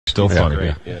still funny.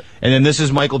 Great. Yeah. And then this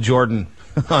is Michael Jordan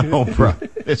on Oprah.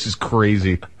 This is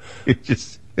crazy.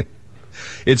 It's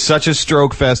such a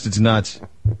stroke fest. It's nuts.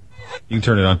 You can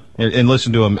turn it on and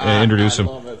listen to him introduce him.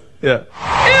 Yeah.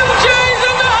 MJ's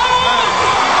in the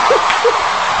house!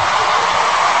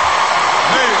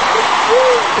 Hey,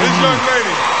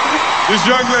 this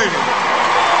young lady,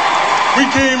 we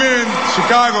came in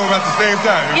Chicago at the same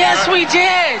time. Yes, we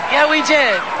did. Yeah, we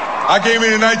did. I came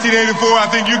in 1984. I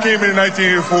think you came in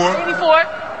 1984.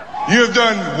 84. You have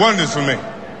done wonders for me.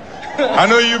 I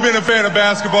know you've been a fan of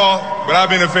basketball, but I've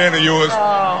been a fan of yours.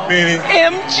 Meaning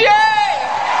MJ!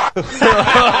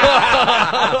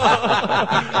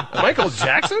 Michael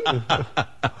Jackson?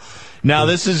 Now,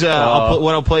 this is what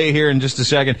I'll play here in just a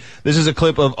second. This is a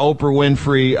clip of Oprah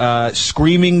Winfrey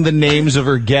screaming the names of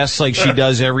her guests like she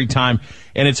does every time,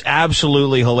 and it's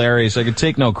absolutely hilarious. I could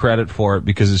take no credit for it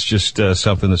because it's just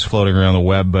something that's floating around the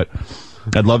web, but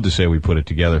I'd love to say we put it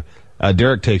together.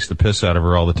 Derek takes the piss out of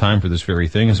her all the time for this very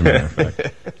thing, as a matter of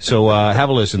fact. So have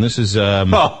a listen. This is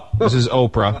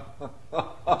Oprah.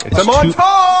 It's a montage!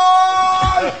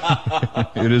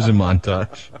 It is a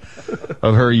montage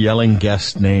of her yelling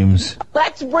guest names.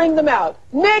 Let's bring them out.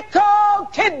 Nicole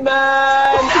Kidman,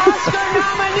 Oscar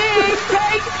nominee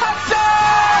Kate Hudson,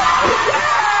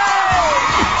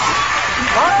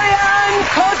 Marianne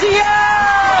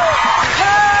Cotillard,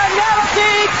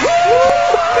 Penelope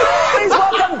Cruz. Please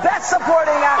welcome Best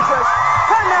Supporting Actress,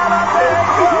 Penelope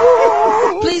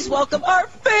Cruz. Please welcome our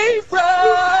favorite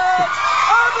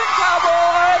urban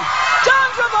cowboy, John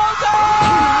Travolta.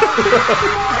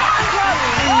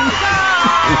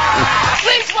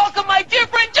 Please welcome my dear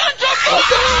friend John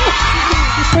Travolta.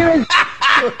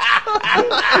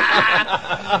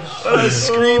 What a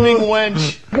screaming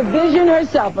wench. The Vision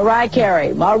herself, Mariah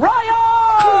Carey. Mariah!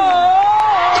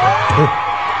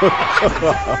 We're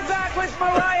back with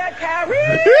Mariah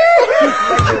Carey.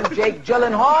 Jake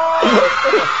Gyllenhaal.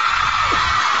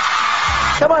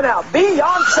 Come on now,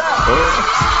 Beyonce.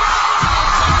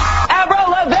 Avril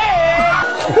Lavigne.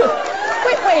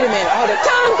 Wait a minute. Hold it.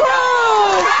 Tom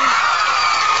Cruise.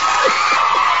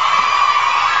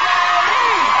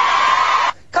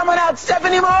 Coming out,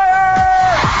 Stephanie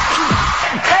Meyer.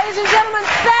 Ladies and gentlemen,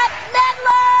 Bette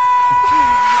Midler.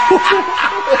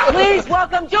 Please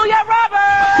welcome Julia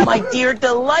Roberts. My dear,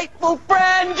 delightful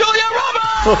friend, Julia Roberts.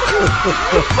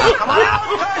 Come on out,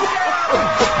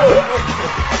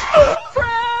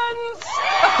 friends.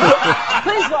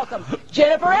 Please welcome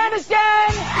Jennifer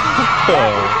Aniston.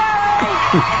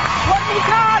 Courtney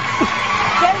Cox,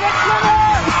 David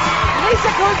Schwimmer,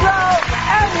 Lisa Kudrow,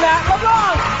 and Matt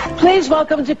LeBlanc. Please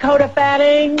welcome Dakota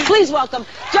Fanning. Please welcome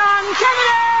John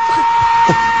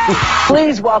Kennedy.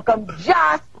 Please welcome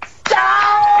Joss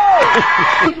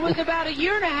Stone. It was about a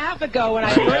year and a half ago when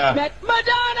I first met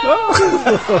Madonna.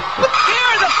 Here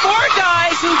are the four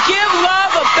guys who give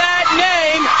love a bad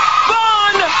name.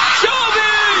 Bon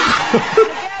Jovi.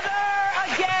 Together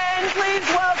again, please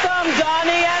welcome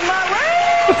Donnie and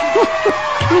Marie.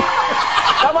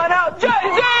 Come on out,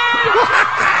 Jay-Z.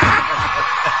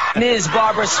 Ms.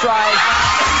 Barbara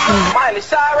Streisand, Miley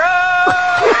Cyrus,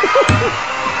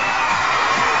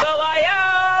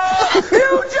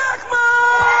 Hugh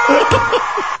Jackman,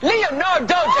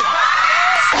 Leonardo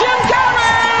DiCaprio, Jim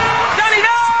Carrey, Johnny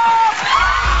Depp,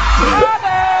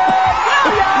 Robin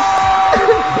Williams,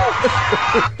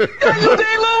 Daniel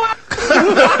Day-Lewis.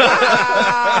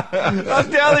 I'm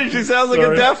telling you, she sounds like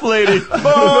a deaf lady.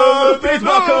 Please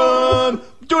welcome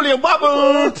Julia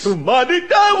Roberts. Money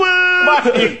Diamond.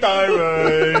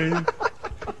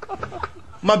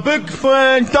 My big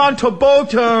friend Don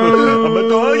Travolta.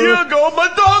 You go,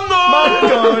 Madonna.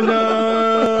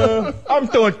 Madonna. I'm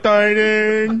so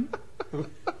excited.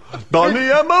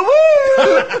 Donnie and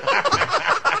Marie.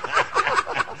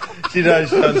 She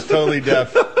sounds totally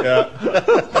deaf. Yeah.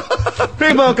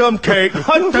 Please welcome Kate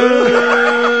Hudson.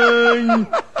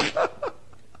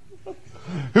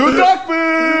 Hugh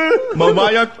Jackman.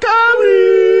 Mariah Carey.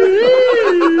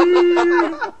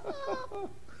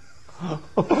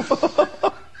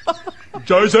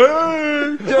 Jay-Z.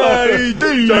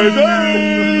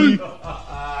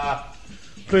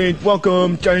 Please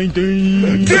welcome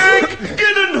Jay-Z. Dick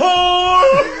Gyllenhaal.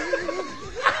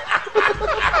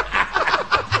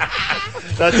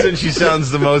 That's when she sounds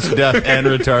the most deaf and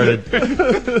retarded.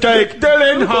 Jake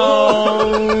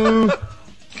Gyllenhaal.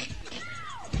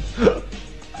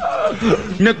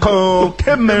 Nicole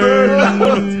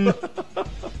Kidman.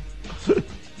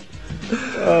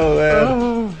 Oh,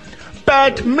 man.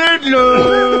 Bette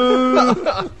Midler.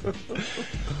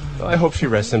 I hope she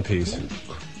rests in peace.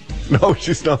 No,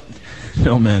 she's not.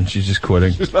 No, man, she's just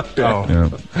quitting. She's not dead. Oh. Yeah.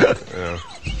 Yeah.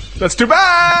 That's too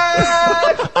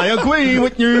bad. I agree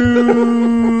with you.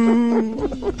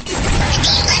 The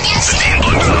Dean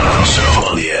Blundell Show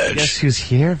on the Edge. Guess who's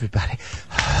here, everybody?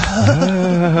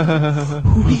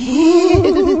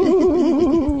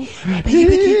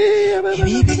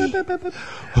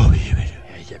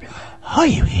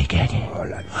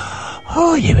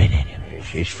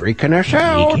 She's freaking us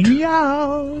out.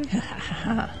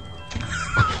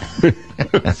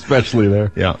 Especially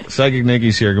there. Yeah, Psychic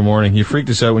Nikki's here. Good morning. You freaked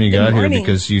us out when you got here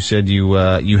because you said you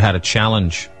had a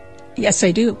challenge. Yes,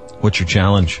 I do. What's your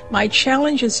challenge? My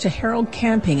challenge is to Harold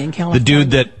Camping in California. The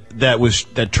dude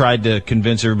that tried to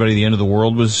convince everybody the end of the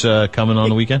world was coming on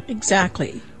the weekend?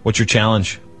 Exactly. What's your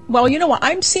challenge? Well, you know what?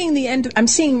 I'm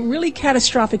seeing really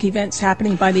catastrophic events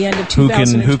happening by the end of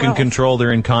 2012. Who can control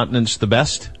their incontinence the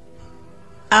best?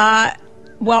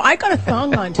 Well, I got a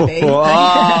thong on today.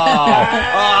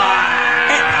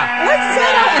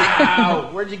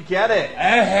 Where'd you get it?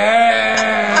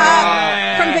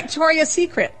 From Victoria's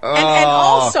Secret. And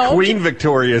also... Queen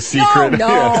Victoria's Secret. No.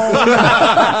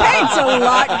 Thanks a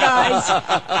lot, guys.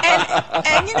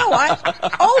 And you know what?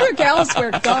 Older gals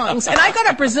wear thongs. And I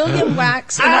got a Brazilian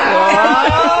wax in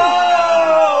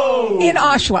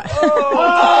Oshawa.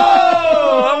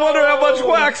 I wonder how much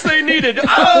wax they needed.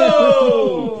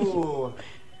 Oh!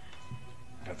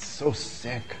 That's so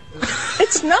sick.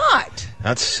 It's not.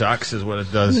 That sucks is what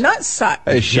it does. Not suck.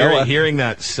 Hey, Hearing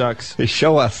that sucks. Hey,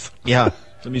 show us. Yeah.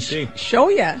 Let me see. Show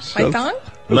ya. My thong?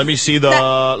 Let me see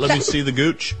the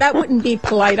gooch. That wouldn't be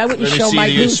polite. I wouldn't Let me show see my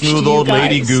the gooch smooth to you old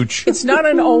lady guys. gooch. It's not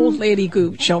an old lady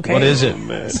gooch, okay? What is it?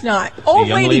 It's not. Old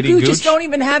young lady lady gooches gooch? don't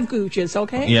even have gooches,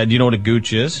 okay? Yeah, do you know what a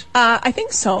gooch is? I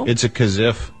think so. It's a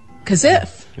kazif.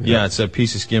 Kazif. Yeah, it's that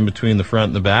piece of skin between the front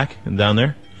and the back and down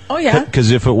there. Oh, yeah.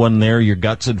 Because if it wasn't there, your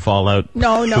guts would fall out.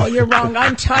 No, you're wrong.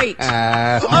 I'm tight.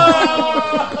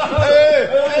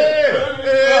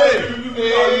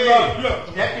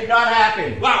 That did not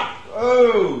happen. Wow.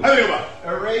 Oh. Hey,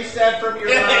 Erase that from your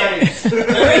minds.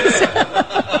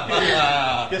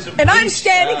 And I'm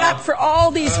standing up for all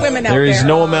these women out there. There is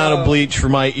no amount of bleach for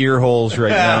my ear holes right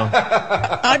now.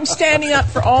 I'm standing up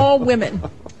for all women.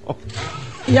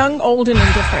 Young, old, and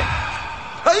indifferent.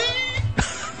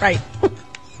 Right.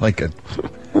 Like a...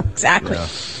 Exactly. Yeah.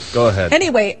 Go ahead.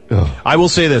 Anyway. I will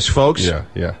say this, folks.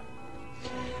 Yeah.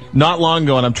 Not long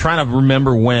ago, and I'm trying to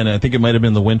remember when, I think it might have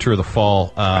been the winter or the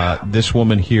fall, this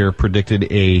woman here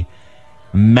predicted a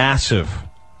massive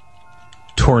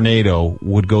tornado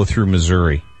would go through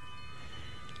Missouri.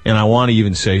 And I want to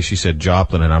even say she said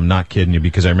Joplin, and I'm not kidding you,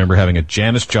 because I remember having a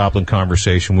Janis Joplin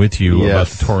conversation with you about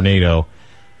the tornado.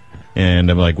 And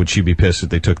I'm like, would she be pissed if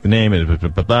they took the name? And blah, blah,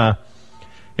 blah, blah.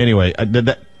 Anyway,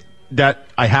 that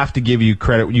I have to give you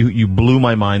credit. You blew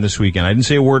my mind this weekend. I didn't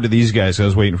say a word to these guys. I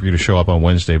was waiting for you to show up on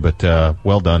Wednesday, but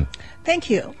well done. Thank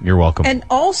you. You're welcome. And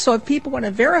also, if people want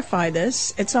to verify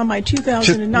this, it's on my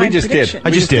 2009 we just prediction. did.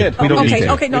 I just did. We don't need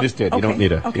to. Okay, no. We just did. You don't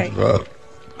need a... Okay.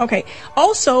 Okay.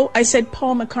 Also, I said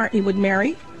Paul McCartney would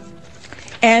marry,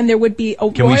 and there would be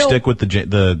a Can we stick with the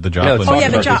Joplin? let's Oh, talk yeah, the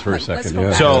about this Joplin. for a Let's second. go Yeah.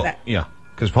 back So, to that. yeah,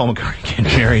 because Paul McCartney getting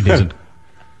married isn't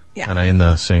Yeah. kind of in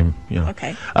the same,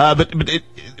 Okay. But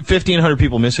 1,500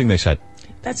 people missing, they said.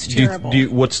 That's terrible.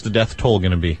 What's the death toll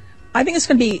going to be? I think it's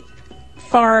going to be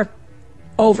far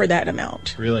over that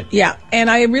amount. Really? Yeah. And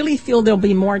I really feel there'll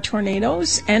be more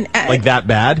tornadoes. And Like that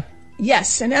bad?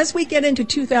 Yes. And as we get into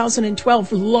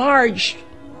 2012, large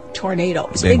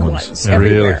tornadoes, Big big ones. ones, Yeah,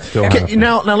 really. everywhere. Still Everywhere. happening.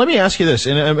 Now let me ask you this,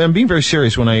 and I'm being very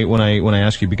serious when I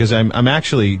ask you, because I'm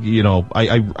actually,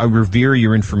 I revere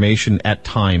your information at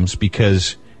times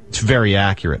because it's very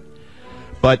accurate.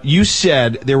 But you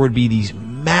said there would be these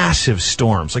massive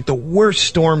storms, like the worst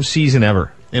storm season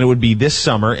ever. And it would be this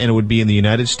summer, and it would be in the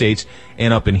United States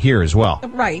and up in here as well.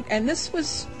 Right. And this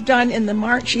was done in the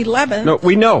March 11th. No,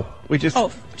 we know. We just...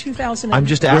 2000. I'm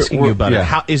just asking you about it. yeah.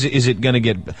 How is it going to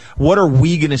get? What are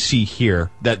we going to see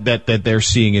here that they're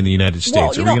seeing in the United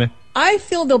States? Well, I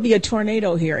feel there'll be a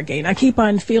tornado here again. I keep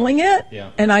on feeling it,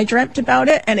 and I dreamt about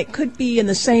it, and it could be in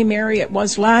the same area it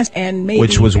was last, and maybe...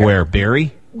 Which was where?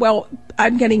 Barrie? Well,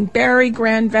 I'm getting Barrie,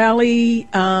 Grand Valley,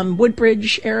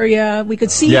 Woodbridge area. We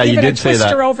could see Yeah, you even did a say that.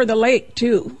 twister over the lake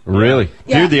too. Really?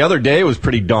 Yeah. Dude, the other day it was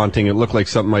pretty daunting. It looked like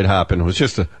something might happen. It was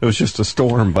just a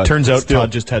storm, but Turns out still.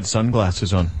 Todd just had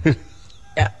sunglasses on.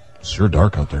 Yeah. It's sure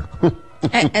dark out there.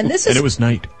 And this is And it was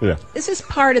night. Yeah. This is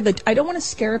part of the. I don't want to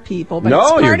scare people, but No,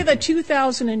 it's part you're- of the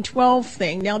 2012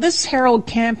 thing. Now, this Harold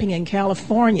Camping in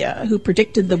California, who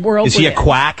predicted the world. Is he would a end.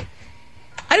 quack?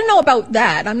 I don't know about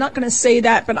that. I'm not going to say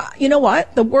that, but you know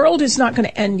what? The world is not going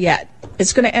to end yet.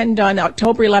 It's going to end on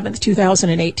October 11th,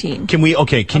 2018.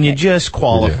 Can you just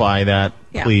qualify that,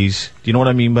 Yeah. please? Do you know what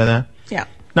I mean by that? Yeah.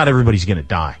 Not everybody's going to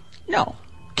die. No.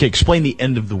 Okay, explain the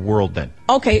end of the world then.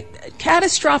 Okay,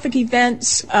 catastrophic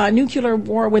events, nuclear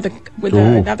war with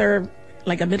another,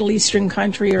 like a Middle Eastern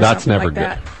country or That's something never like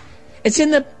that. good.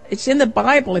 It's in the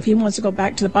Bible. If he wants to go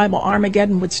back to the Bible,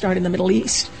 Armageddon would start in the Middle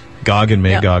East. Gog and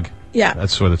Magog. Yeah.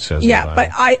 That's what it says. Yeah, but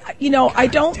I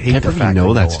don't. I never really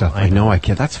know that stuff. I know I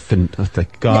can't. That's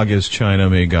fantastic. Gog is China,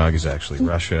 Magog is actually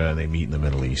Russia, and they meet in the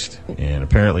Middle East. And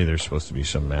apparently there's supposed to be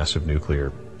some massive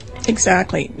nuclear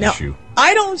Exactly. Now, issue.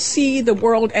 I don't see the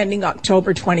world ending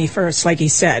October 21st, like he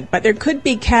said, but there could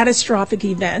be catastrophic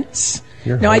events.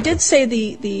 Now, I did say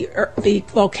the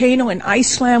volcano in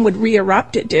Iceland would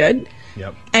re-erupt. It did.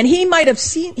 Yep. And he might have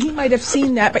seen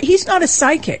that, but he's not a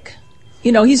psychic.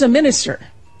 He's a minister.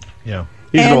 Yeah.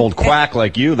 He's an old quack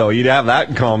like you, though. You'd have that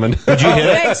in common. Would you hit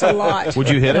it? Thanks a lot. Would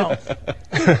you hit No.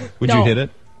 it? Would No. you hit it?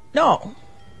 No.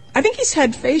 I think he's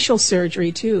had facial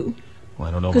surgery, too. Well,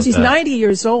 I don't know Because about he's that. 90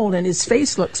 years old and his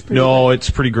face looks pretty No,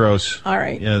 it's pretty gross. All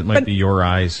right. Yeah, it might But- be your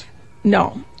eyes.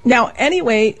 No. Now,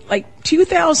 anyway, like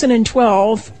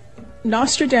 2012,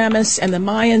 Nostradamus and the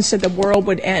Mayans said the world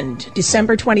would end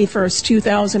December 21st,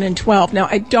 2012. Now,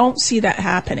 I don't see that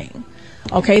happening.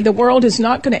 Okay, the world is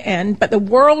not going to end, but the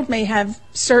world may have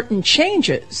certain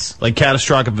changes. Like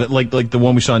catastrophic, like the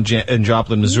one we saw in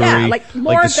Joplin, Missouri. Yeah, like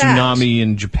more the of that. tsunami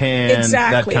in Japan.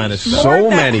 Exactly. That kind of More stuff. So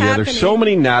of that many. There's happening. so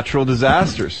many natural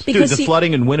disasters. Dude, Because the he-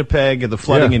 flooding in Winnipeg, the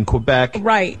flooding Yeah. in Quebec.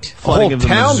 Right. Flooding Whole of the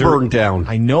town Missouri. burned down.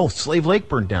 I know. Slave Lake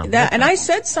burned down. That, and I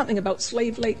said something about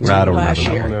Slave Lake too I don't last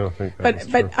remember year. that. I don't think that was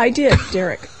But I did,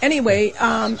 Derek. Anyway,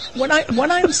 what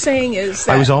I'm saying is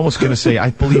that I was almost going to say, I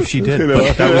believe she did.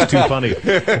 But that was too funny.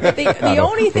 the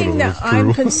only thing that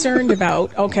I'm concerned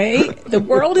about, okay, the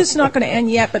world is not going to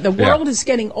end yet, but the world is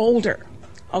getting older,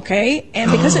 okay, and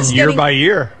because it's Year getting by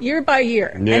year. year by year,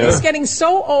 and Yeah. it's getting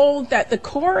so old that the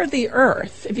core of the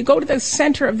Earth, if you go to the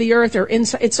center of the Earth or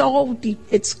inside,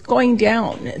 it's going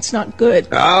down. It's not good.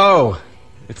 Oh,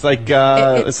 it's like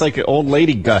it's like old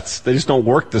lady guts. They just don't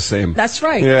work the same. That's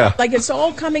right. Yeah. Like it's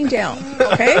all coming down.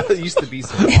 Okay. It used to be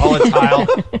so volatile.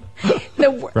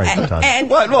 Right, Todd. And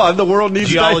What? Well, the world needs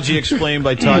Geology explained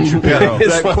by Todd Shapiro. Is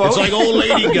that quote? It's like old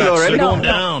lady guts. No, right? They're going No.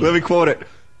 down. Let me quote it.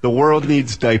 The world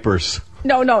needs diapers.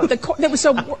 no,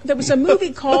 there was a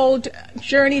movie called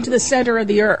Journey to the Center of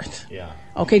the Earth. Yeah.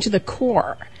 Okay, to the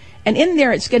core. And in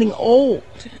there, it's getting old,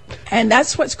 and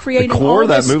that's what's The creating core, all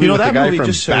that this. movie with the that guy movie from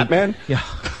just Batman. Yeah.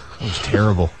 It was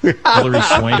terrible. Hilary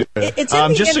Swank. It's in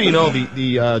the Just so you know, info-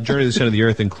 the Journey to the Center of the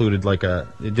Earth included it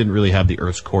didn't really have the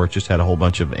Earth's core. It just had a whole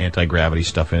bunch of anti-gravity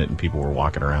stuff in it, and people were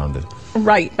walking around.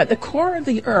 Right, but the core of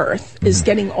the Earth is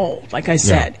getting old, like I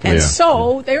said, and yeah.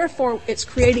 so therefore it's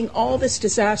creating all this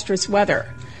disastrous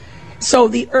weather. So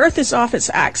the Earth is off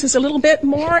its axis a little bit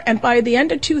more, and by the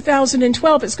end of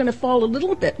 2012, it's going to fall a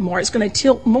little bit more. It's going to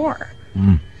tilt more,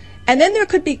 and then there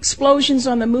could be explosions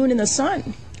on the moon and the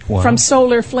sun Wow. from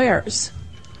solar flares.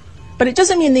 But it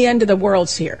doesn't mean the end of the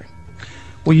world's here.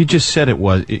 Well, you just said it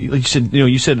was. You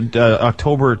said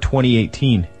October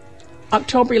 2018.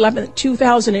 October 11th,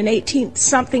 2018,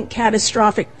 something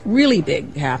catastrophic, really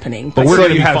big happening. But we're So going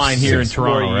to you be have fine here in 6 more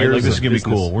Toronto, right? years Like, this is of going to be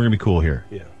business. cool. We're going to be cool here.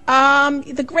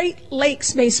 The Great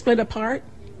Lakes may split apart.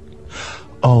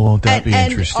 Oh, that'd be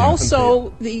and interesting.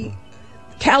 also the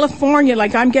California,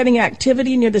 like I'm getting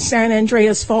activity near the San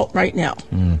Andreas Fault right now.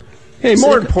 Hey,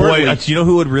 more importantly, Boy, do you know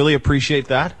who would really appreciate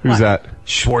that? who's that?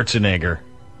 Schwarzenegger.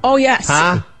 Oh yes,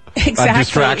 Huh? exactly. A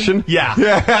distraction? Yeah.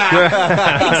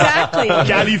 Exactly,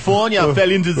 California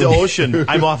fell into the ocean.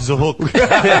 I'm off the hook.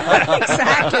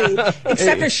 exactly.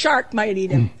 Except a shark might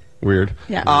eat him. Weird.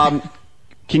 Yeah.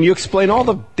 Can you explain all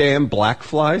the damn black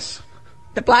flies?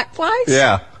 The black flies.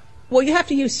 Yeah. Well, you have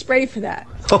to use spray for that.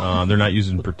 They're not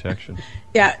using protection.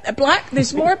 Yeah,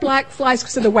 there's more black flies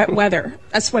because of the wet weather.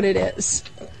 That's what it is.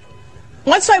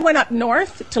 Once I went up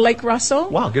north to Lake Russell.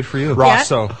 Wow, good for you.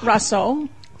 Rosso. Yeah, Russell.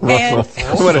 Russell.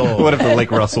 What if the Lake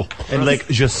Russell? And like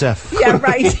Joseph. Yeah,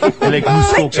 right. Like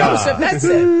Like Joseph, that's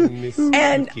it.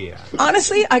 And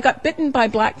honestly, I got bitten by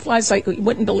black flies like you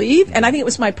wouldn't believe, and I think it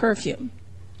was my perfume.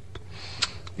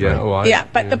 Yeah.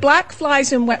 But the black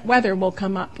flies in wet weather will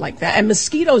come up like that, and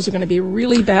mosquitoes are going to be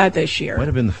really bad this year. Might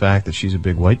have been the fact that she's a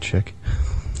big white chick.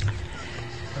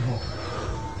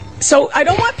 So I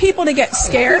don't want people to get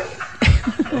scared.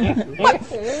 What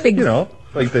big?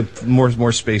 Like the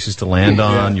more spaces to land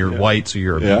on. You're white, so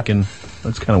you're a beacon.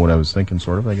 That's kind of what I was thinking,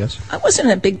 sort of, I guess. I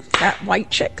wasn't a big fat white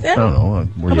chick then. I don't know.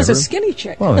 Were I you was a ever? skinny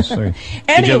chick. Well, that's sorry.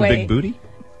 Anyway, Did you have a big booty?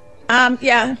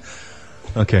 Yeah.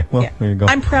 Okay, well, Yeah. there you go.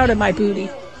 I'm proud of my booty,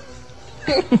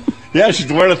 Yeah,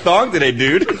 she's wearing a thong today,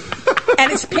 dude.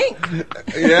 and it's pink.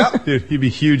 Yeah. Dude, he'd be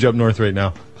huge up north right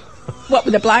now. What,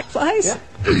 with the black flies?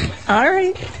 Yeah. All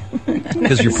right.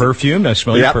 Because you're perfumed. I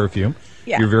smell your perfume.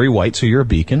 Yeah. You're very white, so you're a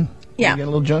beacon. Yeah. You got a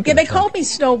little junk. Yeah, in they the trunk. called me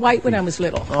Snow White when I was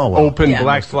little. Oh, well. Open Yeah.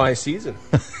 black fly season.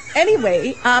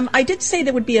 Anyway, I did say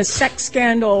there would be a sex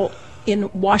scandal in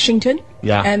Washington.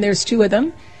 Yeah. And there's 2 of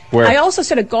them. Where? I also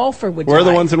said a golfer would Where are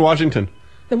the die. ones in Washington?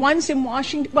 The ones in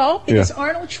Washington. Well, because Yeah.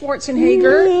 Arnold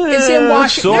Schwarzenegger is in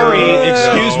Washington.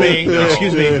 Sorry,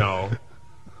 excuse me. No.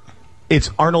 It's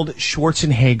Arnold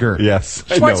Schwarzenegger. Yes.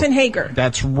 I know. Schwarzenegger.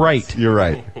 That's right. You're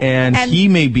right. And he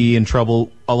may be in trouble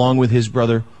along with his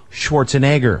brother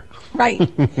Schwarzenegger. Right.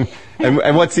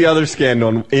 And what's the other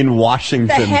scandal in Washington?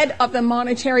 The head of the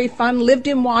Monetary Fund lived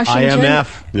in Washington.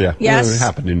 IMF. Yeah. Yes. Well, it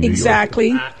happened in New York.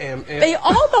 exactly. IMF. They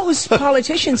all those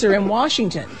politicians are in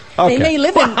Washington. Okay. They may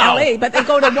live in LA, but they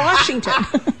go to Washington.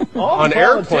 On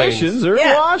airplanes. Politicians are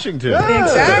Yeah. in Washington.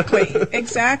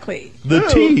 Exactly. The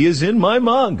tea is in my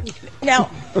mug. Now,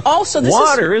 also this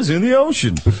Water is in the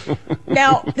ocean.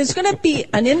 Now, there's going to be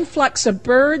an influx of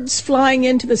birds flying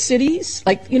into the cities,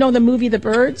 like, you know, the movie The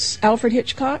Birds, Alfred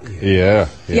Hitchcock? Yeah.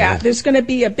 Yeah, there's going to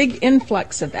be a big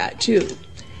influx of that, too.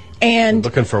 And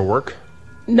Looking for work?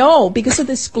 no, because of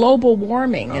this global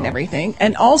warming and everything.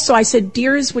 And also, I said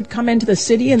deers would come into the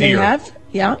city, and Deer. they have.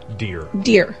 Yeah.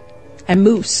 Deer. And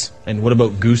moose. And what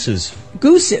about gooses?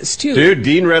 Gooses, too. Dude,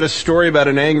 Dean read a story about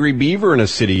an angry beaver in a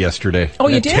city yesterday. Oh,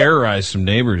 you That did? terrorized some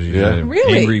neighbors. He Yeah. had an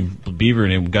Really? Angry beaver,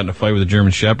 and he got in a fight with a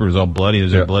German Shepherd. It was all bloody.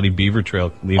 There's a bloody beaver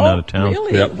trail leading out of town.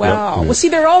 Really? Yep, Wow. yep. Well, see,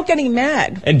 they're all getting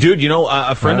mad. And dude, you know,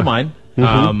 a friend of mine,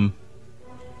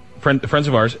 friends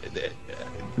of ours,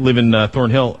 live in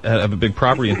Thornhill, have a big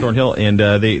property in Thornhill, and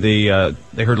they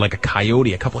heard like a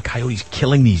couple of coyotes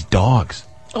killing these dogs.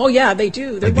 Oh, yeah, they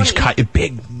do. They Like these wanna eat-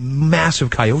 big, massive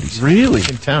coyotes. Really?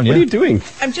 In town, What yeah. are you doing?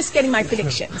 I'm just getting my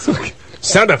predictions.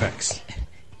 Sound effects.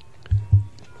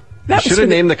 That was Should for have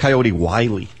the- named the coyote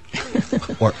Wiley.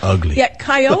 Or ugly. Yeah,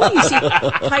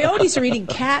 coyotes are eating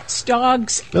cats,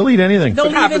 dogs. They'll eat anything. They'll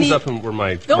What happens even up eat, in where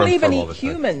my they'll run even from all eat the time?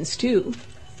 humans, too.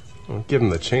 Well, give them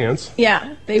the chance.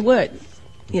 Yeah, they would,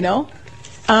 you know?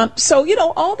 So, you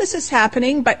know, all this is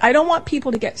happening, but I don't want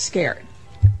people to get scared,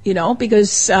 you know,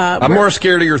 because... I'm more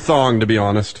scared of your thong, to be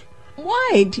honest.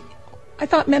 Why? I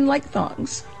thought men like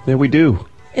thongs. Yeah, we do.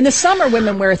 In the summer,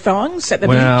 women wear thongs at the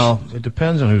Well, it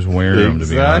depends on who's wearing them, to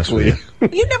be honest with you.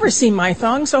 beach. You've never seen my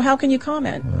thong, so how can you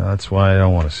comment? That's why I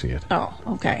don't want to see it. Oh,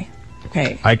 okay.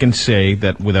 Okay. I can say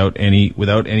that without any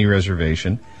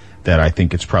reservation, that I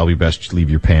think it's probably best to leave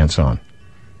your pants on.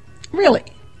 Really?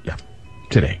 Yeah.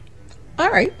 Today. All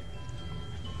right.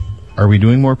 Are we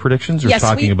doing more predictions or Yes,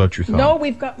 talking about your thong? No,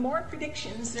 we've got more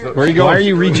predictions. Where are you going? Why are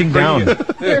you reaching down?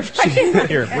 Here, Here,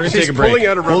 we're going to She's take a break. pulling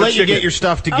out a We'll rubber let you chicken. get your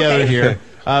stuff together Okay. here.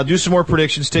 Do some more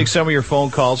predictions. Take some of your phone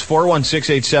calls.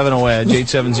 416-870-EDGE,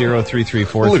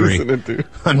 870-3343.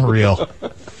 Unreal.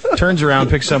 Turns around,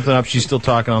 picks something up. She's still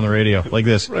talking on the radio like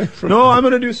this. No, I'm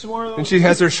going to do some more of And those. she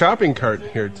has her shopping cart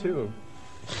here, too.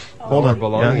 Hold on.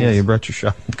 belongings. Yeah, you brought your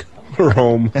shopping. We're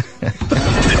home.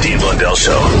 The Dean Blundell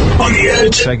Show on the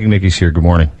Edge. Psychic Nikki's here. Good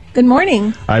morning. Good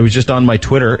morning. I was just on my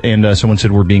Twitter, and someone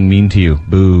said we're being mean to you.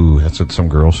 Boo. That's what some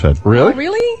girl said. Really? Oh,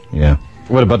 really? Yeah.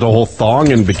 What about the whole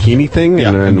thong and bikini thing? Yeah,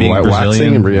 and, and being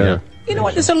waxing? Brazilian, And, yeah. You know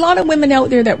what? There's a lot of women out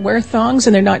there that wear thongs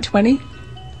and they're not 20.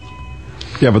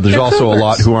 Yeah, but there's They're also a cougars.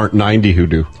 lot who aren't 90 who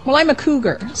do. Well, I'm a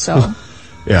cougar, so.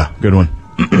 Yeah, good one.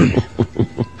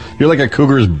 You're like a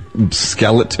cougar's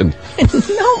skeleton.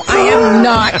 No, I am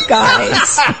not,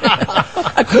 guys.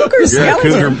 A cougar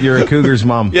skeleton. You're a cougar's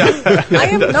mom. Yeah. I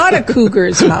am not a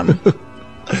cougar's mom.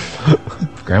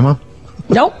 Grandma?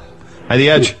 Nope. Hi, The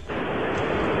Edge.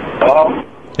 Hello?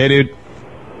 Hey, dude.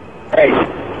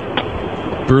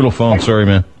 Hey. Brutal phone. Sorry,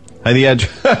 man. Hi, The Edge.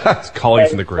 It's calling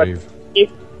from the grave.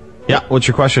 Yeah, what's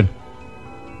your question?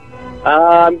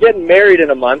 I'm getting married in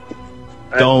a month.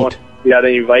 Don't. You got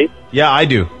any advice? Yeah, I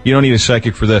do. You don't need a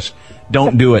psychic for this.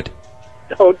 Don't do it.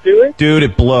 Don't do it? Dude,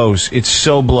 it blows. It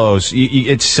so blows.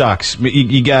 It sucks.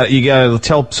 You got to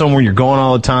tell someone you're going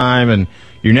all the time, and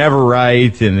you're never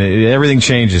right, and everything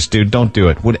changes. Dude, don't do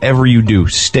it. Whatever you do,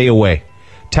 stay away.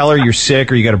 Tell her you're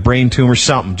sick or you got a brain tumor,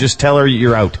 something. Just tell her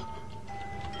you're out.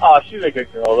 Oh, she's a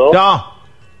good girl, though. No.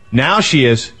 Now she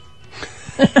is.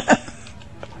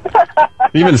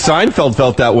 Even Seinfeld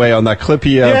felt that way on that clip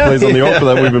he plays on the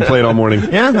Oprah that we've been playing all morning.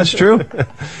 Yeah, that's true.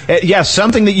 Yeah,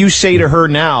 something that you say to her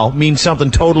now means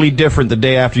something totally different the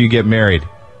day after you get married.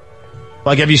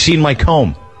 Like, have you seen my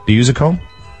comb? Do you use a comb?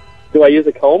 Do I use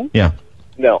a comb? Yeah.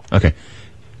 No. Okay.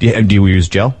 Do you use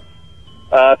gel?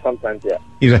 Sometimes, yeah.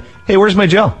 He's like, hey, where's my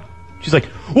gel? She's like,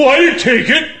 well, I didn't take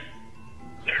it.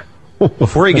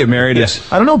 Before you get married,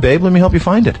 it's, I don't know, babe, let me help you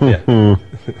find it. Yeah.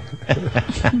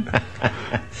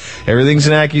 Everything's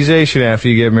an accusation after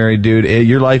you get married, dude.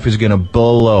 Your life is going to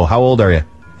blow. How old are you?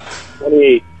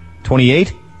 28.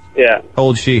 28? Yeah. How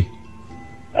old is she?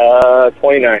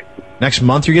 29. Next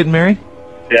month you're getting married?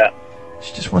 Yeah.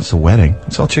 She just wants the wedding.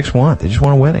 That's all chicks want. They just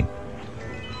want a wedding.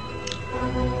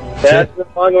 That's a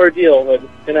long ordeal, but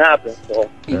it's going to happen. So.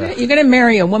 You're going to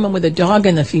marry a woman with a dog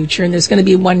in the future, and there's going to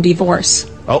be one divorce.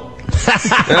 Oh.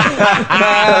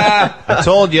 I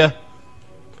told you.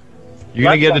 You're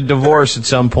going to get a divorce at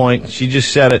some point. She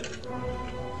just said it.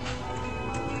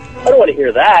 I don't want to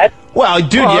hear that. Well,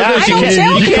 dude,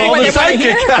 you call the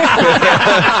psychic.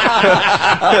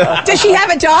 Does she have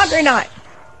a dog or not?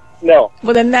 No.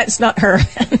 Well, then that's not her.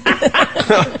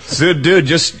 So, dude,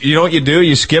 just, you know what you do?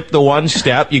 You skip the one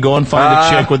step. You go and find a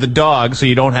chick with a dog so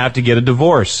you don't have to get a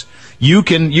divorce. You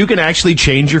can actually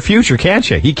change your future, can't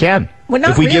you? He can. Well,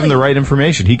 not if we give him really. the right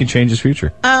information, he can change his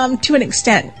future. To an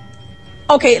extent.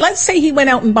 Okay, let's say he went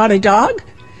out and bought a dog,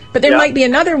 but there might be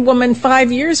another woman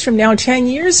 5 years from now, 10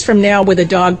 years from now with a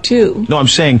dog, too. No, I'm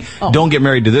saying don't get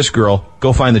married to this girl.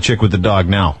 Go find the chick with the dog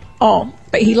now. Oh,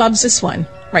 but he loves this one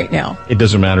right now. It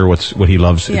doesn't matter what he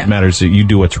loves. Yeah. It matters that you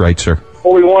do what's right, sir.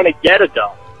 Well, we want to get a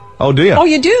dog. Oh, do you? Oh,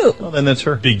 you do? Well, then that's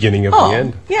her. Beginning of the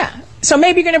end. Yeah. So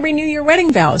maybe you're going to renew your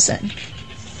wedding vows then.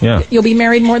 Yeah. You'll be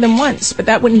married more than once, but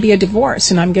that wouldn't be a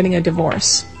divorce, and I'm getting a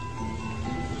divorce.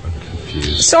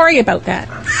 Sorry about that.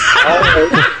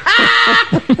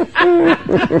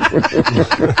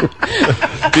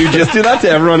 Dude, just do that to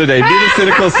everyone today. Be the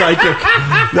cynical psychic.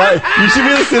 You should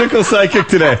be the cynical psychic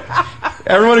today.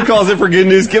 Everyone who calls in for good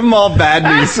news, give them all bad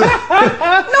news. No,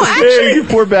 actually. Hey, you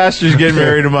poor bastards getting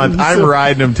married a month. I'm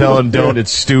riding him, telling him don't.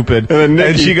 It's stupid.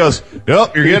 And she goes,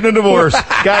 nope, you're getting a divorce.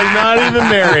 Guy's not even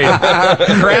married.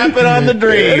 Crapping on the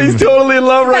dream. And he's totally in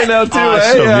love right now, too.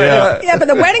 Awesome, eh? Yeah, but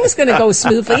the wedding's going to go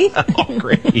smoothly. Oh,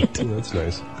 great. That's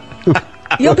nice.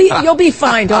 You'll be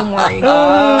fine. Don't worry.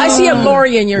 I see a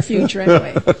Lori in your future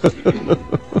anyway. I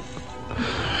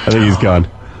think he's gone.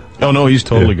 Oh, no, he's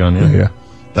totally gone. Yeah.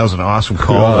 That was an awesome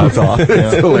call. Oh, that's awesome.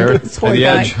 It's hilarious. Poor At the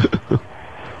guy. edge.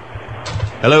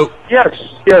 Hello. Yes.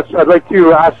 I'd like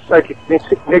to ask Psychic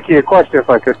Nikki a question if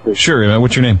I could, please. Sure, man.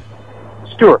 What's your name?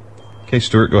 Stuart. Okay,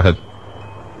 Stuart, go ahead.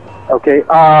 Okay.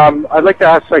 I'd like to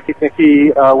ask Psychic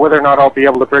Nikki whether or not I'll be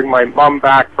able to bring my mom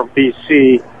back from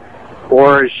BC,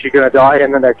 or is she going to die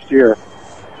in the next year?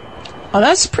 Oh,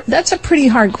 that's a pretty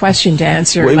hard question to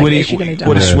answer. Is she going to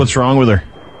die? What's wrong with her?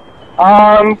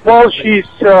 Well, she's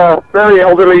very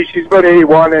elderly. She's about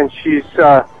 81, and she's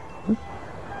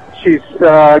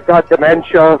got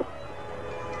dementia.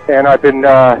 And I've been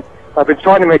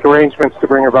trying to make arrangements to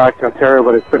bring her back to Ontario,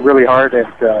 but it's been really hard. And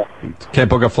can't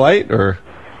book a flight, or?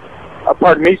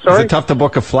 Pardon me, sorry. Is it tough to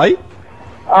book a flight?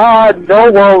 No.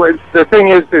 Well, the thing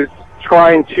is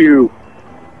trying to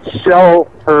sell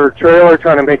her trailer,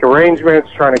 trying to make arrangements,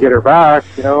 trying to get her back.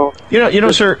 You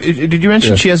know, sir. Did you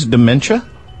mention she has dementia?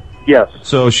 Yes.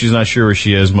 So she's not sure where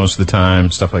she is most of the time,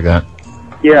 stuff like that.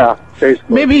 Yeah,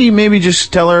 basically. Maybe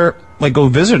just tell her, go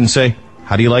visit and say,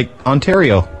 how do you like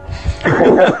Ontario?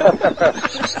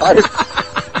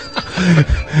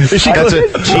 That's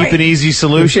a cheap and easy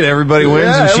solution. Everybody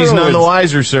wins, and she's none the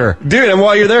wiser, sir. Dude, and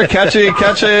while you're there, catch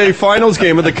a finals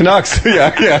game with the Canucks.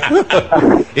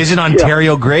 yeah. Isn't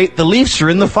Ontario great? The Leafs are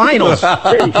in the finals.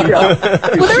 Well,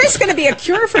 there is going to be a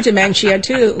cure for dementia,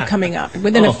 too, coming up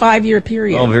within a 5-year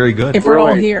period. Oh, very good. If we're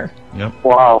all here. Yep.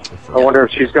 Wow. I wonder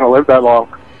if she's going to live that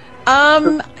long.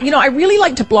 I really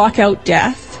like to block out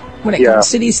death when it comes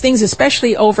to these things,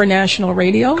 especially over national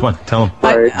radio. Come on, tell him.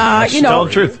 But, tell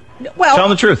the truth. Well, tell him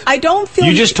the truth. I don't feel...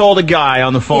 You just told a guy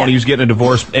on the phone he was getting a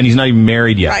divorce, and he's not even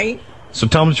married yet. Right. So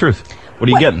tell him the truth. What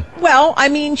are you getting? Well, I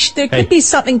mean, there could be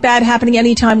something bad happening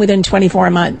anytime within 24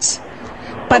 months.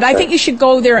 But I think you should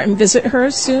go there and visit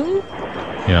her soon.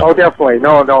 Yeah. Oh, definitely.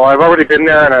 No, I've already been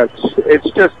there, and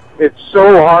it's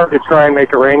so hard to try and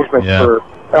make arrangements for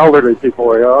elderly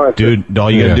people. You know? Dude, all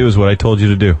you got to do is what I told you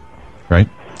to do, right?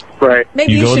 Right.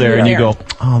 Maybe you go should there and there. you go,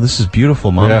 oh, this is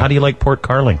beautiful, Mom. Yeah. How do you like Port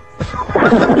Carling?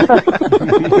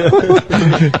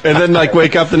 And then,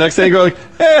 wake up the next day and go,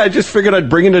 hey, I just figured I'd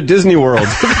bring you to Disney World. I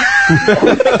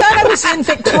thought I was in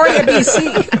Victoria,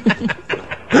 BC.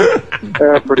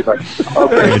 Pretty much.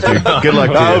 Okay. Dude, good luck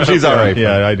to you. I hope she's all right.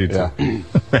 Yeah, I do too.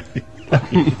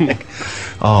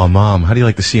 Oh, Mom, how do you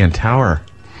like the CN Tower?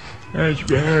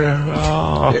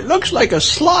 It looks like a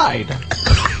slide.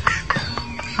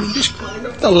 You just climb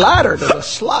up the ladder to the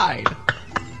slide.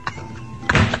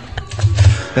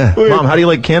 Mom, how do you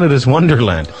like Canada's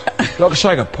Wonderland? Looks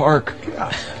like a park.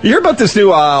 You hear about this new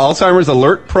Alzheimer's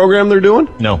alert program they're doing?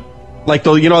 No. They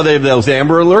have those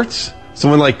Amber Alerts. So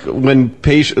when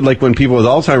people with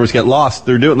Alzheimer's get lost,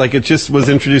 they're doing it just was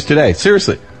introduced today.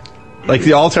 Seriously, like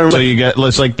the Alzheimer's. So you get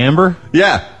it's like Amber.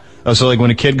 Yeah. Oh, so like when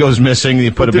a kid goes missing,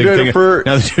 you put a big thing.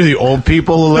 Now they do the old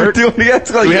people alert. We have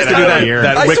to do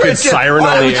that wicked siren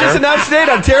on the air. It was just announced today in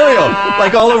Ontario,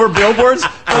 like all over billboards.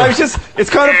 And it's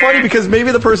kind of funny because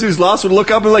maybe the person who's lost would look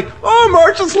up and oh,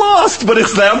 Marshall's lost, but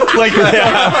it's them.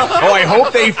 Oh, I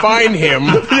hope they find him.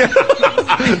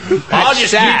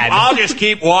 I'll just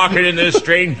keep walking in this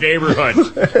strange neighborhood.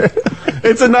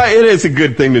 It is a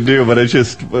good thing to do, but it's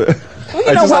just.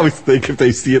 I just always think if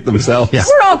they see it themselves. Yeah.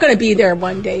 We're all going to be there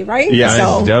one day, right? Yeah,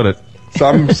 I doubt it.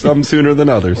 Some sooner than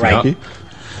others, right. Nikki.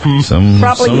 Some of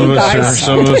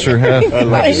us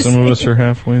are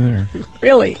halfway there.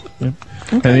 Really? Yep.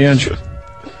 Okay. At the edge.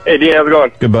 Hey, Dean, how's it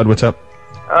going? Good, bud. What's up?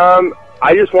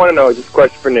 I just want to know, just a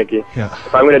question for Nikki. Yeah.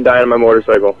 If I'm going to die on my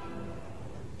motorcycle,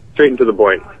 straight and to the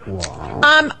point.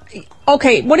 Wow.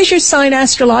 Okay, what is your sign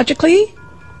astrologically?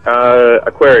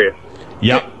 Aquarius.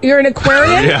 Yep. You're an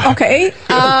Aquarian? Yeah. Okay.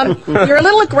 You're a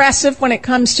little aggressive when it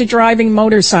comes to driving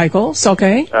motorcycles,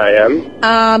 okay? I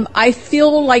am. I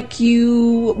feel like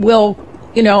you will,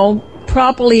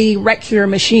 properly wreck your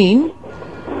machine.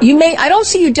 I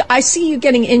see you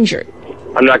getting injured.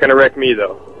 I'm not going to wreck me,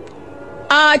 though.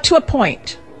 To a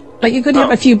point. Like you could have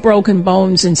a few broken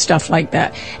bones and stuff like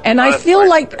that. And I feel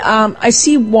like I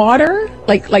see water,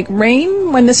 like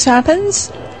rain when this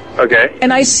happens. Okay.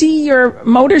 And I see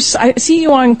I see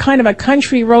you on kind of a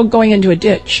country road going into a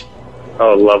ditch.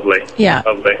 Oh, lovely. Yeah.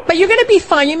 Lovely. But you're going to be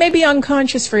fine. You may be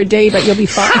unconscious for a day, but you'll be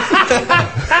fine. Dude,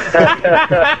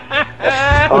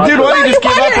 why don't you just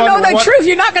give up on know the truth?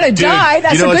 You're not going to die.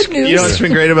 That's the good news. You know what's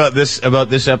been great about this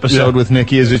episode with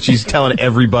Nikki is that she's telling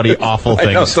everybody awful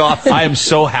things. I am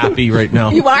so happy right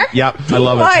now. You are? Yep, I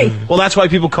love it. Why? Well, that's why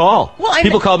people call.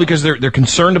 People call because they're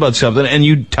concerned about something, and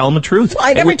you tell them the truth. Well,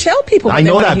 I never tell people. I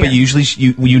know that, but usually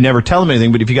you never tell them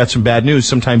anything. But if you got some bad news,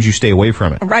 sometimes you stay away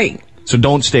from it. Right. So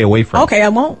don't stay away from it. Okay, I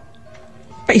won't.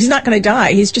 But he's not going to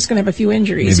die. He's just going to have a few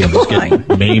injuries. Maybe he'll just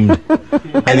get maimed.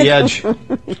 At the edge.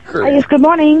 Yes, good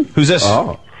morning. Who's this?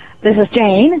 Oh. This is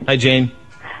Jane. Hi, Jane.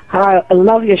 I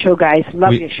love your show, guys.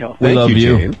 Love your show. We love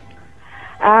you. Jane.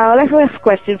 Let's ask a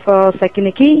question for Second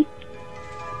Nikki.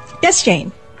 Yes,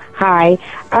 Jane. Hi.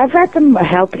 I've had some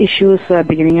health issues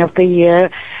beginning of the year.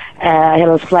 I had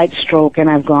a slight stroke, and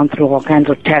I've gone through all kinds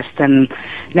of tests, and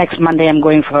next Monday I'm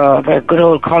going for the good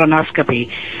old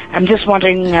colonoscopy. I'm just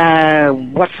wondering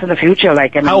what's in the future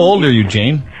like. How old are you,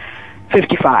 Jane?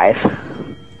 55.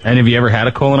 And have you ever had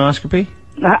a colonoscopy?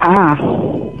 Uh-uh.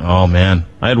 Oh, man.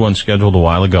 I had one scheduled a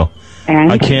while ago.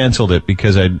 And? I canceled it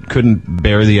because I couldn't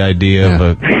bear the idea of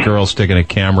a girl sticking a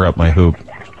camera up my hoop.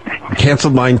 I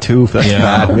canceled mine, too. That's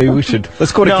bad. Maybe we should...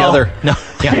 Let's go together. No.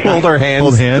 Yeah. Hold our hands.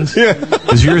 Hold hands? Yeah.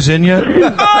 Is yours in yet?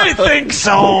 I think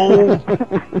so.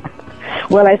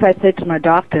 Well, as I said to my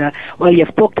doctor, well,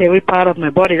 you've poked every part of my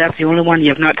body. That's the only one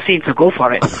you've not seen, so go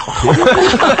for it. That's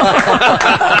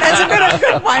a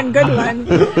good one. Good one.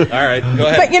 All right, go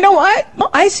ahead. But you know what?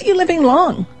 I see you living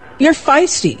long. You're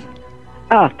feisty.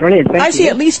 Oh, brilliant. Thank you. I see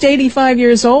at least 85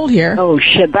 years old here. Oh,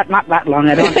 shit. Not that long.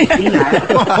 I don't see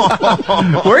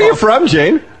that. Where are you from,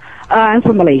 Jane? I'm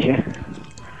from Malaysia.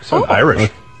 Sound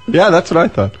Irish. Yeah, that's what I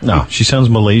thought. No, she sounds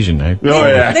Malaysian, eh? Oh,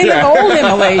 yeah. They live old in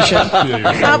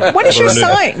Malaysia. What is your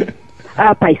sign?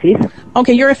 Pisces.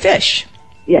 Okay, you're a fish.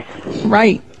 Yes.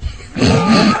 Right.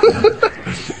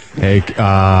 Hey,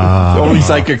 only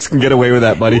psychics can get away with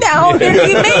that, buddy. Now, you may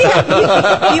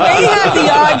have the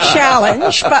odd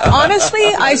challenge, but honestly,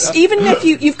 even if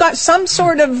you've got some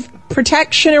sort of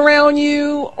protection around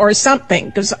you or something,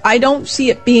 because I don't see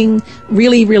it being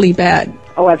really, really bad.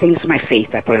 Oh, I think it's my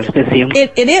faith, I presume.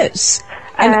 It is.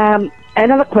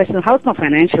 Another question. How's my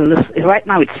financial? Right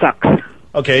now, it sucks.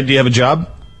 Okay, do you have a job?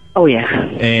 Oh, yeah.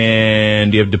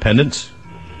 And do you have dependents?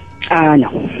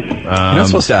 No. You're not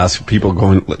supposed to ask people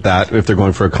going that if they're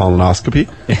going for a colonoscopy.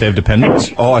 If they have dependents?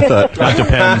 Oh, I thought that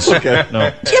depends. Okay.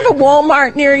 No. Do you have a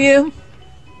Walmart near you?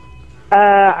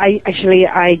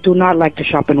 I do not like to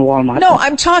shop in Walmart. No,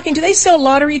 I'm talking. Do they sell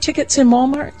lottery tickets in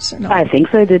Walmarts? Or no? I think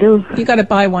so. They do. You got to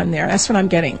buy one there. That's what I'm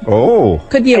getting. Oh.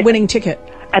 Could be a winning ticket.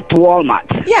 At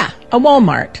Walmart. Yeah, a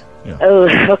Walmart. Yeah. Oh,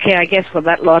 okay. I guess for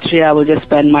that lottery, I will just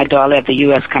spend my dollar at the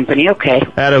U.S. company. Okay.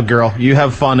 Atta girl, you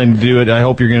have fun and do it. I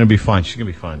hope you're going to be fine. She's going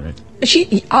to be fine, right?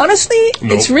 Honestly,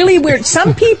 it's really weird.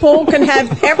 Some people can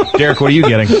have... Derek, what are you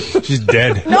getting? She's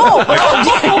dead. No,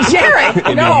 Derek,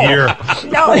 no.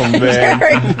 No,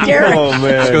 Derek. Oh,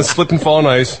 man. She's going to slip and fall on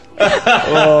ice.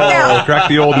 Now, Crack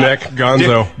the old neck.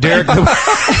 Gonzo. Derek...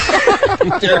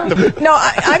 No,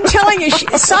 I'm telling you,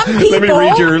 some people.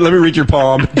 Let me read your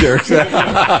palm, Derek.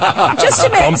 Just a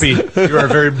minute. Bumpy. You are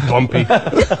very bumpy.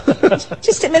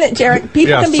 Just a minute, Derek.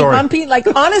 People can be bumpy. Like,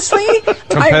 honestly,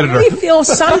 I really feel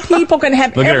some people can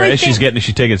have Look everything. at her.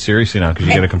 She's taking it seriously now because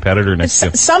you get a competitor next to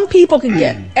you. Some people can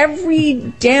get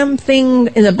every damn thing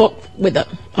in the book with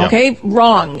them. Okay?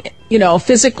 Wrong.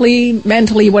 Physically,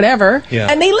 mentally, whatever.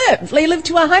 Yeah. And they live. They live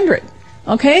to 100.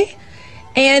 Okay?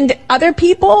 And other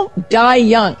people die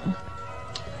young.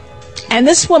 And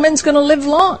this woman's going to live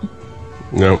long.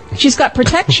 No. She's got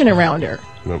protection around her.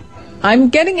 No. I'm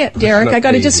getting it, Derek. I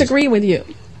got to disagree with you.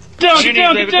 Get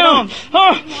down.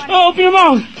 Oh, open your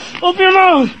mouth. Open your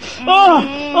mouth.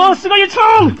 Oh, stick out your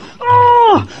tongue.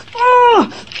 Oh.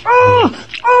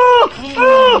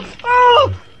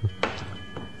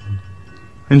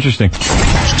 Interesting.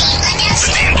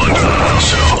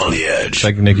 On the edge.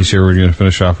 Psychic Nikki's here. We're going to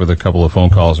finish off with a couple of phone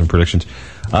calls and predictions.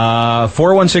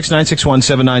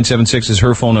 416-961-7976 is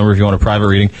her phone number if you want a private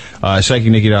reading.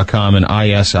 PsychicNikki.com and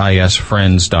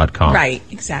ISISFriends.com. Right,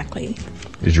 exactly.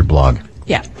 Is your blog.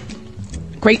 Yeah.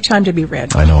 Great time to be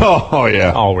read. I know. Oh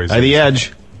yeah. Always. By the edge.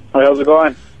 Hey, how's it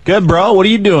going? Good, bro. What are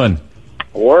you doing?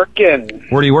 Working.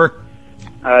 Where do you work?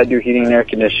 I do heating and air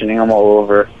conditioning. I'm all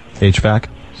over. HVAC.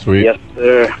 Sweet. Yes,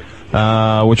 sir.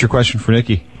 What's your question for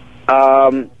Nikki? I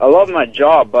love my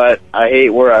job, but I hate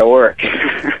where I work.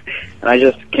 And I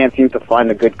just can't seem to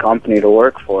find a good company to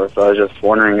work for. So I was just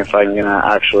wondering if I'm going to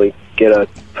actually get a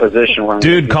position where I'm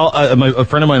Dude, call a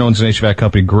friend of mine owns an HVAC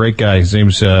company. Great guy. His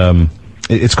name's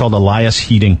it's called Elias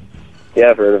Heating. Yeah,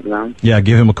 I've heard of them. Yeah,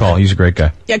 give him a call. He's a great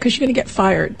guy. Yeah, because you're going to get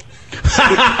fired.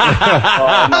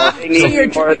 No, they need me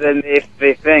more than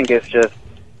they think. It's just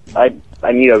I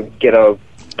need to get a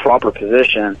proper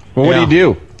position. Well, what do you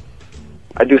do?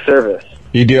 I do service.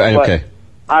 You do? Okay.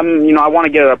 I want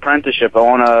to get an apprenticeship. I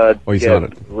want to get a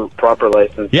proper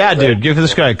license. Yeah, dude, give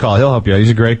this guy a call. He'll help you out.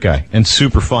 He's a great guy and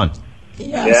super fun.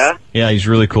 Yes. Yeah? Yeah, he's a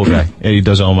really cool guy. And he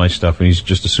does all my stuff, and he's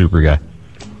just a super guy.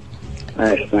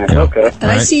 Nice. Yeah. Okay.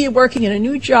 And I see you working in a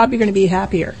new job. You're going to be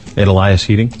happier. At Elias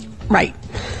Heating? Right.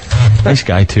 Nice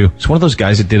guy, too. He's one of those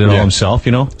guys that did it all himself,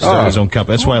 Started his own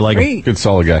company. That's why I like him. Good,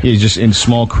 solid guy. He's just in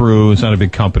small crew. It's not a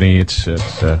big company. It's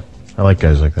I like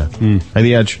guys like that. At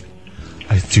the edge.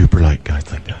 I super like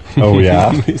guys like that. Oh,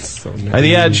 yeah? He's so nice. At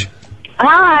the edge.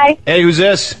 Hi, Hey, who's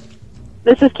this?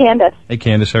 this is Candace. Hey,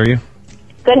 Candace, how are you?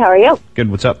 Good, how are you? Good,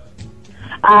 what's up?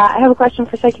 I have a question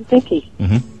for Psychic Nikki.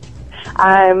 Mm-hmm.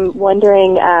 I'm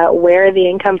wondering where the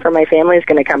income for my family is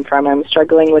going to come from. I'm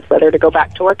struggling with whether to go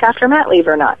back to work after mat leave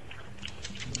or not.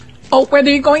 Oh, whether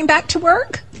you're going back to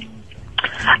work?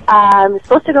 I'm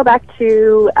supposed to go back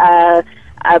to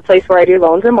a place where I do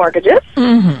loans and mortgages,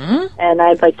 and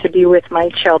I'd like to be with my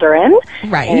children.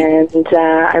 Right. And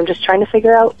I'm just trying to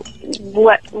figure out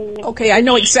what... Okay, I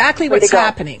know exactly what's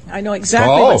happening. I know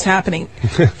exactly what's happening.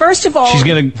 First of all... She's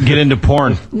going to get into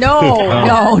porn.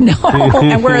 No.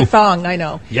 And wear a thong, I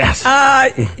know. Yes.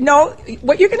 No,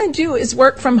 what you're going to do is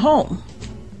work from home,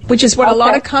 which is what a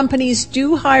lot of companies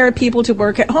do, hire people to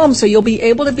work at home. So you'll be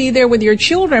able to be there with your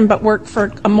children, but work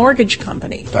for a mortgage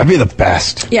company. That'd be the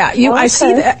best. Yeah, I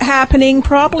see that happening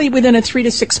probably within a 3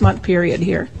 to 6 month period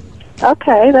here.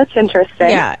 Okay, that's interesting.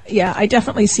 Yeah, I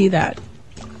definitely see that.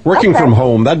 Working from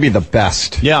home, that'd be the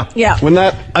best. Yeah. Wouldn't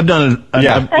that? I've done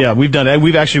it. We've done it.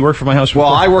 We've actually worked from my house before.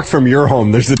 Well, I work from your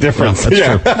home. There's a difference. That's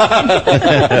true.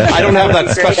 I don't have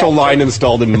that special line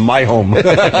installed in my home. I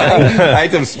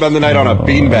had to spend the night on a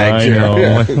beanbag chair.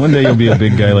 I know. One day you'll be a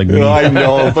big guy like me. I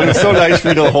know, but it's so nice for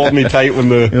you to hold me tight when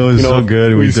the It was so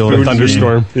good. We built a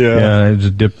thunderstorm. Yeah, I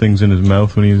just dip things in his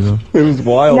mouth when he was... It was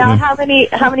wild. Now, how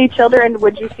many children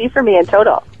would you see for me in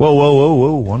total?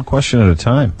 Whoa. One question at a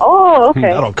time. Oh, okay.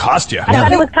 That'll cost you. I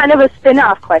thought it was kind of a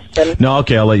spin-off question. No,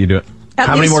 okay, I'll let you do it.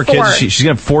 How many more kids? She's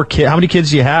going to have 4 kids. How many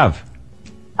kids do you have?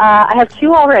 I have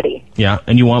 2 already. Yeah,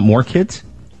 and you want more kids?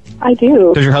 I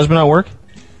do. Does your husband not work?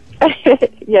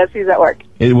 Yes, he's at work.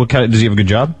 What kind? Does he have a good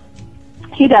job?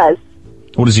 He does.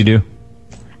 What does he do?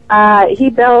 He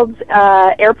builds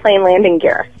airplane landing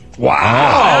gear.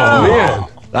 Wow. Man.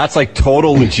 That's like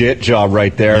total legit job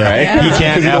right there, right? Yeah. He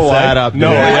can't F that up.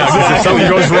 No, if something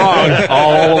goes wrong,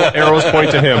 all arrows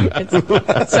point to him.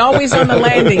 It's always on the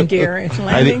landing gear. It's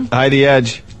landing. Hi, the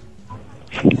edge.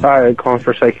 Hi, I'm calling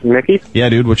for Psychic Nikki. Yeah,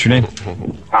 dude, what's your name?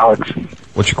 Alex.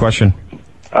 What's your question?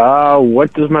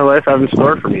 What does my life have in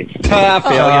store for me?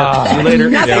 Failure. See you later.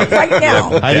 Nothing right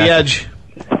now. Hi, the edge.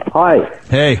 Hi.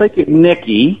 Hey. Psychic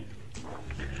Nikki.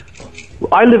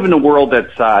 I live in a world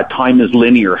that's time is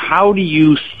linear. How do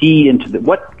you see into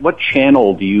what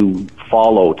channel do you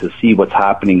follow to see what's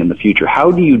happening in the future? How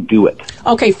do you do it?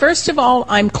 Okay, first of all,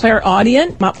 I'm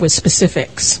clairaudient, up with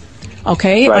specifics.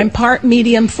 Okay, Right. I'm part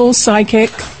medium, full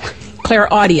psychic,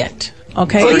 clairaudient.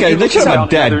 Okay, Okay, they should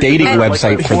have a dating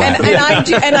website for that.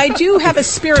 and I do have a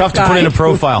spirit Tough guide. to put in a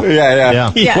profile.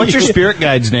 Yeah. Yeah. What's your spirit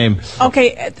guide's name?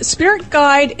 Okay, the spirit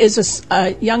guide is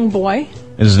a young boy,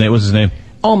 What's his name?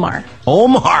 Omar.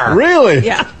 Omar. Really?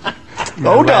 Yeah.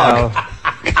 Oh, dog.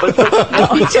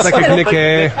 Psychic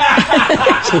Nikki.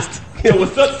 Yo,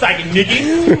 what's up, Psychic Nikki?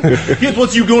 Here's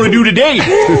what you going to do today.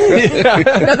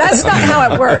 No, that's not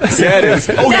how it works. Yeah, it is.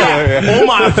 Oh, yeah.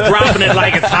 Omar's dropping it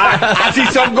like it's hot. I see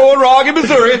something going wrong in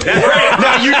Missouri. That's right.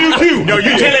 Now you do, too. No,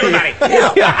 you tell everybody.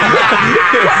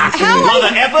 Mother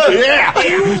effer. Yeah.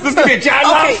 This is going to be a giant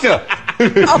lobster.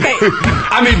 Okay.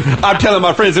 I mean, I'm telling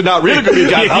my friends it's not really going to be a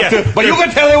giant lobster, but you're going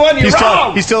to tell everyone you're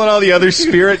wrong. He's telling all the other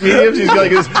spirit mediums. He's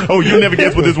like, oh, you never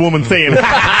guess what this woman's saying.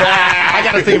 I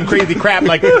got to say some crazy crap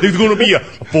like there's going to be a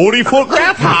 40-foot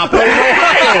grasshopper in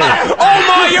Ohio.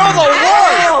 Omar, you're the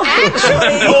worst.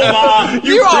 Actually, Omar,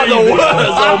 You are the worst.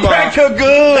 I'm back to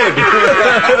good.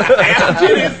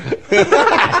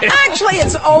 actually,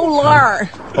 it's Olar.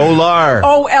 Olar.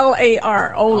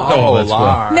 O-L-A-R. Olar. Oh, that's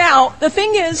cool. Now, the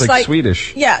thing is, It's like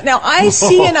Swedish. Yeah, now I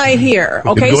see and I hear.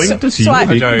 Okay, Going to see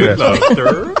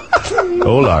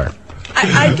Olar.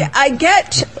 I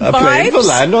get plane for vibes,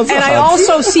 land on the and I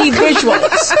Hudson. also see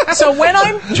visuals. So when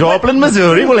I'm Joplin,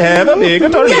 Missouri will have a big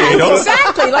tornado. yeah,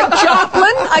 exactly like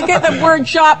Joplin, I get the word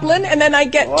Joplin, and then I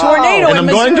get tornado. And I'm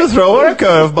going to throw her a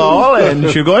curveball, and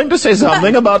she's going to say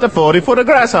something about a 40-foot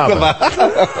grasshopper.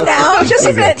 Now, just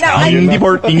a minute. Now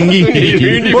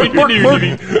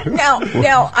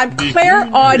I'm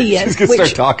clairaudient, She's going to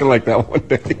start talking like that one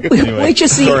day. which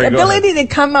is the ability to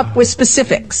come up with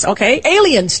specifics. Okay,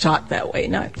 aliens talk that way,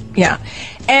 not yeah.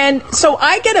 And so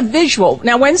I get a visual.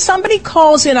 Now, when somebody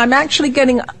calls in, I'm actually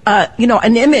getting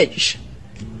an image,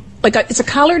 it's a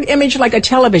colored image like a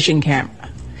television camera,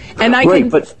 and I Right, can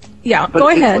but go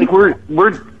ahead. Like we're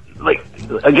like,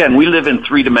 again, we live in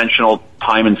 3-dimensional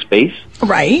time and space.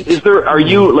 Right.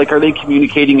 Are they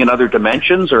communicating in other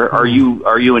dimensions, or are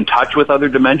you in touch with other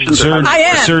dimensions? Sir, I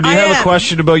am. Sir, do you have a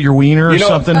question about your wiener or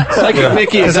something? Psychic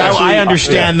Nikki is I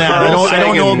understand that. I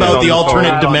don't know about the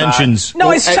alternate dimensions.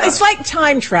 No, it's like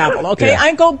time travel, okay? Yeah.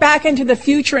 I go back into the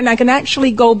future, and I can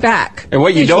actually go back. And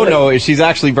what you visually. don't know is she's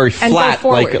actually very And go flat,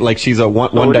 forward. like she's a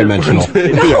one-dimensional.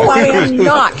 No, I am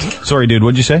not. Sorry, dude.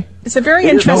 What'd you say? It's a very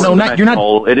interesting. No, you're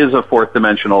not. It is a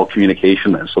fourth-dimensional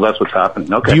communication then, so that's what's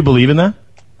happening. Okay. Do you believe in that?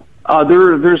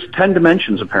 There's 10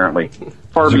 dimensions apparently,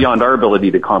 far beyond our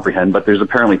ability to comprehend, but there's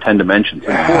apparently 10 dimensions.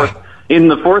 In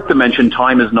the fourth dimension,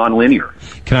 time is nonlinear.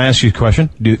 Can I ask you a question?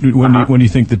 When do you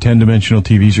think the 10-dimensional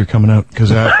TVs are coming out? Because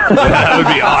that would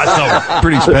be awesome.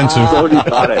 Pretty expensive. Somebody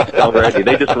got it already.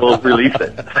 They just will release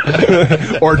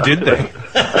it. Or did they?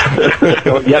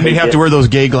 And you have to wear those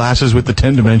gay glasses with the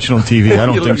 10-dimensional TV. I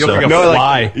don't think so. No,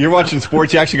 like, you're watching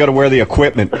sports, you actually got to wear the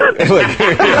equipment.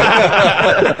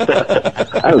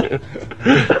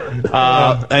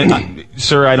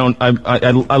 Sir, I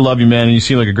love you, man, and you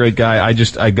seem like a great guy. I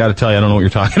got to tell you, I don't know what you're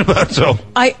talking about. So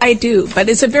I do, but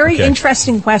it's a very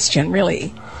interesting question,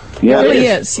 really. Yeah, it really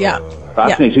is. Yeah.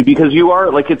 Fascinating, because you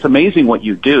are, it's amazing what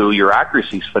you do. Your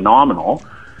accuracy is phenomenal.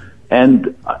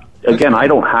 And again, I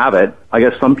don't have it. I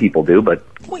guess some people do, but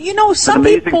some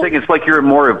amazing people. thing. It's like you're a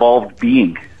more evolved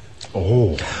being.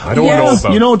 Oh, I don't know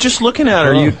about. Just looking at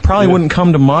her, you probably wouldn't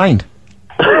come to mind.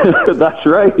 That's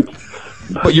right.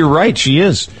 But you're right. She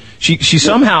is. She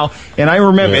somehow, and I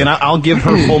remember, and I'll give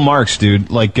her full marks, dude.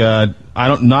 Not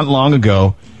long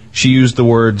ago, she used the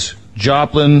words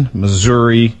Joplin,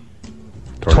 Missouri,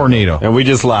 tornado. And we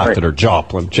just laughed at her,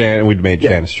 Joplin. We'd made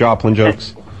Janice Joplin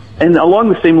jokes. And along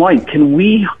the same line,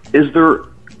 is there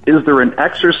an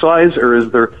exercise, or is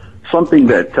there something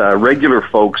that regular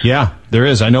folks? Yeah, there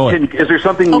is. I know it. Is there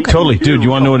something? Totally, dude.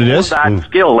 You want to know what it is? That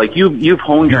skill, you've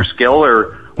honed your skill,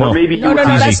 or maybe No,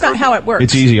 that's not how it works.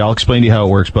 It's easy. I'll explain to you how it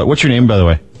works. But what's your name, by the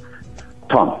way?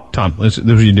 Tom. This is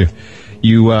what you do.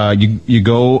 You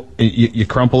go. You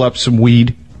crumple up some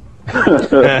weed.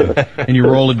 And you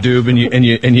roll a doob, and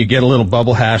you get a little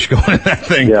bubble hash going in that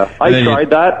thing. Yeah, I tried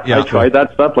that. I tried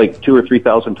that stuff 2,000 or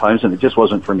 3,000 times, and it just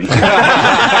wasn't for me. Good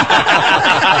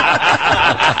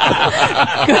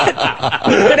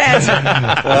answer.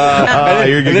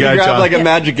 You're a good guy, you grab Tom. a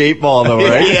magic 8-ball, though,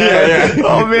 right? Yeah.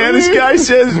 Oh man, this guy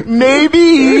says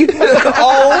maybe. It's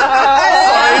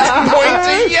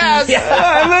pointing yes.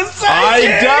 I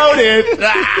doubt it.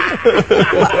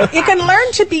 You can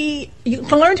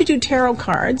learn to do tarot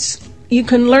cards, You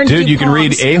can learn to Dude, do you can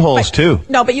read palms, a-holes, but- too.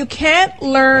 No, but you can't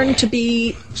learn to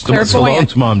be Stallone's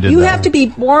clairvoyant. mom did you that. have to be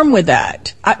born with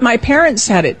that. My parents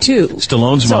had it, too.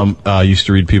 Stallone's mom used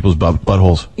to read people's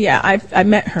buttholes. Yeah, I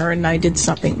met her and I did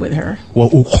something with her. Whoa.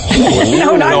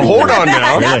 No, Now, hold on now.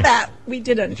 Not Really? that. We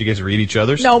didn't. Did you guys read each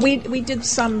other's? No, we did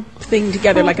something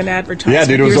together, like an advertisement. Yeah,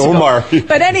 dude, it was years ago. Omar.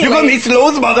 But anyway, You gonna meet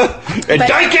Stallone's mother and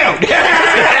dike out.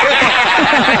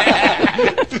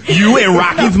 You and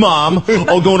Rocky's mom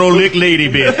are going to lick lady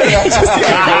bit.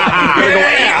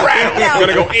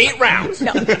 Gonna go 8 rounds.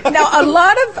 Now,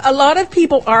 a lot of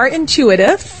people are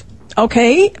intuitive,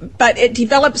 okay, but it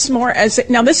develops more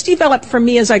this developed for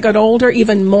me as I got older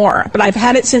even more, but I've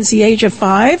had it since the age of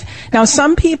 5. Now,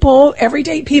 some people,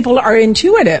 everyday people, are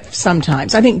intuitive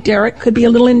sometimes. I think Derek could be a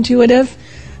little intuitive.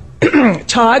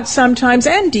 Todd sometimes,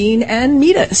 and Dean and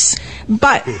Metis,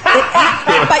 but you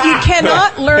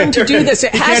cannot learn to do this.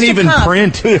 It He has can't to even come.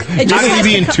 print. It How just can has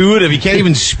he be to come. intuitive? He can't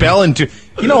even spell You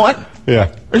know what?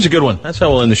 Yeah. There's a good one. That's how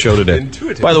we'll end the show today.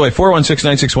 Intuitive. By the way,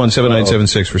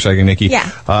 416-961-7976 for Psychic Nikki. Yeah.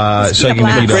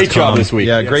 PsychicNikki.com. Great job this week.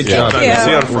 Yeah, great job. See you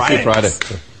on Friday.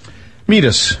 Meet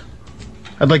us.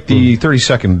 I'd like the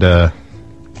 30-second.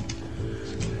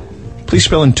 Please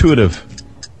spell intuitive.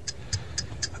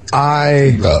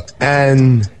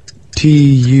 INTUITIVE.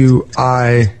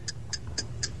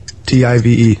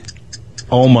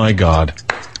 Oh my God.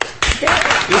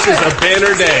 This is a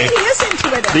banner day. He is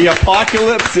intuitive. The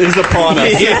apocalypse is upon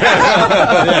us.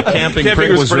 Yeah, camping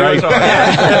prick was right.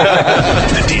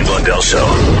 The Dean Blundell Show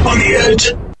on the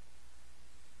Edge.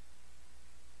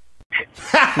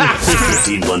 The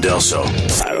Dean Blundell Show.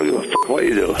 I don't give a fuck what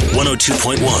you do.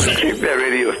 102.1. Keep that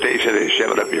radio station and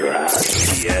shove it up your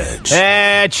ass. The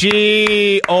Edge.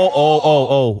 Gee.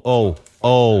 Oh.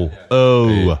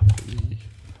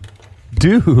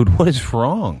 Dude, what is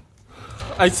wrong?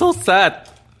 I'm so sad.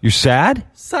 You're sad?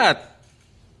 Sad.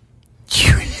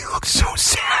 You look so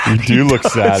sad. You do look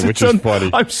sad, which is funny.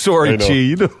 I'm sorry,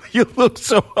 G. You look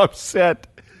so upset.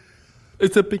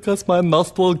 Is it because my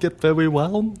nostril get very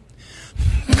round?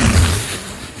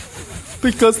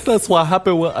 Because that's what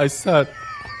happened when I said.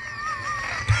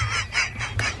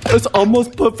 It's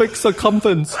almost perfect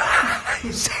circumference.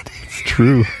 It's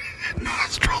true.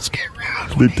 Nostrils get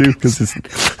round. They do, because it's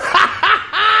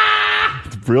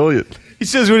brilliant. He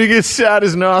says when he gets sad,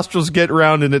 his nostrils get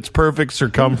round in its perfect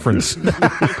circumference.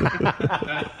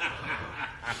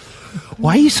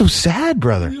 Why are you so sad,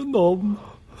 brother? You know,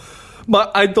 my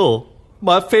idol,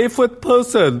 my favorite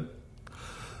person,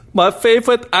 my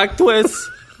favorite actress,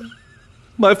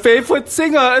 my favorite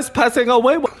singer is passing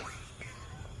away.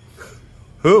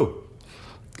 Who?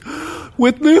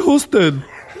 Whitney Houston.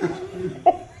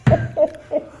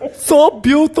 So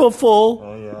beautiful.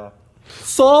 Oh, yeah.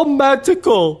 So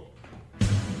magical.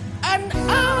 And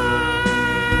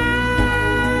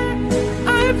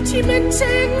I'm Tim and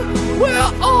Cheng.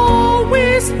 We're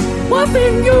always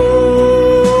loving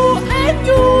you. And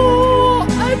you.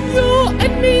 And you.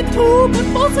 And me too. But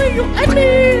both of you and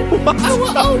me. I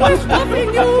will always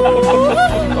loving you.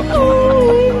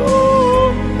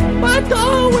 My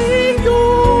darling you.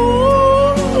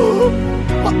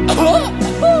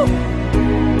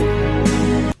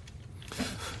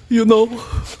 You know,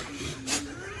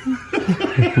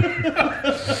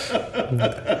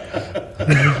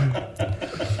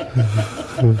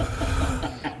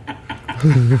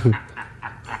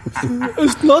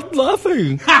 it's not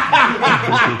laughing.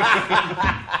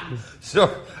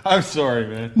 So, I'm sorry,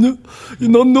 man. You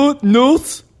know,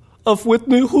 news of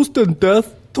Whitney Houston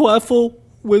death travel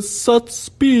with such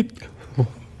speed.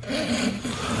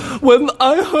 When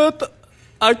I heard,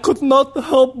 I could not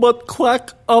help but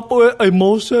crack up with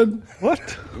emotion. What?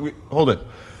 Hold it.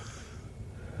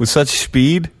 With such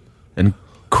speed and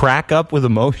crack up with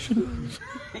emotion?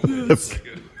 Yes.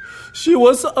 She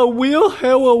was a real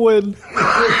heroine.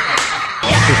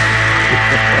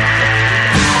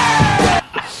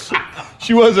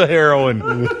 She was a heroine.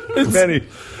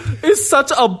 It's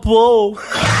such a blow.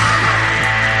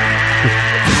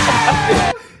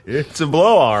 It's a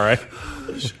blow, all right.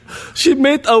 She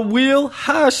made a real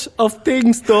hash of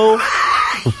things, though.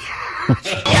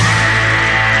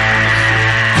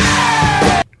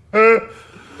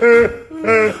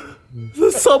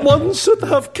 Someone should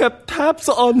have kept tabs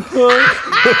on her.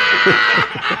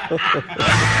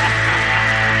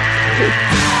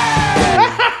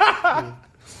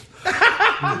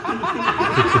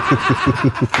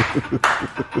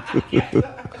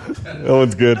 That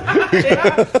one's good.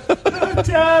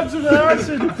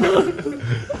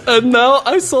 And now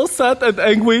I'm so sad and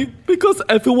angry because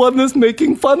everyone is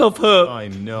making fun of her. I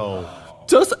know.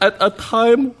 just at a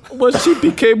time when she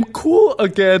became cool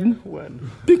again.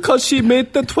 When? Because she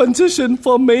made the transition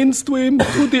from mainstream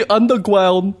to the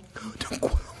underground.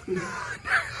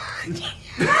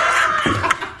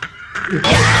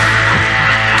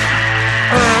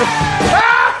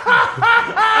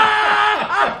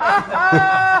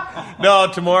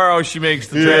 No, tomorrow she makes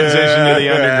the transition to the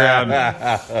underground.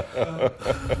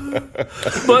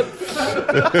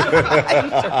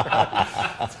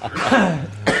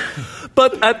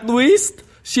 But at least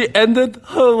she ended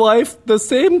her life the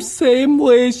same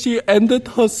way she ended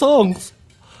her songs.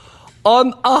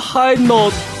 On a high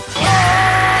note.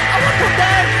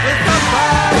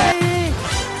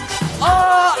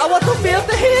 I want to feel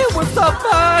the heat with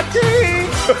somebody.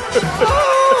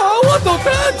 I want to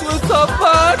dance with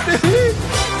somebody.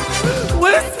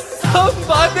 With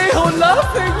somebody who's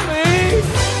loving me.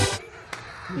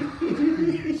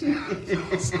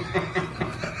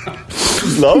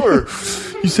 Love her.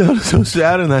 You sounded so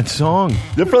sad in that song.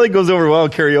 That probably goes over well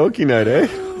at karaoke night, eh?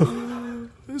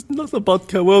 It's not about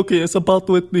karaoke, it's about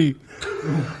Whitney.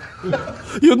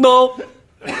 You know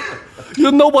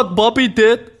what Bobby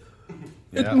did?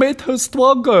 It made her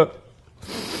stronger.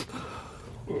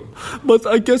 But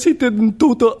I guess he didn't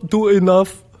do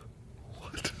enough.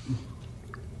 What?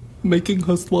 Making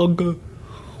her stronger.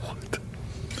 What?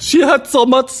 She had so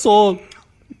much soul.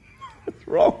 What's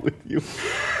wrong with you?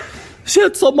 She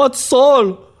had so much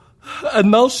soul.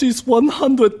 And now she's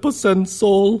 100%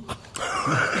 soul.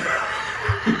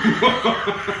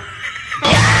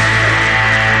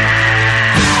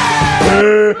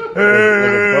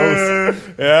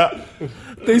 Yeah.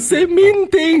 They say mean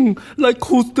thing like,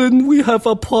 Houston, we have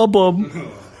a problem.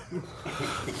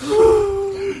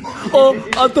 Or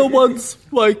other ones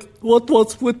like, what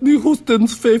was Whitney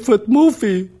Houston's favorite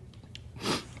movie?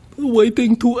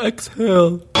 Waiting to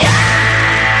Exhale.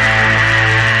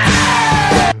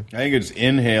 I think it's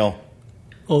Inhale.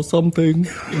 Or something.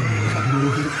 Look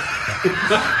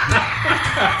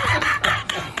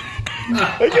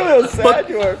at how sad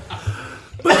you are.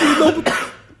 But you know,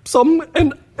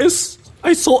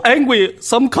 I'm so angry.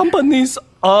 Some companies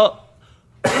are,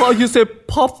 how you say,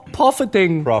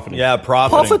 profiting. Yeah,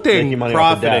 profiting. Making money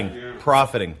off the debt.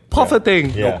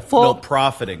 Profiting. Yeah. No,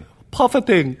 profiting.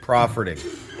 Profiting. Profiting.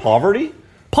 Poverty?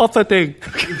 Profiting.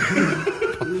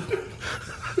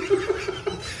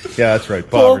 Yeah, that's right.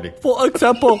 Poverty. For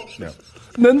example, Yeah.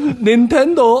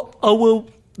 Nintendo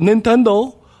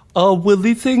are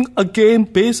releasing a game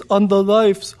based on the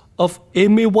lives of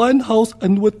Amy Winehouse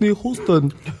and Whitney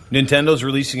Houston. Nintendo's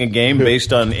releasing a game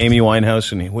based on Amy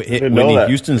Winehouse and Whitney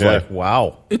Houston's life.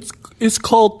 Wow. It's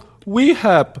called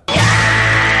Rehab.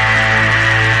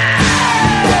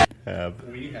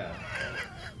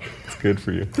 It's good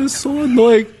for you. It's so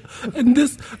annoying. And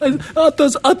there's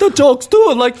other jokes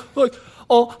too. Like,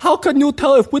 oh, how can you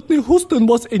tell if Whitney Houston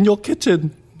was in your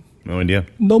kitchen? No idea.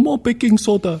 No more baking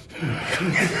soda.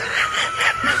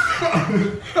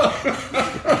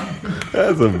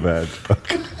 That's a bad joke.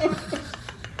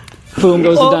 Boom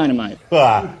goes the dynamite.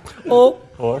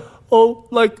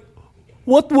 Like,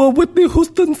 what were Whitney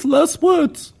Houston's last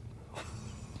words?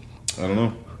 I don't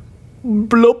know.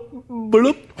 Blup,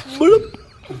 blup, blup.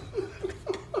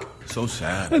 So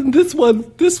sad. And this one,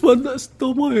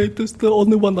 don't worry, this is the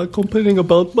only one I'm complaining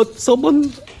about. But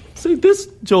someone say this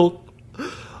joke.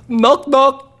 Knock,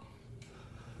 knock.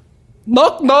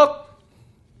 Knock, knock.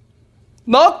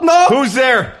 Knock, knock. Who's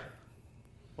there?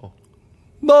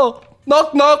 No.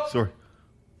 Knock, knock. Sorry.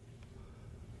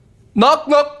 Knock,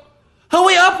 knock.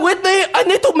 Hurry up, Whitney. I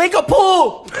need to make a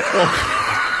poo.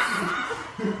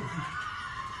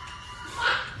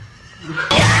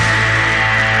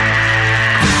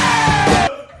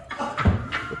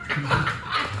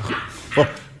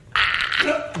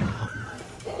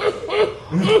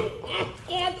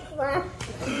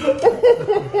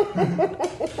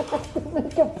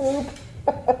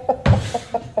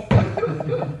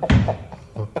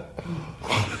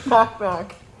 Knock,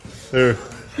 knock. There.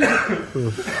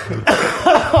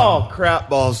 Oh, crap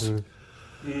balls. And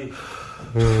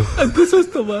this is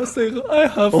the last thing I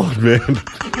have. Oh, man.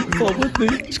 For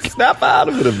Whitney. Snap out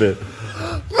of it a bit.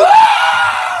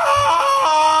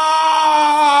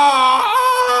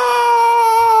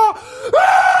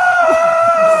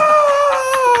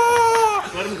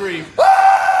 Let him grieve.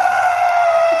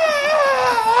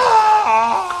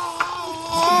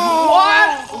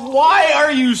 Why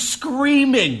are you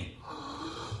screaming?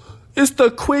 It's the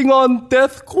Klingon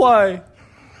death cry.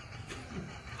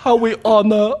 How we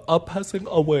honor our passing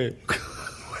away.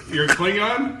 You're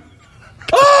Klingon?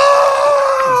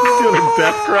 He's doing a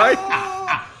death cry?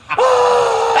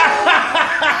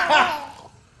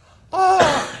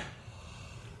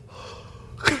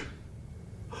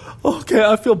 Okay,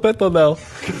 I feel better now.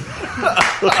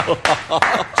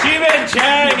 Chi-Min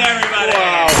Chang, everybody.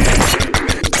 Wow.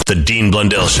 The Dean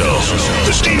Blundell Show.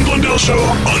 The Dean Blundell Show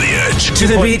on the edge. To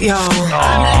the beat, y'all.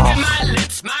 I'm licking my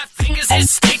lips, my fingers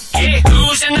is sticky.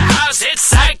 Who's in the house? It's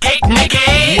Psychic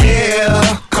Nikki.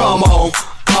 Yeah, come on.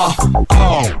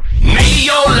 Maybe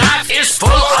your life is full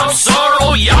of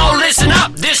sorrow. Y'all listen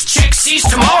up, this chick sees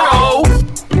tomorrow.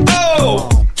 Oh,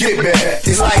 get back.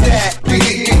 It's like that.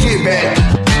 Get back.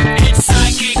 It's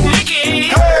Psychic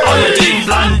Nikki on the Dean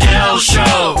Blundell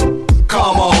Show.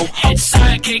 Come on. It's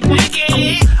Psychic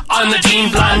Nikki on the Dean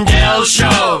Blundell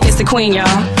Show. It's the queen, y'all.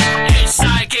 It's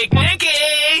Psychic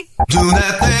Nikki. Do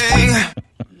that thing.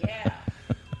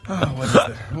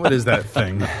 What is that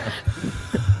thing?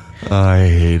 I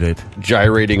hate it.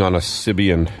 Gyrating on a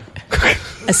Sibian.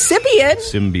 A Sibian?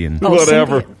 Symbian. Oh,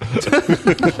 Whatever.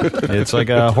 It's like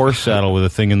a horse saddle with a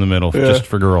thing in the middle, just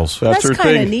for girls. That's her kind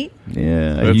of thing. neat.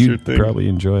 Yeah, That's your you'd thing. probably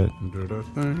enjoy it.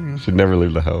 Should never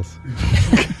leave the house.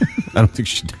 I don't think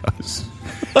she does.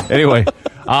 Anyway,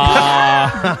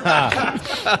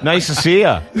 nice to see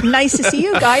you. Nice to see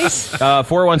you guys.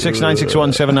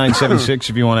 416-961-7976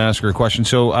 if you want to ask her a question.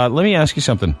 So let me ask you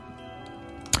something.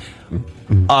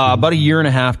 About a year and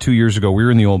a half, 2 years ago, we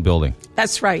were in the old building.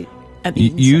 That's right. At the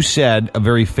You said a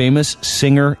very famous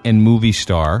singer and movie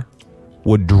star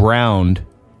would drown,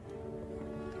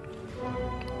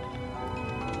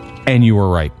 and you were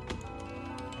right.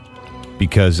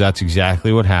 Because that's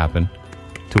exactly what happened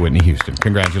to Whitney Houston.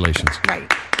 Congratulations.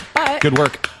 Right. But, Good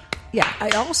work. yeah, I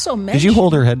also mentioned... Did you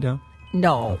hold her head down?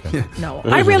 No, no.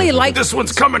 I really like... This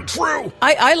one's coming true.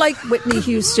 I like Whitney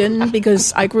Houston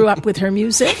because I grew up with her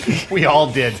music. We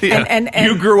all did. And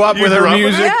you grew up with her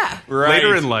music? Yeah. Right.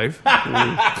 Later in life.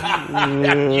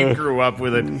 You grew up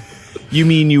with it. You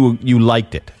mean you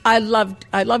liked it? I loved.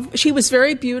 She was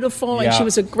very beautiful, and Yeah. she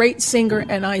was a great singer,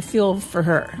 and I feel for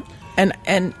her.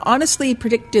 And honestly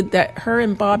predicted that her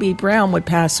and Bobby Brown would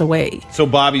pass away. So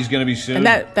Bobby's going to be soon? And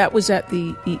that was at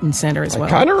the Eaton Center as well. I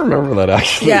kind of remember that,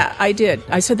 actually. Yeah, I did.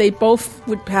 I said they both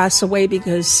would pass away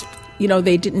because,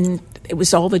 they didn't, it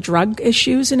was all the drug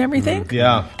issues and everything.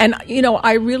 Yeah. And,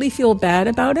 I really feel bad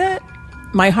about it.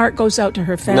 My heart goes out to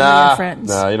her family and friends.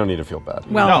 Nah, you don't need to feel bad.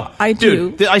 Well, No, I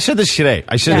do. Dude, I said this today.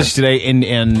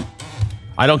 And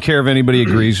I don't care if anybody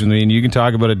agrees with me, and you can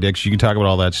talk about addiction, you can talk about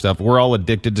all that stuff. We're all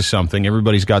addicted to something.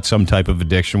 Everybody's got some type of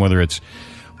addiction, whether it's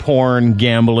porn,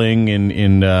 gambling,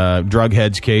 in drug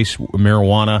head's case,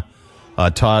 marijuana,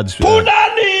 Todd's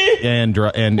and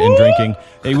drinking.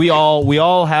 And we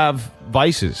all have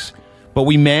vices, but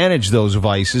we manage those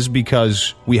vices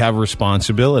because we have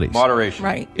responsibilities. Moderation.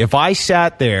 Right. If I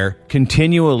sat there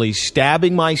continually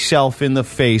stabbing myself in the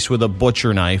face with a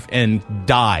butcher knife and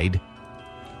died,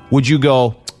 would you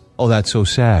go, oh, that's so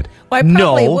sad? Well, I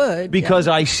probably no, would, because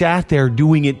I sat there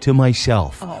doing it to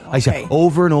myself. Oh, okay. I said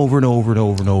over and over and over and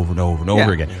over and over and over and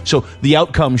over again. So the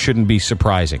outcome shouldn't be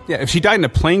surprising. Yeah, if she died in a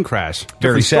plane crash,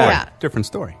 Very sad. Yeah. Different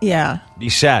story. Yeah. Be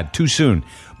sad, too soon.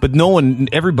 But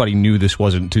everybody knew this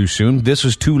wasn't too soon. This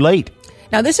was too late.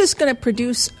 Now, this is going to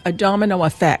produce a domino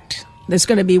effect. There's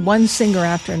going to be one singer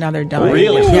after another dying.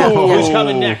 Really? Yeah. Who's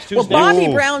coming next? Well, Bobby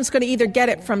Brown's going to either get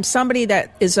it from somebody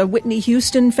that is a Whitney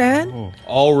Houston fan.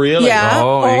 Oh, really? Yeah.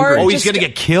 or he's going to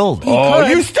get killed. could.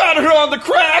 You started her on the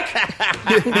crack!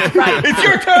 Right. It's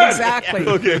your turn! Exactly.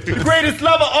 Okay. The greatest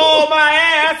lover, oh, my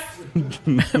ass!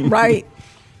 Right.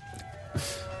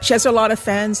 She has a lot of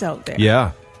fans out there.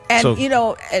 Yeah. And,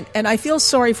 So- and I feel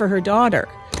sorry for her daughter.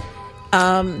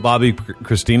 Bobby,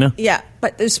 Christina? Yeah,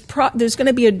 but there's going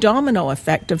to be a domino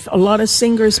effect of a lot of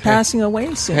singers passing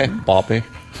away soon. Bobby.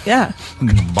 Yeah,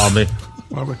 Bobby.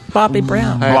 Bobby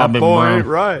Brown. Hey, Bobby boy, Brown.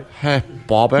 Right. Hey,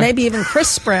 Bobby. Maybe even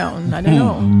Chris Brown. I don't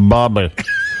know. Bobby.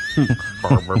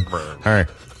 All right.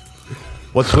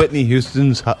 What's Whitney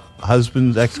Houston's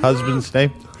ex-husband's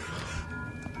name?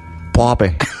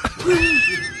 Bobby.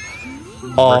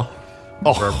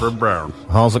 Brown.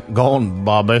 How's it going,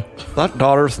 Bobby? That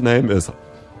daughter's name is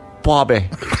Bobby.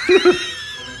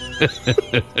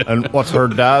 And what's her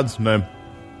dad's name?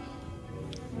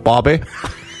 Bobby.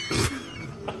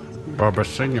 Barbara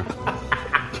Senior.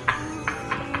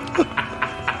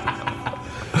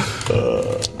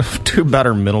 Too bad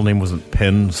her middle name wasn't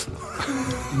Pins.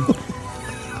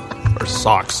 Or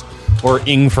Socks. Or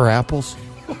Ing for apples.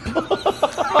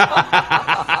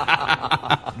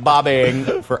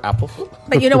 Bobbing for apples.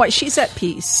 But you know what? She's at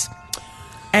peace,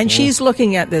 and she's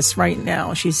looking at this right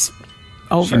now. She's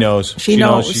over. She knows. She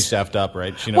knows. She's effed up,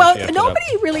 right? She knows Well, she effed it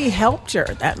nobody up. really helped her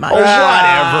that much. Whatever.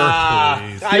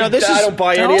 I don't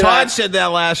buy any of Todd that. said that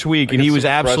last week, I and he get was so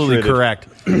absolutely frustrated.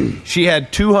 correct. She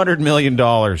had $200 million.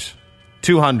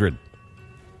 200.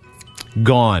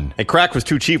 Gone. And crack was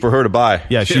too cheap for her to buy.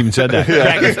 Yeah, she even said that.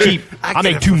 Crack is cheap. I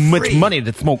make too much money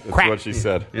to smoke crack. That's what she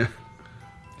said. Yeah.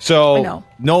 So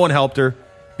no one helped her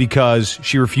because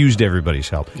she refused everybody's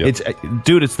help. Yep.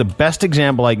 It's the best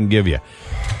example I can give you.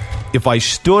 If I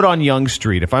stood on Yonge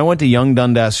Street, if I went to Yonge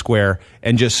Dundas Square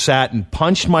and just sat and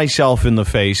punched myself in the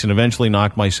face and eventually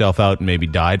knocked myself out and maybe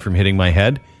died from hitting my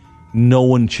head, no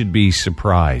one should be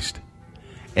surprised.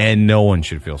 And no one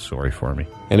should feel sorry for me.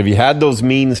 And if you had those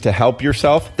means to help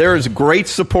yourself, there is great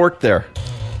support there.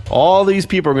 All these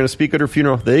people are going to speak at her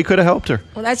funeral. They could have helped her.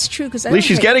 Well, that's true. Because at least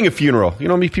she's getting a funeral. You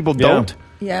know how many people don't?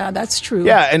 Yeah, that's true.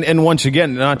 Yeah, and once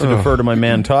again, not to defer to my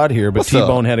man Todd here, but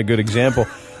T-Bone had a good example.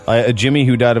 Jimmy,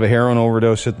 who died of a heroin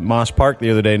overdose at Moss Park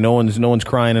the other day, no one's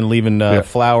crying and leaving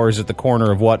flowers at the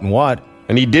corner of what and what.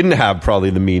 And he didn't have probably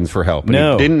the means for help. And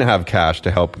he didn't have cash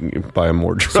to help buy him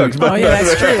more drugs. Oh, yeah,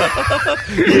 that's true.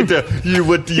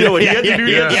 You know what he had to do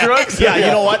to get the drugs? Yeah, you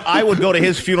know what? I would go to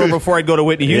his funeral before I'd go to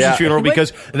Whitney Houston's funeral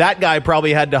because that guy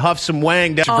probably had to huff some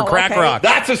wang down for crack rock.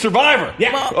 That's a survivor.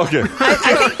 Yeah. Well, okay.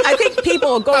 I think people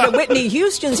will go to Whitney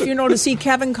Houston's funeral to see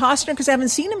Kevin Costner because they haven't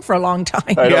seen him for a long time.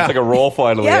 I know, it's like a role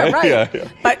finally. Yeah, eh? right. Yeah.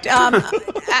 But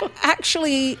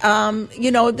actually,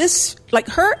 this, like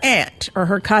her aunt or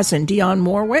her cousin, Dionne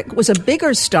Warwick, was a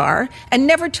bigger star and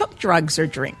never took drugs or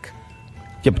drink.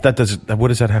 Yeah, but what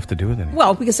does that have to do with anything?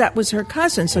 Well, because that was her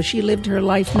cousin, so she lived her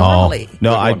life normally.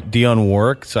 No, Dionne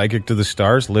Warwick, Psychic to the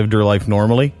Stars, lived her life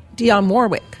normally? Dionne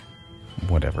Warwick.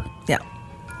 Whatever. Yeah.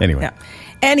 Anyway. Yeah.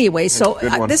 Anyway, so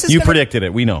this is... You predicted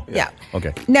it. We know. Yeah.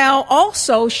 Okay. Now,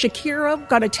 also, Shakira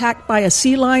got attacked by a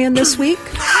sea lion this week.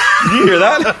 Did you hear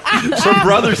that? Some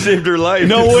brother saved her life.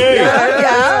 No way.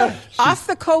 Yeah. Off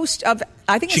the coast of,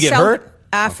 I think it's South hurt?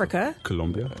 Africa.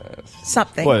 Colombia.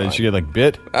 Something. What, did she get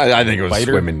bit? I think it was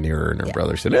swimming near her and her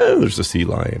brother said, there's a sea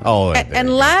lion. Oh,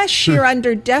 and last year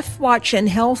under Death Watch and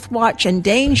Health Watch and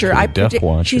Danger, I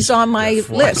predict she's on my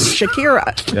list,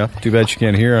 Shakira. Yeah, too bad she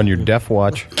can't hear on your Death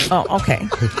Watch. Oh, okay.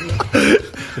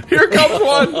 Here comes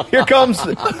one. Here comes.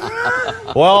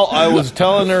 Well, I was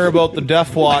telling her about the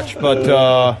Death Watch, but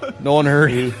no one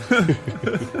heard.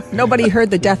 Nobody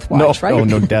heard the Death Watch, right? Oh,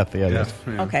 no death. Yeah.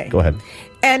 Okay. Go ahead.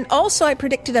 And also, I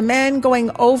predicted a man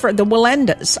going over the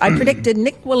Wallendas. I predicted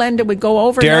Nick Wallenda would go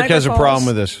over. Derek Niagara has Falls. a problem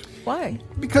with this. Why?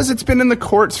 Because it's been in the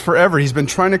courts forever. He's been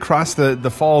trying to cross the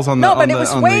falls on the... No, but it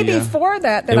was way before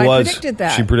that I predicted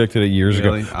that. She predicted it years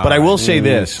Really? ago. But I will say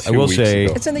this. I will say...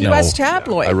 It's in the U.S.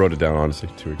 tabloid. I wrote it down, honestly,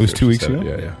 2 weeks ago. It was 2 weeks ago?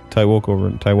 Yeah. Ty walk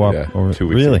over. 2 weeks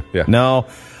really? ago. Yeah. No.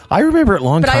 I remember it a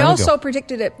long But time ago. I also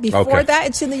predicted it before that.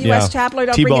 It's in the U.S. tabloid.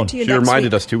 I'll bring it to you She next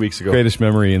reminded week. us 2 weeks ago. Greatest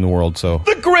memory in the world, so...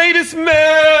 The greatest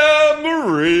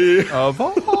memory of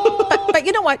all. But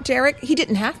you know what, Derek? He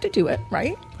didn't have to do it,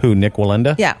 right? Who, Nick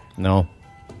Wallenda? Yeah. No.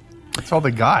 That's all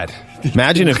they got.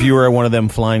 Imagine if you were one of them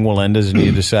flying Wallendas and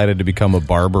you decided to become a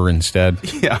barber instead.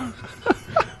 Yeah.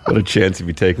 What a chance you'd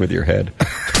be taking with your head.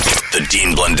 The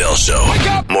Dean Blundell Show.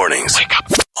 Wake up. Mornings. Wake up.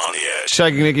 On the edge.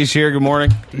 Psychic Nikki's here. Good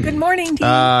morning. Good morning,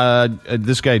 Dean.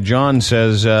 This guy, John,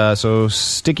 says, so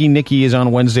Sticky Nikki is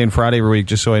on Wednesday and Friday every week,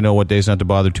 just so I know what days not to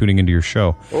bother tuning into your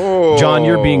show. Oh. John,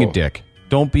 you're being a dick.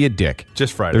 Don't be a dick.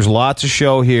 Just Friday. There's lots of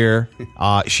show here.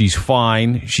 She's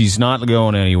fine. She's not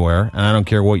going anywhere, and I don't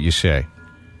care what you say.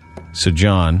 So,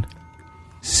 John,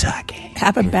 suck it.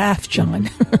 Have a bath, John.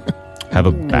 Have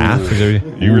a bath?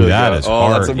 You really that is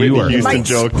hard. That's a Whitney Houston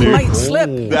joke, dude. Might slip.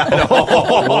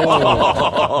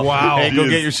 Wow. Hey, go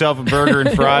get yourself a burger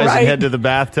and fries and head to the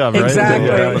bathtub, right? Exactly.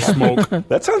 Have a smoke.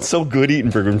 That sounds so good, eating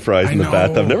burger and fries in the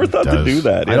bathtub. Never thought to do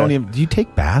that. I don't even... Do you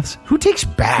take baths? Who takes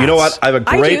baths? You know what? I have a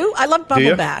great... I do. I love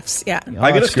bubble baths. Yeah.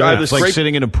 I get It's like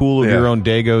sitting in a pool of your own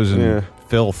Dagos and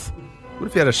filth. What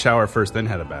if you had a shower first, then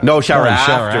had a bath? No, shower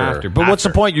after. But what's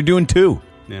the point? You're doing two.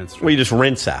 Yeah, that's true. Well, you just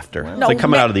rinse after. It's No, like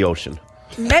coming out of the ocean.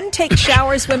 Men take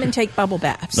showers, women take bubble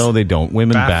baths. No, they don't.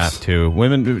 Women bath too.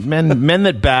 Men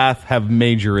that bath have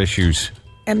major issues.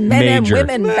 And men and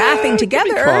women bathing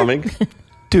together. Calming.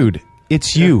 Dude,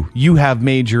 it's you. You have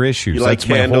major issues. You light That's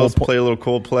my candles, whole play a little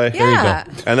Coldplay. Yeah. There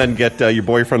you go. And then get your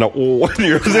boyfriend to...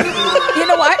 You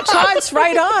know what? Todd's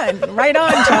right on. Right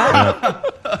on,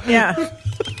 Todd. Yeah.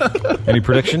 Any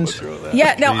predictions?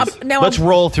 Yeah. Now Let's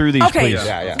roll through these, okay. please.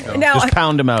 Yeah. Now, just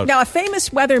pound them out. Now, a famous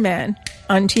weatherman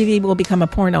on TV will become a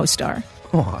porno star.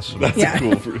 Awesome. That's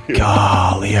cool for you.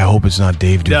 Golly, I hope it's not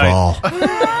Dave Duvall.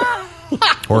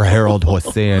 Or Harold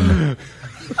Hossein.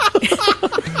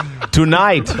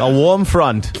 Tonight, a warm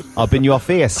front up in your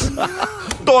face.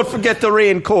 Don't forget the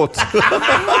raincoat.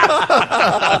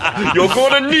 You're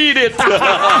going to need it.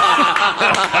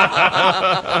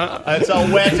 It's a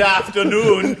wet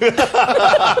afternoon.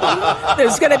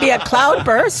 There's going to be a cloud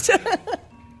burst.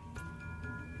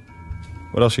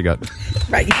 What else you got?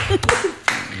 Right.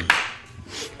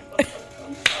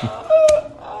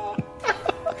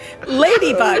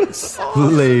 Ladybugs.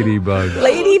 Ladybugs.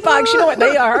 Ladybugs. You know what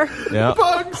they are? Yeah.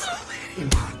 Bugs.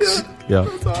 Yeah.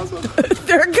 That's awesome.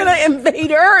 They're going to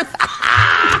invade Earth.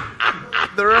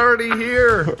 They're already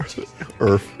here.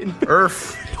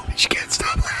 Earth. She can't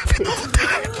stop laughing all the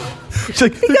time. She's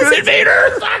like, they're going to invade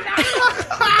Earth.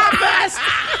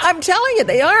 I'm telling you,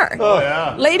 they are. Oh,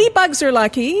 yeah. Ladybugs are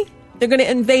lucky. They're going to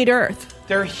invade Earth.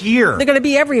 They're here. They're going to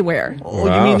be everywhere. Oh,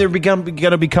 you mean they're going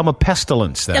to become a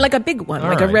pestilence then? Yeah, like a big one, All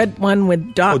like right. a red one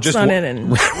with dots on it.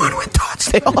 And red one with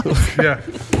dots. They all Yeah.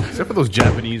 Except for those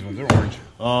Japanese ones. They're orange.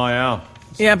 Oh, yeah.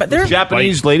 yeah, but they're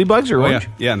Japanese ladybugs are Oh, orange?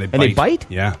 yeah. And they bite. And they bite?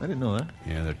 Yeah. I didn't know that.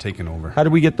 Yeah, they're taking over. How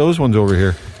did we get those ones over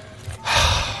here?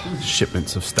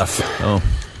 Shipments of stuff. Oh,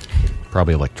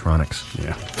 probably electronics.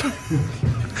 Yeah.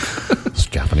 Those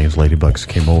Japanese ladybugs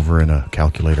came over in a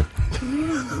calculator.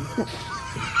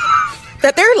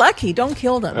 That they're lucky. Don't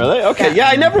kill them. Are they? Okay. Yeah,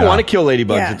 I never want to kill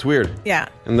ladybugs. Yeah. It's weird. Yeah.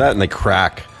 And they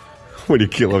crack when you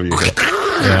kill them.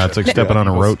 Yeah, it's like stepping on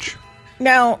a roach.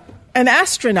 Now, an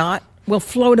astronaut will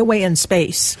float away in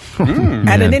space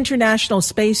at an international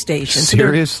space station. So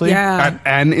Seriously? yeah.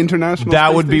 At an international That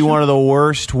space would be station? one of the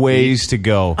worst ways to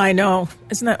go. I know.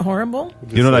 Isn't that horrible?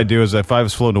 You know what I do is if I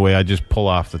was floating away, I'd just pull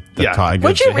off the tie.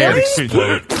 Would you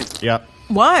really? Yeah.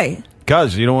 Why?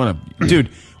 Because you don't want to... Dude,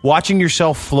 watching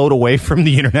yourself float away from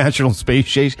the International Space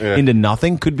Station into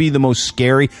nothing could be the most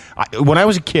scary... when I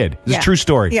was a kid, this is a true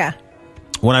story. Yeah.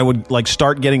 When I would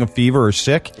start getting a fever or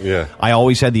sick, I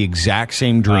always had the exact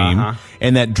same dream.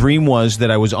 And that dream was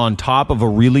that I was on top of a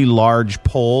really large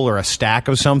pole or a stack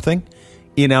of something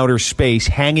in outer space,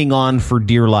 hanging on for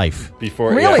dear life.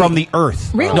 From the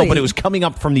Earth. Really? No, but it was coming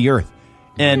up from the Earth.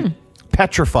 And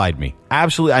petrified me.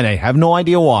 Absolutely. And I have no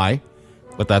idea why,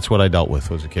 but that's what I dealt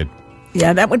with as a kid.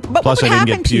 Yeah, that would. But Plus, what would I didn't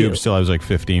happen get to you? pubes till I was like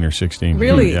 15 or 16.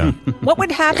 Really? Yeah. What would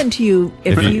happen to you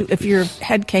if your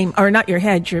head came, or not your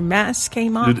head, your mask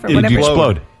came off, or whatever? You'd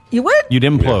explode. You would? You'd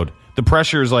implode. Yeah. The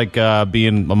pressure is like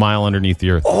being a mile underneath the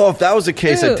Earth. Oh, if that was the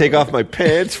case, I'd take off my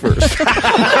pants first. Good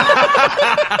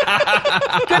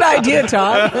idea,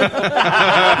 Todd.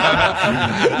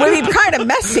 Would be kind of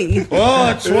messy. Oh,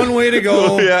 it's one way to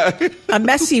go. A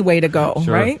messy way to go,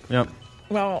 Sure. right? Yep.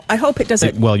 Well, I hope it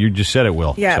doesn't. Well, you just said it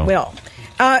will. Yeah, so. it will.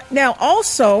 Now,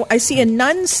 also, I see a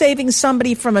nun saving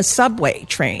somebody from a subway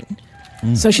train.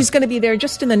 So she's going to be there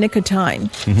just in the nick of time.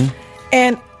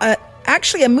 And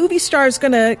actually, a movie star is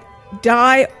going to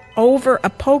die over a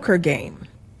poker game.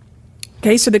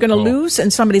 Okay, so they're going to lose,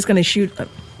 and somebody's going to shoot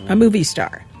a movie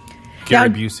star. Gary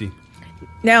Busey.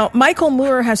 Now, Michael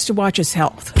Moore has to watch his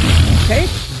health. Okay?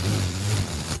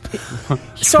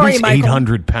 Sorry, He's Michael.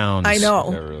 800 pounds. I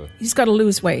know. Yeah, really. He's got to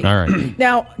lose weight. All right.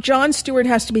 Now, Jon Stewart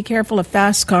has to be careful of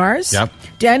fast cars. Yep.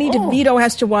 Danny DeVito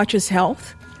has to watch his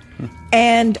health.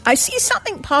 And I see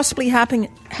something possibly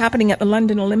happening at the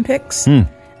London Olympics. Like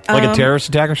a terrorist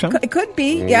attack or something? It could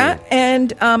be, yeah.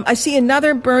 And I see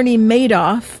another Bernie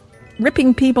Madoff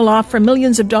ripping people off for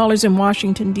millions of dollars in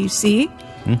Washington, D.C.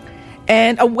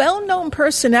 And a well-known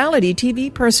personality,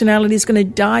 TV personality, is going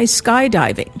to die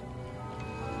skydiving.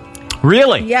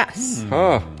 Really? Yes.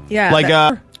 Huh. Yeah.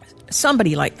 Like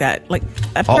somebody like that. Like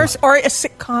a person, or a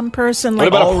sitcom person. What Like,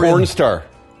 about a porn star?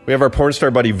 We have our porn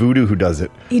star buddy Voodoo who does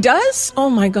it. He does?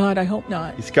 Oh, my God. I hope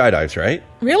not. He skydives, right?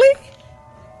 Really?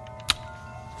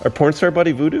 Our porn star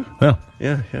buddy Voodoo? Yeah.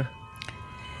 Yeah.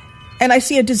 And I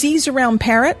see a disease around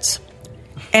parrots.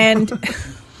 And...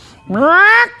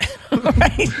 I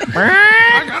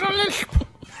got a lisp.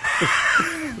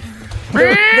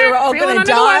 They're all Feeling going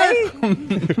to die.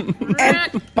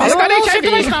 And Paul's got HIV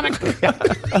in my stomach.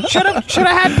 Should have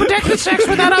had protected sex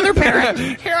with that other parrot.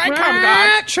 Here I come,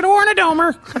 God. Should have worn a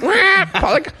domer.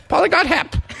 Paulie got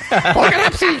hep. Paulie got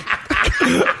hep C.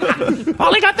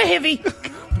 Paulie got the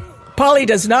HIV. Polly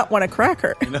does not want a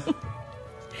cracker.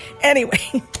 Anyway.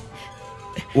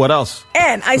 What else?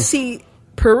 And I see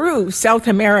Peru, South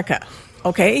America.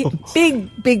 Okay?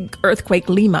 Big earthquake,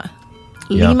 Lima.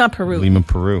 Lima, Peru.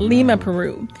 Lima,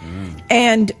 Peru.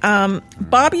 And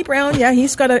Bobby Brown,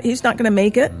 he's not going to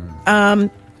make it.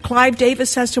 Clive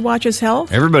Davis has to watch his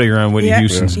health. Everybody around Whitney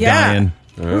Houston's dying.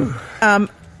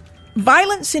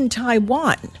 Violence in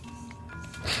Taiwan.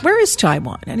 Where is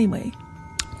Taiwan, anyway?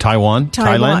 Taiwan?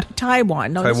 Thailand?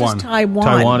 Taiwan. No, this is Taiwan.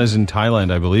 Taiwan is in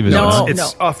Thailand, I believe.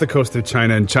 It's off the coast of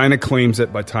China, and China claims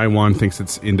it, but Taiwan thinks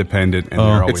it's independent. And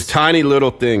they're always, it's a tiny little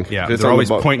thing. Yeah, It's they're on always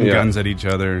the pointing guns at each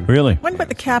other. Really? I wonder what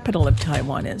the capital of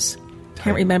Taiwan is.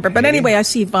 Can't remember. But anyway, I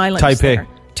see violence there.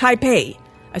 Taipei.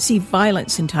 I see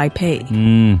violence in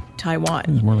Taipei, Taiwan.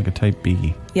 It's more like a type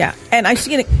B. Yeah, and I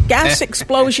see a gas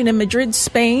explosion in Madrid,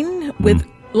 Spain, with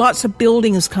lots of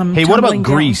buildings Hey, what about tumbling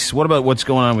Greece? down. What about what's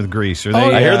going on with Greece? Are they?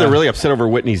 I hear they're really upset over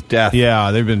Whitney's death.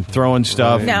 Yeah, they've been throwing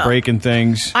stuff, Now- breaking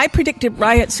things. I predicted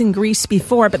riots in Greece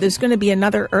before, but there's going to be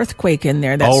another earthquake in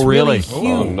there. That's Oh, really? huge.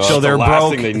 Oh, no. So It's they're the last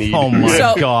broke. thing they need. Oh my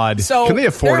So- God! so Can they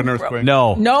afford an they're earthquake?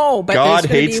 No. No, but God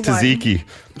there's gonna hates be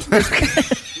one.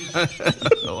 tzatziki.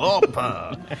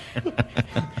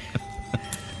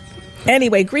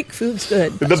 Anyway, Greek food's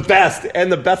good. The best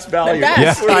and the best value. The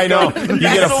best. Yeah, I know. You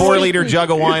get a 4-liter jug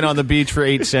of wine on the beach for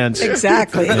 8 cents.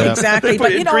 Exactly, exactly. They put,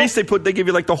 But you in know, Greece, they give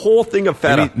you like the whole thing of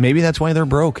feta. Maybe that's why they're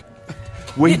broke.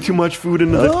 Way too much food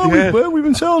in the. We've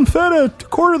been selling feta at a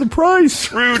quarter of the price.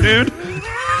 True, dude.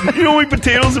 You know, like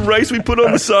potatoes and rice we put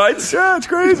on the sides. Yeah, it's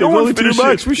crazy. No It's one only finished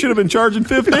 $2. it. We should have been charging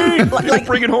 15. Like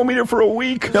bring it home, eat it for a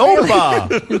week. Opa.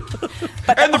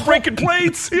 And the breaking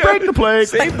plates. Yeah. Break the plate.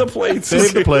 Save the plates.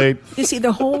 Save the plate. you see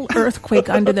the whole earthquake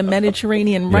under the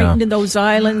Mediterranean, right Yeah. into those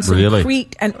islands, Really? and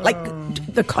Crete, and like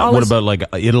the colonies. What about like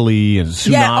Italy and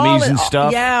tsunamis yeah, all and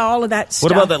stuff? Yeah, all of that stuff.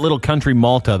 What about that little country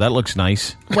Malta? That looks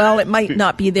nice. Well, it might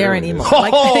not be there anymore.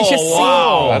 Oh, just see,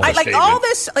 wow. I, like all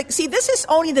this. Like, see, this is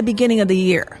only the beginning of the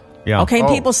year. Yeah. Okay. Oh.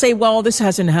 People say, "Well, this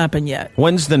hasn't happened yet."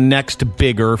 When's the next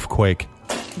big earthquake?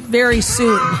 Very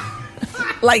soon.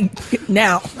 Like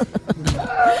now.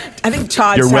 I think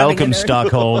Todd's You're having welcome, an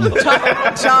Stockholm.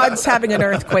 Todd's having an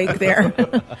earthquake there.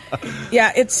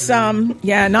 Yeah, it's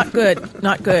not good.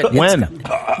 Not good. When?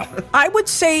 I would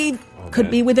say could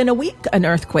be within a week an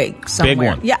earthquake somewhere. Big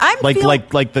one. Yeah, I'm feeling,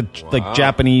 like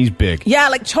Japanese big. yeah,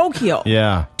 like Tokyo.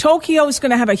 Yeah. Tokyo is going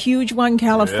to have a huge one.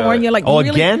 California, like really,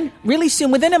 again? really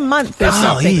soon, within a month. There's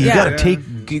something. You Yeah. got to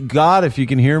take God if you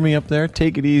can hear me up there.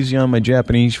 Take it easy on my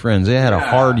Japanese friends. They had a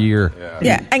hard year.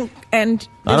 Yeah, and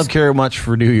I don't care much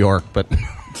for New York, but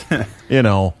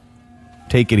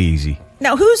take it easy.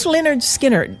 now who's Leonard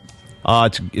Skinner?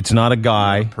 It's not a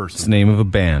guy. It's the name of a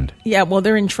band. Yeah, well,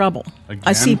 they're in trouble.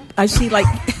 I see like.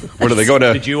 Where do they go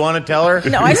to? Did you want to tell her?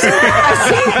 No, I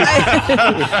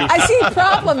see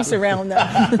problems around them.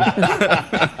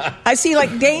 I see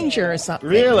like danger or something.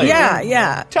 Really? Yeah,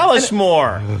 yeah. Tell us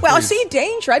more. Well, I see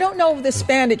danger. I don't know this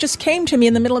band. It just came to me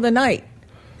in the middle of the night.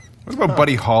 What about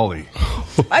Buddy Holly?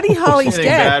 Buddy Holly's Anything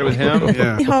dead. bad with him?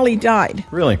 Yeah. Buddy Holly died.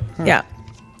 Really? Yeah.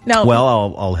 No.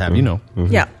 Well, I'll have you know.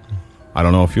 Yeah. I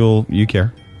don't know if you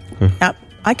care. Yeah.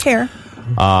 I care.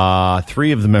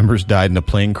 3 of the members died in a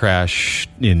plane crash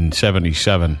in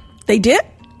 '77. They did?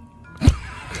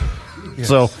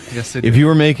 So, Yes, they if did. you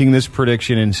were making this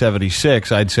prediction in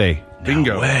 '76, I'd say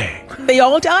Bingo. They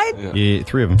all died? yeah,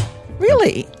 3 of them.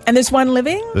 Really? And there's one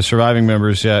living? The surviving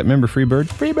members, remember Freebird?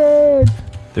 Freebird!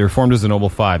 They were formed as the Noble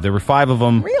Five. There were 5 of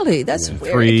them. Really? That's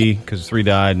weird. 3, because 3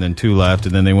 died, and then 2 left,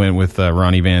 and then they went with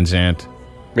Ronnie Van Zant.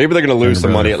 Maybe they're going to lose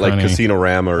some Brother money at like Funny. Casino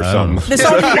Rama or something. There's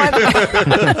only one.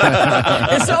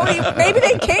 There's only, maybe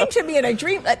they came to me in a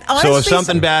dream. Honestly, So if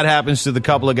something bad happens to the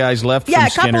couple of guys left yeah, from a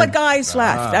couple Skinner, of guys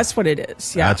left. That's what it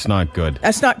is. Yeah, that's not good.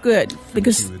 That's not good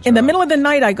because in the middle of the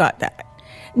night I got that.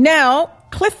 Now,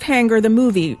 Cliffhanger, the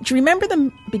movie. Do you remember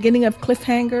the beginning of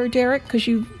Cliffhanger, Derek? Because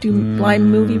you do blind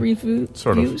movie reviews.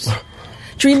 Sort of.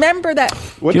 Do you remember that?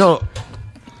 You know,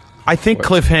 I think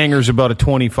Cliffhanger's about a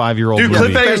 25-year-old Dude,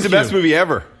 movie. Cliffhanger's the best movie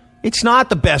ever. It's not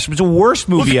the best. It's the worst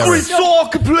movie ever. Great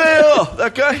soccer player,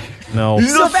 that guy. No.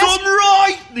 He's not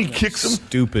right. He kicks him.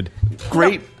 Stupid.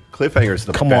 Great. Cliffhanger's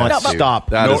the Come best. on, dude.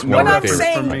 stop. That is What one of my I'm favorites.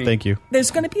 saying, Thank you.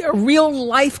 there's going to be a real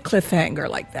life cliffhanger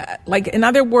like that. Like, in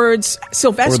other words,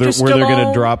 Sylvester Stallone. Where they're going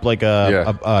to drop like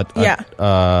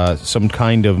some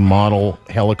kind of model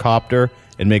helicopter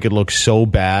and make it look so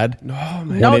bad.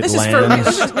 No, this is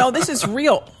for this is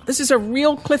real. This is a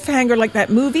real cliffhanger like that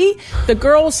movie. The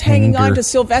girl's hanging on to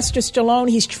Sylvester Stallone.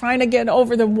 He's trying to get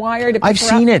over the wire to pick I've her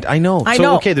seen up. it. I know. I So,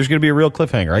 know. okay, there's going to be a real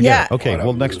cliffhanger. I get it. Okay,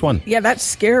 well, next one. Yeah, that's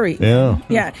scary. Yeah.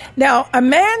 Yeah. Now, a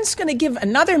man's going to give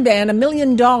another man $1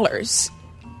 million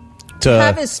to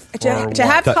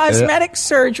have cosmetic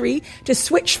surgery to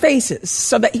switch faces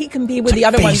so that he can be with the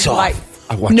other one's wife.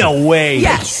 No way.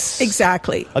 Yes,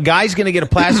 exactly. A guy's going to get a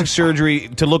plastic surgery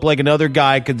to look like another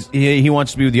guy because he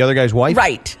wants to be with the other guy's wife?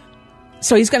 Right.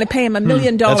 So he's going to pay him $1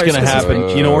 million. That's going to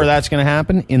happen. You know where that's going to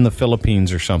happen? In the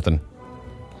Philippines or something.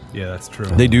 Yeah, that's true.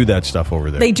 They do that stuff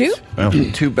over there. They do? Well,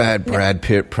 Too bad Brad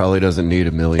Pitt probably doesn't need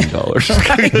 $1 million.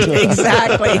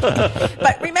 Exactly.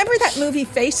 But remember that movie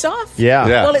Face Off? Yeah.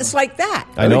 Well, it's like that.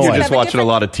 I know. You're It's just have a watching a different-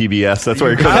 lot of TBS. That's why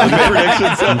you're coming with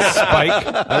predictions. Spike.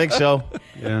 I think so.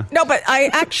 Yeah. No, but I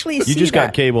actually see You just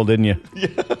got cable, didn't you?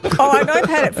 Oh, I know I've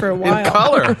had it for a while. In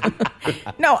color.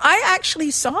 No, I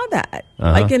actually saw that,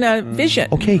 like in a vision.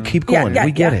 Okay, keep going.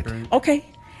 We get it. Okay.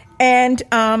 And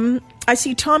I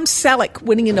see Tom Selleck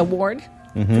winning an award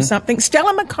for something.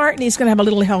 Stella McCartney's going to have a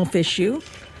little health issue.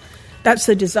 That's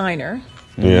the designer.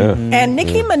 Yeah. And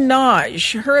Nicki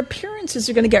Minaj, her appearances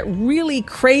are going to get really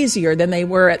crazier than they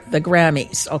were at the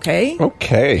Grammys, okay?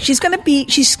 Okay. She's kind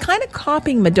of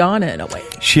copying Madonna in a way.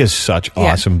 She has such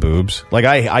awesome boobs. Like,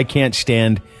 I can't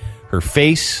stand her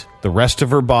face, the rest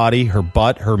of her body, her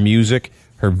butt, her music,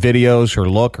 her videos, her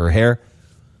look, her hair.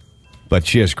 But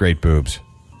she has great boobs.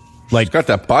 Like, she's got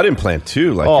that butt implant,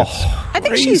 too. Like, I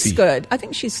think she's good. I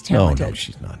think she's talented. No,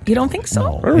 she's not. You don't think so?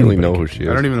 I don't really know who she is.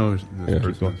 I don't even know who this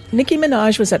person is. Nicki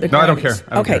Minaj was at the Grammys. No, I don't care.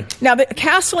 I don't care. Now, the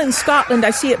castle in Scotland,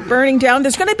 I see it burning down.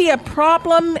 There's going to be a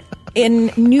problem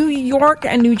in New York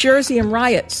and New Jersey and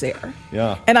riots there.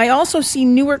 Yeah. And I also see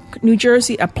Newark, New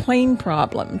Jersey, a plane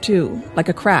problem, too, like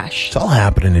a crash. It's all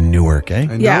happening in Newark, eh? I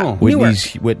know. Yeah,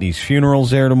 Whitney's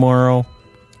funeral's there tomorrow.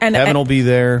 And Evan will be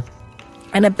there.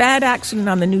 And a bad accident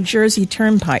on the New Jersey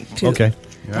Turnpike, too. Okay.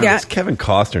 Yeah. It's Kevin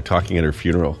Costner talking at her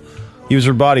funeral. He was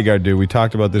her bodyguard, dude. We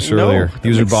talked about this earlier. He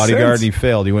was her bodyguard, and he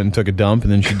failed. He went and took a dump,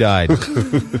 and then she died.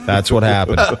 That's what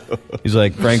happened. He's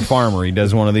like Frank Farmer. He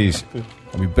does one of these.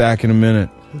 I'll be back in a minute.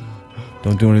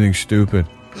 Don't do anything stupid.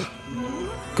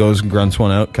 Goes and grunts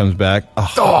one out, comes back.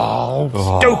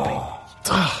 Stupid.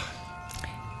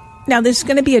 Now, there's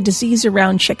going to be a disease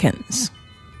around chickens.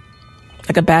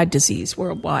 Like a bad disease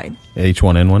worldwide.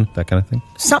 H1N1, that kind of thing?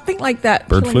 Something like that.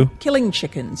 Bird flu? Killing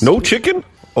chickens. No chicken?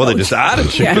 Oh, they just added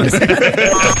chicken.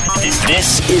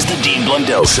 This is the Dean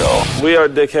Blundell Show. We are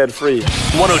dickhead free.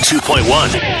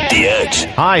 102.1 The Edge.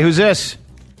 Hi, who's this?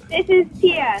 This is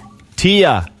Tia.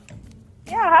 Tia.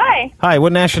 Yeah, hi. Hi,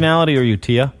 what nationality are you,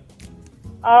 Tia?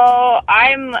 Oh,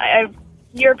 I'm a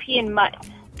European mutt.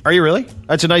 Are you really?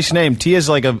 That's a nice name. Tia's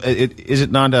like is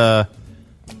it not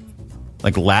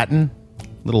like Latin?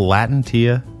 Little Latin,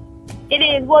 Tia? It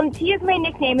is. Well, Tia's my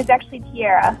nickname. It's actually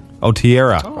Tiara. Oh,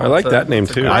 Tiara. I like that name,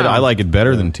 too. I like it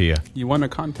better than Tia. You won a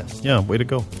contest. Yeah, way to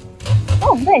go.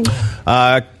 Oh, thanks.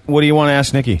 What do you want to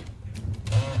ask Nikki?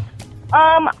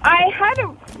 I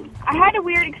had a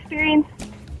weird experience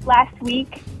last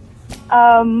week.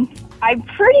 I'm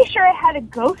pretty sure I had a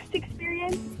ghost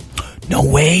experience. No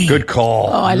way. Good call.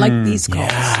 Oh, I like these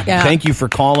calls. Yeah. Thank you for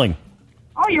calling.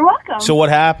 Oh, you're welcome. So what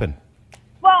happened?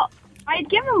 Well, I'd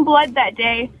given blood that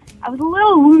day. I was a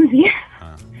little woozy.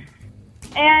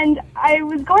 And I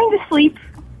was going to sleep,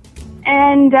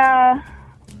 and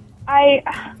I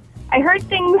heard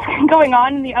things going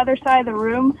on in the other side of the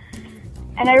room,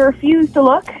 and I refused to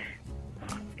look.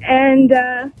 And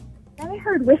then I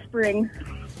heard whispering.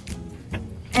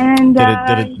 And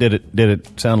did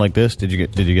it sound like this? Did you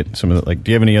get some of the, like?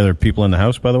 Do you have any other people in the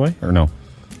house, by the way, or no?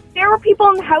 There were people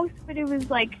in the house, but it was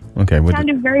like it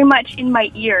sounded very much in my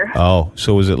ear. Oh,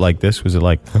 so was it like this? Was it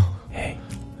like, hey,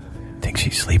 I think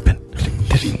she's sleeping?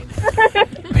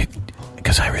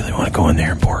 Because I really want to go in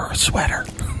there and pour her a sweater.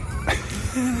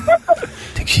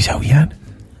 Think she's out yet?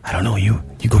 I don't know. You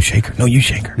go shake her. No, you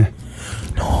shake her.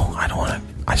 No, I don't want to.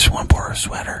 I just want to pour her a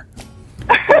sweater.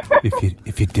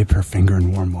 If you dip her finger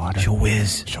in warm water, she'll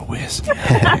whiz.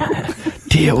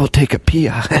 Tia will take a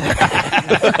pia.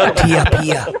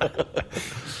 Tia.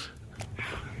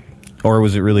 Or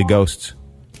was it really ghosts?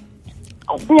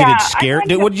 Yeah, did it scare?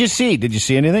 What did you see? Did you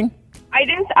see anything? I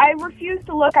didn't. I refused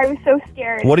to look. I was so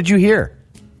scared. What did you hear?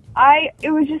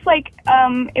 It was just like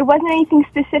it wasn't anything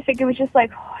specific. It was just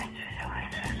like.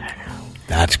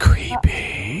 That's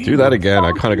creepy. Do that again.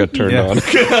 I kind of got turned on.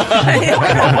 What's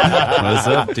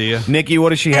up, Tia? Nikki, what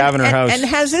does she have in her house? And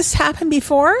has this happened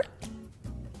before?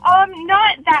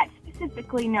 Not that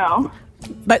specifically, no.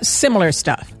 But similar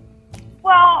stuff.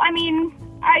 Well, I mean,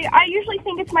 I usually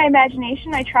think it's my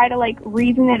imagination. I try to like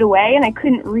reason it away, and I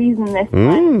couldn't reason this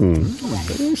one.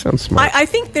 Sounds smart. I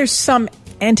think there's some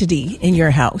entity in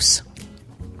your house.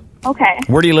 Okay.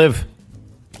 Where do you live?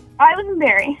 I live in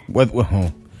Barrie.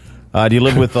 Do you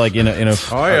live with like in a?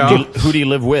 Oh yeah. Who do you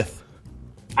live with?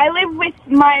 I live with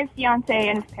my fiance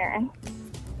and his parents.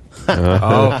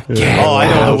 I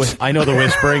know the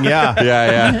whispering. Yeah.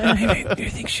 Yeah. Do you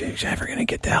think she's ever gonna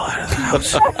get the hell out of the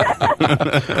house?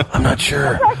 I'm not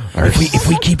sure. If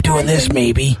we keep doing this,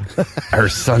 maybe. Our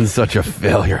son's such a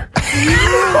failure.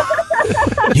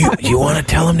 You want to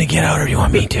tell him to get out, or do you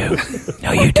want me to?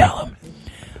 No, you tell him.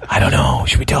 I don't know.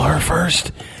 Should we tell her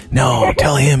first? No,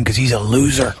 tell him because he's a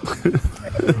loser.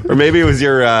 Or maybe it was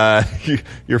your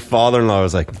father-in-law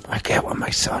was like, I get what my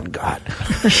son got.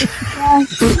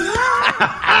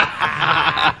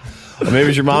 Maybe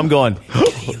it's your mom going,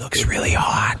 he looks really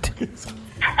hot.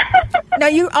 Now,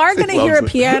 you are going to hear a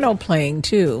piano playing,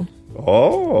 too.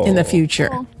 Oh. In the future.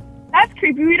 Oh, that's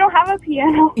creepy. We don't have a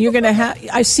piano. You're going to have...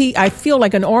 I feel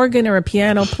like an organ or a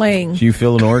piano playing. Do you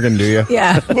feel an organ, do you?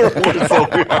 Yeah. Around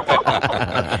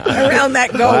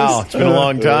that ghost. Wow, it's been a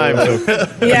long time. So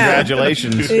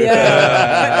congratulations.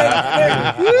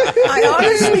 Yeah. I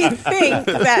honestly think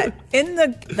that in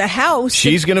the house...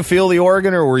 She's going to feel the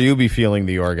organ, or will you be feeling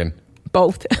the organ?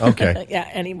 Both. Okay. Yeah,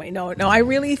 anyway, no, I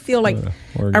really feel like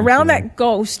around that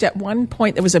ghost at one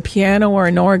point there was a piano or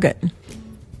an organ.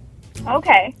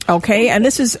 Okay. Okay, and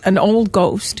this is an old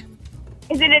ghost.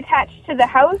 Is it attached to the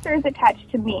house or is it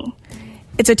attached to me?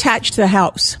 It's attached to the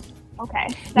house. Okay.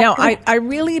 Now, I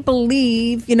really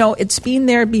believe, it's been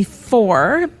there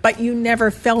before, but you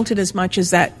never felt it as much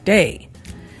as that day.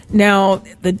 Now,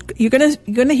 you're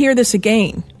gonna hear this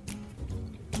again.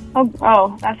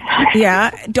 Oh, that's not...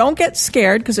 Yeah, don't get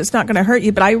scared because it's not going to hurt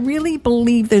you, but I really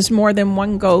believe there's more than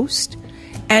one ghost,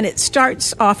 and it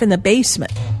starts off in the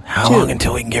basement. How long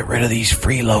until we can get rid of these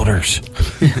freeloaders?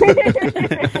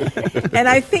 And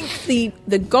I think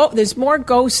there's more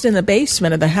ghosts in the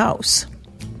basement of the house.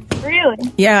 Really?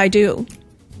 Yeah, I do.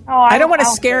 Oh, I don't want to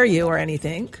scare you or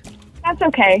anything. That's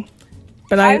okay.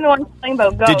 But I'm the one telling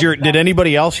about ghosts. Did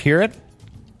anybody else hear it?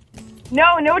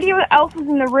 No, nobody else was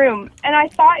in the room, and I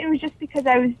thought it was just because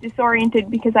I was disoriented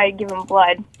because I had given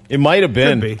blood. It might have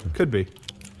been. Could be.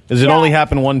 Does it only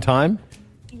happen one time?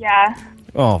 Yeah.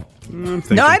 Oh.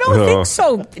 No, I don't think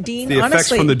so, Dean. The effects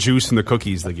honestly. from the juice and the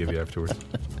cookies they give you afterwards.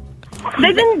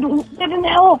 They didn't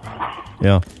help.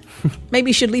 Yeah. Maybe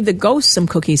you should leave the ghost some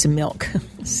cookies and milk.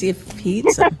 See if he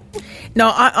eats them. No,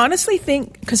 I honestly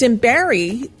think, because in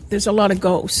Barrie, there's a lot of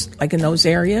ghosts, like in those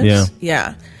areas. Yeah.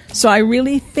 Yeah. So I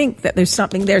really think that there's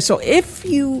something there. So if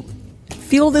you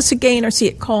feel this again or see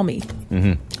it, call me.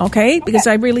 Mm-hmm. Okay? Because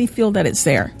I really feel that it's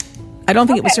there. I don't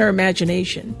think it was her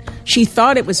imagination. She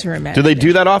thought it was her imagination. Do they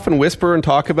do that often? Whisper and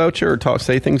talk about you, or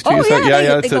say things to you?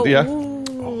 Yeah, they go,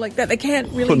 ooh, like that. They can't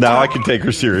really. Well, now I can take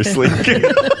her seriously. Yeah,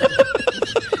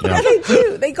 they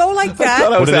do. They go like that.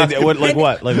 What do they do? Like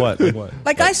what? Like what? Like what?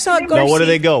 Like I saw a ghost. No, what do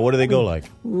they go? What do they go like?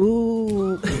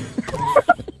 Ooh.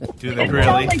 Do they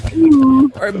really?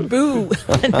 Or boo.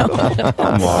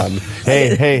 Come on.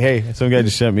 Hey. Some guy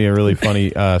just sent me a really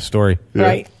funny story.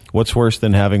 Right. What's worse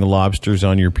than having lobsters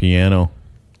on your piano?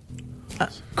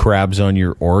 Crabs on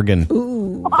your organ.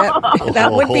 Ooh,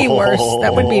 that would be worse.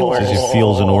 That would be worse. It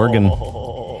feels an organ.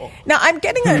 Now I'm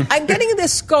getting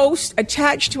this ghost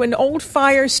attached to an old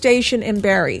fire station in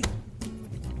Barrie.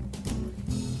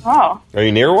 Oh. Are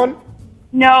you near one?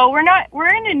 No, we're not.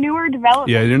 We're in a newer development.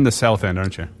 Yeah, you're in the south end,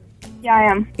 aren't you? Yeah,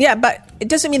 I am. Yeah, but it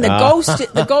doesn't mean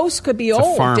the ghost could be It's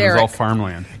old, a farm. Derek. It's all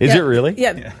farmland. Is it really?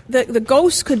 Yeah, the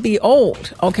ghost could be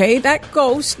old, okay? That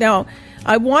ghost, now,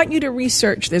 I want you to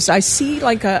research this. I see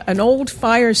like an old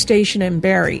fire station in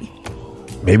Barrie.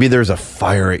 Maybe there's a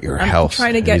fire at your house. I'm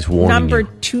trying to get number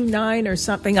 29 or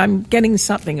something. I'm getting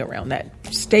something around that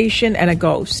station and a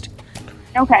ghost.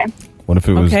 Okay. What if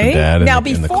it was the dad Now,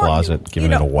 in the closet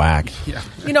giving it a whack? Yeah.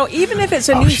 Even if it's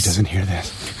a new... she doesn't hear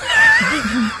this.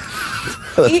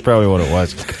 That's probably what it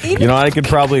was. I could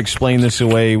probably explain this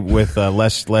away with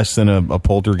less than a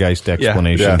poltergeist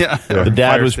explanation. Yeah. The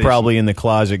dad Fire was station. probably in the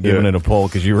closet giving it a pull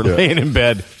because you were laying in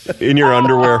bed. In your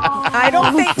underwear. I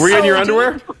don't think Were you in your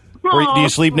underwear? Do you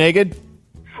sleep naked?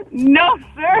 No,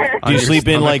 sir. Do you sleep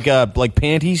in like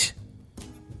panties?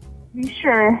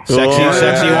 Sure.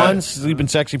 Sexy ones? Sleep in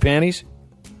sexy panties?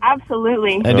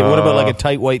 Absolutely. And what about like a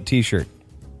tight white T-shirt?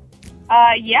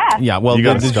 Yeah. Yeah, well, You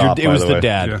got stopped, it was by the way.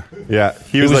 dad. Yeah.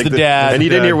 He It was like the dad. And you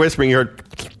didn't hear whispering. You heard...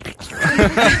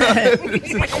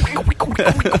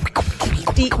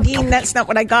 Dean, that's not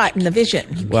what I got in the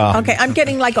vision. Well, okay, I'm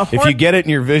getting like a If you get it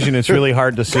in your vision, it's really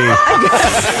hard to see.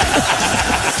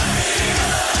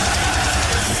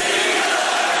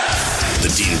 The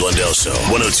Dean Blundell Show,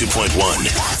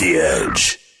 102.1 The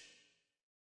Edge.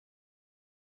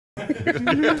 The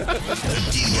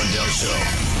Dean Blundell Show,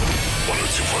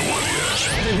 102.1 The Edge.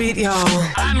 Beat y'all.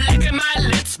 I'm licking my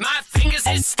lips, my fingers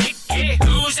is sticky.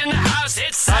 Who's in the house?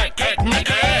 It's Psychic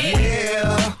Nikki.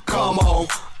 Yeah, come on.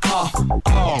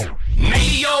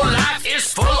 Maybe your life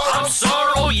is full of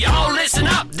sorrow. Y'all listen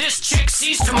up, this chick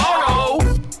sees tomorrow.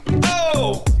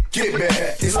 Oh, get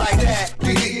back. It's like that.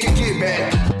 Get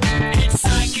back. It's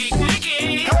Psychic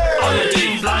Nikki on the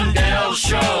Dean Blundell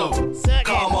Show.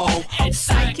 Come on. It's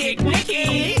Psychic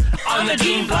Nikki on the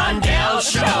Dean Blundell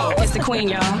Show. It's the queen,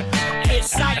 y'all.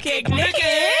 It's Psychic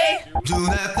Nikki. Do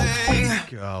that thing.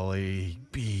 Golly,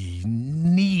 be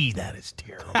knee. That is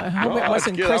terrible. I hope it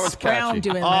wasn't Chris Brown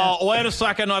doing that. Oh, wait a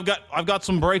second. I've got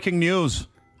some breaking news.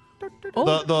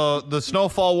 The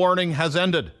snowfall warning has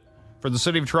ended for the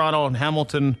city of Toronto and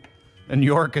Hamilton and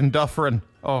York and Dufferin.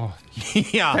 Oh,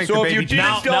 yeah. So if you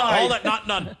didn't die, hold it, not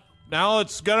none. Now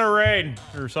it's gonna rain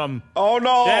or some. Oh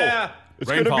no! Yeah, it's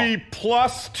rainfall. gonna be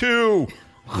 +2.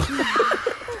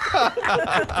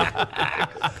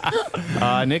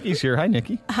 Nikki's here. Hi,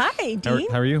 Nikki. Hi, Dean.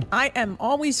 How are you? I am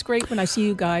always great when I see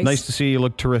you guys. Nice to see you.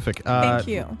 Look terrific. Thank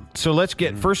you. So let's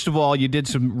get, first of all, you did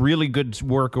some really good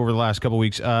work over the last couple of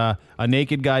weeks. A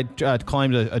naked guy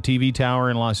climbed a TV tower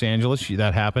in Los Angeles.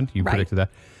 That happened. You predicted that.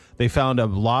 They found a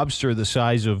lobster the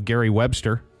size of Gary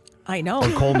Webster. I know. Or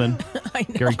Coleman. I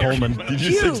know. Gary Coleman. Did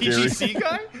you say TGC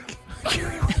guy?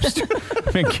 Gary Webster.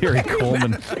 I mean, Gary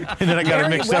Coleman. And then I got it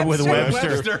mixed up with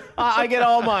Webster. I get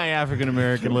all my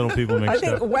African-American little people mixed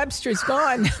up. I think Webster's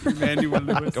gone. Emmanuel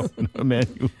Lewis.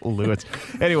 Emmanuel Lewis.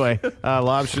 Anyway,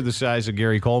 lobster the size of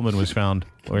Gary Coleman was found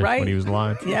when he was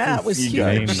alive. Yeah, it was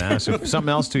huge. Massive. Something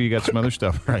else, too. You got some other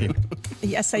stuff, right?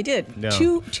 Yes, I did. No.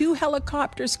 Two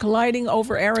helicopters colliding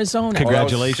over Arizona.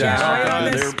 Congratulations.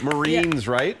 They're Marines,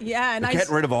 right? Yeah, and They're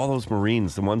getting rid of all those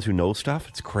Marines, the ones who know stuff.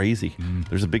 It's crazy.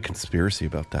 There's a big conspiracy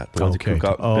about that. The ones who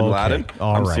got Bin Laden.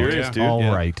 I'm serious, dude. All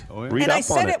right. Read and up I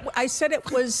said on it. I said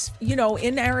it was,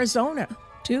 in Arizona,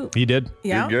 too. He did?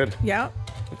 Yeah. You're good. Yeah.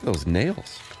 Look at those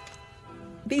nails.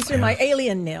 These are my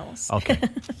alien nails. Okay.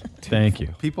 Thank you.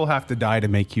 People have to die to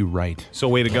make you right. So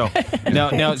way to go.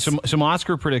 Now some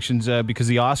Oscar predictions because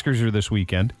the Oscars are this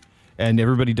weekend, and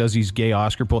everybody does these gay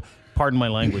Oscar polls. Pardon my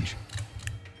language.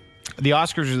 The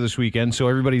Oscars are this weekend, so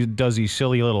everybody does these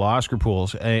silly little Oscar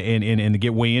pools and to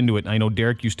get way into it. I know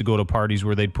Derek used to go to parties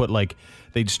where they'd put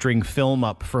they'd string film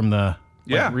up from the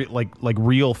like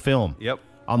real film. Yep.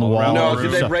 On the wall. No,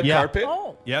 did they red carpet?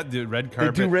 Oh. Yeah, dude, red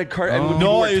carpet. They do red carpet. Oh.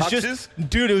 No, it was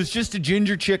it was just a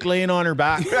ginger chick laying on her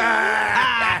back.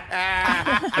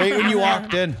 Right when you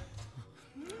walked in.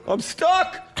 I'm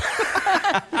stuck.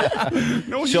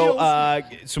 No So,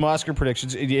 heels. some Oscar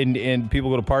predictions, and people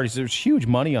go to parties. There's huge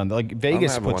money on. Like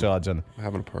Vegas puts odds on. I'm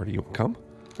having a party. You come?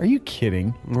 Are you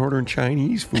kidding? I'm ordering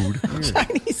Chinese food.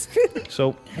 Chinese food.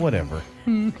 So whatever.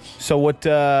 So what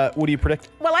do you predict?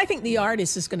 Well, I think The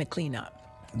Artist is going to clean up.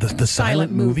 The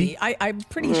silent movie? I'm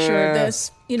pretty sure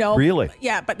this, Really?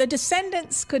 Yeah, but The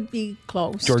Descendants could be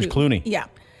close. George Clooney. Yeah.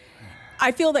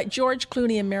 I feel that George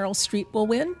Clooney and Meryl Streep will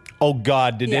win. Oh,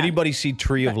 God. Did Yeah. anybody see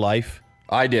Tree of Life?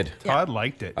 I did. Todd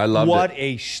liked it. I loved What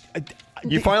it. a...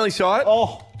 You finally saw it?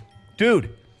 Oh, dude.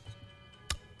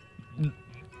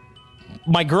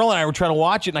 My girl and I were trying to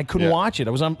watch it, and I couldn't watch it.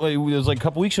 It was like a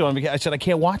couple weeks ago. I said, I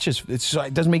can't watch this.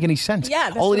 It doesn't make any sense. Yeah,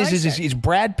 that's all it what is I is said. is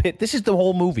Brad Pitt. This is the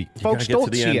whole movie. Folks, gotta get to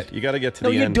don't the see end. it. You gotta get to no,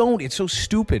 the end. you don't. It's so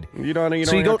stupid. You don't.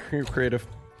 You're creative.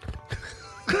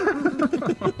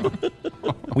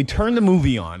 We turn the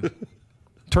movie on.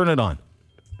 Turn it on.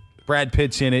 Brad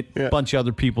Pitt's in it. A bunch of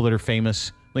other people that are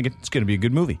famous. Like, it's going to be a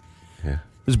good movie. Yeah.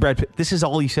 This is Brad Pitt. This is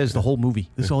all he says the whole movie.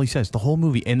 This is all he says the whole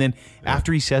movie. And then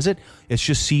after he says it, it's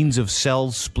just scenes of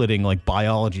cells splitting like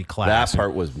biology class. That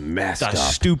part was messed up. The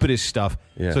stupidest stuff.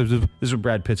 Yeah. So this is what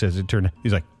Brad Pitt says.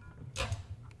 He's like,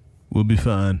 "We'll be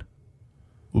fine.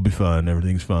 We'll be fine.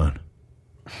 Everything's fine."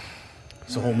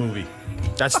 It's the whole movie.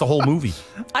 That's the whole movie.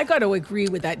 I got to agree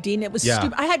with that, Dean. It was Yeah.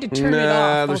 stupid. I had to turn it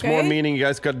off. There's more meaning. You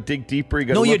guys got to dig deeper. You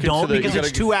No, gotta you look don't, into because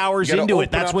it's 2 hours you gotta into it.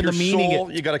 open That's up when the your meaning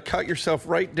soul. You got to cut yourself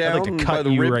right down. I'd like to by cut the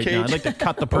you rib right cage. now. I'd like to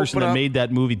cut the person Open that up made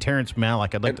that movie, Terrence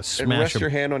Malick. I'd like to and smash rest him. your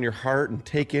hand on your heart and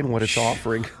take in what it's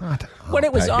offering. What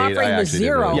it was offering was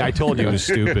zero. Yeah, I told you it was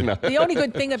stupid. The only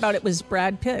good thing about it was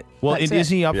Brad Pitt. Well, That's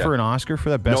is it. he up for an Oscar for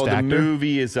that best no, the actor?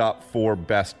 movie is up for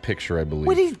Best Picture, I believe.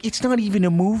 What it's not even a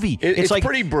movie. It's like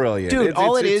pretty brilliant. Dude,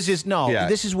 all it it's- is yeah.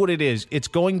 this is what it is. It's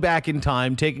going back in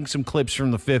time, taking some clips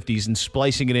from the 50s and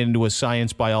splicing it into a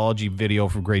science biology video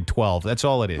for grade 12. That's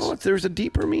all it is. Oh, there's a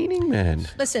deeper meaning, man.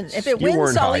 Listen, if it You wins,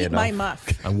 weren't I'll high eat my enough.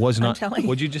 muff. I was I'm not. telling you.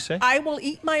 What'd you just say? I will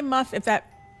eat my muff if that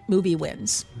movie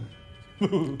wins.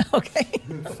 Okay.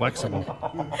 Flexible.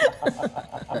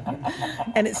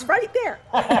 And it's right there.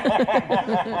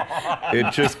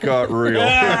 It just got real.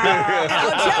 And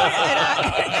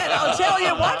I'll tell you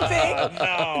one thing.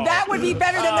 That would be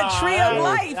better than the Tree of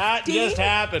Life. That Dean. just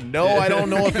happened. No, I don't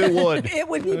know if it would. It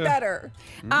would be better.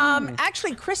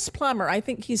 Actually, Chris Plummer, I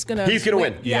think he's going to He's going to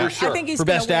win. Yeah, For sure. I think he's For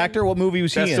gonna best win. actor, what movie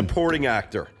was he Best in? supporting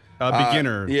actor.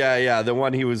 Beginner. Yeah. The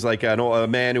one he was like a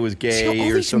man who was gay See, all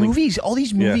or these something. all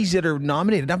these movies that are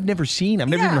nominated, I've never seen. I've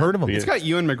never even heard of them. It's got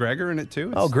Ewan McGregor in it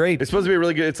too. Oh, great. It's supposed to be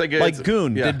really good. It's like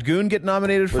Goon. Yeah. Did Goon get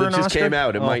nominated for Well, an it just Oscar? came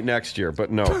out. It Oh. might next year,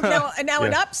 but no. Now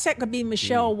an upset could be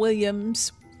Michelle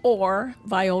Williams or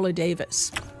Viola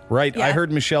Davis. Right. Yeah. I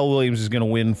heard Michelle Williams is going to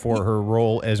win for her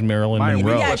role as Marilyn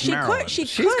Monroe. Yeah, she could.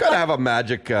 She's got to have a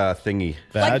magic thingy.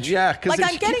 Badge? Yeah, because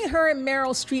Like I'm getting her and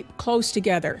Meryl Streep close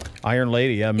together. Iron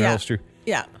Lady, yeah, Meryl Yeah. Streep.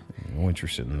 Yeah. No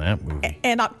interested in that movie.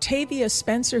 And Octavia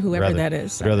Spencer, whoever that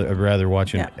is. I'd rather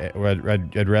watch it. Yeah.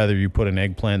 I'd rather you put an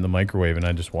eggplant in the microwave and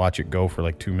I just watch it go for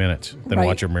like 2 minutes than Right.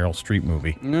 watch a Meryl Streep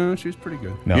movie. No, she's pretty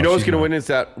good. No, you know who's she's going to not. win is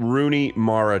that Rooney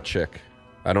Mara chick.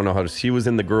 I don't know how to. She was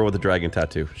in The Girl with the Dragon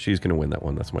Tattoo. She's going to win that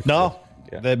one. That's my No.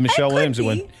 That Michelle Williams be.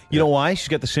 will win. You know why? She's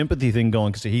got the sympathy thing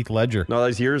going because of Heath Ledger. No, that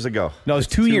was years ago. No, it was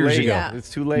 2 years late. ago. Yeah. It's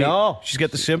too late. No, she's got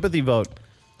the sympathy vote.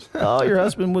 Oh, your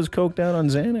husband was coked out on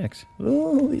Xanax.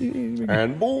 Oh,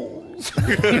 And bulls.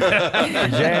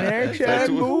 Xanax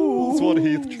and booze. That's what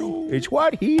Heath chose. It's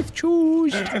what Heath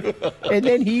chose. And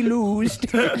then he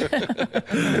loosed.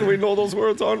 And we know those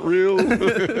words aren't real.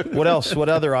 What else? What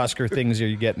other Oscar things are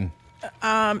you getting?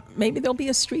 Maybe there'll be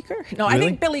a streaker. No, I Really?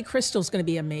 think Billy Crystal's going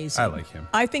to be amazing. I like him.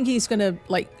 I think he's going to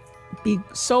be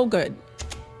so good.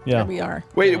 Yeah. There we are.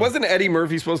 Wait, wasn't Eddie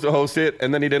Murphy supposed to host it,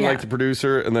 and then he didn't Yeah. like the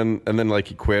producer, and then like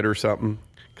he quit or something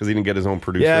because he didn't get his own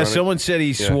producer? Yeah, on someone it? said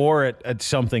he swore at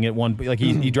something at one. Like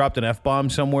he dropped an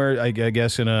F-bomb somewhere. I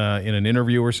guess in an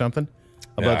interview or something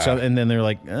about Yeah. something. And then they're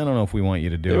like, I don't know if we want you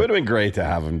to do It it. would have been great to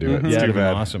have him do it. It's Yeah, too it'd been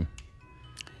bad. awesome.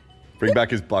 Bring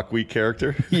back his buckwheat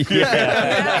character. It's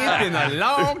been a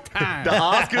long time. The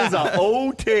Oscars are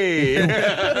OT. The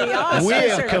Oscars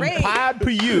We're are great. compared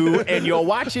to you, and you're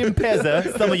watching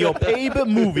Pezza, some of your favorite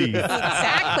movies.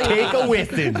 Exactly. Take a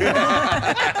listen. See you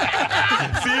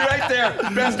right there.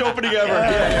 Best opening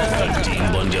ever. The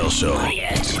Dean Blundell Show.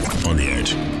 On the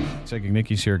Edge. Psychic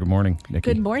Nikki's here. Good morning,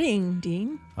 Nikki. Good morning,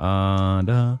 Dean.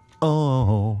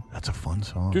 Oh, that's a fun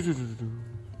song.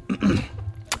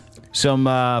 Some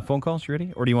phone calls, you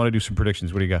ready? Or do you want to do some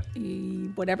predictions? What do you got?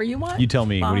 Whatever you want. You tell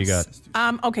me. What do you got?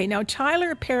 Okay, now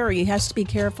Tyler Perry has to be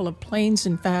careful of planes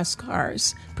and fast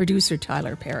cars. Producer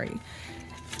Tyler Perry.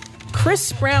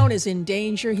 Chris Brown is in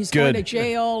danger. He's going Good. to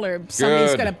jail, or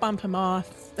somebody's Good. going to bump him off.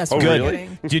 That's Oh, what I'm really?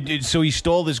 getting. So he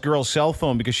stole this girl's cell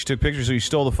phone because she took pictures. So he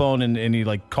stole the phone and he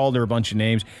like called her a bunch of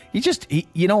names.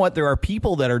 You know what? There are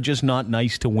people that are just not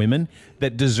nice to women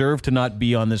that deserve to not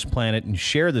be on this planet and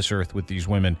share this earth with these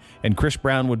women. And Chris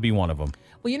Brown would be one of them.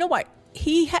 Well, you know what?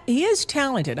 He is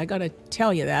talented. I got to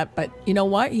tell you that. But you know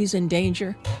what? He's in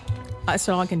danger. That's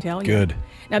all I can tell you. Good.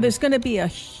 Now, there's going to be a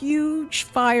huge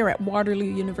fire at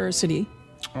Waterloo University.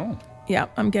 Oh. Yeah,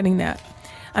 I'm getting that.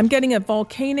 I'm getting a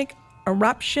volcanic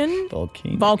eruption.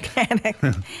 Volcanic.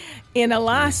 In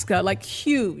Alaska, like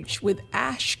huge, with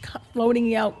ash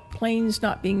floating out, planes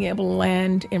not being able to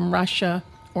land in Russia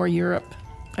or Europe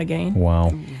again.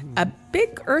 Wow. A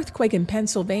big earthquake in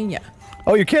Pennsylvania.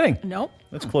 Oh, you're kidding? Nope.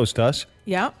 That's close to us.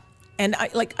 Yeah. And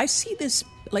I see this,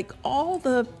 like all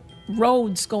the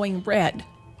roads going red.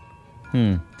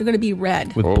 They're going to be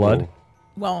red. With blood?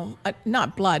 Well,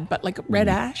 not blood, but like red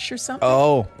ash or something.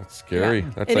 Oh, that's scary.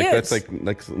 Yeah. That's like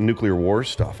nuclear war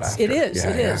stuff. After. It is. Yeah,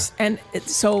 it is. And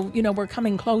so, we're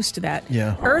coming close to that.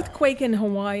 Yeah. Earthquake in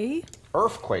Hawaii.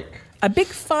 Earthquake. A big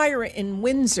fire in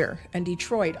Windsor and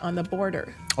Detroit on the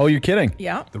border. Oh, you're kidding?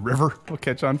 Yeah. The river will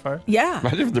catch on fire? Yeah.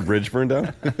 Imagine if the bridge burned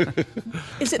down.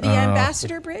 Is it the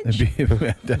Ambassador Bridge?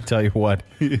 I tell you what.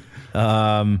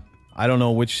 I don't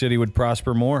know which city would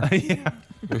prosper more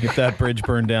if that bridge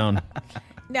burned down.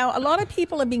 Now, a lot of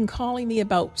people have been calling me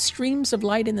about streams of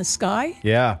light in the sky.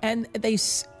 Yeah. And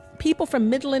people from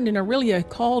Midland and Aurelia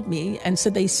called me and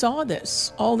said they saw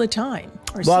this all the time.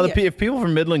 Well, if people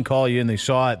from Midland call you and they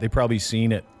saw it, they probably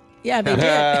seen it. Yeah, they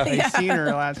did. They've seen her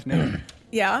last name.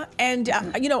 Yeah, and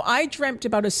I dreamt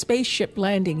about a spaceship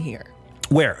landing here.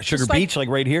 Where? Sugar Just Beach, like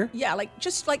right here? Yeah,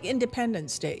 just like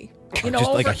Independence Day.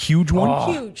 Just like a huge one?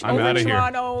 Oh, huge. I'm over outta in here.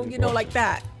 Toronto, like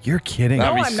that. You're kidding.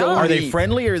 No, I'm not. Are they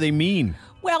friendly or are they mean?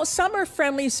 Well, some are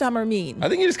friendly, some are mean. I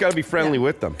think you just got to be friendly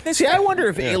with them. See, I wonder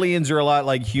if aliens are a lot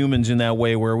like humans in that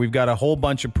way, where we've got a whole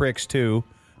bunch of pricks too.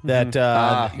 That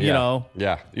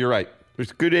Yeah, you're right.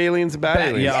 There's good aliens and bad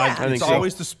aliens. Yeah, I think It's so.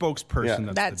 always the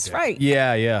spokesperson. That's right.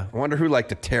 Yeah. I wonder who like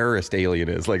the terrorist alien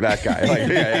is, like that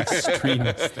guy.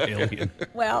 Extremist alien.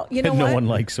 Well, you know And no what? one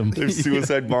likes him. There's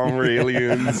suicide bomber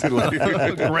aliens.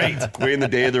 Great. Way in the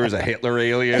day there was a Hitler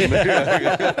alien. What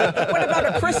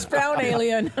about a Chris Brown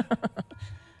alien?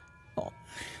 Oh.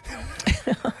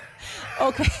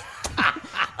 Okay.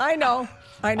 I know.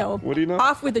 What do you know?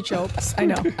 Off with the jokes. I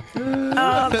know.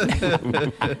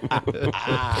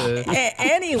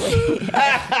 Anyway.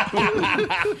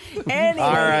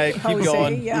 All right, keep Jose,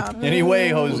 going. Yeah. Anyway,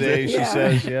 Jose, she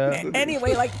says, yeah.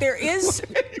 Anyway, like there is,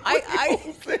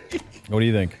 What do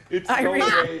you think?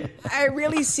 I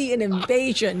really see an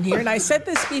invasion here, and I said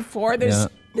this before. There's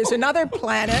There's another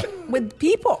planet with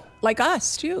people like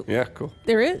us, too. Yeah, cool.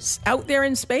 There is, out there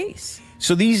in space.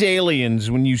 So these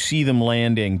aliens, when you see them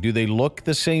landing, do they look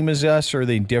the same as us, or are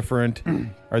they different?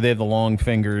 Or they have the long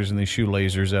fingers and they shoot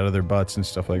lasers out of their butts and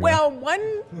stuff like that? Well,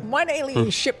 one alien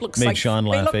ship looks Made like... Sean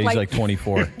laugh. He's like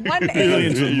 24. One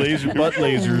Aliens alien, with laser butt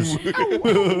lasers.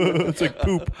 It's like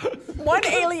poop. one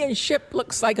alien ship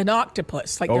looks like an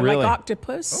octopus. Like Oh, they're really? like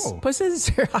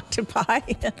octopuses or octopi.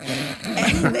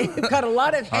 And they've got a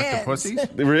lot of hands.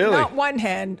 Octopussies? Really? Not one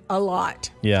hand, a lot.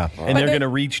 Yeah. And But they're they- going to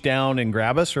reach down and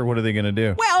grab us, or what are they going to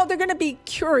do? Well, they're going to be I wonder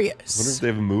curious. if they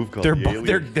have a move called They're the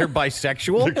Alien. they're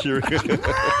bisexual. They're curious.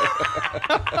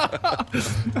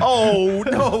 Oh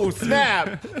no!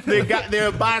 Snap!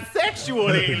 They're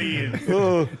bisexual aliens.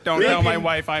 Don't tell my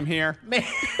wife I'm here.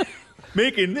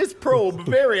 Making this probe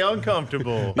very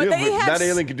uncomfortable. But they have that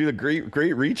alien could do the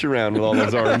great reach around with all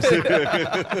those arms. they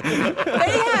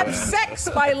have sex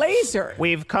by laser.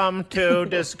 We've come to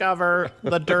discover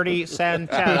the dirty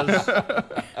Sanchez.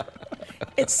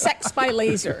 It's sex by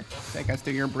laser. Take us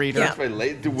to your breeder. Yeah.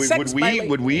 Sex by laser.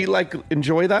 Would we like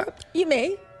enjoy that? You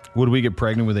may. Would we get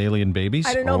pregnant with alien babies?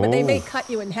 I don't know, but they may cut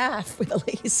you in half with a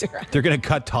laser. They're going to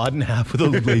cut Todd in half with a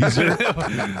laser.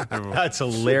 That's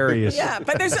hilarious. Yeah,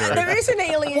 but there is an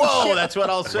alien Whoa, ship. that's what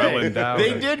I'll say. Well endowed.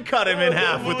 They did cut him in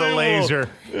half with a laser.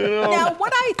 Now,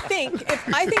 what I think,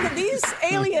 if these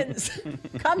aliens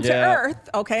come to Yeah. Earth,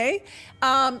 okay,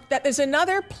 that there's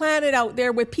another planet out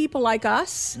there with people like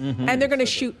us, and they're going to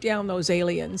shoot down those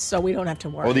aliens, so we don't have to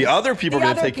worry. Oh, the other people are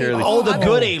going to take care of the Oh, the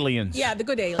good aliens. Yeah, the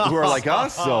good aliens. who are like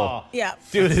us. So Yeah.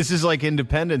 Dude, this is like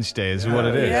Independence Day is what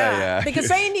it is. Yeah. Because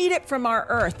they need it from our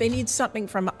Earth. They need something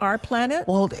from our planet.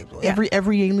 Well, every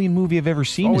alien movie I've ever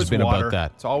seen Always has been water. about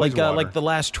that. It's always like water. like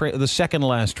the second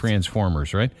last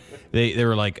Transformers, right? They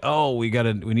were like, oh, we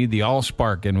need the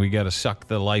Allspark and we got to suck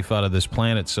the life out of this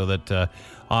planet so that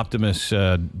Optimus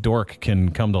Dork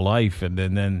can come to life, and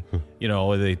then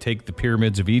they take the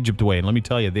pyramids of Egypt away. And let me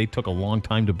tell you, they took a long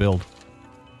time to build.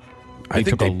 I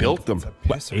think they built them.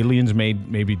 Aliens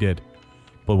maybe did.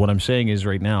 But what I'm saying is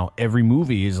right now, every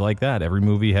movie is like that. Every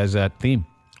movie has that theme.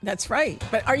 That's right.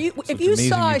 But if it's you amazing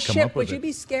saw a you've come ship, up with would you it.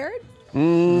 be scared?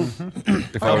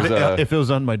 If I was, If it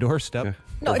was on my doorstep.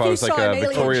 No, if if I you was like saw an a alien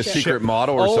Victoria's ship. Secret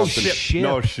model or Oh, something. ship.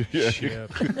 No,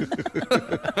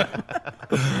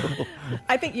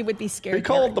 I think you would be scared. They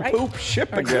called the right? poop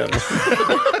ship again.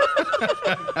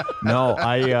 No,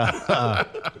 I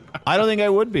don't think I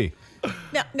would be.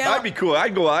 Now, That'd be cool.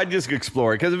 I'd just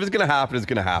explore it because if it's going to happen, it's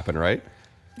going to happen, right?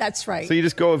 that's right. So you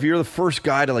just go, if you're the first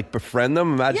guy to like befriend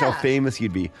them, imagine Yeah. how famous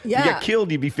you'd be. Yeah. You get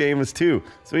killed, you'd be famous too.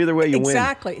 So either way, you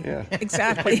Exactly. win. Yeah.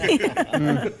 Exactly.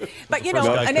 But First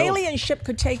guy an killed. alien ship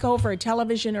could take over a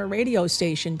television or radio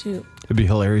station too. It'd be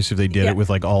hilarious if they did Yeah. it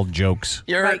with like all jokes.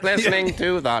 You're Right. listening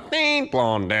to the Dean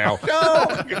Blundell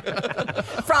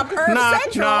From Earth Knock,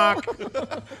 Central.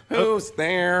 knock. Who's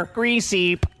there?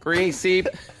 Greasy Greasy.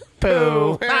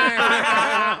 poo.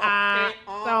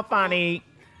 So funny.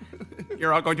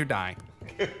 You're all going to die.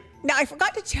 Now, I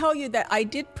forgot to tell you that I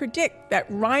did predict that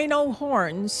rhino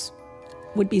horns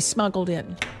would be smuggled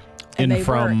in. And they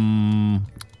were.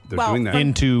 They're Well, doing that.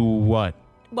 Into what?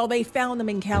 Well, they found them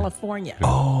in California.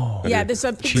 Oh. Yeah, there's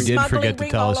a big She did smuggling forget to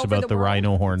ring tell all us over about the world.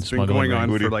 rhino horn It's been smuggling. going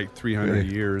on ring. for like 300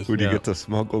 years. Would you Yeah. get to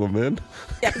smuggle them in?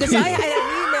 Yeah, because I had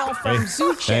an email from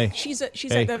Zoo Chick. Hey. She's at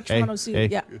Hey. the Toronto Zoo. Hey.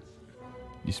 Yeah.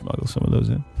 You smuggle some of those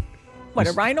in? What,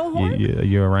 a rhino horn?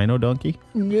 You a rhino donkey?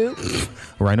 No.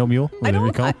 A rhino mule? I Whatever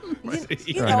you don't. call I, it?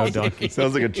 you Rhino know, donkey.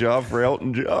 Sounds like a job for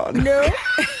Elton John. no.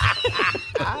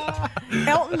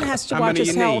 Elton has to How watch many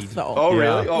his you health, need? though. Oh,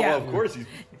 really? Yeah. Oh, Yeah. well, of course. He's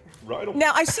right.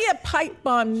 Now, I see a pipe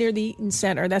bomb near the Eaton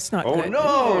Center. That's not Oh, good.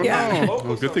 no. Yeah. No.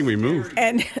 Well, good thing we moved.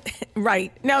 And,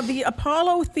 right. Now, the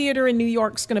Apollo Theater in New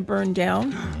York's going to burn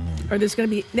down. Or there's going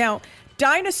to be... Now,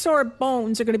 dinosaur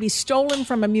bones are going to be stolen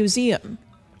from a museum.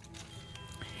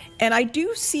 And I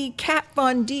do see Kat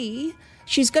Von D.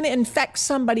 She's going to infect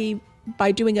somebody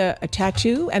by doing a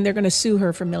tattoo, and they're going to sue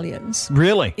her for millions.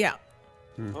 Really? Yeah.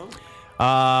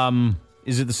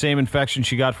 Is it the same infection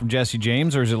she got from Jesse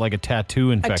James, or is it like a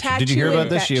tattoo infection? Did you hear tattoo about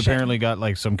this? She infection. apparently got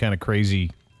like some kind of crazy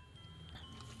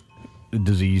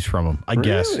disease from him. I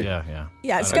guess. Really? Yeah.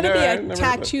 Yeah, it's I going to be never a heard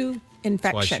tattoo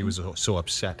infection. That's why she was so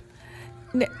upset.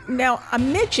 Now, a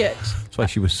midget... That's why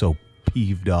she was so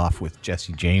peeved off with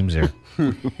Jesse James there.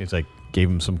 It's like gave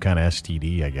him some kind of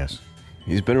STD, I guess.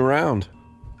 He's been around.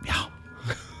 Yeah.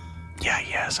 Yeah,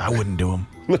 yes. I wouldn't do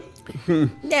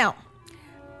him. Now,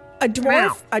 a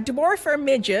dwarf or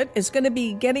midget is going to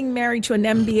be getting married to an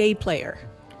NBA player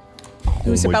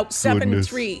who's my about goodness.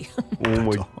 7'3". Oh,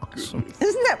 my Awesome.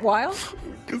 Isn't that wild?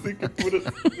 Because they could put it.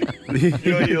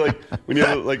 You know, you like when you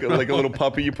have like a little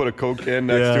puppy, you put a Coke can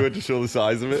next to it to show the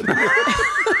size of it.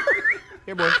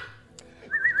 Here, boy.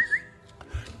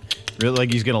 Really,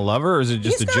 like he's gonna love her, or is it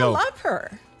just a joke? He's gonna love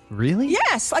her. Really?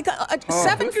 Yes, like a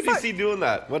 7 Who could you see doing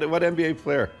that? What NBA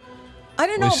player? I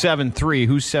don't know. Who's 7'3"?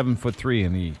 Who's 7'3"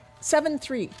 in the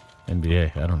 7'3".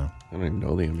 NBA? I don't know. I don't even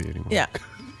know the NBA anymore. Yeah.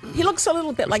 He looks a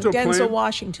little bit like still Denzel playing?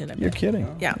 Washington. A bit. You're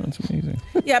kidding. Yeah. That's amazing.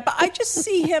 Yeah, but I just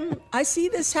see him. I see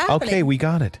this happening. Okay, we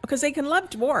got it. Because they can love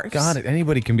dwarfs. Got it.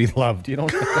 Anybody can be loved. You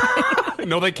don't.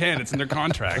 No, they can't. It's in their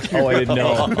contract. Oh, I didn't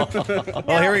know.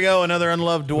 Oh, here we go. Another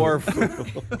unloved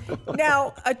dwarf.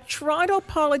 Now, a Toronto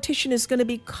politician is going to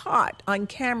be caught on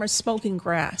camera smoking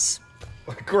grass.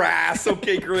 Grass,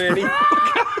 okay, Granny.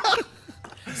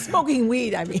 Smoking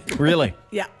weed, I mean. Really?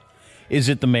 Yeah. Is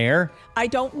it the mayor? I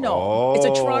don't know. It's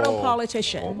a Toronto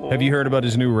politician. Have you heard about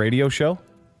his new radio show?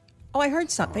 Oh, I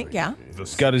heard something. Yeah.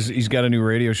 He's got a new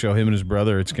radio show. Him and his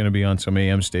brother. It's going to be on some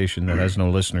AM station that has no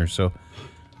listeners, so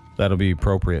that'll be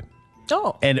appropriate.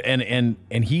 Oh. And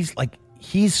he's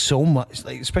so much,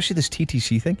 like, especially this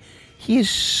TTC thing. He is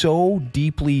so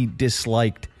deeply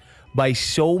disliked by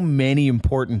so many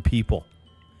important people.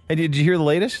 And did you hear the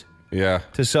latest? Yeah.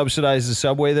 To subsidize the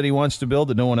subway that he wants to build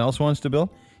that no one else wants to build,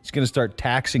 he's going to start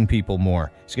taxing people more.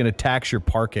 He's going to tax your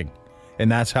parking, and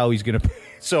that's how he's going to.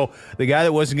 So the guy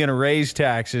that wasn't going to raise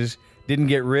taxes didn't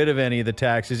get rid of any of the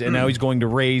taxes, and now he's going to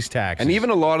raise taxes. And even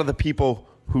a lot of the people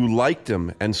who liked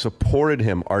him and supported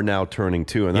him are now turning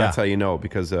too, and that's how you know,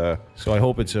 because. So I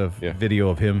hope it's a video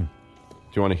of him. Do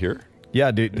you want to hear? Yeah,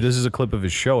 dude, this is a clip of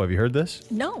his show. Have you heard this?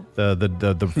 No.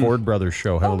 The Ford Brothers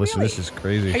show. Have a listen. Really? This is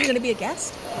crazy. Are you going to be a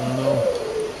guest? I don't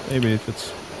know. Maybe if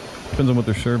it's depends on what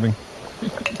they're serving.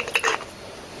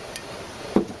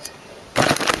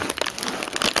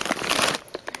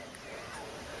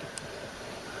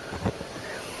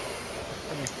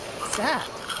 What's that?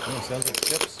 Oh, sounds like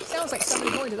chips. Sounds like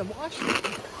somebody going to the washroom.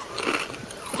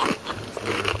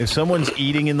 If someone's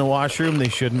eating in the washroom, they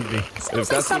shouldn't be. Sounds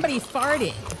like somebody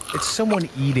farting. It's someone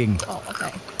eating. Oh, okay.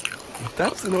 If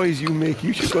that's the noise you make,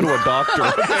 you should go to a doctor.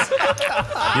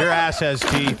 Your ass has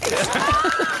teeth.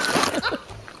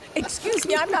 Excuse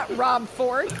me, I'm not Rob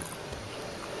Ford.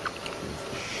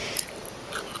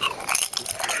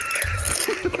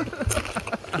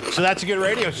 So that's a good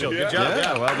radio show. Good job.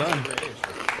 Yeah, well done.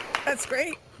 That's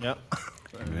great. Yep.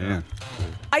 Man.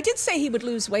 I did say he would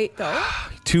lose weight, though.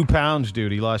 2 pounds,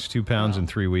 dude. He lost 2 pounds in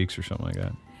 3 weeks or something like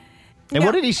that. And Yeah.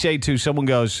 what did he say to? Someone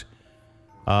goes,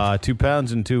 2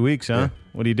 pounds in 2 weeks, huh?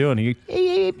 What are you doing? It's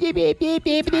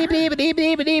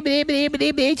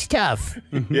tough.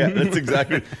 Yeah, that's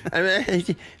exactly.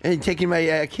 I'm taking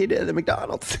my kid to the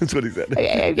McDonald's. That's what he said.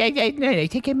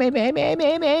 Taking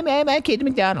my kid to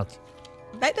McDonald's.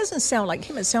 That doesn't sound like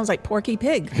him. It sounds like Porky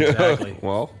Pig. Exactly.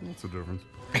 Well, what's the difference?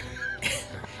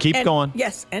 Keep going.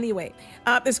 Yes, anyway.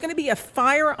 There's going to be a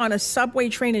fire on a subway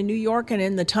train in New York and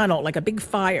in the tunnel, like a big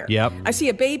fire. Yep. I see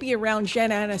a baby around Jen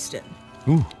Aniston.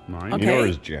 Ooh. Mine. Okay. You know her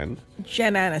as Jen.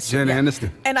 Jen Aniston. Jen Aniston.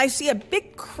 And I see a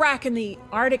big crack in the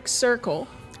Arctic Circle.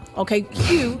 Okay,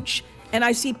 huge. And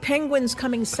I see penguins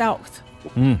coming south.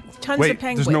 Tons of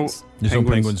penguins. There's no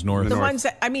penguins north. The ones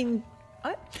that, I mean,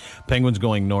 what? Penguins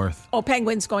going north. Oh,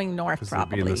 penguins going north,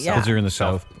 probably. Yeah. Because they're in the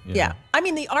south. Yeah. I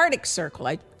mean, the Arctic Circle.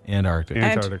 Antarctic.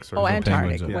 Antarctic Circle. Oh, Antarctic,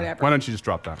 Penguins, whatever. Why don't you just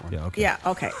drop that one? Yeah, okay. Yeah,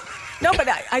 okay. No, but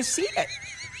I see it.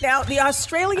 Now, the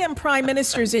Australian Prime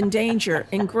Minister's in danger,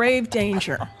 in grave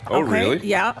danger. Oh, okay? really?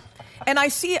 Yeah. And I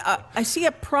see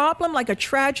a problem, like a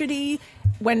tragedy,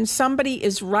 when somebody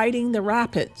is riding the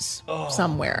rapids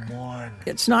somewhere.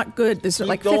 It's not good. There's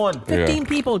like 15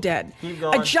 people dead.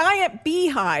 A giant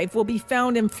beehive will be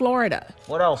found in Florida.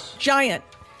 What else? Giant.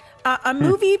 A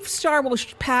movie star will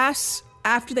pass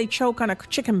after they choke on a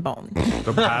chicken bone.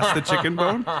 They'll pass the chicken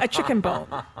bone? A chicken bone.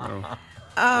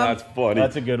 That's funny.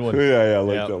 That's a good one. Yeah, I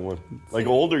like that one. Like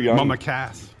old or young? Mama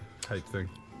Cass type thing.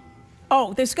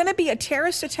 Oh, there's going to be a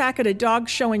terrorist attack at a dog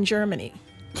show in Germany.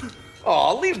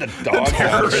 Oh, leave the dog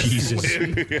out. Jesus.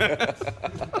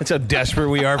 That's how desperate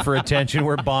we are for attention.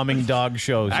 We're bombing dog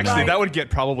shows. Actually, that would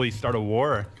probably start a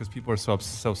war because people are so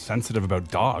sensitive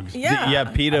about dogs. Yeah.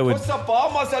 PETA would. What's the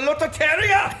bomb was a little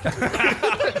terrier?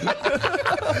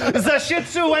 The Shih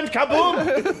Tzu went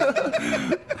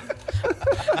kaboom.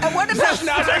 And what about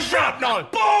Schnauzer shrapnel?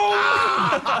 Boom!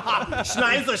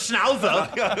 Schnauzer.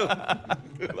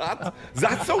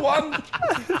 That's the one.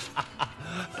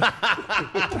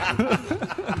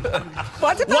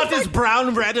 What is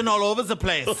brown, red, and all over the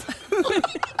place?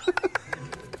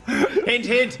 Hint,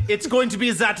 hint. It's going to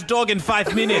be that dog in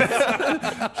 5 minutes.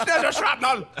 Schnauzer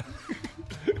shrapnel.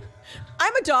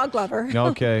 I'm a dog lover.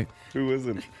 Okay. Who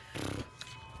isn't?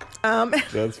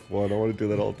 That's fun. I want to do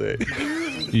that all day.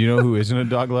 You know who isn't a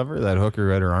dog lover? That hooker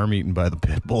who had her arm eaten by the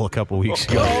pit bull a couple weeks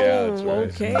ago. Yeah, that's right.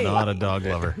 Okay. Not a dog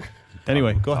lover.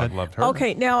 Anyway, go ahead. Loved her.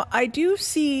 Okay, now I do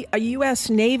see a U.S.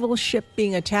 naval ship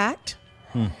being attacked.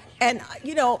 And,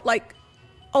 like,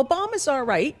 Obama's all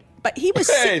right, but he was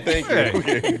Hey, thank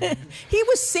you.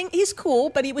 he's cool,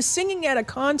 but he was singing at a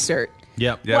concert.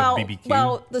 Yep. BBQ.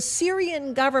 While the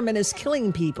Syrian government is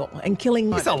killing people and killing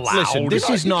Listen, this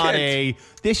is not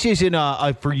this isn't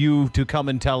for you to come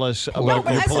and tell us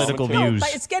about your political views.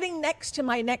 But it's getting next to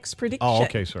my next prediction. Oh,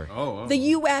 okay, sorry. The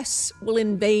U.S. will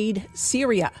invade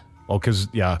Syria. Oh, because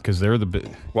they're the.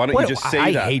 Why don't you just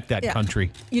say that? I hate that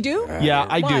country. You do? Yeah,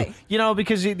 I Why? do.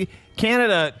 Because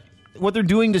Canada, what they're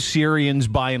doing to Syrians,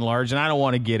 by and large, and I don't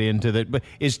want to get into that, but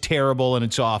is terrible and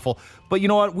it's awful. But you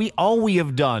know what? All we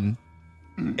have done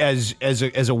as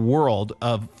a world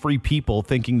of free people,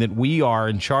 thinking that we are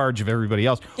in charge of everybody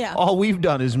else. Yeah. All we've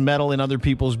done is meddle in other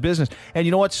people's business. And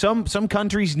you know what? Some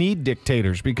countries need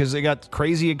dictators because they got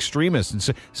crazy extremists. And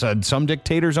so some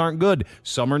dictators aren't good.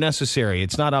 Some are necessary.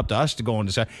 It's not up to us to go and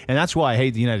decide. And that's why I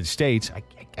hate the United States. I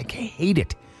hate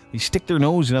it. They stick their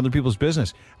nose in other people's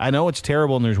business. I know it's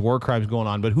terrible and there's war crimes going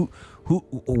on, but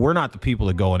we're not the people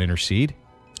that go and intercede.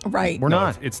 Right. We're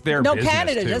not. It's their No, business,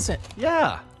 Canada too. doesn't.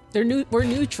 Yeah. We're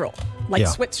neutral, like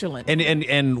Switzerland.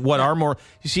 And what are more,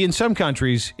 you see, in some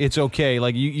countries, it's okay.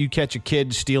 Like you catch a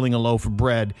kid stealing a loaf of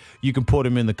bread, you can put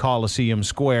him in the Coliseum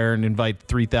Square and invite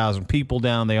 3,000 people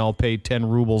down. They all pay 10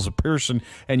 rubles a person,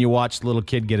 and you watch the little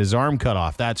kid get his arm cut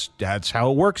off. That's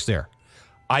how it works there.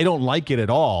 I don't like it at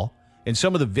all. And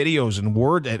some of the videos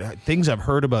and things I've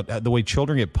heard about the way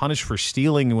children get punished for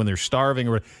stealing when they're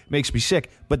starving makes me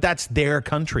sick. But that's their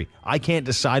country. I can't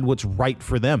decide what's right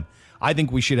for them. I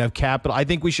think we should have capital. I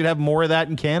think we should have more of that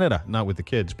in Canada. Not with the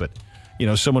kids, but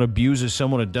someone abuses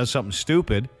someone who does something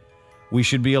stupid, we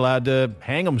should be allowed to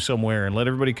hang them somewhere and let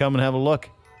everybody come and have a look.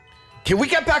 Can we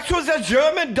get back to the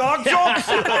German dog jokes?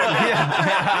 What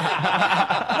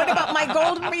about my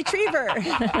golden retriever?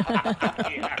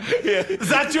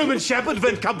 That German Shepherd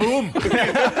went kaboom.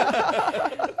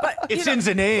 But it's in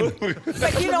the name.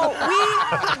 But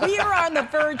we are on the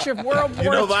verge of World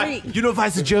War III. You know why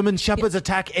the German Shepherds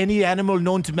attack any animal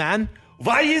known to man?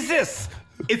 Why is this?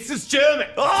 It's this German.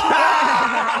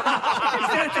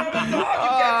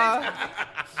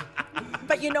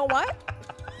 But you know what?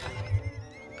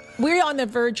 We're on the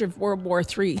verge of World War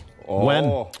III. Oh.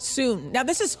 When? Soon. Now,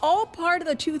 this is all part of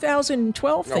the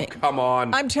 2012 thing. Oh, come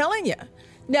on. I'm telling you.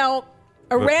 Now,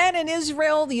 Iran and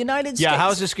Israel, the United States. Yeah,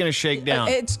 how's this going to shake down?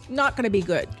 It's not going to be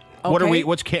good. Okay? What are we?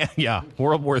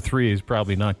 World War III is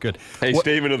probably not good. Hey,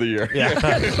 statement of the year. Yeah.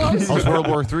 How's World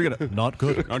War III going to? Not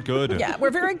good. Not good. Yeah, we're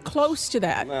very close to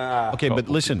that. Okay, but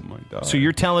listen. So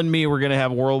you're telling me we're going to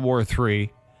have World War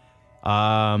III.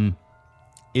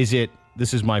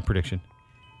 This is my prediction.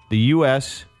 The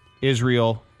U.S.,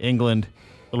 Israel, England,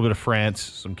 a little bit of France,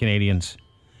 some Canadians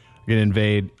are going to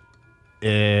invade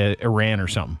Iran or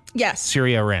something. Yes.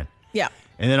 Syria, Iran. Yeah.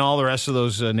 And then all the rest of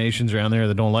those nations around there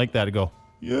that don't like that go,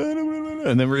 and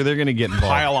then they're going to get involved.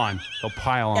 Pile on. They'll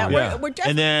pile on. Yeah, we're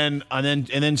and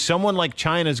then someone like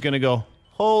China is going to go,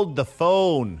 hold the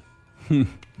phone. Do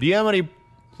you have any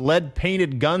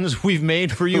lead-painted guns we've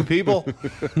made for you people?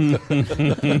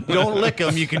 Don't lick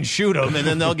them. You can shoot them, and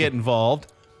then they'll get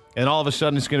involved. And all of a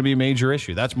sudden, it's going to be a major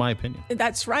issue. That's my opinion.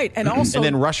 That's right. And also... and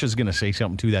then Russia's going to say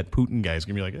something to that Putin guy. He's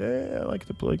going to be like, I like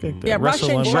to play like that. Yeah,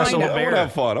 Russia and China. I want to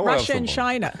have fun. Russia and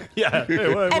China. Yeah.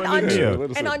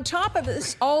 And on top of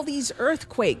this, all these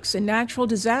earthquakes and natural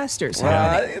disasters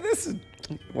happening. This is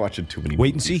watching too many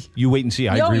Wait and see. You wait and see.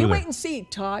 I agree with you her. wait and see,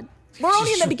 Todd. We're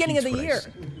only in the beginning of the year.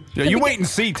 Yeah, you wait and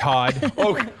see, Todd.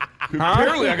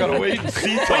 Apparently, I gotta wait and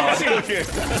see, Todd.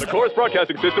 The Chorus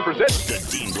Broadcasting System presents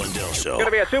The Dean Blundell Show. Going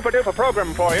to be a super duper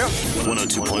program for you.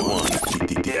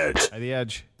 102.1. The Edge. Hi, The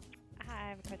Edge. Hi, I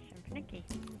have a question for Nikki.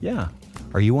 Yeah.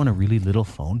 Are you on a really little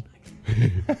phone?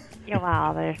 Yeah,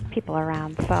 well, there's people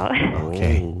around, so.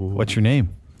 Okay. What's your name?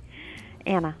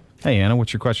 Anna. Hey, Anna.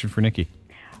 What's your question for Nikki?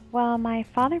 Well, my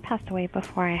father passed away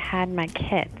before I had my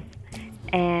kids.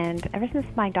 And ever since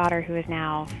my daughter, who is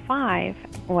now 5,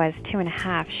 was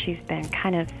 2.5, she's been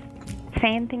kind of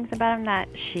saying things about him that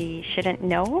she shouldn't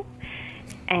know.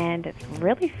 And it's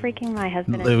really freaking my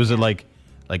husband out. Was it like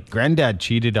granddad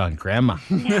cheated on grandma?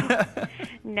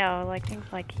 No, like things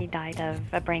like he died of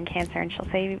a brain cancer. And she'll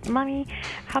say, Mommy,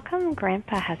 how come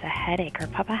Grandpa has a headache? Or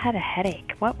Papa had a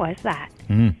headache? What was that?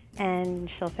 And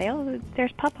she'll say, oh,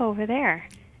 there's Papa over there.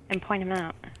 And point him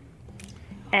out.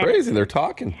 And crazy, they're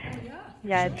talking.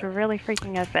 Yeah, it's really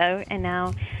freaking us out. And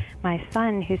now my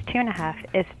son, who's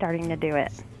 2.5, is starting to do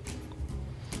it.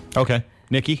 Okay.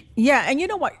 Nikki? Yeah, and you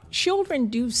know what? Children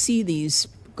do see these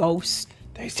ghosts.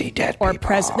 They see dead or people.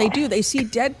 present. They do. They see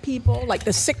dead people, like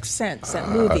The Sixth Sense, that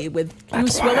movie with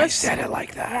Bruce Willis. I said it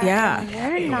like that. Yeah.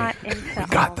 They're not into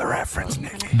Got the reference,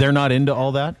 Nick. They're not into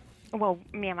all that? Well,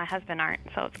 me and my husband aren't,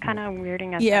 so it's kind of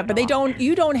weirding us Yeah, out but a lot.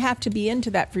 you don't have to be into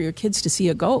that for your kids to see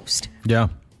a ghost. Yeah.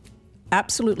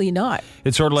 Absolutely not.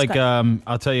 It's sort of like,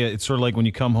 I'll tell you, it's sort of like when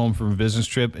you come home from a business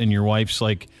trip and your wife's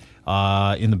like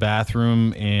in the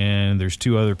bathroom and there's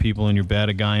two other people in your bed,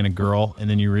 a guy and a girl, and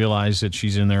then you realize that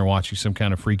she's in there watching some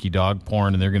kind of freaky dog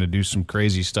porn and they're going to do some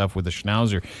crazy stuff with a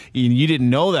schnauzer. You didn't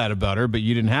know that about her, but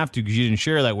you didn't have to because you didn't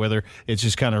share that with her. It's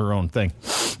just kind of her own thing.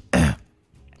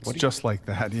 It's just like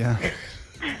that, yeah.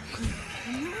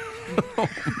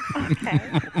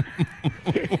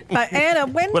 Anna,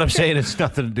 what I'm saying, it's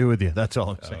nothing to do with you. That's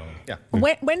all I'm saying. Yeah.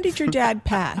 When did your dad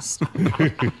pass?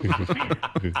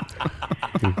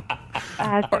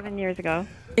 7 years ago.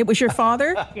 It was your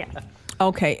father? Yes.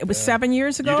 Okay, it was 7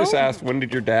 years ago? You just asked, when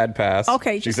did your dad pass?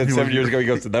 Okay. She said 7 years ago. He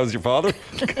goes, that was your father?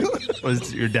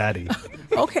 Was your daddy.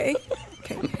 Okay.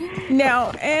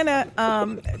 Now, Anna,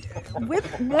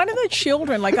 with one of the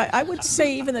children, like I would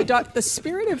say even the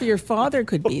spirit of your father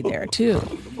could be there, too.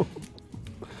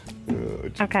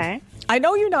 Okay. I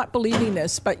know you're not believing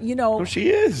this, but you know. Oh,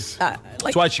 she is.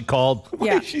 That's why she called.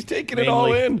 Yeah. She's taking it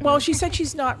all in. Well, she said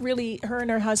she's not really, her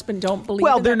and her husband don't believe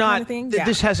Well, in they're that not. kind of thing.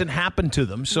 This hasn't happened to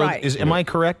them. So Right. am I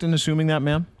correct in assuming that,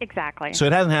 ma'am? Exactly. So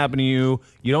it hasn't happened to you.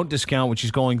 You don't discount what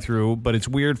she's going through, but it's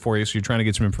weird for you, so you're trying to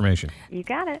get some information. You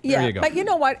got it. Yeah, There you go. but you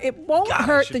know what? It won't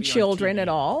hurt the children at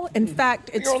all. In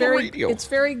fact, it's on the very radio. it's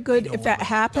very good if that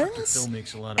happens. Phil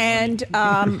makes a lot of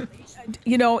And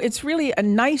you know, it's really a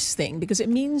nice thing because it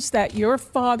means that your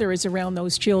father is around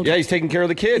those children. Yeah, he's taking care of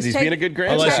the kids. He's being a good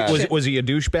grandson. Was he a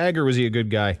douchebag or was he a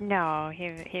good guy? No,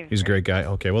 He's a great guy.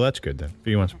 Okay, well that's good then. If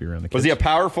he wants to be around the kids. Was he a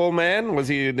powerful man? Was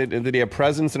he? Did he have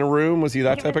presence in a room? Was he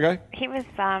that type of guy? He was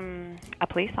a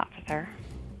police officer.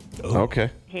 Okay.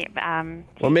 He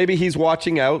Well, maybe he's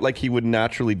watching out like he would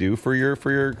naturally do for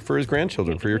his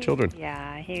grandchildren, for your children.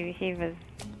 Yeah,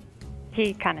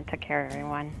 he kind of took care of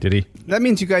everyone. Did he? That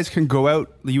means you guys can go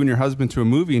out, you and your husband, to a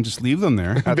movie and just leave them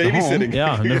there at the home. Babysitting.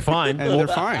 Yeah, and they're fine. And they're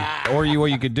fine. Or what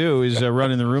you could do is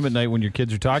run in the room at night when your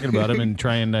kids are talking about him and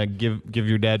try and give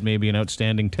your dad maybe an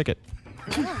outstanding ticket.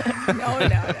 No.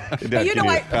 Hey, Dad, you know can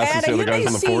what, pass Anna, these you other guys may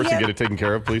on the see force and him- get it taken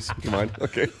care of, please? Do you mind?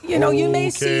 Okay. You know, you may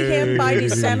see him by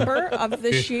December of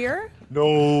this year.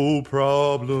 No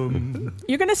problem.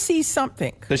 You're going to see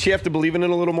something. Does she have to believe in it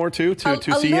a little more too to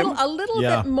see him? A little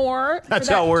Yeah. bit more. That's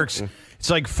for how it that- works. It's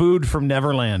like food from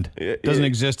Neverland. It doesn't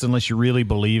exist unless you really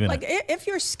believe in Like it. if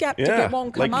you're skeptic, Yeah, it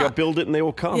won't come like up. build it and they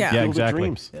will come. Yeah. Yeah, Build exactly. The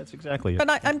dreams. That's exactly it.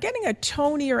 But I'm getting a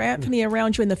Tony or Anthony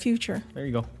around you in the future. There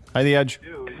you go. Hi, The Edge.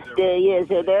 Yes,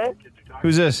 there.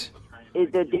 Who's this? Is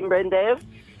it Dean Blundell?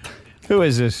 Who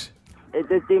is this? Is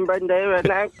it Dean Blundell right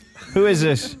now? Who is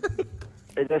this?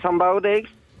 Is there somebody?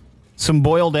 Some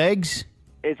boiled eggs?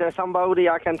 Is there somebody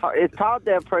I can talk? It's Todd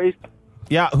there, please.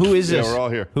 Yeah, who is Yeah, this? we're all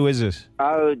here. Who is this?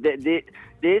 Oh, this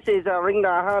is a ring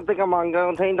that I think I'm on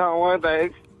going to take on one day.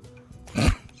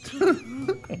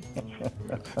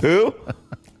 Who?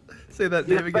 Say that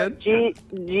name again.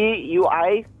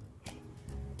 GUI.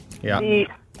 Yeah.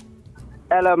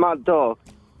 Elemental.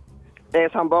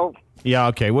 There's some both. Yeah,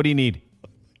 okay. What do you need?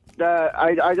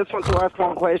 I just want to ask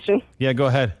one question. Yeah, go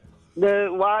ahead.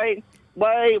 Why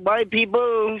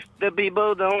the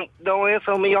people don't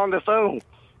answer me on the phone?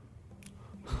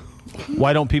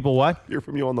 Why don't people what? Hear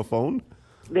from you on the phone?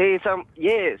 Yes.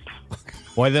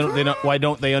 Why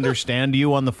don't they understand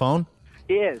you on the phone?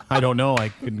 Yes. I don't know. I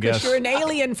couldn't guess. Because you're an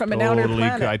alien from an outer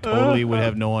planet. I totally would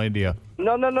have no idea.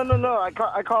 No.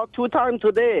 I called 2 times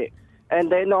today, and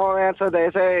they no answer. They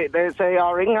say,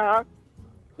 ring her.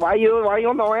 Why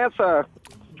you no answer?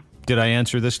 Did I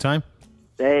answer this time?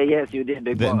 Yes, you did,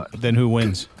 big boy. Then who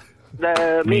wins?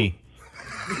 Me.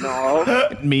 No.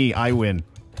 Me, I win.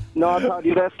 No, I thought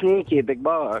you were sneaky, big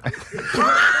boy.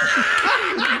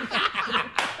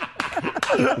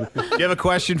 You have a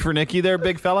question for Nikki there,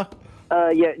 big fella?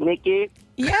 Yeah, Nikki.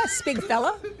 Yes, big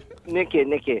fella. Nikki,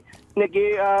 my 9-door.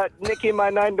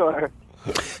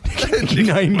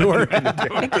 Nine door.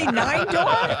 Nikki, 9-door?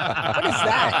 What is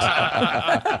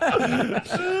that?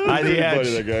 Hi, The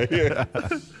Edge. That guy.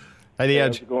 Hi, The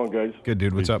Edge. How's it going, guys? Good,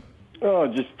 dude. What's up? Oh,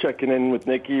 just checking in with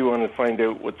Nikki. You want to find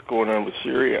out what's going on with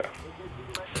Syria?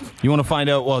 You want to find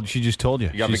out? Well, she just told you.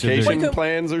 You got She said vacation there's-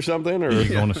 plans or something? Or Are you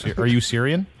going to? Are you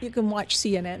Syrian? You can watch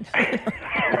CNN.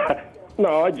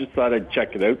 No, I just thought I'd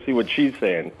check it out, see what she's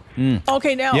saying.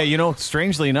 Okay, now. Yeah, you know,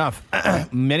 strangely enough,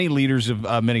 many leaders of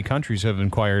many countries have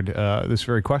inquired this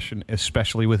very question,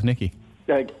 especially with Nikki.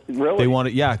 Really? They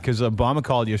wanted, because Obama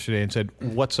called yesterday and said,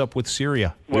 "What's up with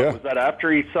Syria?" Was that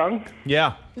after he sung?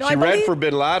 Yeah. No, she read for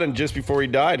Bin Laden just before he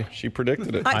died. She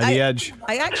predicted it. By the edge.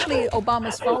 I actually,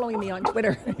 Obama's following me on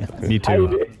Twitter. Me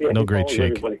too. No great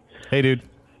shake. Everybody. Hey, dude.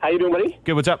 How you doing, buddy?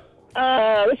 Good. What's up?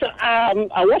 Listen,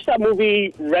 I watched that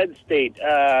movie Red State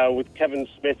with Kevin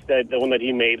Smith, the one that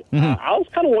he made. I was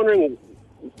kind of wondering,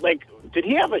 did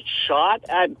he have a shot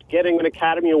at getting an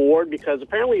Academy Award? Because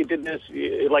apparently he did this,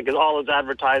 all his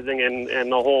advertising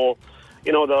and the whole,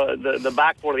 the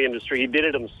backbone of the industry. He did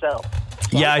it himself.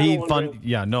 So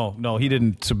no, he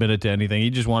didn't submit it to anything. He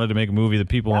just wanted to make a movie that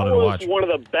people wanted to watch. That was one of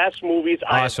the best movies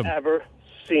I've ever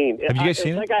seen. Have you guys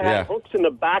seen it? It's like I had hooks in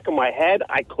the back of my head.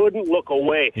 I couldn't look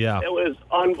away. Yeah. It was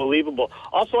unbelievable.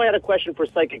 Also, I had a question for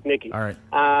Psychic Nikki. All right.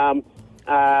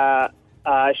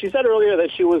 She said earlier that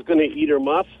she was going to eat her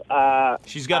muff.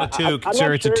 She's got a toque,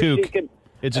 Sarah. It's a toque.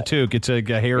 It's a toque. It's a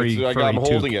hairy, furry I'm toque.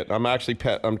 holding it. I'm actually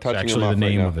I'm touching It's actually the the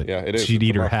name right of it. Yeah, it is. She'd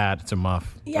It's eat a her muff. hat. It's a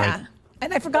muff. Yeah. Right?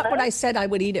 And I forgot what I said I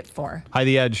would eat it for. Hi,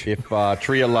 the edge. If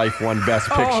Tree of Life won Best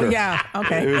Picture. Oh, yeah.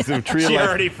 Okay. It was a Tree of She Life.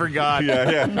 already forgot.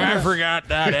 Yeah. I forgot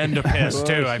that and to piss,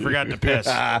 too. I forgot to piss.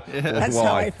 That's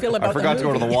how I feel about I forgot the to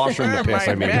go to the movie. washroom to piss,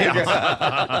 I mean.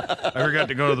 I forgot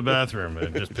to go to the bathroom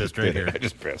and just pissed right here. I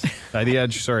just pissed. Hi, the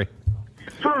edge. Sorry.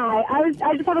 Hi,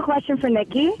 I just have a question for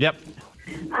Nikki. Yep.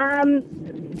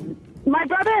 My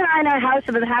brother and I in our house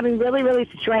have been having really, really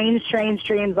strange dreams,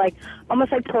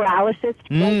 almost like paralysis.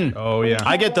 Oh, yeah.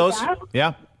 I get those.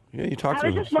 Yeah. Yeah, you talk I to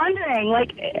was them. just wondering,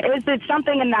 is it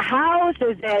something in the house?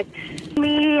 Is it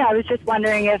me? I was just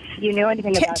wondering if you knew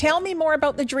anything about it. Tell me more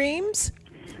about the dreams.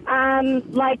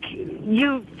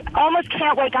 You almost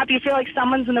can't wake up. You feel like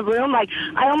someone's in the room. I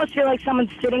almost feel like someone's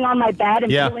sitting on my bed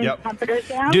and pulling the comforters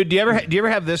down. Dude, do you ever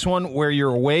have this one where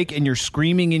you're awake and you're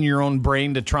screaming in your own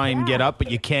brain to try and get up,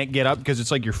 but you can't get up because it's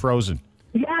like you're frozen?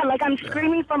 Yeah, I'm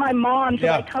screaming for my mom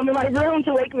to come to my room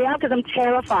to wake me up because I'm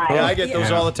terrified. Yeah, I get those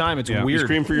all the time. It's weird. You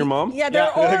scream for your mom? Yeah,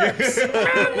 they're orbs.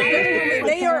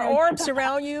 They are orbs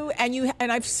around you,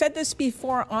 and I've said this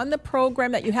before on the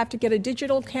program that you have to get a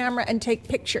digital camera and take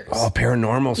pictures. Oh,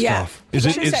 paranormal stuff. Is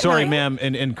Pictures it? at Sorry, night. ma'am,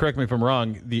 and correct me if I'm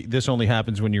wrong. This only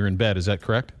happens when you're in bed. Is that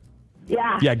correct?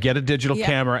 Yeah. Yeah, get a digital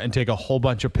camera and take a whole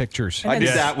bunch of pictures. I did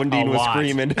that when Dean was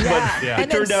screaming, but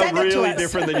it turned out really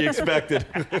different than you expected.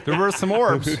 There were some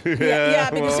orbs. Yeah,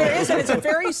 because there is, and it's a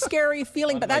very scary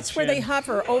feeling, but that's where they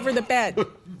hover over the bed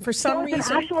for some reason.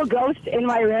 There's an actual ghost in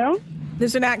my room?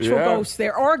 There's an actual ghost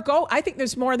there. I think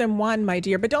there's more than one, my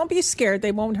dear, but don't be scared.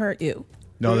 They won't hurt you.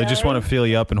 No, they just want to feel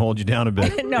you up and hold you down a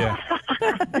bit. No.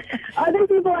 Are there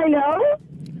people I know?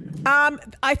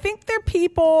 I think they're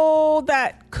people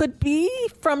that could be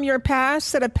from your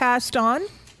past that have passed on.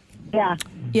 Yeah.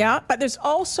 Yeah, but there's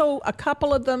also a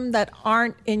couple of them that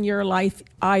aren't in your life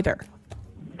either.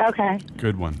 Okay.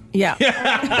 Good one. Yeah.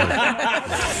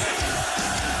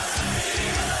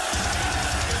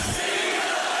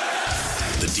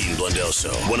 The Dean Blundell Show,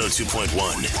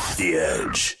 102.1 The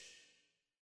Edge.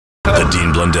 The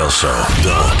Dean Blundell Show.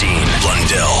 The Dean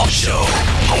Blundell Show.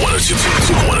 On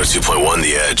 102.1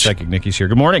 The Edge. Psychic Nikki's here.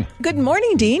 Good morning. Good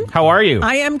morning, Dean. How are you?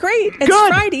 I am great. It's Good.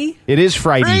 Friday. It is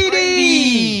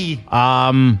Friday.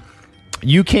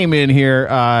 You came in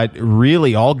here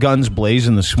really all guns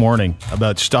blazing this morning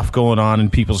about stuff going on in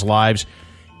people's lives.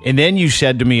 And then you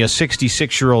said to me a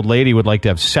 66-year-old lady would like to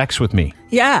have sex with me.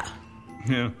 Yeah.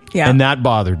 Yeah. And that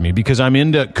bothered me because I'm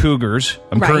into cougars.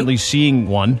 I'm currently seeing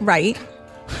one. Right.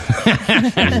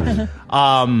 It's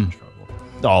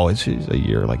a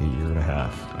year and a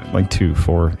half. Like 2,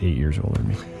 4, 8 years older than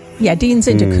me. Yeah, Dean's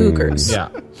into cougars. Yeah.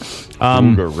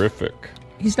 Cougarific.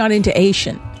 He's not into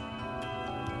Asian.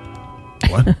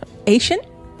 What? Asian?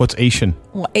 What's Asian?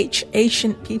 Well,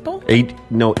 Asian people?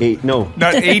 No.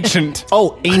 Not ancient.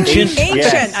 Oh, ancient. Ancient.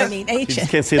 Yes. I mean, She ancient.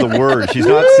 just can't say the word. She's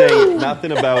not saying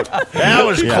nothing about... That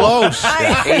was close.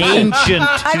 Ancient. She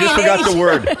just forgot the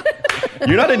word.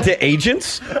 You're not into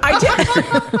agents? I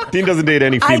did. Dean doesn't date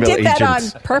any I female did that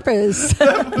agents. on purpose.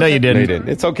 No, you didn't. No, you didn't.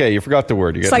 It's okay. You forgot the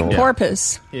word. You It's got like the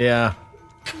porpoise. Yeah.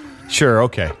 Sure,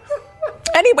 okay.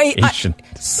 Anyway, Asian.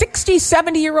 60,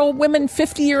 70-year-old women,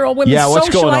 50-year-old women, Yeah, what's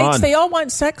going socialites, on? they all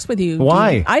want sex with you.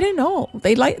 Why? Dean. I don't know.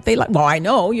 They like. Well, I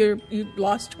know you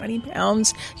lost 20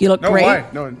 pounds. You look great. Why?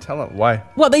 No, tell it. Why?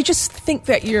 Well, they just think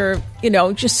that you're,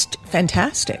 just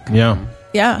fantastic. Yeah.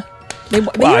 Yeah. They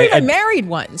even married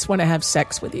ones want to have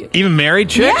sex with you. Even married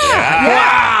chicks?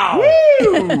 Yeah.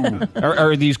 Wow.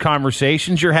 Are these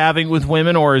conversations you're having with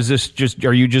women, or is this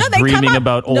are you just dreaming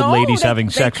about old ladies having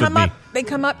sex with me? They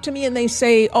come up to me and they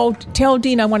say, "Oh, tell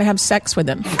Dean I want to have sex with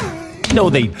him." No,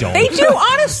 they don't. They do,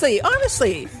 honestly.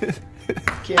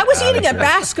 I was eating a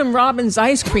Baskin-Robbins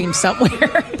ice cream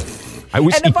somewhere. I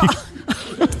was eating...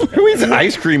 Who eats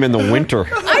ice cream in the winter?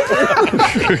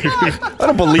 I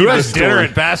don't believe Who this has dinner story.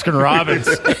 at Baskin-Robbins?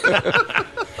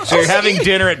 So you're having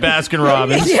dinner at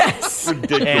Baskin-Robbins? Yes.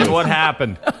 And what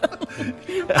happened?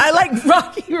 I like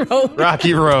Rocky Road.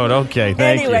 Rocky Road. Okay,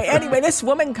 thank you. Anyway, this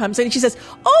woman comes in and she says,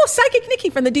 "Oh, Psychic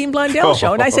Nikki from the Dean Blundell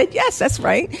show." And I said, "Yes, that's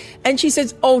right." And she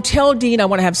says, "Oh, tell Dean I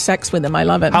want to have sex with him. I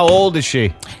love him." How old is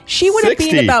she? She would have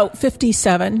been about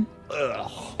 57.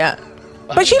 Yeah.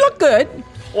 But she looked good.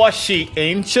 Was she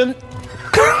ancient?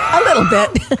 A little bit.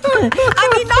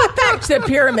 I mean, not back to the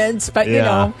pyramids, but you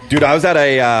know. Dude, I was at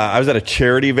a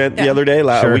charity event the other day,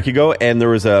 a week ago, and there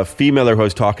was a female there who I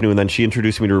was talking to, and then she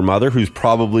introduced me to her mother, who's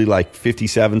probably like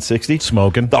 57, 60.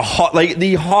 Smoking. The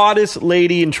hottest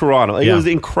lady in Toronto. It was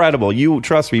incredible. You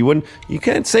trust me, you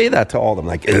can't say that to all of them.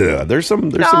 Like, there's some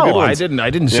good ones. I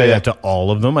didn't say that to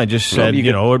all of them. I just said,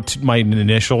 my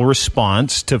initial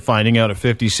response to finding out a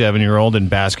 57-year-old in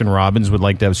Baskin-Robbins would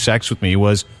like to have sex with me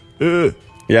was,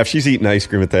 Yeah, if she's eating ice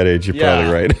cream at that age, you're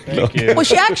probably right. Thank you. Well,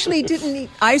 she actually didn't eat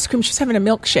ice cream. She was having a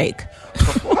milkshake.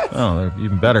 Oh, they're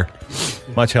even better.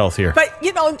 Much healthier. But,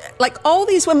 like all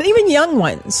these women, even young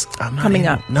ones coming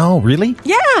up. No, really?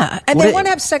 Yeah. And they want to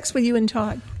have sex with you and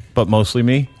Todd. But mostly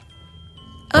me?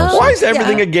 Why is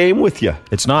everything a game with you?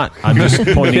 It's not. I'm just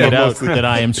pointing it out that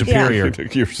I am superior. Yeah.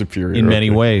 You're superior. In many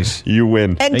ways. You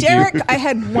win. And Derek, I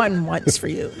had one once for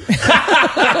you.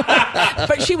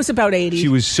 But she was about 80. She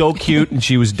was so cute and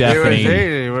she was deaf and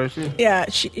 80. Was she?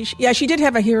 Yeah, she did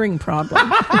have a hearing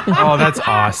problem. Oh, that's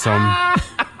awesome.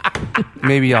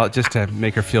 Maybe I'll just to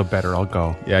make her feel better. I'll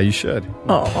go. Yeah, you should.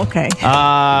 Oh, okay. It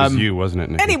was you, wasn't it,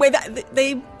 Nikki? Anyway,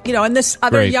 they, and this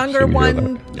other Great. younger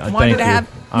one wanted to have,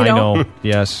 I know.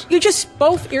 Yes. You're just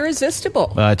both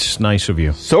irresistible. That's nice of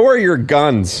you. So are your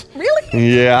guns.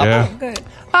 Really? Yeah. Oh, good.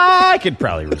 I could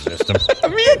probably resist them.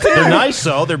 Me too. They're nice,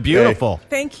 though. They're beautiful.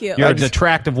 Thank you. You're an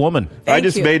attractive woman. I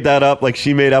just made that up like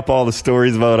she made up all the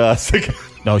stories about us.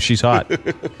 No, she's hot.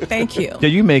 Thank you. Are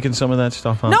you making some of that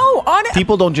stuff up? No, on it.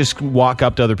 People don't just walk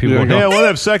up to other people and go, "Hey, I want to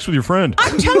have sex with your friend."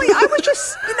 I'm telling you, I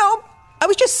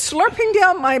was just slurping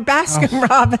down my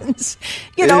Baskin-Robbins,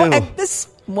 and this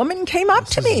woman came up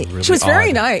to me. Really she was very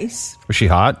odd. nice. Was she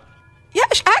hot? Yeah,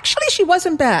 actually, she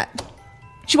wasn't bad.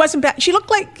 She wasn't bad. She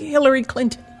looked like Hillary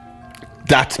Clinton.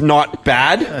 That's not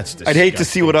bad. I'd hate to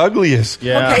see what ugly is.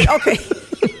 Yeah. Okay.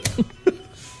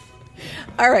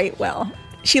 All right, well,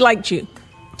 she liked you.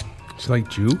 She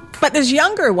liked you? But there's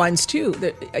younger ones, too.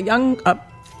 A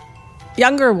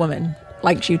younger woman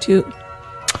likes you, too.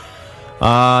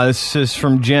 This is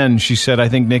from Jen. She said, "I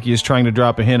think Nikki is trying to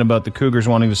drop a hint about the Cougars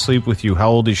wanting to sleep with you.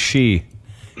 How old is she?"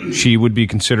 She would be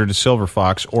considered a silver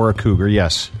fox or a cougar,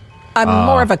 yes. I'm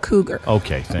more of a cougar.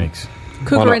 Okay, thanks.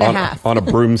 Cougar and a half. On a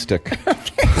broomstick.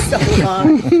 Thanks a lot.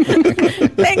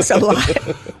 Thanks a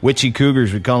lot. Witchy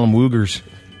cougars, we call them woogers.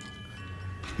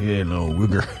 Yeah, no,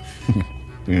 wooger.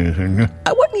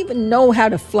 I wouldn't even know how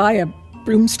to fly a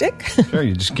broomstick. Sure,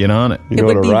 you just get on it. You know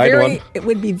how to ride one? It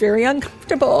would be very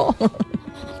uncomfortable.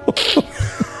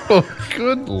 Oh,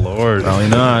 good Lord. Probably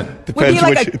not.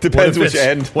 Depends which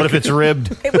end. What if it's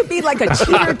ribbed? It would be like a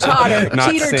teeter-totter. Not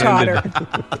Teeter-totter.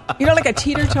 Like a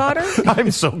teeter-totter?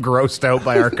 I'm so grossed out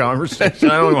by our conversation.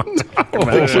 I don't want to talk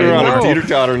about it. We're on a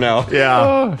teeter-totter now.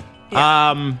 Yeah.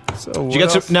 So Did you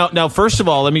get some, now, first of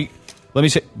all, let me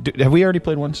say, have we already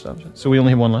played one stop? So we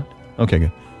only have one left? Okay,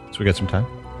 good. So we got some time?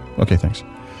 Okay, thanks.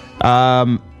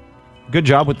 Good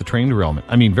job with the train derailment.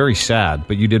 I mean, very sad,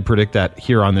 but you did predict that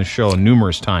here on this show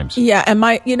numerous times. Yeah, and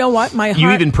you know what? My heart...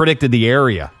 You even predicted the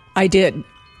area. I did.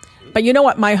 But you know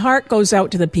what? My heart goes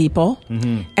out to the people,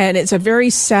 and it's a very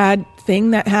sad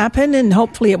thing that happened, and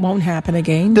hopefully it won't happen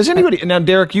again. Does anybody... Now,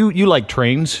 Derek, you like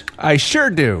trains? I sure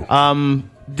do.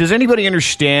 Does anybody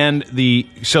understand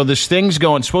so this thing's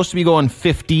supposed to be going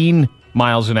 15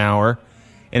 miles an hour,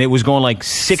 and it was going like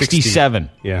 67.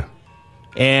 60. Yeah.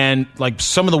 And like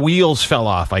some of the wheels fell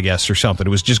off, I guess, or something. It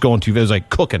was just going too. It was like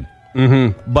cooking.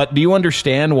 Mm-hmm. But do you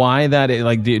understand why that?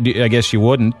 I guess you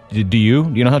wouldn't. Do you?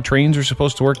 Do you know how trains are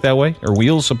supposed to work that way? Are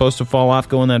wheels supposed to fall off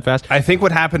going that fast? I think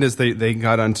what happened is they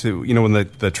got onto when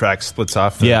the track splits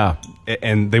off.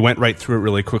 And they went right through it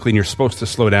really quickly. And you're supposed to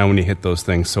slow down when you hit those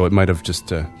things. So it might have just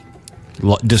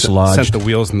dislodged, sent the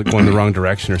wheels going the wrong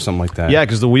direction or something like that. Yeah,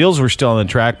 because the wheels were still on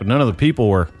the track, but none of the people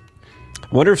were.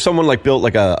 I wonder if someone built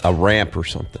a ramp or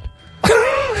something.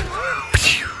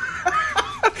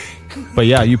 But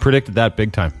yeah, you predicted that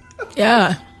big time.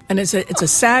 Yeah, and it's a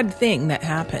sad thing that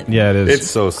happened. Yeah, it is. It's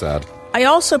so sad. I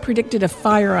also predicted a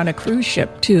fire on a cruise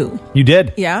ship, too. You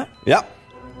did? Yeah. Yep.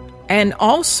 And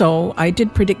also, I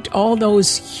did predict all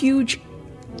those huge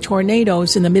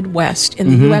tornadoes in the Midwest, in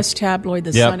the U.S. tabloid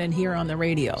The Sun, and here on the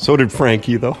radio. So did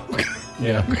Frankie, though.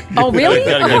 Yeah. Oh, really?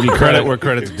 Gotta give you credit where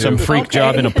credit's due. Some freak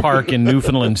job in a park in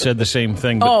Newfoundland said the same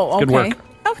thing. But okay. Good work.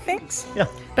 Oh, thanks. Yeah.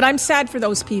 But I'm sad for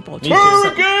those people.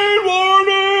 Hurricane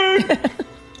warning!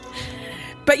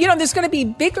 But, there's going to be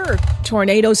bigger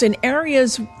tornadoes in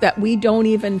areas that we don't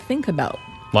even think about.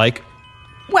 Like?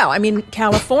 Well, I mean,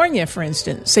 California, for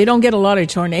instance. They don't get a lot of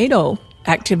tornado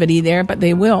activity there, but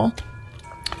they will.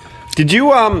 Did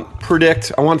you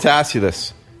predict, I wanted to ask you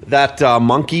this, that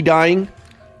monkey dying?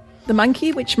 The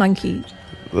monkey? Which monkey?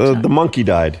 The monkey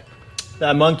died.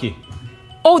 That monkey.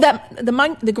 Oh,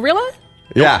 the gorilla?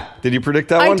 Yeah. Did you predict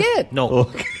that one? I did.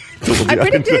 No. I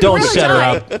predicted Don't set her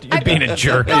up. You're being a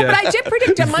jerk. No, but I did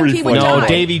predict a monkey would die. No,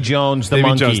 Davy Jones, the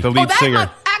monkey. Jones, the lead singer.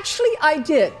 Actually, I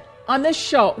did on this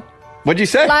show. What'd you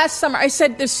say? Last summer, I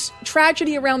said this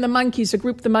tragedy around the monkeys, a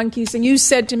group, the monkeys, and you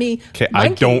said to me, okay, I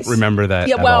don't remember that.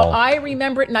 Yeah, well, I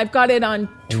remember it, and I've got it on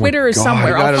Twitter or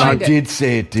somewhere. I'll find it. I did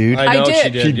say it, dude. I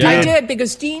did. She did. I did,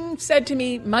 because Dean said to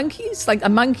me, monkeys? Like a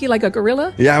monkey, like a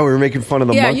gorilla? Yeah, we were making fun of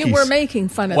the monkeys. Yeah, you were making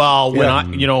fun of them. Well,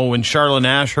 when Charlotte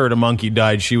Nash heard a monkey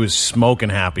died, she was smoking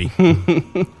happy.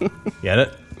 Get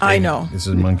it? I know. This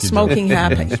is monkey smoking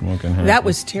happy. Smoking happy. That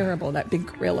was terrible, that big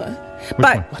gorilla.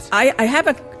 But I have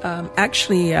a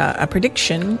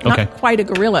prediction, not quite a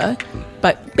gorilla,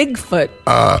 but Bigfoot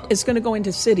is going to go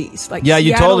into cities. Like you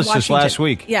Seattle, told us Washington. this last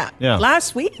week. Yeah.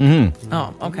 Last week? Mm-hmm.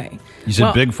 Oh, okay. You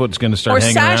said Bigfoot's going to start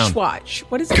hanging around. Or Sasquatch.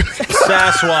 What is it?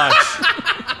 Sasquatch.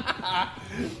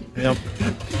 Yep.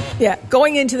 Yeah,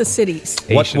 going into the cities.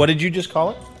 What did you just call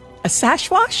it? A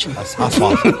Sasquatch? A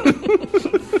Sasquatch.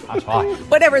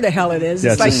 Whatever the hell it is.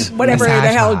 Yeah, it's like whatever the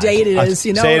hell date it is,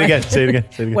 you know? Say it again. Say it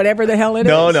again. Whatever the hell it is.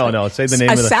 No. Say the name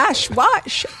of the...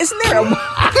 Sasquatch. Isn't there a...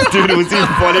 Dude, it was even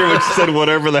funnier when she said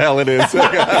whatever the hell it is.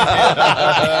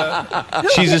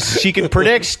 She can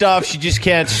predict stuff. She just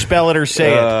can't spell it or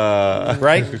say it.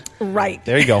 Right? Right.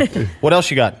 There you go. What else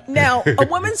you got? Now, a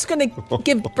woman's going to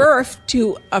give birth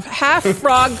to a half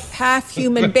frog, half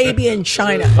human baby in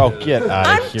China. Oh, get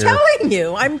out of here. I'm telling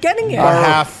you. I'm getting it. A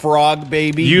half frog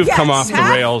baby? You've come off the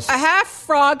rails. A half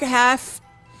frog, half...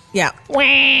 Yeah.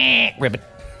 Ribbit.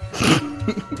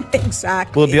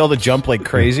 Exactly. Will it be able to jump like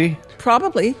crazy?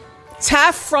 Probably. It's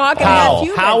half frog and half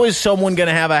human. How is someone going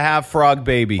to have a half frog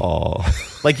baby? Oh.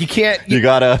 Like you can't... The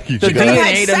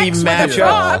DNA doesn't even match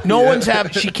up.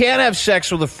 She can't have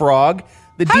sex with a frog.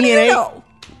 The How DNA... do you know?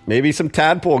 Maybe some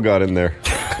tadpole got in there.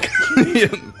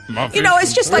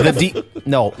 It's just like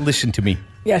No, listen to me.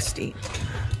 Yes, Steve.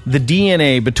 The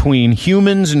DNA between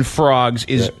humans and frogs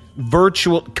is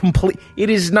complete.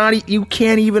 It is not. You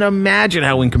can't even imagine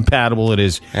how incompatible it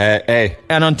is. Hey.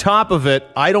 And on top of it,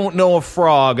 I don't know a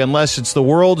frog unless it's the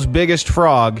world's biggest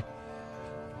frog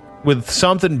with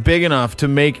something big enough to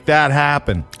make that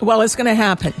happen. Well, it's going to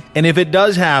happen. And if it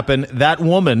does happen, that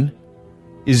woman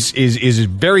is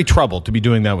very troubled to be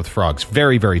doing that with frogs.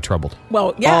 Very, very troubled.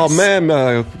 Well, yes. Oh, man,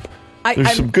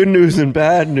 there's some good news and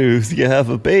bad news. You have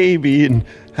a baby, and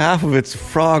half of it's a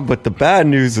frog, but the bad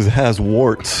news is it has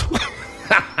warts.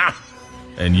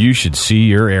 And you should see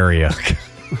your area.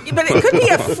 But it could be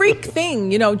a freak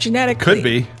thing,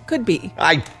 genetically. Could be.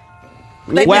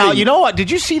 Well, you know what?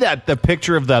 Did you see the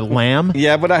picture of that lamb?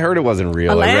 Yeah, but I heard it wasn't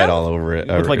real. I read all over it.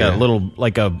 It looked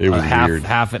like a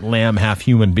half lamb, half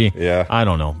human being. Yeah, I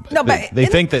don't know. No, but they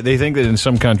think that in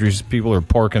some countries people are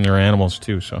porking their animals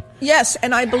too. So yes,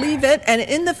 and I believe it. And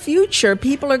in the future,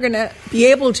 people are going to be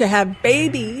able to have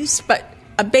babies, but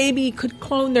a baby could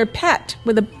clone their pet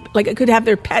it could have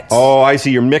their pets. Oh, I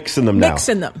see. You're mixing them now.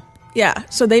 Mixing them. Yeah.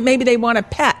 So maybe they want a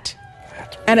pet.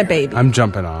 And a baby. I'm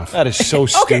jumping off. That is so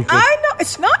stupid. Okay, I know.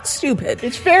 It's not stupid.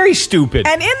 It's very stupid.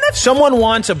 And someone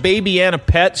wants a baby and a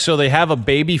pet, so they have a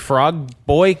baby frog,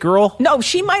 boy, girl? No,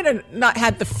 she might have not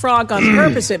had the frog on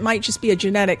purpose. It might just be a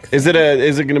genetic thing. Is it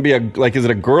going to be is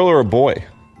it a girl or a boy?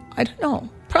 I don't know.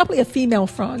 Probably a female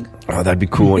frog. Oh, that'd be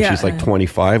cool when she's like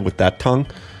 25 with that tongue.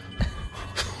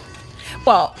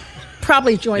 Well,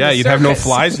 probably join the circus. Yeah, you'd have no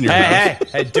flies in your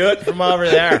mouth. Hey, do it from over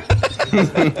there.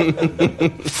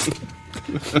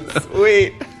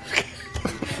 Sweet.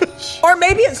 Or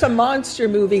maybe it's a monster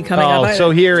movie coming up. Oh,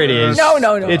 so here it is. No.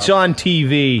 It's on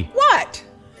TV. What?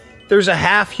 There's a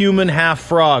half human, half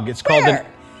frog. It's called an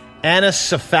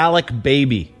anencephalic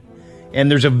baby.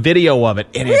 And there's a video of it,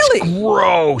 and it's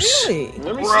gross. Really?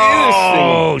 Let me see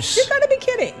this thing. You gotta be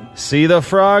kidding. See the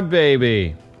frog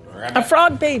baby. A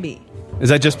frog baby. Is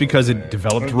that just because it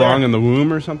developed wrong in the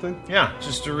womb or something? Yeah,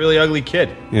 just a really ugly kid.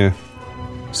 Yeah.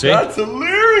 See? That's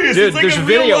hilarious. Dude, it's like there's a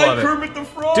video real-life of it. Kermit the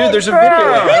Frog. Dude, there's a video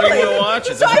of it. Really? You want to watch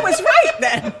it? So I was right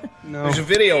then. No. There's a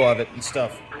video of it and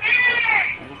stuff.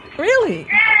 Really?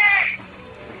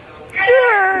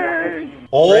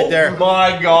 Oh, Right there.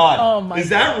 my God. Oh, my Is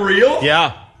that real?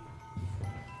 Yeah.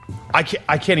 I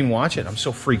can't even watch it. I'm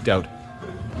so freaked out.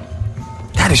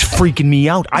 That is freaking me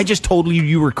out. I just told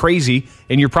you were crazy,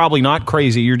 and you're probably not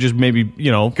crazy. You're just maybe,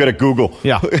 Good at Google.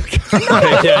 Yeah. You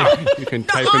can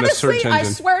type in a Honestly, search I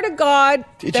engine. swear to God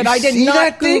that you I did see not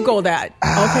that thing? Google that.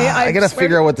 Okay, I gotta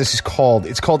figure out what this is called.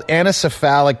 It's called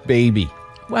anencephalic baby.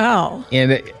 Wow.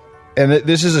 And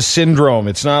this is a syndrome.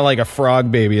 It's not like a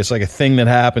frog baby. It's like a thing that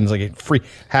happens. Like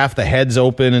half the head's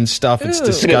open and stuff. It's Ew.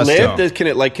 disgusting. Can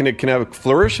it live? Can it have a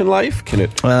flourish in life? Can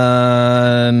it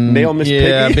nail Miss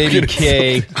Yeah, Piggy? baby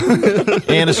K.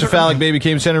 Anencephalic baby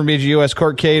came center major U.S.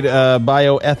 court case.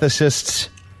 Bioethicists.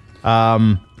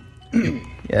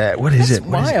 Yeah, what is it?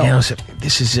 What is it?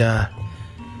 This is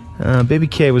baby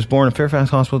K was born at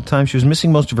Fairfax Hospital at the time. She was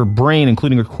missing most of her brain,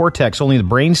 including her cortex. Only the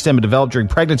brainstem had developed during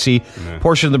pregnancy.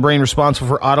 Portion of the brain responsible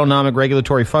for autonomic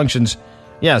regulatory functions.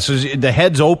 Yeah, so the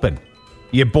head's open.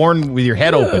 You get born with your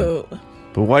head open.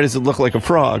 But why does it look like a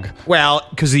frog? Well,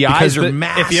 because the eyes are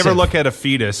massive. If you ever look at a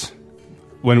fetus,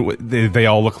 when they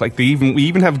all look like we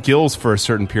even have gills for a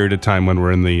certain period of time when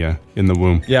we're in the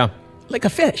womb. Yeah. Like a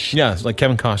fish. Yeah, it's like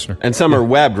Kevin Costner. And some are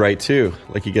webbed, right, too?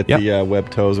 Like you get the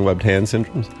webbed toes and webbed hand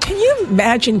syndromes. Can you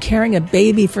imagine carrying a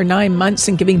baby for 9 months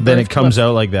and giving birth Then it comes to a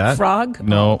out like that? frog?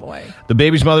 No. Oh, boy. The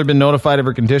baby's mother had been notified of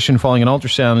her condition following an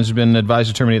ultrasound and has been advised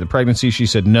to terminate the pregnancy. She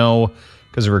said no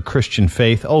because of her Christian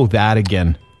faith. Oh, that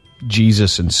again.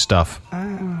 Jesus and stuff.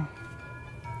 Oh.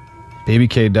 Baby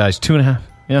K dies 2.5.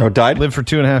 Yeah. Oh, died? Lived for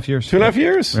 2.5 years. 2.5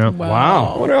 years? Yeah.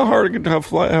 Wow. I wonder how hard it could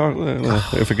fly,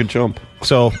 if it could jump.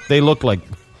 So they look like...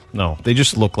 No, they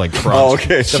just look like frogs. Oh,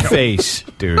 okay. The face,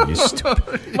 dude, you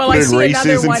stupid. Well, I see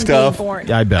another one being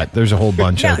born. I bet. There's a whole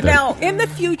bunch out there. Now, in the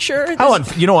future... You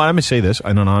know what? I'm going to say this.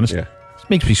 I'm not honest. Yeah. It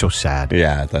makes me so sad.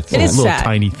 Yeah, that's It is little sad.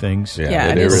 tiny things. Yeah,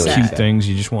 it is little sad. cute things.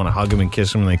 You just want to hug them and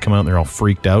kiss them, and they come out and they're all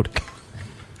freaked out.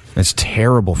 It's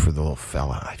terrible for the little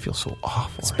fella. I feel so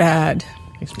awful. It's bad.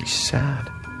 Makes me sad.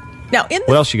 Now,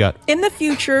 What else you got? In the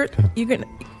future,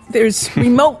 there's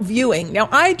remote viewing. Now,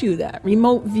 I do that,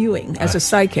 remote viewing, as a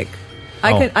psychic.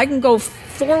 I can go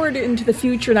forward into the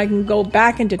future and I can go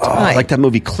back into time. Like that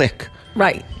movie Click.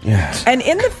 Right. Yeah. And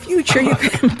in the future, you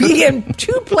can be in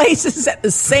two places at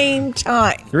the same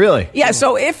time. Really? Yeah,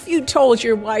 so if you told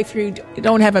your wife you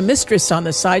don't have a mistress on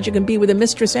the side, you can be with a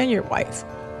mistress and your wife.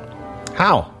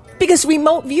 How? Because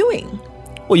remote viewing.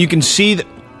 Well, you can see that.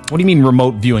 What do you mean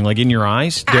remote viewing? Like in your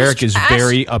eyes? Derek is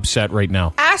very upset right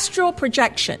now. Astral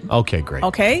projection. Okay, great.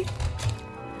 Okay?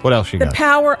 What else you The got?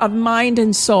 power of mind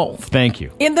and soul. Thank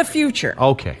you. In the future.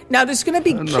 Okay. Now, there's going to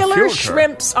be the killer future.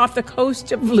 shrimps off the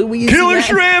coast of Louisiana. Killer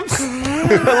shrimps! I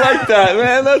like that,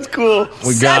 man. That's cool.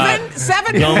 We got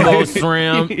seven gumbo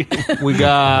shrimp. We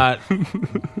got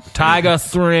tiger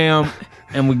shrimp.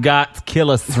 And we got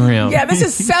killer shrimp. Yeah, this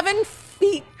is 7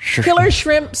 feet killer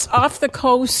shrimps off the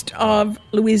coast of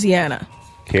Louisiana.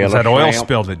 It's that oil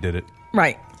spill that did it.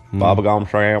 Right. Bubblegum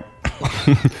shrimp.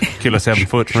 Killer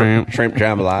 7-foot shrimp. Shrimp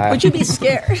jambalaya. Would you be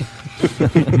scared?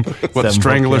 What, the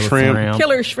strangler shrimp?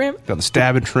 Killer shrimp. Got the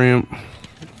stabbing shrimp.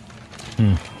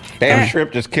 Damn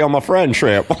shrimp just killed my friend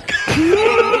shrimp.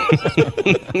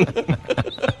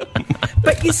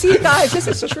 But you see, guys, this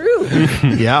is true.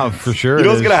 Yeah, for sure. You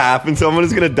know what's going to happen? Someone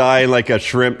is going to die in like a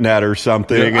shrimp net or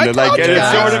something. Yeah, and it's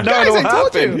sort of Guys, it'll I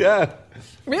told happen. you. Yeah.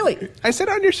 Really? I said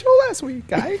on your show last week,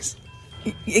 guys.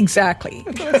 Exactly.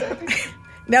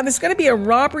 Now, there's going to be a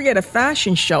robbery at a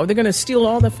fashion show. They're going to steal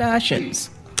all the fashions.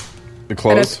 The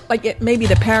clothes? Maybe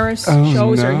the Paris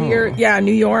shows are here. Yeah,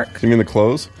 New York. You mean the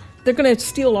clothes? They're going to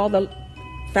steal all the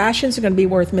fashions. Are going to be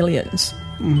worth millions.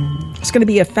 It's going to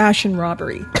be a fashion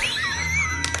robbery.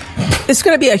 It's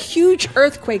going to be a huge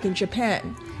earthquake in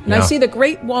Japan. And I see the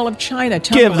Great Wall of China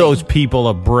tumbling. Give those people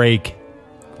a break,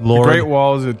 Lord. The Great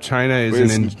Walls of China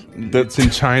it's in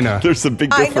China. There's a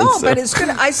big I difference. know, but there. it's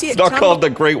going to... I see it It's not called the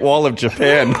Great Wall of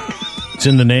Japan. It's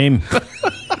in the name.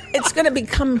 It's going to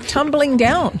become tumbling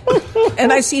down.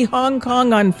 And I see Hong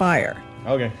Kong on fire.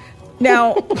 Okay.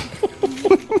 Now,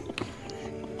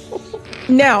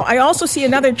 I also see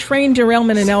another train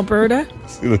derailment in Alberta.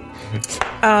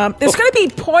 There's going to be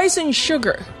poison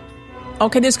sugar.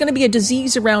 Okay, there's going to be a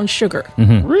disease around sugar.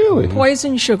 Mm-hmm. Really?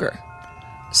 Poison sugar.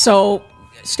 So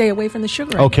stay away from the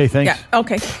sugar. Okay, thanks. Yeah,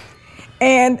 okay.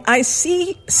 And I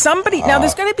see somebody. Now,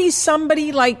 there's going to be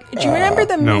somebody like. Do you remember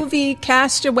the movie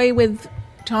Castaway with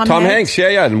Tom Hanks?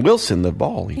 Yeah, and Wilson, the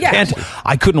ball. Yeah.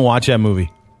 I couldn't watch that movie.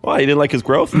 Why? You didn't like his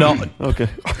growth? No. Okay.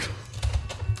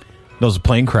 That was a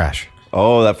plane crash.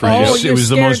 Oh, that freaked you out. It was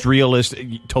the most realistic.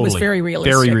 Totally. It was very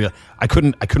realistic. Very real. I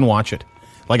couldn't watch it.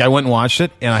 Like, I went and watched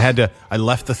it, and I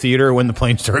left the theater when the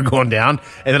plane started going down,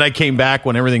 and then I came back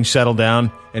when everything settled down,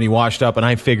 and he washed up, and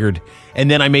I figured, and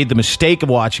then I made the mistake of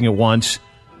watching it once,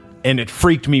 and it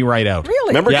freaked me right out.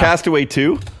 Really? Remember Castaway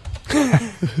 2?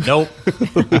 Nope.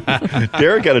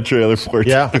 Derek got a trailer for it.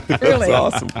 Yeah. Really?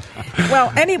 That's awesome.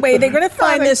 Well, anyway, they're going to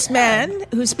find this man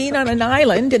who's been on an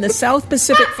island in the South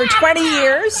Pacific for 20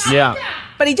 years. Yeah.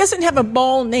 But he doesn't have a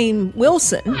bull named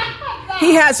Wilson.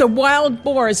 He has a wild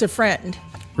boar as a friend.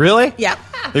 Really? Yeah.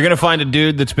 They're going to find a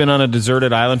dude that's been on a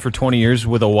deserted island for 20 years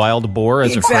with a wild boar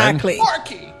as a friend?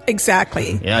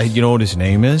 Exactly. Yeah, you know what his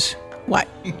name is? What?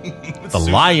 The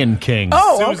Lion King.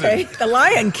 Oh, okay. The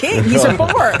Lion King. He's a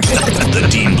boar. The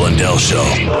Dean Blundell Show.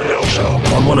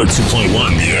 On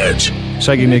 102.1 The Edge.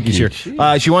 Psychic Nikki's here.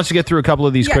 She wants to get through a couple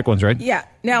of these quick ones, right? Yeah.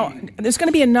 Now, there's going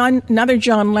to be another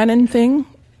John Lennon thing.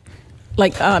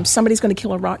 Like, somebody's going to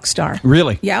kill a rock star.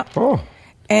 Really? Yeah. Oh.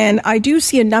 And I do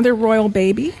see another royal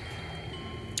baby.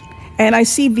 And I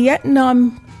see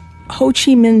Vietnam, Ho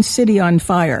Chi Minh City on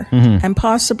fire. Mhm. And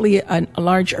possibly a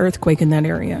large earthquake in that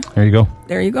area. There you go.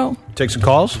 There you go. Take some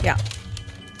calls? Yeah.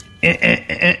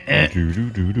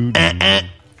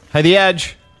 Hi, The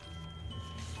Edge.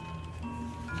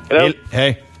 Hello.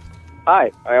 Hey.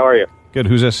 Hi. How are you? Good.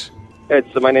 Who's this?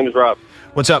 My name is Rob.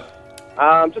 What's up?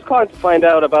 I'm just calling to find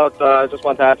out about. Just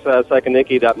want to ask Psychic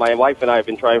Nikki that my wife and I have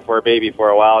been trying for a baby for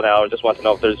a while now. I just want to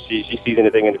know if she sees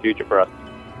anything in the future for us.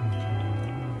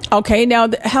 Okay. Now,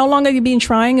 how long have you been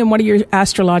trying, and what are your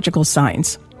astrological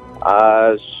signs?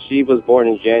 She was born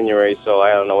in January, so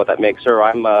I don't know what that makes her.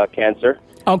 I'm Cancer.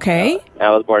 Okay. I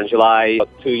was born in July.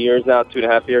 2 years now,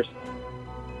 2.5 years.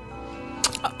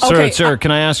 Sir, can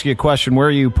I ask you a question? Where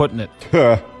are you putting it?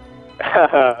 The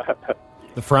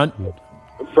front?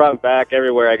 Front, back,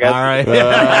 everywhere, I guess. All right.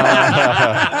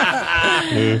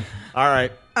 All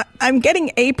right. I'm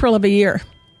getting April of a year.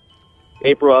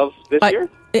 April of this year?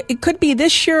 It could be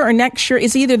this year or next year.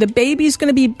 Is either the baby's going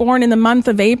to be born in the month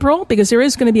of April, because there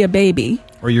is going to be a baby,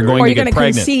 or you're going to get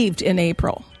pregnant. Conceived in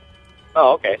April.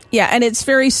 Oh, okay. Yeah, and it's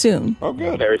very soon. Oh,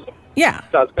 good. Very soon. Yeah.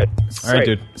 Sounds good. All right,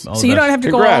 dude. So you don't have to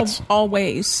go all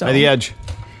ways. So. By The Edge.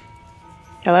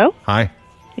 Hello? Hi.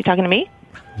 You talking to me?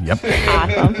 Yep.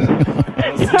 Awesome.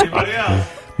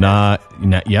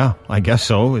 Yeah, I guess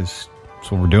so. That's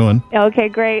what we're doing. Okay,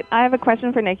 great. I have a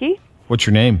question for Nikki. What's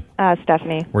your name?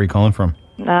 Stephanie. Where are you calling from?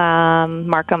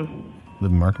 Markham.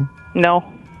 Live in Markham? No.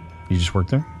 You just work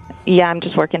there? Yeah, I'm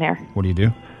just working here. What do you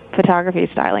do? Photography,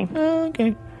 styling.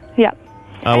 Okay. Yeah.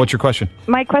 What's your question?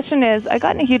 My question is, I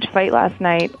got in a huge fight last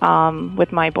night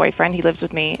with my boyfriend. He lives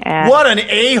with me. And What an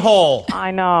a-hole!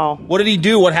 I know. What did he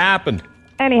do? What happened?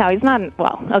 Anyhow, he's not,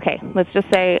 well, okay, let's just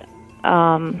say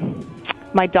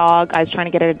my dog, I was trying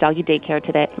to get her to doggy daycare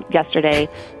yesterday,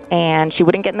 and she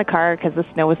wouldn't get in the car because the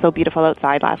snow was so beautiful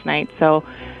outside last night. So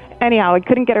anyhow, I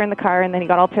couldn't get her in the car, and then he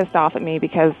got all pissed off at me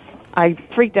because I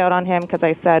freaked out on him because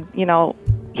I said,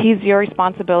 he's your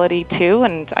responsibility too,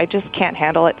 and I just can't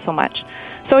handle it so much.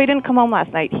 So he didn't come home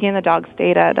last night. He and the dog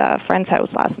stayed at a friend's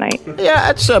house last night.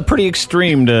 Yeah, that's pretty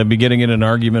extreme to be getting in an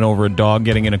argument over a dog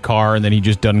getting in a car and then he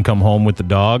just doesn't come home with the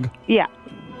dog. Yeah.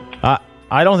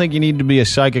 I don't think you need to be a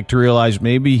psychic to realize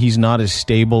maybe he's not as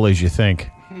stable as you think.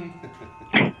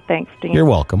 Thanks, Dean. You're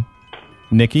welcome.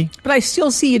 Nikki? But I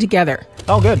still see you together.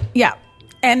 Oh, good. Yeah.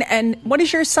 And what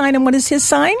is your sign and what is his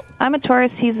sign? I'm a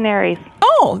Taurus. He's an Aries.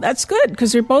 Oh, that's good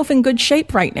because they're both in good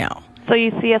shape right now. So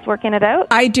you see us working it out?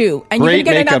 I do. And Great you're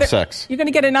gonna get makeup another, sex. You're going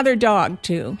to get another dog,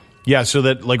 too. Yeah, so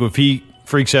that if he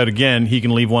freaks out again, he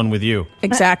can leave one with you.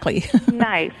 Exactly.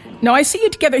 Nice. No, I see you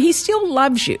together. He still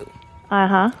loves you.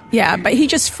 Uh-huh. Yeah, but he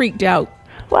just freaked out.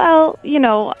 Well,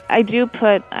 I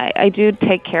do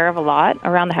take care of a lot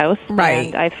around the house. Right.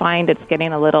 And I find it's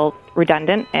getting a little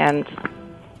redundant and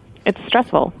it's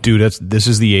stressful. Dude, this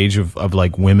is the age of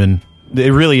women.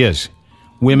 It really is.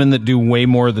 Women that do way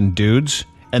more than dudes,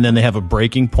 and then they have a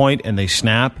breaking point and they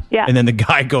snap. Yeah. And then the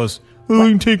guy goes, I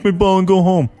can take my ball and go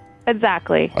home.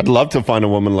 Exactly. I'd love to find a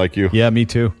woman like you. Yeah, me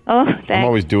too. Oh, thanks. I'm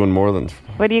always doing more than...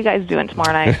 What are you guys doing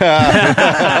tomorrow night?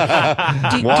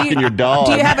 Walking your dog.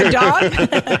 Do you have a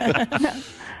dog?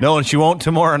 No, and she won't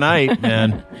tomorrow night,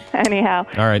 man. Anyhow.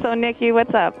 All right. So, Nikki,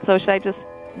 what's up? So should I just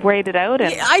wait it out?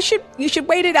 And You should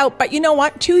wait it out. But you know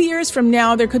what? 2 years from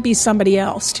now, there could be somebody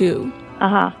else, too.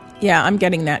 Uh-huh. Yeah, I'm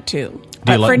getting that, too.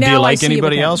 Do you like I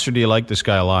anybody else, or do you like this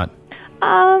guy a lot?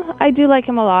 I do like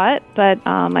him a lot, but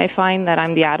I find that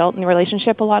I'm the adult in the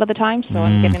relationship a lot of the time, so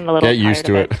I'm getting a little Get used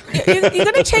to it. You're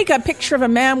going to take a picture of a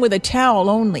man with a towel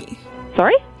only.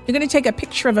 Sorry? You're going to take a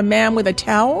picture of a man with a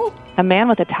towel? A man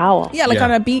with a towel. Yeah, like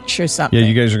on a beach or something. Yeah,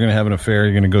 you guys are going to have an affair.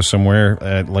 You're going to go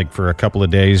somewhere like for a couple of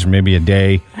days, maybe a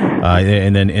day,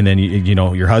 and then you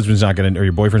know your husband's not going to or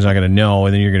your boyfriend's not going to know,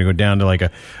 and then you're going to go down to like a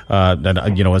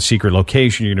secret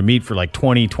location. You're going to meet for like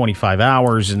 20, 25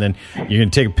 hours, and then you're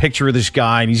going to take a picture of this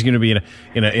guy, and he's going to be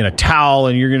in a towel,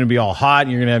 and you're going to be all hot,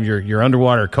 and you're going to have your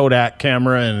underwater Kodak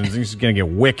camera, and it's going to get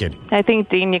wicked. I think,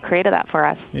 Dean, you created that for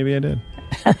us. Maybe I did.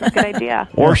 That's a good idea.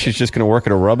 Or she's just going to work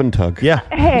at a rub and tug. Yeah.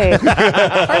 Hey.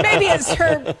 Or maybe it's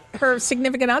her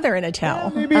significant other in a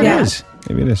towel. Maybe it is.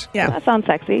 Maybe it is. Yeah. That sounds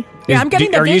sexy. Yeah, I'm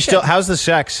getting the Are vision. you still? How's the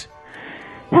sex?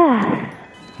 Oh.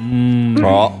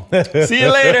 See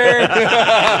you later.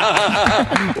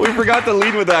 We forgot to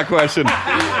lead with that question.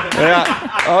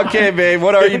 Yeah. Okay, babe.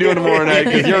 What are you doing tomorrow night?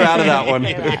 Because you're out of that one.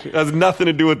 It has nothing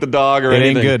to do with the dog or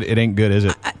anything. It ain't good. It ain't good, is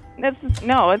it?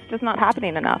 It's just not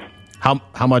happening enough.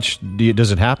 How much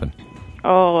does it happen?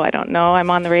 Oh, I don't know. I'm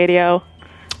on the radio.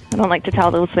 I don't like to tell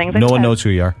those things. No one knows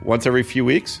who you are. Once every few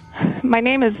weeks? My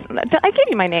name is... I gave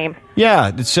you my name.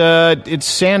 Yeah, it's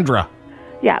Sandra.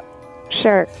 Yeah,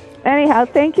 sure. Anyhow,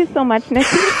 thank you so much,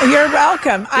 Nikki. You're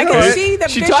welcome. I can see the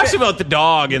She vision. talks about the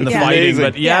dog and the fighting, Amazing.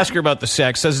 but you ask her about the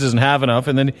sex, says it doesn't have enough,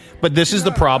 and then. But this is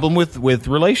the problem with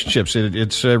relationships.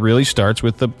 It really starts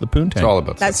with the poontang. It's all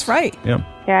about That's right. Yeah.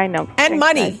 Yeah, I know. And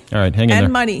money. All right, hang in there.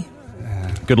 And money.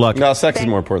 Good luck. No, sex is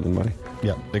more important than money.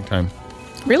 Yeah, big time.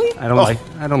 Really? I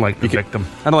don't like the victim.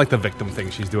 I don't like the victim thing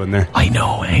she's doing there. I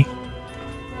know, eh?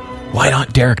 Why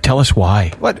not, Derek? Tell us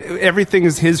why. What? Everything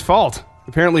is his fault.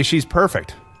 Apparently, she's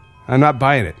perfect. I'm not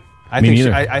buying it. Me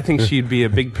neither. I think she'd be a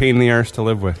big pain in the arse to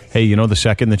live with. Hey, you know the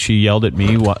second that she yelled at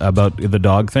me about the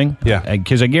dog thing? Yeah.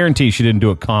 Because I guarantee she didn't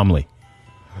do it calmly.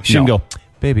 She didn't go,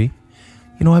 baby,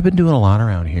 you know, I've been doing a lot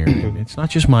around here. It's not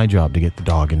just my job to get the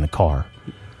dog in the car.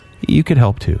 You could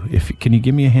help too. Can you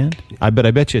give me a hand? I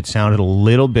bet you it sounded a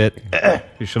little bit.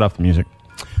 You shut off the music.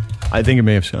 I think it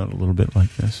may have sounded a little bit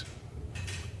like this.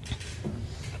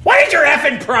 What is your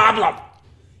effing problem?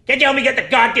 Can't you help me get the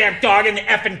goddamn dog in the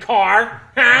effing car?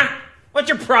 Huh? What's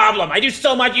your problem? I do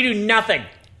so much, you do nothing.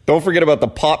 Don't forget about the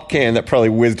pop can that probably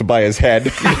whizzed by his head. The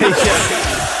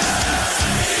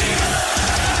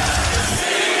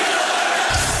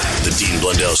Dean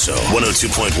Blundell Show,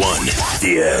 102.1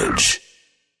 The Edge.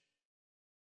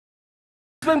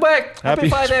 Swing back. Happy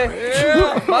Friday.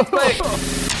 Yeah.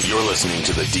 You're listening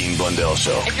to The Dean Blundell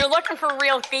Show. If you're looking for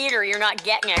real theater, you're not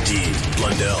getting it. Dean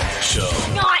Blundell Show.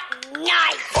 Not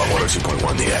nice. On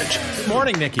 102.1 The Edge. Good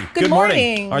morning, Nikki. Good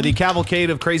morning. Are the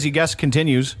cavalcade of crazy guests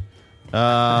continues? You're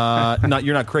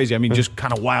not crazy. I mean, just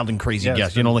kind of wild and crazy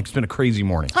guests. You know, like it's been a crazy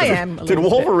morning. I am. Did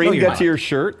Wolverine get to your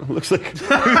shirt? Looks like.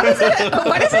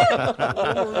 What is it?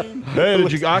 Hey,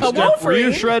 did you were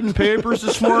you shredding papers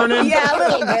this morning? Yeah, a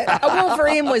little bit. A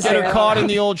Wolverine was Get there. her caught in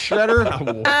the old shredder?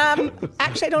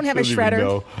 Actually, I don't have a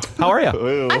shredder. How are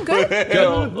you? I'm good.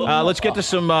 Good. Let's get to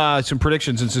some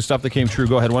predictions and some stuff that came true.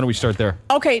 Go ahead. Why don't we start there?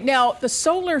 Okay, now the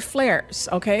solar flares,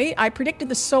 okay? I predicted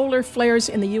the solar flares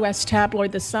in the U.S.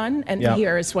 tabloid The Sun and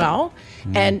here as well,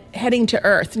 and heading to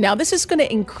Earth. Now, this is going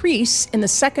to increase in the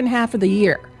second half of the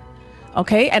year,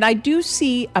 okay? And I do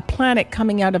see a planet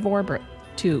coming out of orbit.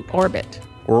 Orbit.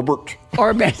 A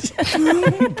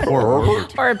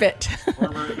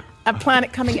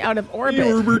planet coming out of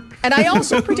orbit. And I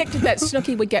also predicted that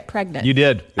Snooki would get pregnant. You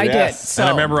did. I did. So and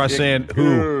I remember us saying,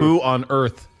 who on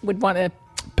earth would want to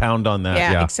pound on that?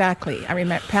 Yeah, exactly. I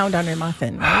remember pound on her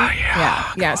muffin.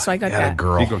 Right? Yeah. So I got that.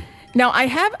 Girl. Now I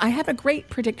have a great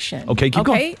prediction. Okay, keep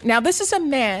going. Now this is a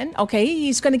man. Okay,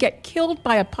 he's going to get killed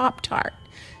by a Pop-Tart.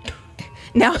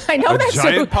 Now I know that's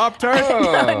giant Pop-Tart.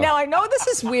 Now I know this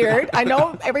is weird. I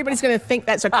know everybody's going to think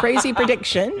that's a crazy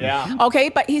prediction. Yeah. Okay,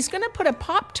 but he's going to put a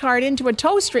Pop-Tart into a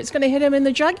toaster. It's going to hit him in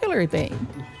the jugular vein.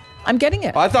 I'm getting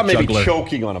it. I thought maybe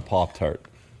choking on a Pop-Tart.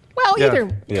 Well, either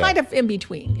kind of in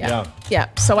between. Yeah.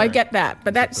 So I get that,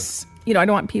 but that's. I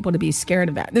don't want people to be scared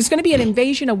of that. There's going to be an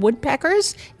invasion of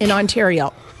woodpeckers in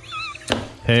Ontario.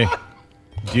 Hey,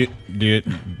 do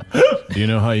you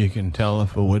know how you can tell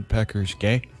if a woodpecker's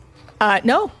gay?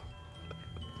 No.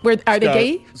 Are they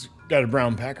gay? It's got a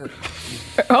brown pecker.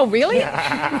 Oh, really?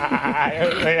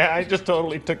 I just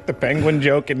totally took the penguin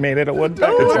joke and made it a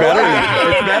woodpecker. It's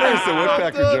better. It's a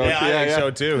woodpecker joke. Yeah, I think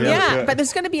so too. Yeah, but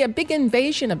there's going to be a big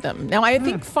invasion of them. Now, I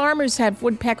think farmers have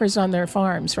woodpeckers on their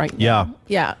farms right now.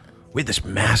 Yeah. We had this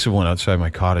massive one outside my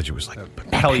cottage. It was like,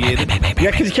 hell yeah. Yeah,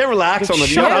 because you can't relax on them.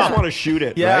 You just want to shoot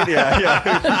it, right?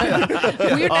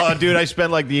 Yeah. Oh, dude, I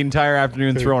spent like the entire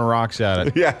afternoon throwing rocks at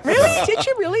it. Yeah. Really? Did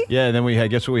you really? Yeah, and then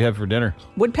guess what we had for dinner?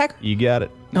 Woodpecker? You got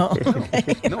it. Oh,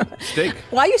 okay. Steak.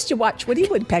 Well, I used to watch Woody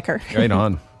Woodpecker. Right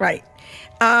on. Right.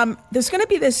 There's going to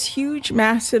be this huge,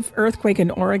 massive earthquake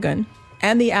in Oregon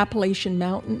and the Appalachian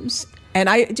Mountains. And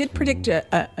I did predict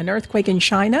an earthquake in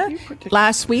China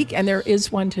last week, and there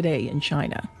is one today in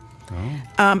China. Oh.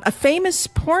 A famous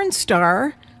porn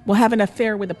star will have an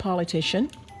affair with a politician.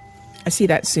 I see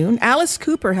that soon. Alice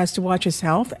Cooper has to watch his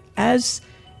health, as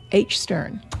H.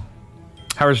 Stern.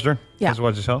 Howard Stern? Yeah. Has to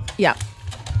watch his health? Yeah.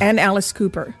 And Alice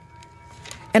Cooper.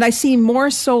 And I see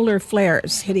more solar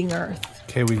flares hitting Earth.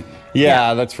 Okay,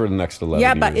 yeah, that's for the next 11 years.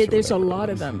 Yeah, but there's a lot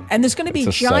of them. And there's going to be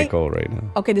it's a cycle right now.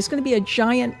 Okay, there's going to be a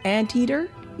giant anteater.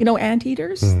 You know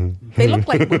anteaters? Mm-hmm. They look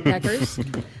like woodpeckers.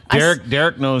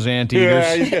 Derek knows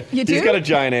anteaters. Yeah, You do? He's got a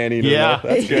giant anteater. Yeah. Though.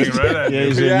 That's good. Yeah,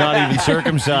 he's not even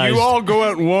circumcised. You all go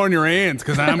out and warn your ants,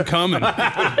 because I'm coming.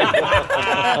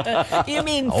 You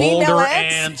mean female Older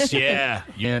ants? ants, yeah.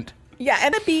 Ant. Yeah,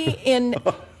 and it'd be in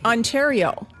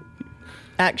Ontario,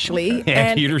 actually.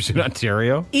 Anteaters in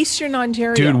Ontario? Eastern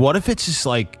Ontario. Dude, what if it's just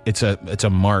like, it's a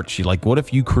march? Like, what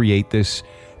if you create this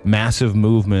massive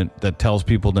movement that tells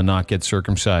people to not get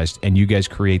circumcised, and you guys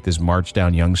create this march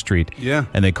down Yonge Street? Yeah.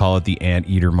 And they call it the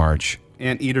Anteater March.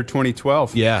 Anteater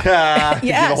 2012. Yeah. Do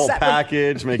the whole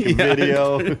package, make a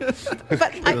video.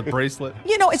 The bracelet.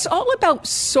 You know, it's all about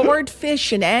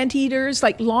swordfish and anteaters,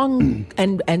 like long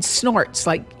and snorts,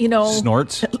 like, you know.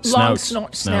 Snorts? Long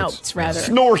Snouts, rather.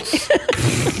 Snorts.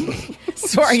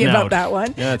 Sorry Snout. about that one.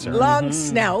 Yeah, that's all right. Long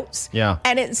snouts. Yeah.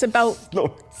 And it's about,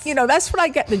 you know, that's what I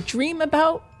get the dream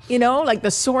about, you know, like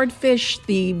the swordfish,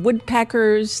 the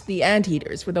woodpeckers, the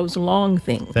anteaters with those long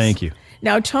things. Thank you.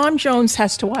 Now, Tom Jones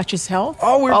has to watch his health.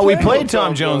 We played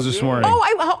Tom Jones this morning.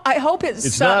 Oh, I hope it's...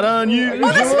 It's not unusual.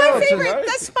 Oh, that's my favorite.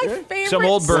 That's my favorite. Some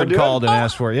old bird called and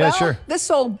asked for it. Yeah, well, sure. This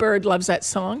old bird loves that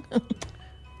song.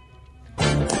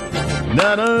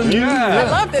 Not unusual. I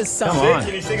love this song. Come on.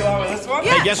 Can you sing along with this one?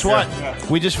 Yes. Hey, guess what?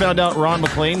 We just found out Ron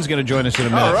McLean's going to join us in a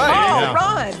minute. All right. Oh,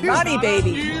 Ron, Ronnie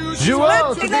baby.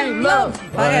 Joel to be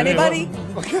loved by anybody.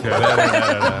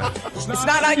 It's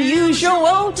not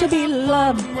unusual to be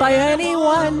loved by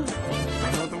anyone.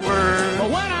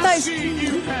 Nice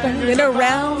turning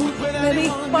around with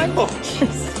anyone.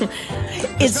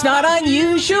 It's not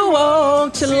unusual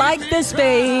to like this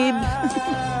babe.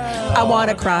 I want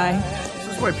to cry.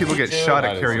 This is why people get shot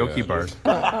at karaoke bars.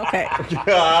 Oh, okay.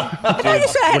 I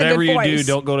just had a Whatever good you voice.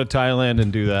 do, don't go to Thailand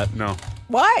and do that. No.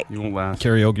 Why? You won't last.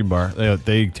 Karaoke bar.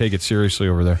 They take it seriously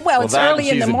over there. Well, it's early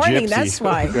in the morning, that's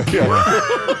why.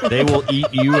 They will eat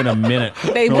you in a minute.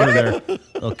 They over would? there.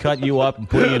 They'll cut you up and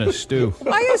put you in a stew.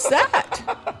 Why is that?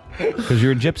 Because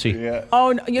you're a gypsy. Yeah.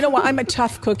 Oh, no, you know what? I'm a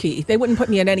tough cookie. They wouldn't put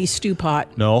me in any stew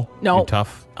pot. No? No. You're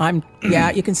tough?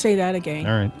 Yeah, you can say that again.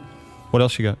 All right. What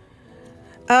else you got?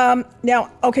 Now,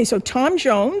 okay, so Tom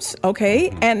Jones, okay,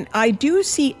 and I do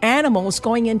see animals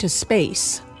going into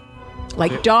space.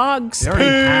 Like dogs,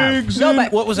 pigs. No,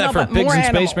 but, What was that for? Pigs more in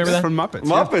animals. Space? Remember that? From Muppets.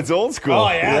 Muppets, old school. Oh,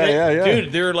 yeah. Yeah.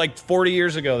 Dude, they were like 40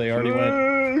 years ago. They already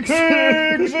went.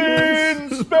 Pigs in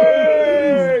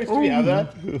space. Do we have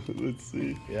that? Let's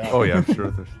see. Yeah. Oh, yeah, I'm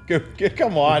sure.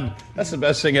 Come on. That's the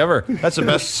best thing ever. That's the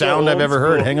best sound I've ever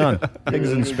heard. Hang on.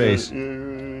 Pigs in space. I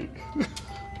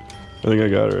think I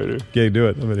got it right here. Okay, do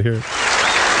it. I'm going to hear it.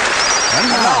 And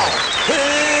now,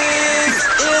 pigs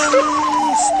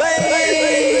in space.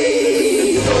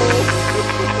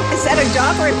 Is that a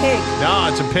dog or a pig? No,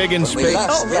 it's a pig in When we space.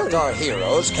 last left our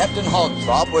heroes, Captain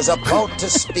Hogthrob was about to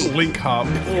speak. Link Hop. I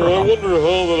wonder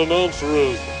how that announcer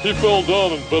is. He fell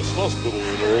down in Betts Hospital,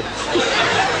 you know.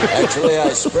 Actually, I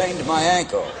sprained my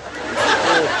ankle.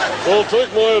 Well,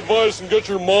 take my advice and get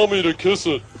your mommy to kiss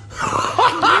it. Get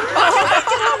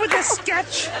on with this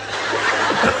sketch.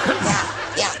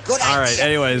 Yeah, good All right,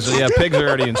 anyways, yeah, pigs are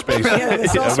already in space. Yeah,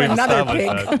 there's also we've another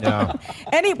established pig. that. Yeah.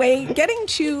 Anyway, getting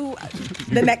to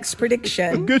the next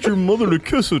prediction. Get your mother to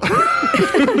kiss it.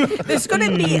 There's going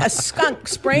to be a skunk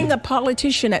spraying a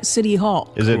politician at City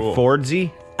Hall. Is it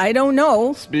Fordsy? I don't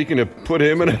know. Speaking of put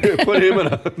him in a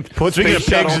Speaking of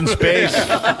pigs in space.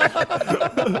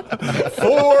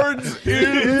 Fords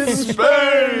in space.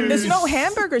 There's no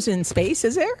hamburgers in space,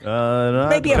 is there?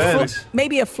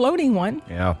 Maybe a floating one.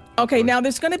 Yeah. Okay, now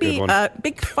there's going to be Good one. a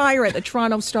big fire at the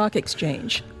Toronto Stock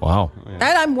Exchange. Wow.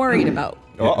 That I'm worried about.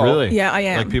 Really? Yeah, I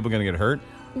am. Like people going to get hurt?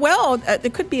 Well,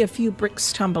 there could be a few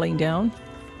bricks tumbling down.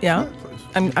 Yeah.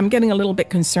 I'm getting a little bit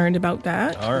concerned about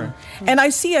that. All right. And I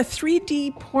see a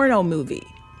 3D porno movie.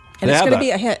 And They it's have going to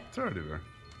that. be a hit. It's already there.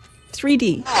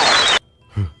 3D.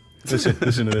 Listen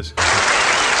to this.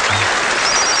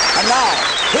 And now,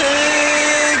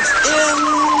 pigs in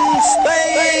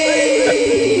space.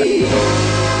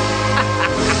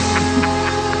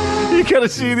 You gotta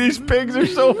see these pigs are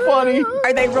so funny.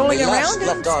 Are they rolling We last around?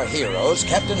 left our heroes.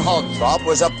 Captain Hogthrob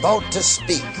was about to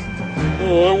speak.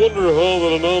 Oh, I wonder how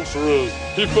that announcer is.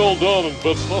 He fell down in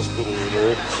Betts Hospital, you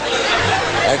know.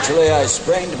 Actually, I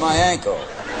sprained my ankle.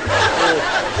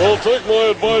 Well, take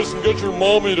my advice and get your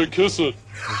mommy to kiss it.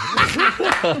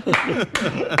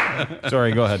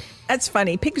 Sorry, go ahead. That's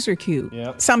funny. Pigs are cute.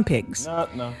 Yep. Some pigs. No.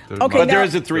 Okay, but now- there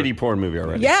is a 3D porn movie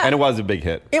already. Yeah. And it was a big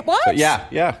hit. It was? So, yeah. Well,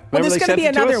 Remember there's they gonna sent be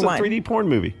it to another us, one. a 3D porn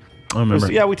movie. I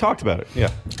remember. Yeah, we talked about it. Yeah.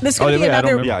 There's going to be did we? I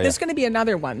don't another. remember. There's going to be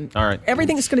another one. All right.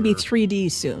 Everything's going to be 3D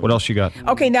soon. What else you got?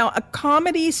 Okay, now a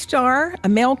comedy star, a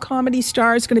male comedy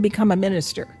star, is going to become a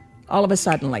minister all of a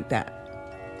sudden like that.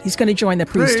 He's going to join the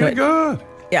priesthood. God.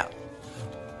 Yeah.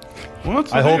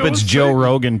 What's I hope it's Joe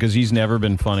Rogan because he's never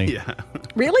been funny. Yeah.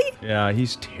 Really? Yeah,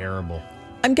 he's terrible.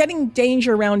 I'm getting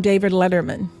danger around David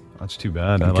Letterman. That's too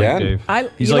bad. I like Again? Dave.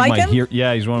 You like like my him? hero.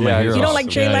 Yeah, he's one of my heroes. You don't like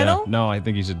Jay Leno? No, I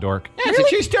think he's a dork. Yeah, it's a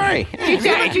true story.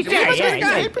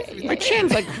 My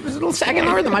chin's like a little sagging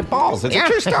lower than my balls. It's a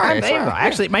true story.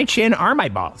 Actually, my chin are my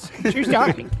balls. True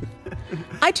story.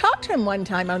 I talked to him one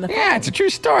time on the phone. Yeah, it's a true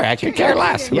story. I could care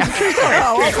less. Yeah, true story.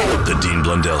 The Dean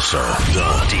Blundell Show.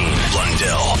 The Dean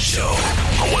Blundell Show.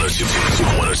 On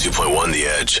 102.1 The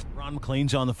Edge. Ron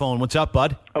McLean's on the phone. What's up,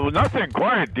 bud? Oh, nothing.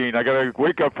 Quiet, Dean. I got to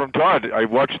wake up from Todd. I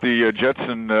watched the Jets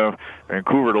in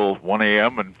Vancouver till 1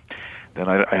 a.m., and then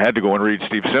I had to go and read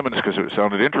Steve Simmons because it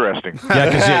sounded interesting.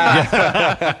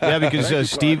 Yeah, because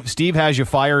Steve has you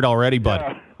fired already, bud.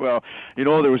 Yeah. Well, you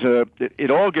know, it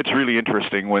all gets really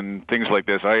interesting when things like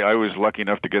this. I was lucky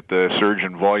enough to get the surge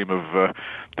in volume of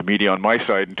the media on my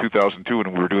side in 2002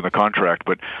 when we were doing the contract.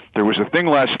 But there was a thing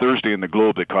last Thursday in the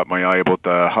Globe that caught my eye about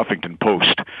the Huffington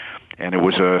Post. And it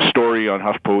was a story on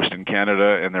HuffPost in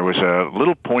Canada, and there was a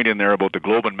little point in there about the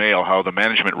Globe and Mail, how the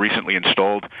management recently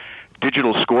installed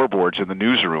digital scoreboards in the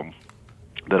newsroom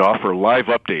that offer live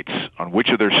updates on which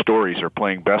of their stories are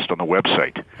playing best on the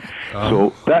website.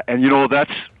 So that, and you know,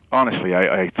 that's honestly,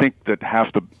 I think that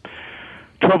half the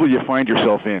trouble you find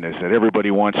yourself in is that everybody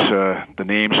wants the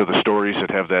names of the stories that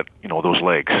have that, you know, those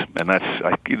legs, and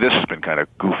this has been kind of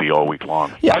goofy all week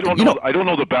long. Yeah, I don't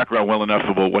know the background well enough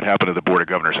about what happened to the Board of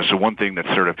Governors. It's the one thing that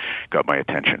sort of got my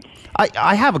attention.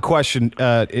 I have a question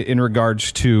in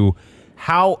regards to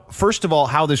first of all,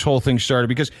 how this whole thing started,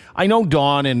 because I know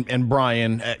Dawn and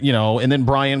Brian, and then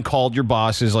Brian called your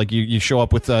bosses, like you show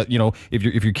up with, if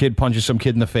your kid punches some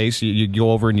kid in the face, you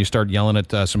go over and you start yelling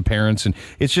at some parents, and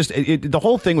it's just, the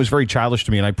whole thing was very childish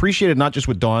to me, and I appreciated not just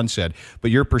what Dawn said, but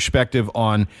your perspective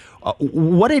on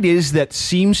what it is that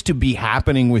seems to be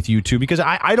happening with you two, because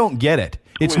I don't get it.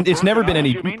 It's never been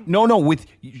any. But oh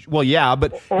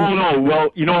no, well,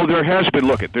 you know, there has been.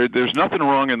 Look, there's nothing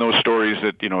wrong in those stories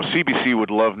that, you know, CBC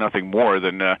would love nothing more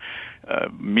than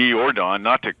me or Don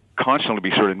not to constantly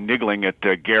be sort of niggling at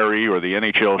Gary or the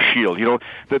NHL Shield. You know,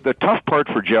 the tough part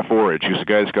for Jeff Orridge, who's the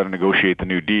guy that's got to negotiate the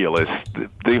new deal, is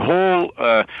the whole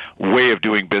way of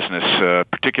doing business,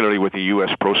 particularly with the U.S.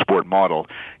 pro sport model,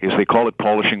 is they call it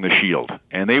polishing the shield,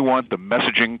 and they want the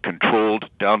messaging controlled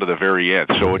down to the very end.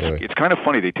 So it's kind of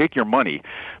funny. They take your money,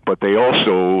 but they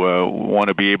also want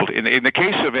to be able to. In the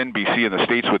case of NBC in the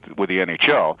States with the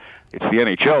NHL, it's the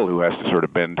NHL who has to sort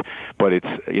of bend, but it's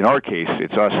in our case,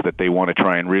 it's us that they want to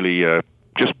try and really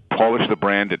just polish the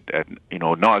brand at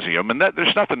nauseum, and that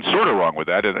there's nothing sort of wrong with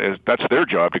that. That's their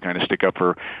job to kind of stick up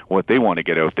for what they want to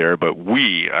get out there. But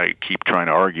I keep trying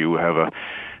to argue, have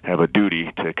a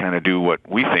duty to kind of do what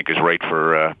we think is right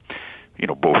for.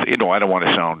 Both. I don't want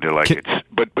to sound like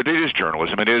but it is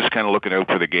journalism. It is kind of looking out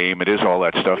for the game. It is all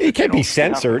that stuff. It can't be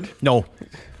censored. No,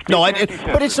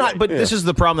 but it's not. But this is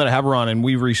the problem that I have, Ron, and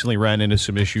we've recently ran into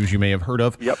some issues you may have heard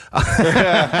of. Yep.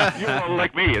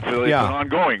 Like me, it's an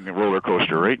ongoing roller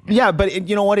coaster, right? Yeah, but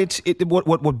you know what?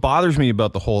 What bothers me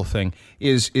about the whole thing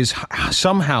is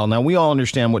somehow, now we all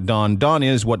understand what Don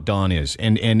is what Don is,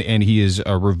 and he is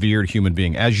a revered human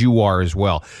being, as you are as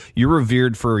well. You're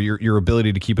revered for your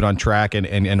ability to keep it on track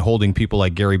and holding people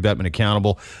like Gary Bettman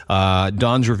accountable.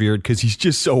 Don's revered because he's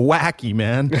just so wacky,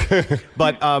 man.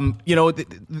 But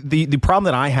the problem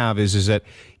that I have is that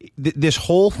this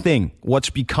whole thing, what's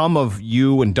become of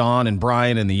you and Don and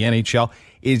Brian and the NHL,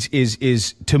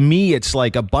 is to me, it's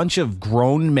like a bunch of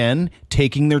grown men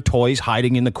taking their toys,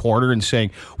 hiding in the corner, and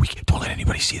saying, "Don't let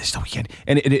anybody see this stuff. We can't."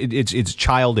 And it's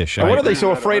childish. What are they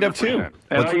so afraid of too?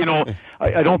 And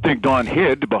I don't think Don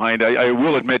hid behind. I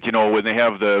will admit, when they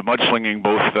have the mudslinging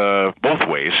both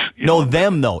ways.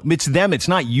 Them though. It's them. It's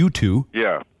not you two.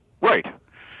 Yeah. Right.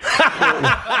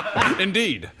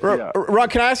 Indeed. Ron,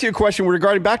 can I ask you a question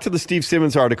regarding back to the Steve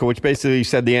Simmons article, which basically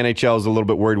said the NHL is a little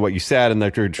bit worried what you said and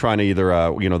that they're trying to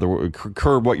either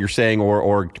curb what you're saying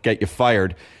or get you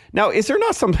fired. Now, is there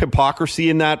not some hypocrisy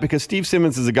in that? Because Steve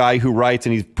Simmons is a guy who writes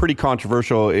and he's pretty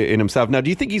controversial in himself. Now, do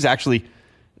you think he's actually...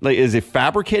 is it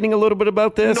fabricating a little bit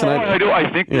about this? No, I do.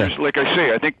 I think there's, like I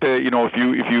say, I think that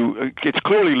if it's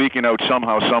clearly leaking out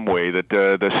somehow, some way that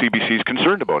the CBC is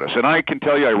concerned about us. And I can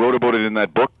tell you, I wrote about it in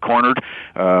that book, Cornered.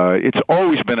 It's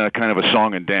always been a kind of a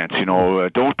song and dance.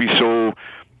 Don't be so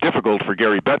difficult for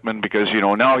Gary Bettman because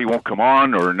now he won't come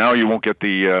on, or now you won't get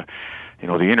the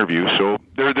interview. So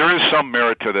there is some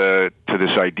merit to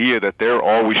this idea that they're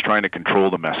always trying to control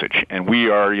the message, and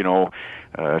we are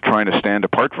trying to stand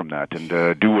apart from that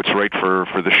and do what's right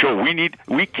for the show.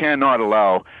 We cannot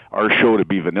allow our show to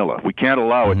be vanilla. We can't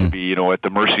allow it to be at the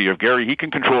mercy of Gary. He can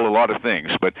control a lot of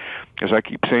things, but as I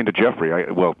keep saying to Jeffrey,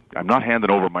 I'm not handing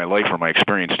over my life or my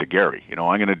experience to Gary. I'm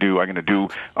going to do.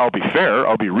 I'll be fair.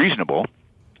 I'll be reasonable.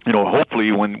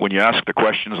 Hopefully when you ask the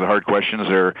questions, the hard questions,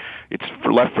 it's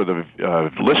left for the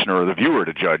listener or the viewer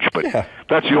to judge. But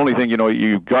that's the only thing,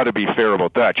 you've got to be fair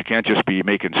about that. You can't just be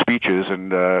making speeches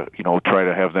and, try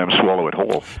to have them swallow it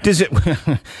whole. Does it...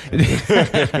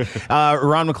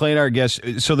 Ron McLean, our guest,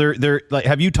 so they're like,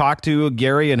 have you talked to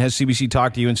Gary, and has CBC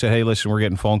talked to you and said, hey, listen, we're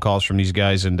getting phone calls from these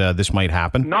guys and this might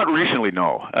happen? Not recently,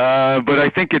 no. But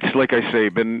I think it's, like I say,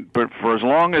 but for as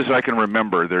long as I can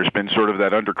remember, there's been sort of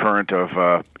that undercurrent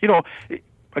of...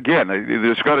 again,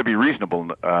 there's got to be reasonable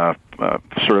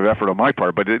sort of effort on my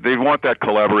part, but they want that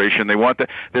collaboration. They want that.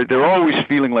 They're always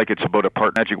feeling like it's about a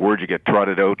magic word you get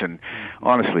trotted out. And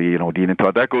honestly, Dean and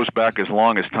Todd, that goes back as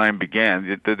long as time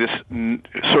began. This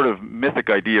sort of mythic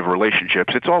idea of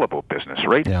relationships, it's all about business,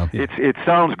 right? Yeah. It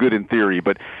sounds good in theory,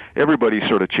 but everybody's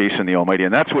sort of chasing the almighty.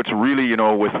 And that's what's really,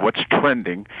 with what's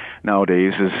trending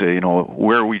nowadays is,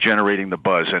 where are we generating the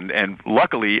buzz? And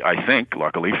luckily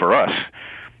for us,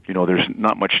 there's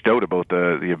not much doubt about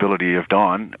the ability of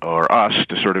Don or us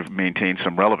to sort of maintain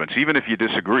some relevance, even if you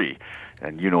disagree.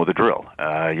 And the drill.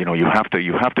 You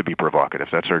have to be provocative.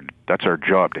 That's our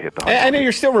job to hit the. I know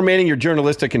you're still remaining your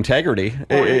journalistic integrity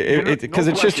because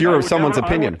it's just someone's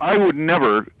opinion. I would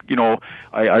never.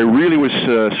 I really was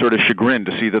sort of chagrined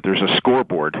to see that there's a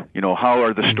scoreboard. How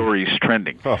are the stories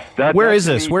trending? Where is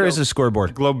this? Where is the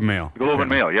scoreboard? Globe and Mail. Globe and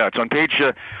Mail. Yeah, it's on page.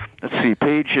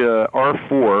 Page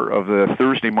R4 of the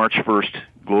Thursday, March 1st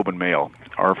Globe and Mail.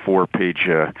 R4 page.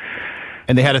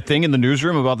 And they had a thing in the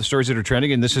newsroom about the stories that are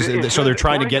trending, and this is so they're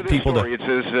trying to get people to. It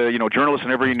says, journalists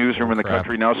in every newsroom in the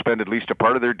country now spend at least a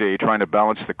part of their day trying to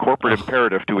balance the corporate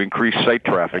imperative to increase site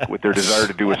traffic with their desire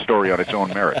to do a story on its own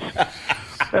merits.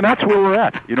 And that's where we're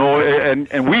at,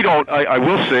 and we don't. I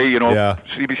will say,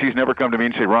 CBC's never come to me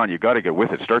and say, Ron, you got to get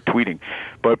with it, start tweeting.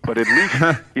 But at least,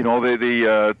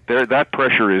 that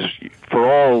pressure is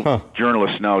for all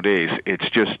journalists nowadays. It's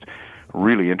just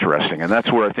really interesting, and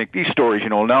that's where I think these stories,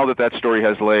 now that story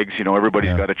has legs,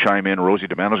 everybody's got to chime in. Rosie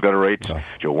DeMano's got it right,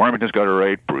 Joe Warmington's got it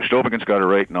right, Bruce Stobigan's got it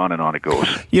right, and on it goes.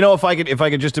 If I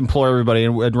could just implore everybody,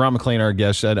 and Ron McLean, our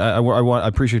guest, I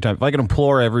appreciate your time. If I could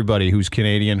implore everybody who's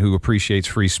Canadian, who appreciates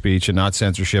free speech and not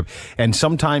censorship, and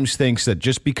sometimes thinks that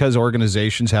just because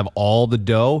organizations have all the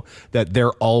dough, that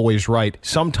they're always right.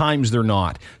 Sometimes they're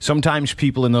not. Sometimes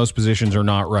people in those positions are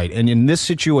not right. And in this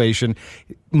situation,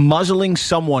 muzzling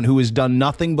someone who has done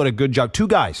nothing but a good job. Two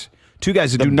guys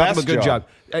that do nothing but a good job.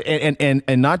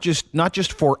 And not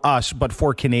just for us, but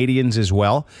for Canadians as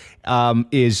well.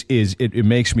 It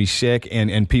makes me sick,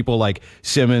 and people like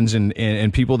Simmons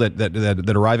and people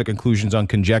that arrive at conclusions on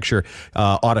conjecture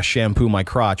ought to shampoo my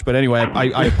crotch. But anyway,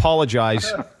 I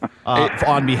apologize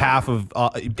on behalf of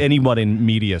anyone in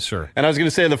media, sir. And I was going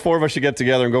to say the four of us should get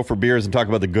together and go for beers and talk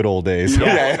about the good old days.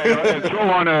 And throw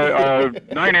on a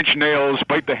 9-inch nails,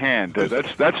 bite the hand.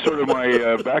 That's sort of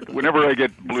my back. Whenever I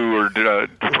get blue or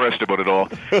depressed about it all,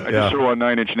 I just throw on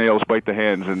 9-inch nails, bite the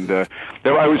hands. And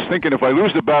I was thinking, if I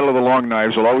lose the battle of the long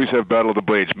knives, I'll always have battle of the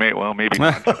blades. Maybe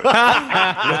not.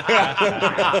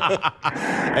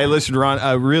 Hey, listen, Ron,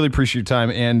 I really appreciate your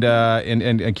time,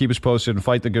 and keep us posted and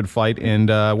fight the good fight, and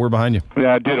we're behind you.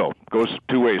 Yeah, ditto. Goes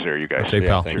two ways there, you guys. Hey,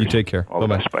 pal. You take care. All the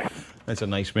best. Bye. That's a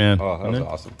nice man. Oh, that was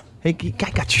awesome. Hey,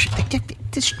 I got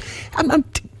your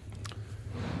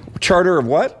charter of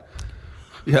what?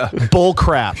 Yeah. Bull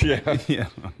crap. Yeah.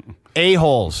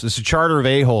 A-holes. This is a charter of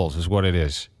a-holes is what it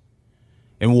is.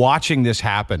 and watching this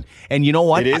happen. And you know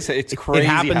what? It's crazy. It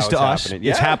happens to us.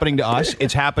 Yeah. It's happening to us.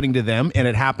 It's happening to them, and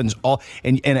it happens all.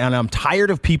 And I'm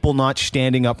tired of people not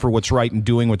standing up for what's right and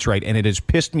doing what's right. And it has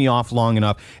pissed me off long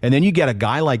enough. And then you get a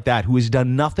guy like that who has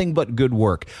done nothing but good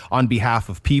work on behalf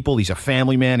of people. He's a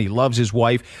family man. He loves his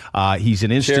wife. He's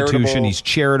an institution. Charitable. He's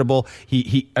charitable.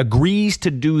 He agrees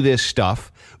to do this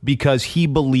stuff because he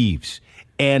believes.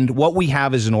 And what we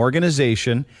have is an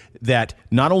organization that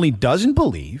not only doesn't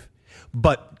believe,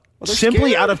 but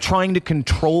simply out of trying to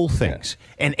control things,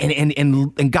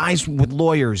 and guys with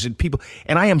lawyers and people,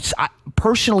 and I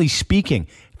personally speaking,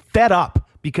 fed up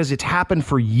because it's happened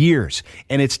for years,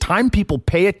 and it's time people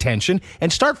pay attention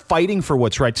and start fighting for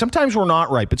what's right. Sometimes we're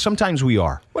not right, but sometimes we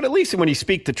are. But at least when you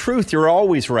speak the truth, you're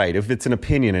always right if it's an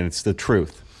opinion and it's the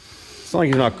truth. As long as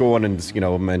you're not going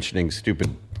and mentioning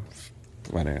stupid.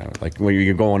 I don't know, like when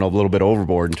you're going a little bit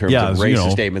overboard in terms of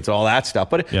racist statements, all that stuff.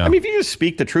 But I mean, if you just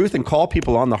speak the truth and call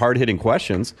people on the hard-hitting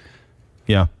questions,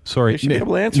 sorry, you should be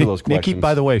able to answer those questions. Nikki,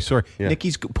 by the way, sorry,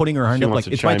 Nikki's putting her hand up like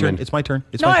it's my turn. It's my turn.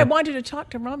 It's no, my turn. I wanted to talk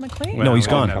to Ron McLean. No, he's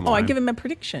gone. I give him a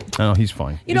prediction. Oh, he's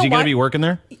fine. Is he going to be working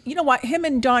there? You know what? Him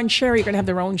and Don Cherry are going to have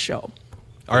their own show.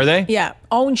 Are they? Yeah,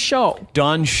 own show.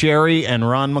 Don Cherry and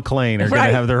Ron McLean are going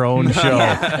to have their own show.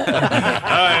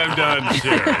 I am Don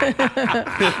Cherry.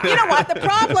 You know what? The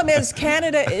problem is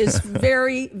Canada is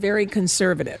very, very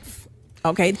conservative.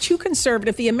 Okay, too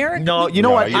conservative. The American. No, you know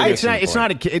what? It's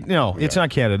not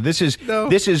Canada. This is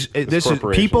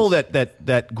people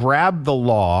that grab the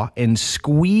law and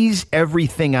squeeze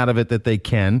everything out of it that they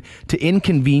can to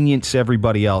inconvenience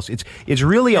everybody else. It's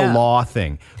really a law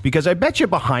thing, because I bet you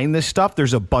behind this stuff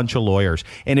there's a bunch of lawyers.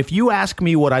 And if you ask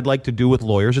me what I'd like to do with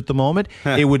lawyers at the moment,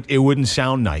 it wouldn't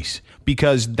sound nice,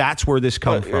 because that's where this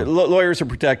comes from. Lawyers are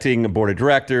protecting the board of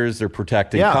directors. They're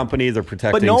protecting companies. They're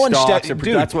protecting stocks.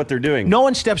 That's what they're doing. No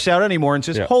one steps out anymore and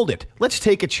says, hold it. Let's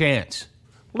take a chance.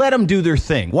 Let them do their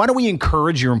thing. Why don't we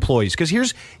encourage your employees? Because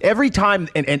here's every time,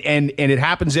 and it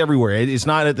happens everywhere. It's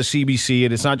not at the CBC,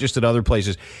 and it's not just at other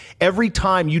places. Every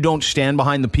time you don't stand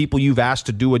behind the people you've asked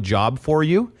to do a job for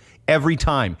you, every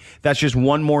time, that's just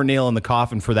one more nail in the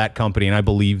coffin for that company, and I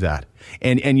believe that.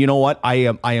 And you know what?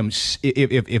 I am.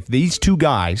 If these two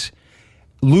guys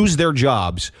lose their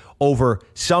jobs over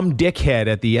some dickhead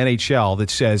at the NHL that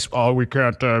says, "Oh, we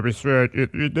can't.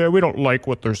 We don't like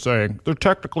what they're saying. They're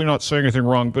technically not saying anything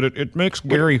wrong, but it makes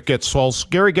Gary gets all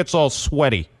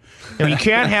sweaty, and you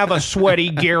can't have a sweaty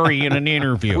Gary in an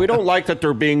interview." We don't like that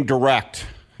they're being direct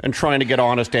and trying to get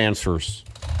honest answers.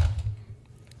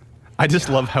 I just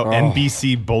love how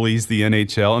NBC bullies the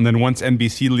NHL, and then once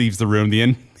NBC leaves the room,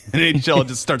 the NHL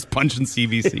just starts punching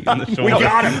CBC on the shoulder. We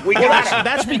got him.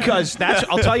 That's because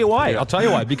I'll tell you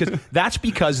why.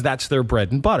 Because that's their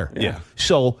bread and butter. Yeah.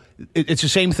 So it's the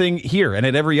same thing here and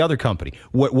at every other company.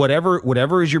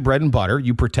 Whatever is your bread and butter,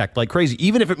 you protect like crazy,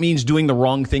 even if it means doing the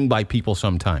wrong thing by people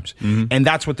sometimes. Mm-hmm. And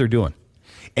that's what they're doing.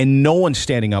 And no one's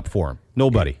standing up for them.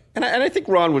 Nobody. And I think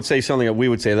Ron would say something that we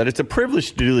would say, that it's a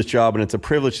privilege to do this job and it's a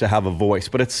privilege to have a voice.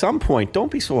 But at some point,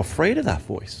 don't be so afraid of that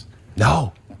voice.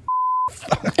 No.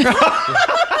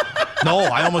 No,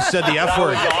 I almost said the F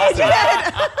word. I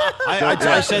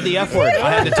said the F word.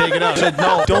 I had to take it out. I said,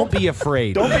 no, don't be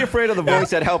afraid. Don't be afraid of the voice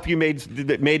that helped you made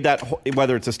that,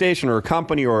 whether it's a station or a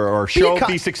company or a show,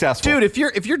 be successful. Dude, if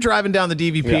you're driving down the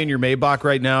DVP in your Maybach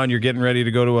right now and you're getting ready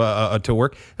to go to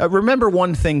work, remember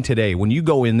one thing today. When you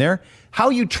go in there, how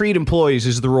you treat employees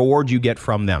is the reward you get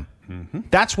from them. Mm-hmm.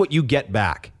 That's what you get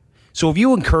back. So if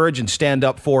you encourage and stand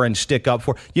up for and stick up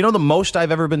for, the most I've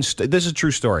ever been, this is a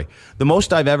true story, the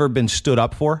most I've ever been stood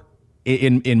up for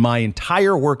in my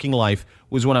entire working life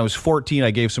was when I was 14,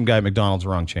 I gave some guy at McDonald's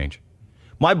wrong change.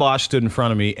 My boss stood in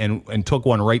front of me and took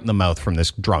one right in the mouth from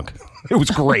this drunk. It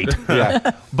was great.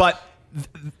 But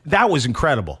that was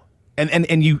incredible.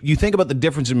 And you think about the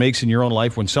difference it makes in your own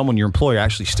life when your employer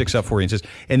actually sticks up for you and says,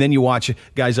 and then you watch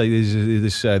guys like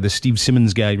this Steve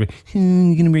Simmons guy, you're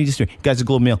going to register. Guys at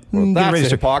Globe Mail,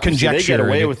 that's hypocrisy. They get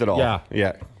away with it all.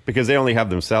 Yeah. Because they only have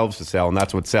themselves to sell, and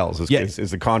that's what sells,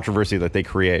 is the controversy that they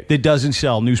create. It doesn't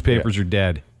sell. Newspapers are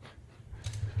dead.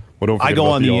 Well, I go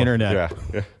on the internet.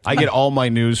 Yeah. I get all my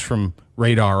news from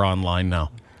Radar online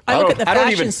now. I look at the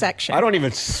fashion section. I don't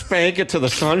even spank it to the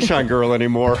Sunshine Girl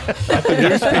anymore at the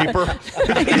newspaper.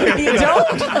 You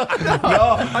don't?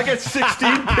 No, I get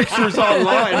 16 pictures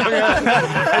online.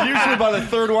 And usually by the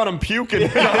third one, I'm puking.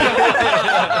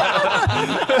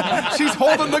 She's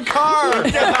holding the car.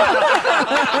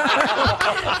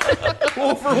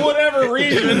 Well, for whatever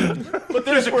reason, but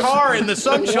there's a car in the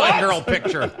Sunshine Girl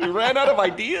picture. We ran out of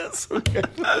ideas.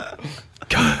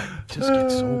 just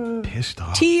get so pissed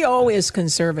off. TO is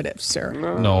conservative, sir.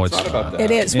 No, it's not about that.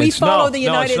 It is. We follow the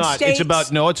United States.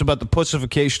 It's about the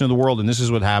pussification of the world, and this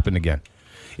is what happened again.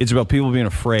 It's about people being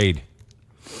afraid.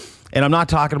 And I'm not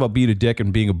talking about being a dick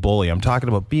and being a bully. I'm talking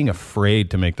about being afraid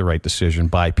to make the right decision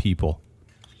by people.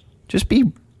 Just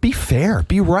be fair.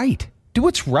 Be right. Do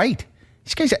what's right.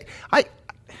 These guys,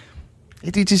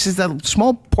 it just is that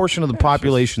small portion of the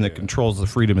population that controls the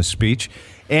freedom of speech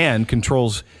and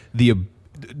controls the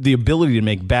ability to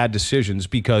make bad decisions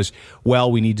because,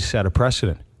 well, we need to set a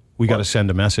precedent. We got to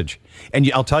send a message. And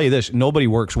I'll tell you this, nobody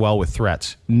works well with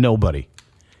threats. Nobody.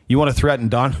 You want to threaten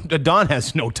Don? Don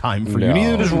has no time for you.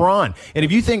 Neither does Ron. And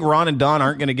if you think Ron and Don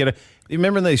aren't going to get a...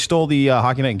 Remember when they stole the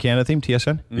Hockey Night in Canada theme,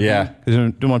 TSN? Yeah. Because they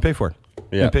didn't want to pay for it.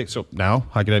 Yeah. So now,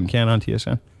 Hockey Night in Canada on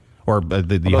TSN? Or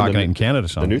the Hockey Night in Canada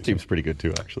song. The new theme's pretty good,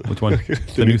 too, actually. Which one?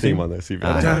 the new theme on this.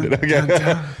 But,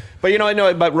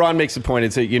 but Ron makes the point.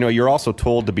 It's that, you're also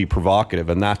told to be provocative,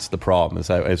 and that's the problem. Is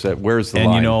that where's the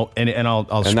line? And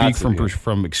I'll speak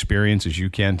from experience, as you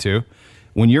can, too.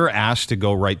 When you're asked to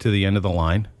go right to the end of the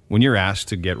line, when you're asked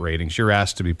to get ratings, you're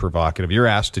asked to be provocative, you're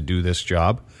asked to do this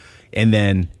job, and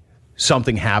then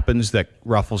something happens that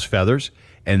ruffles feathers,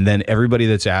 and then everybody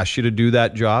that's asked you to do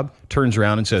that job turns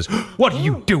around and says, "What are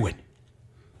you doing?"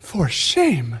 For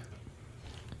shame.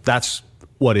 That's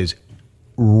what is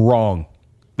wrong.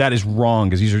 That is wrong,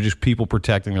 because these are just people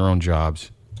protecting their own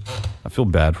jobs. I feel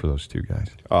bad for those two guys.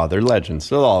 Oh, they're legends.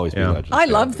 They'll always be legends. I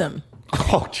love them.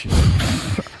 Oh, jeez.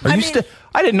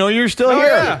 I didn't know you were still here.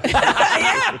 Yeah.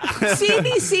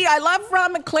 CBC. I love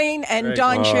Ron McLean and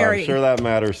Don Cherry. I'm sure that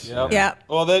matters. Yep. Yeah.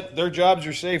 Well, their jobs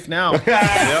are safe now. The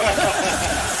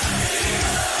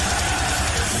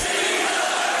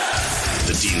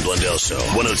Dean Blundell Show,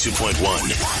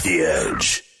 102.1 The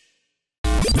Edge.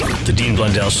 The Dean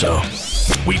Blundell Show,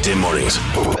 weekday mornings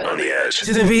on The Edge.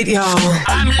 To the beat, y'all.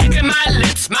 I'm licking my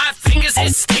lips, my fingers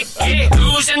is sticky.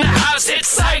 Who's in the house? It's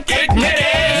Psychic Nikki.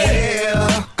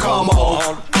 Yeah, come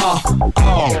on.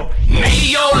 Maybe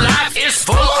your life is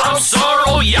full of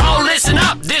sorrow. Y'all listen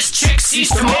up, this chick sees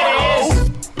tomorrow.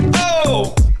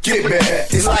 Oh, get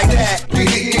back. It's like that.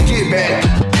 Get back.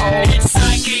 It's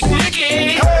Psychic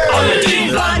Nikki on the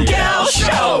Dean Blundell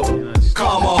Show.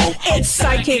 Come on. It's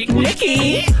Psychic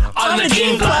Nikki on the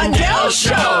Dean Blundell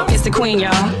Show. It's the queen,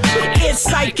 y'all. It's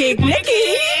Psychic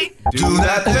Nikki. Do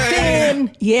that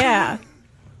thing. Yeah.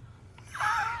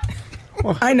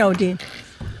 I know, Dean.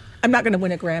 I'm not going to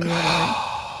win a Grammy anyway.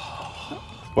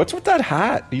 What's with that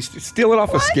hat? You steal it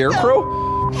off a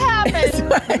scarecrow? Does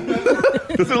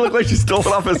it look like she stole it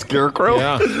off a scarecrow?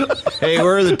 Yeah. Hey,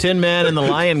 where are the Tin Man and the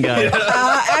Lion guy?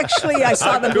 Actually, I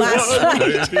saw them last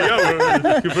night.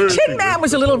 Tin Man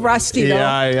was a little rusty, though.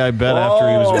 Yeah, I bet after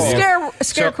he was with you.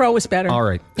 Scarecrow was better. All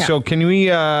right. Yeah. So can we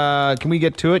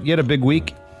get to it? You had a big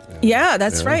week. Yeah,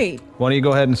 that's right. Why don't you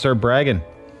go ahead and start bragging?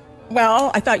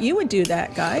 Well, I thought you would do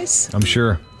that, guys. I'm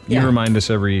sure. You remind us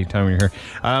every time you're here.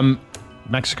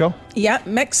 Mexico? Yeah,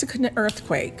 Mexican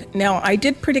earthquake. Now, I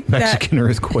did predict Mexican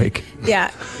earthquake. Yeah.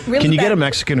 Really Can you get a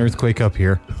Mexican earthquake up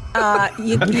here?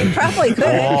 You probably could.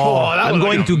 I'm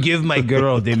going to give my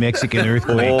girl the Mexican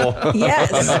earthquake.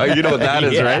 Yes. You know what that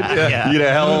is, right? Yeah. You eat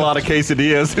a hell of a lot of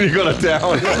quesadillas and you go to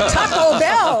town. Taco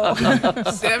Bell.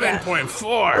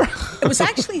 7.4. It was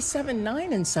actually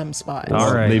 7.9 in some spots.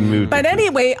 All right. They moved. But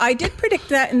anyway, I did predict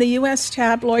that in the U.S.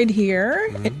 tabloid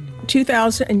here.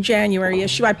 2000 in January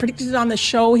issue. I predicted it on the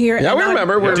show here. Yeah, we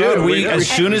remember. As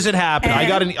soon as it happened,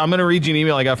 I'm going to read you an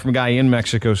email I got from a guy in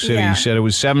Mexico City. Yeah. He said it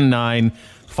was 7.9,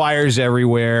 fires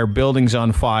everywhere, buildings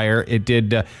on fire. It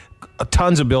did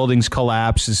tons of buildings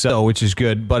collapse, which is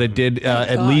good. But it did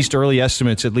at least early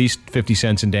estimates, at least 50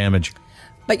 cents in damage.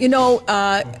 But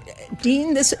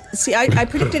Dean, I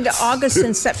predicted August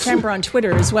and September on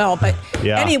Twitter as well. But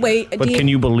anyway, but Dean, can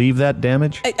you believe that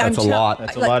damage? That's a lot.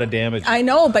 That's a lot of damage. I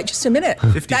know, but just a minute.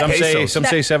 50. Some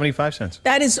say 75 cents.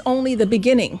 That is only the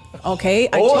beginning. Okay.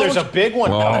 There's a big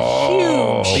one.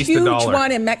 A huge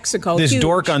one in Mexico. This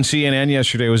dork on CNN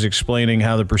yesterday was explaining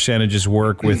how the percentages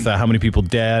work with how many people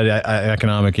dead,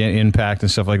 economic impact,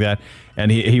 and stuff like that. And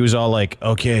he was all like,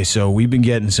 okay, so we've been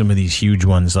getting some of these huge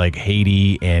ones like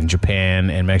Haiti and Japan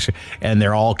and Mexico, and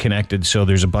they're all connected, so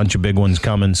there's a bunch of big ones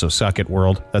coming, so suck it,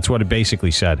 world. That's what it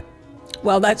basically said.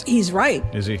 Well, he's right.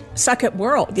 Is he? Suck it,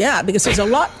 world. Yeah, because there's a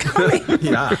lot coming.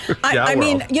 I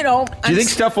mean, Do you think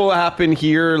stuff will happen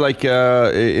here, like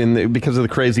because of the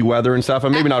crazy weather and stuff?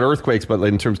 And maybe not earthquakes, but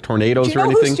in terms of tornadoes or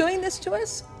anything? Who's doing this to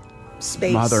us?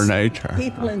 Space. Mother Nature.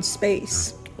 People in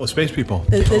space. Oh, space people.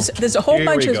 There's a whole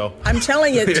bunch of. I'm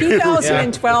telling you,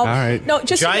 2012. Yeah. All right. No,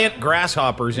 just giant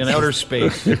grasshoppers in outer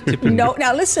space. No,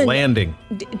 now listen, landing.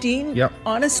 Dean. Yep.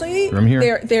 Honestly, I'm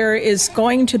here. There is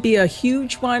going to be a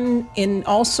huge one in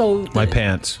also my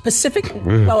pants. Pacific.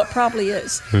 Well, it probably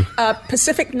is.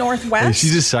 Pacific Northwest. Hey,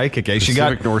 she's a psychic. Eh? She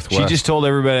just told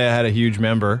everybody I had a huge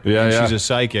member. Yeah. She's a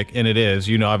psychic, and it is.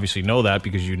 You obviously know that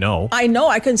because you know. I know.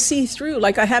 I can see through.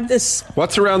 Like I have this.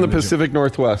 What's around the Pacific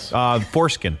Northwest?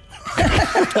 Foreskin. I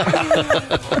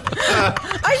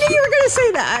knew you were going to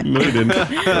say that. No, you didn't.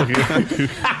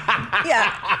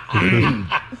 Yeah.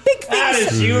 Big things. That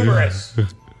is humorous.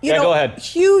 Go ahead.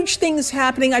 Huge things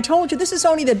happening. I told you this is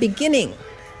only the beginning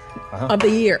of the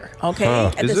year. Okay.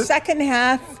 At the second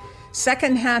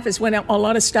half is when a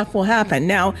lot of stuff will happen.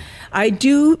 Now, I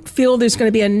do feel there's going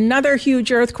to be another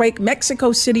huge earthquake.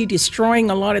 Mexico City destroying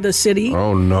a lot of the city.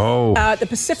 Oh, no. The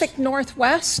Pacific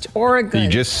Northwest, Oregon. You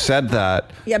just said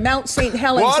that. Yeah, Mount St.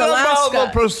 Helens, What Alaska.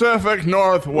 about the Pacific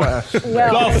Northwest?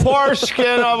 Well, the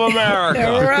foreskin of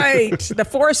America. Right. The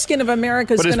foreskin of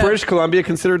America is But going is to... British Columbia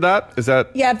considered that? Is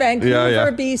that... Yeah,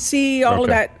 Vancouver, BC, all of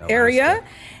that area.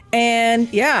 And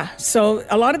so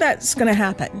a lot of that's going to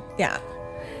happen. Yeah.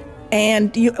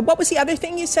 And what was the other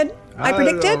thing you said I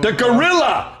predicted? The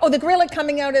gorilla! Oh, the gorilla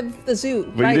coming out of the zoo.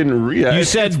 But right? you didn't react. You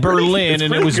said Berlin,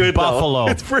 and it was good, Buffalo.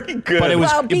 Though. It's pretty good. But it was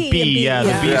B. Yeah,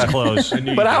 the B's close.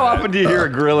 But how often do you hear a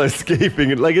gorilla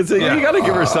escaping? Like, you got to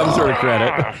give her some sort of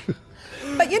credit.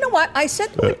 But you know what? I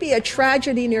said there would be a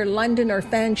tragedy near London or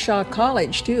Fanshawe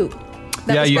College, too.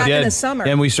 That was back in the summer.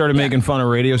 And we started making fun of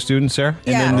radio students there.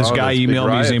 And then this guy emailed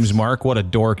me. His name's Mark. What a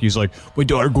dork. He's like, my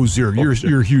daughter goes there.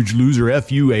 You're a huge loser.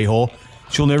 F you, a-hole.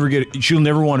 She'll never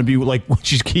want to be like,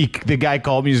 the guy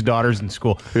called me, his daughter's in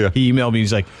school. Yeah. He emailed me.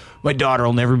 He's like, my daughter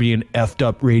will never be an effed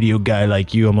up radio guy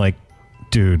like you. I'm like,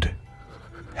 dude,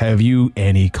 have you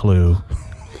any clue?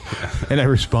 And I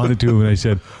responded to him and I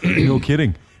said, no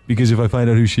kidding. Because if I find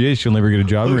out who she is, she'll never get a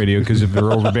job in radio because of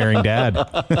her overbearing dad.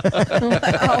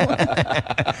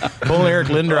 Pull Eric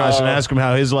Lindros and ask him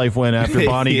how his life went after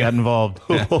Bonnie got involved.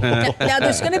 Now,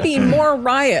 there's going to be more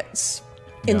riots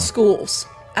in schools.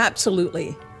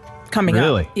 Absolutely. Coming up.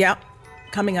 Really? Yeah.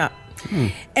 Coming up.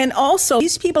 And also,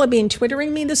 these people have been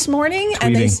twittering me this morning.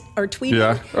 And they are tweeting.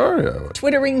 Yeah. Oh, yeah.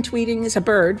 Tweeting is a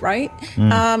bird, right?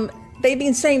 They've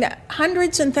been saying that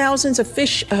hundreds and thousands of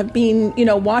fish have been,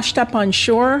 washed up on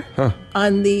shore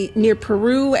near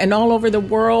Peru and all over the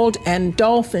world, and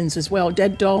dolphins as well,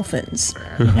 dead dolphins.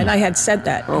 And I had said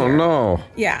that. Oh, no.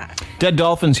 Yeah. Dead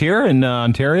dolphins here in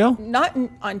Ontario? Not in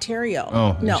Ontario.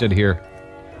 Oh, no. You said here.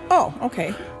 Oh,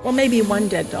 okay. Well, maybe one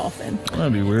dead dolphin.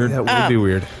 That'd be weird. That would be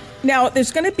weird. Now,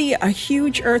 there's going to be a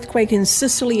huge earthquake in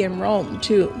Sicily and Rome,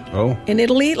 too. Oh. In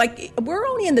Italy. Like, we're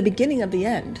only in the beginning of the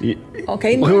end.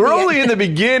 Okay? We're only in the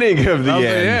beginning of the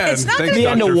end. It's not going to be the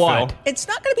end of what? It's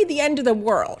not going to be the end of the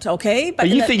world, okay? But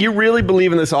you think you really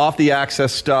believe in this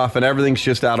off-the-access stuff and everything's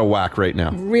just out of whack right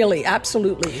now? Really,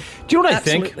 absolutely. Do you know what I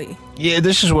think? Yeah,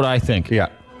 this is what I think. Yeah.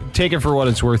 Take it for what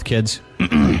it's worth, kids.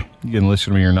 You can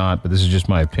listen to me or not, but this is just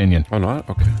my opinion. Oh, not?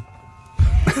 Okay.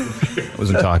 I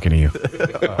wasn't talking to you.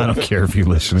 I don't care if you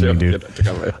listen to me, dude.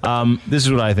 This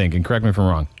is what I think, and correct me if I'm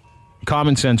wrong.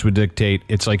 Common sense would dictate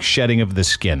it's like shedding of the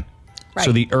skin. Right.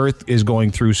 So the earth is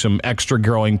going through some extra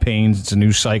growing pains. It's a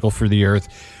new cycle for the earth.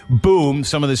 Boom,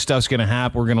 some of this stuff's going to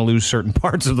happen. We're going to lose certain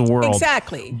parts of the world.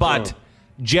 Exactly. But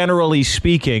generally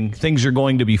speaking, things are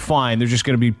going to be fine. There's just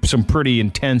going to be some pretty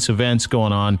intense events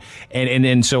going on.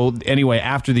 And so anyway,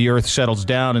 after the earth settles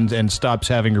down and stops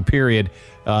having her period,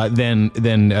 then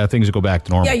things will go back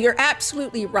to normal. Yeah, you're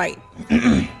absolutely right.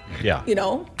 Yeah.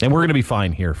 And we're going to be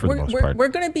fine here for the most part. We're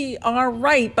going to be all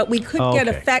right, but we could get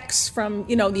effects from,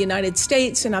 the United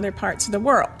States and other parts of the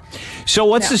world. So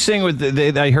what's this thing with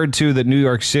I heard too that New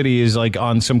York City is like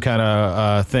on some kind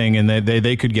of thing, and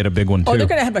they could get a big one too. Oh, they're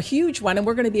going to have a huge one, and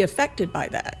we're going to be affected by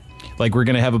that. Like we're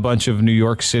going to have a bunch of New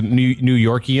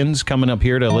Yorkians coming up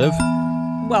here to live?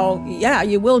 Well, yeah,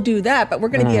 you will do that, but we're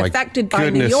going to be affected by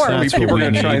New York. People are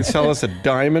going to try and sell us a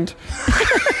diamond.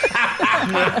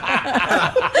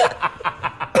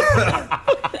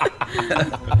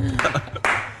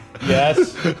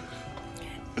 Yes.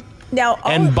 Now,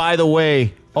 and by the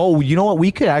way, you know what?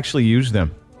 We could actually use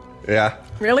them. Yeah.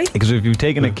 Really? Because if you've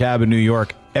taken a cab in New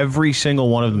York, every single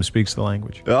one of them speaks the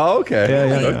language. Oh, okay.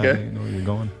 Yeah. Okay. You know where you're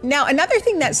going. Now, another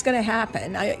thing that's going to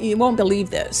happen, you won't believe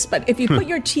this, but if you put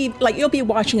your TV, like you'll be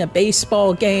watching a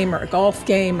baseball game or a golf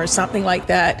game or something like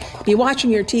that, be watching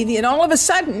your TV, and all of a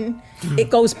sudden, it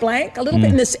goes blank a little bit,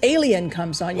 and this alien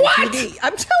comes on your TV.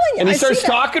 I'm telling you. And he starts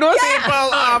talking to us? Yeah.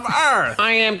 People of Earth,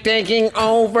 I am taking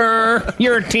over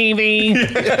your TV.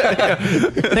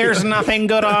 There's nothing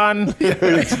good on.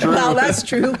 Well, that's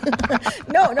true.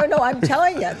 No, I'm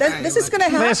telling you. This is going to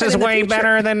happen. This is way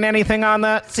better than anything on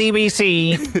the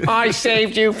CBC. I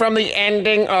saved you from the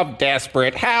ending of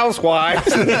Desperate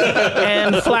Housewives.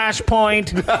 And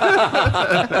Flashpoint.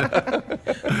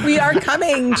 We are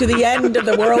coming to the end of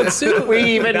the world soon. We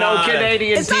even know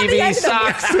Canadian TV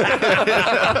sucks.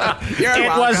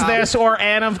 It was this or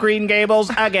Anne of Green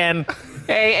Gables again.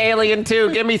 Hey, Alien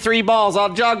 2, give me 3 balls.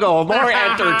 I'll juggle. More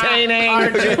entertaining.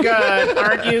 Aren't you good?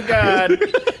 Aren't you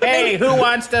good? Hey, who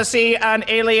wants to see an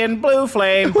alien blue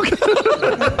flame?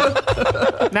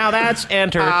 Now that's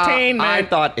entertainment. I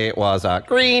thought it was a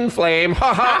green flame.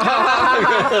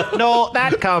 No,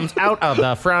 that comes out of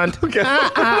the front. Maybe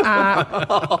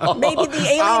the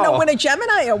alien will win a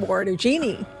Gemini Award or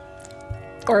Genie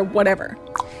or whatever.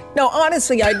 No,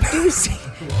 honestly, I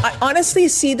honestly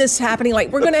see this happening.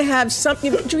 Like, we're going to have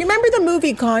something. Do you remember the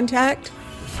movie Contact?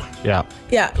 Yeah.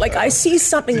 Yeah, like I see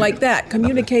something like that,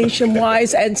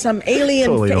 communication-wise, and some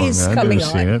alien face coming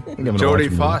on.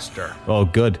 Jodie Foster. Oh,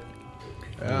 good.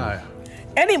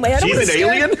 Anyway, I don't She's an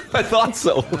alien? I thought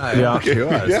so. Yeah, she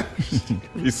was. Yeah.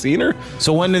 You seen her?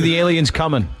 So when are the aliens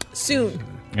coming? Soon.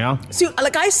 Yeah. Soon.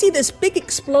 Like, I see this big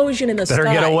explosion in the Better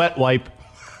sky. get a wet wipe.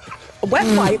 A wet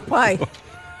wipe? Why?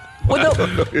 Well,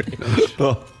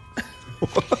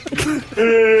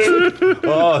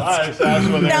 I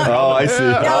see.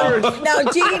 Now,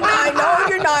 Dean, I know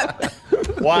you're not.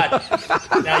 What?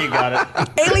 Now you got it.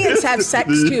 Aliens have sex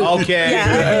too. Okay.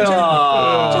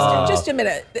 Yeah. Just a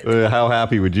minute. How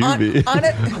happy would you be? On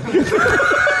it.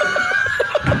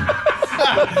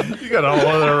 You got a whole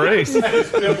other race.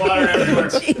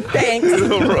 Gee, thanks. I'm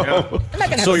not gonna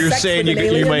have So you're sex saying with an you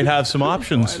alien. might have some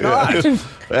options.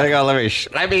 Hang on,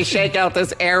 let me shake out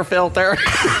this air filter.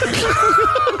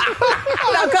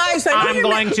 Now, guys, I'm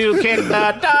going to kick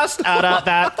the dust out of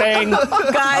that thing.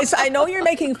 Guys, I know you're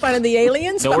making fun of the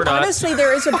aliens, No, we're but not. honestly,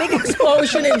 there is a big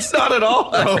explosion in. Not at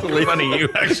all. Funny, you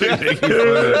actually making fun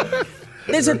of it.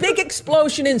 There's a big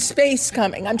explosion in space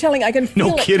coming. I'm telling you, I can feel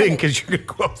No it kidding, coming. because you're going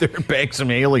to go up there and bang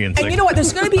some aliens. And you know what?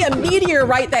 There's going to be a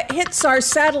meteorite that hits our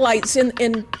satellites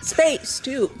in space,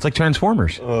 too. It's like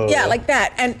Transformers. Yeah, like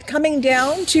that. And coming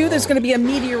down, too, there's going to be a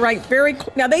meteorite very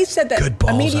now, they said that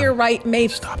a meteorite may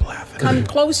come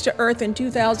close to Earth in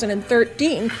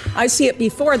 2013. I see it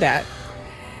before that.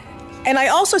 And I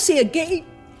also see a gay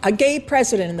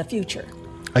president in the future.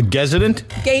 A gesident?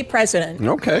 Gay president.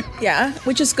 Okay. Yeah,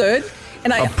 which is good.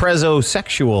 And A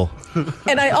prezosexual.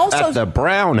 And I also At the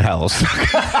Brown House.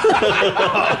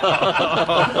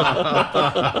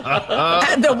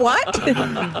 At the what?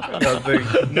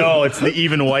 No, it's the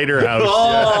even whiter house.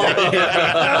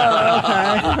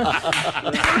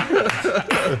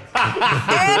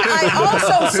 And I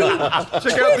also see.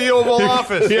 Check out the Oval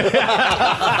Office.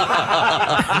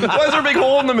 Why is there a big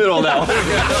hole in the middle now?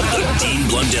 The Dean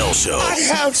Blundell Show. I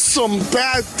have some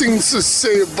bad things to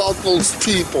say about those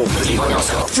people.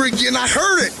 Friggin', I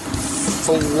heard it.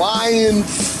 Flying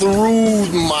through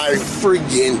my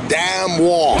friggin' damn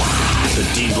wall. The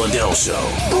Dean Blundell Show.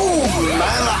 Boom,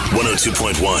 man.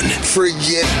 102.1.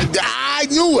 Friggin', I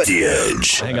knew it. The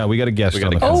Edge. Hang on, we got a guest on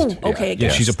the Oh, phone. okay. Yeah,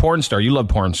 she's a porn star. You love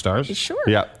porn stars. Sure.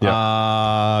 Yeah.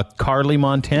 Carly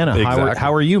Montana. Exactly.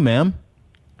 How are you, ma'am?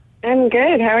 I'm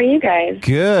good. How are you guys?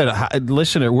 Good.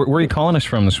 Listen, where are you calling us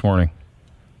from this morning?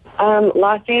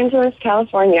 Los Angeles,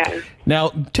 California. Now,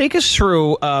 take us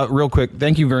through real quick.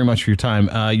 Thank you very much for your time.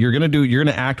 You're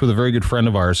gonna act with a very good friend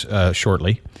of ours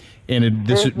shortly, and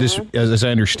this, as I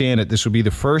understand it, this will be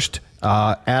the first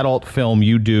adult film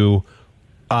you do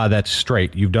that's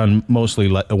straight. You've done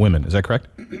mostly women. Is that correct?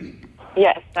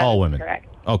 Yes, that's all women. Correct.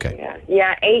 Okay.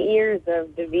 Yeah. 8 years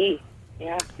of the V.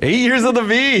 Yeah. 8 years of the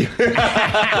V. Well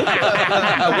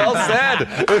said.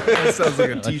 That sounds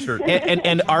like a T-shirt.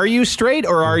 And are you straight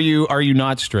or are you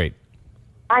not straight?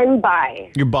 I'm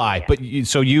bi. You're bi, but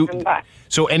I'm bi.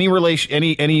 So any relation,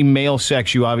 any male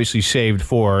sex, you obviously saved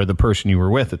for the person you were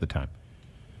with at the time.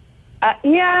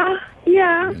 Yeah.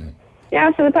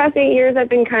 For the past 8 years, I've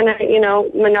been kind of,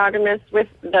 monogamous with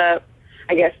the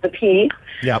P.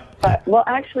 Yep. But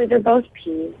actually, they're both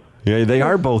P's. Yeah, they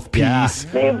are both P's.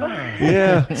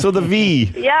 Yeah. So the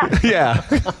V. Yeah. Yeah.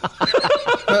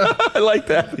 I like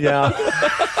that. Yeah.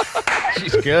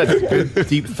 She's good. Good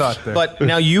deep thought there. But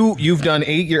now you've done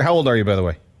 8 years. How old are you, by the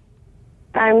way?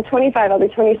 I'm 25. I'll be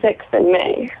 26 in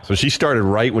May. So she started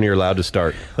right when you're allowed to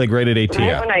start. Like right at 18.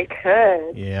 Right when I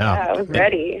could. Yeah. I was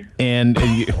ready. And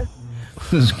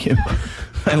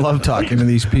I love talking to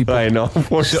these people. I know.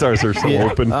 Porn stars are so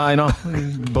open. I know.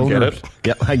 Get it?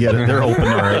 Yeah, I get it. They're open,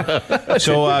 all right.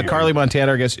 So, Carly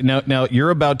Montana, I guess, now you're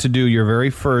about to do your very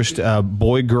first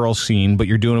boy-girl scene, but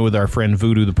you're doing it with our friend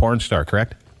Voodoo, the porn star,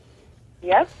 correct?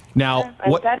 Yep. Now,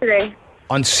 on Saturday.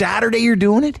 On Saturday you're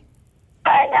doing it?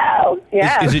 I know.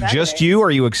 Yeah. Is it just you?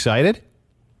 Are you excited?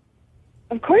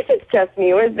 Of course it's just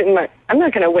me. I'm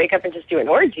not going to wake up and just do an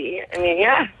orgy. I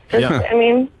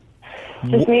mean,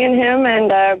 just me and him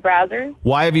and Brazzers.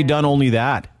 Why have you done only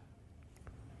that?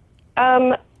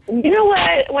 You know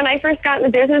what? When I first got in the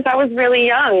business, I was really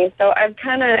young, so I've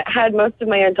kind of had most of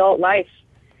my adult life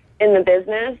in the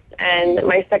business, and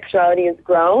my sexuality has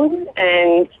grown,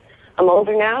 and I'm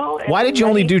older now. Why did you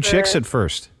only do chicks at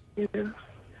first? I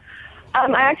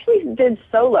actually did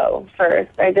solo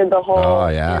first. I did the whole,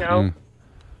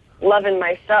 loving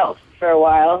myself for a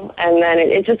while, and then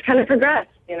it just kind of progressed,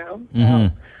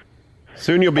 Mm-hmm.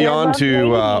 Soon you'll be on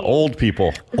to old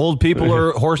people. Old people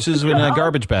or horses in a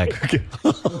garbage bag.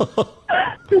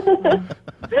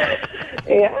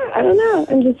 Yeah, I don't know.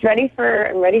 I'm just ready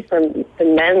for the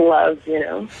men love,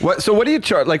 So what do you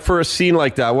charge, like, for a scene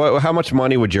like that? How much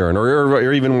money would you earn,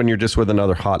 or even when you're just with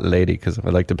another hot lady? Because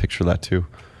I'd like to picture that too.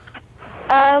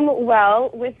 Well,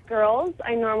 with girls,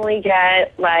 I normally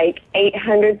get like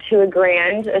 $800 to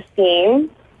 $1,000 a scene,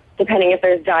 depending if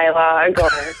there's dialogue or.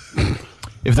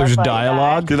 If there's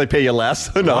dialogue, do they pay you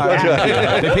less? No,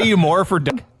 they pay you more for.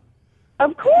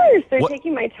 Of course, they're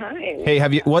taking my time. Hey,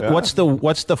 have you what's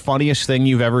the funniest thing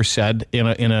you've ever said in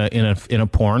a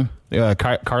porn?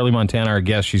 Carly Montana, our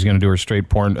guest, she's going to do her straight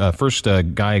porn, first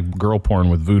guy girl porn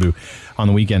with Voodoo on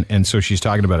the weekend, and so she's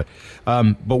talking about it.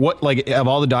 But what, like, of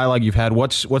all the dialogue you've had,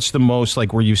 what's the most,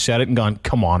 like, where you said it and gone,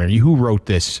 come on, who wrote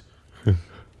this?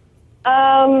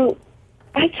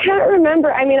 I can't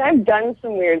remember. I mean, I've done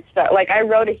some weird stuff. Like, I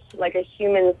wrote a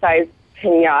human-sized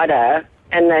pinata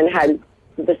and then had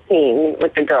the scene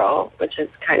with the girl, which is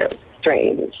kind of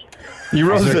strange. You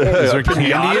wrote is there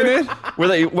candy in it? Were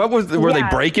they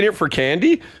breaking it for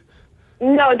candy?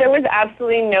 No, there was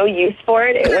absolutely no use for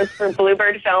it. It was for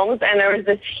Bluebird Films, and there was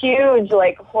this huge,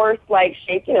 like, horse-like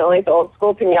shape, like the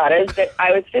old-school pinatas that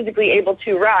I was physically able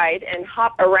to ride and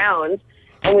hop around.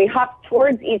 And we hopped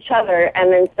towards each other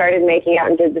and then started making out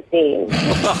and did the scene.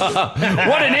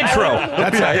 What an intro!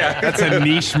 That's a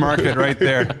niche market right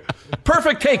there.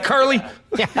 Perfect take, Carly.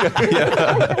 Way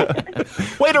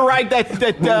to ride that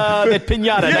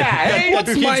pinata.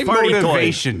 What's my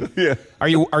motivation? Yeah. Are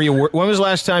you? When was the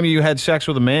last time you had sex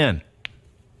with a man?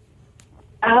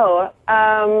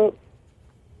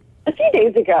 A few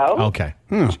days ago. Okay.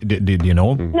 Did you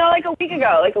know him? No, like a week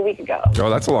ago. Oh,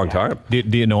 that's a long time. Do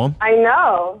you know him? I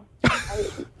know.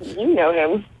 You know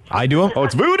him. I do him? Oh,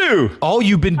 it's Voodoo. Oh,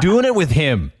 you've been doing it with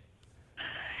him.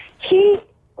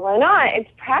 Why not? It's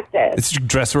practice. It's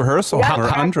dress rehearsal or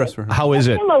undress rehearsal. How is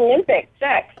it? It's Olympic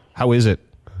sex. How is it?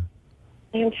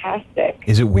 Fantastic.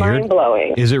 Is it weird?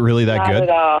 Mind-blowing. Is it really that good? Not at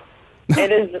all.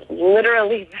 It is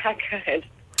literally that good.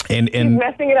 And he's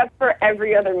messing it up for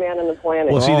every other man on the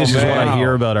planet. Well, see, this is what I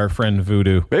hear about our friend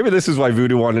Voodoo. Maybe this is why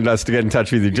Voodoo wanted us to get in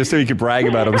touch with you, just so you could brag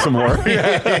about him some more.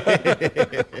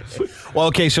 Well,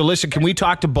 okay, so listen, can we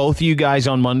talk to both of you guys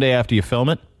on Monday after you film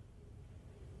it?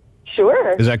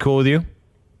 Sure. Is that cool with you?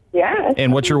 Yeah.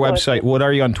 And what's your website? What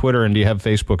are you on Twitter, and do you have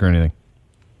Facebook or anything?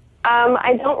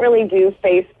 I don't really do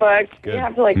Facebook. Good. You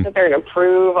have to sit there and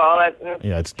approve all that.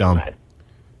 Yeah, it's dumb.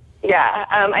 Yeah,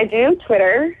 I do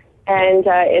Twitter. And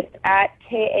it's at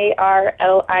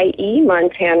KARLIE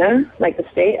Montana, like the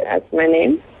state. That's my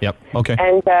name. Yep. Okay.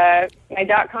 And my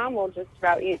 .com will just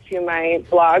route you to my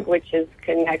blog, which is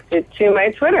connected to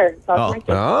my Twitter. It's all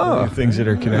connected. Things that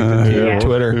are connected to your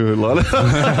Twitter. A lot of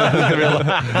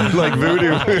like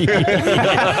Voodoo.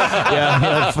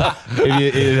 Yeah. You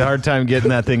had a hard time getting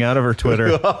that thing out of her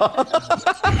Twitter.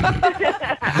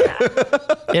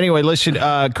 Anyway, listen,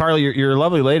 Carly, you're a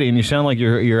lovely lady, and you sound like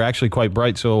you're actually quite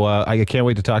bright. So I can't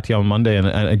wait to talk to you on Monday.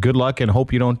 And good luck, and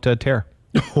hope you don't tear.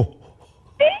 Thank you.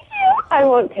 I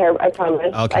won't tear. I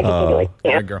promise. Okay. I can take it like a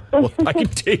champ. Girl. Well, I can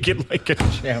take it like a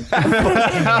champ.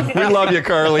 We love you,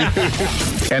 Carly.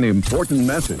 An important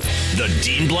message. The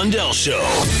Dean Blundell Show.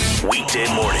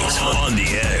 Weekday mornings on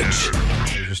The Edge.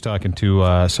 I was just talking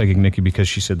to Psychic Nikki because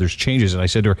she said there's changes, and I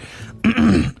said to her,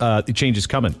 the change is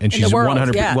coming. And she's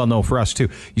 100%. Yeah. Well, no, for us too.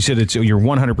 You said you're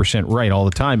 100% right all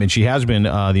the time, and she has been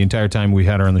the entire time we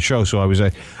had her on the show. So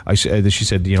she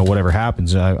said, whatever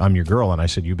happens, I'm your girl, and I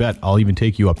said, you bet. I'll even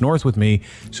take you up north with me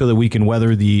so that we can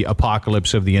weather the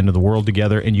apocalypse of the end of the world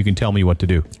together, and you can tell me what to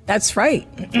do. That's right.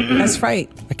 That's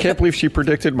right. I can't believe she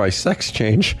predicted my sex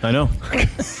change. I know.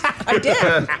 I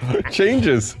did.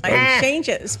 Changes.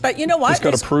 Changes. But you know what? Just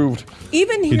got approved.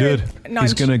 Even here. He did.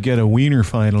 He's going to get a wiener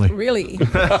finally. Really?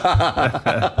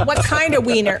 What kind of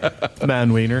wiener?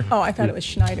 Man wiener. Oh, I thought it was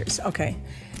Schneider's. Okay.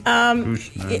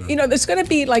 There's going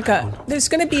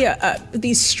to be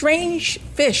these strange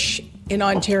fish in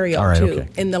Ontario too,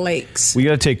 in the lakes. We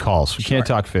got to take calls. We can't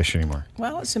talk fish anymore.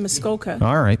 Well, it's in Muskoka.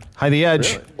 All right. Hi, The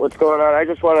Edge. Really? What's going on? I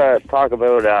just want to talk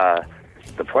about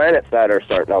the planets that are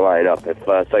starting to line up. If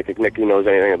Psychic Nikki knows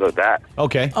anything about that.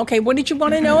 Okay. Okay. What did you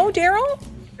want to know, Daryl?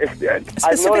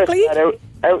 Specifically, I've noticed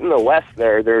that out in the west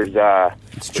there's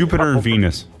it's Jupiter and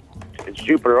Venus. It's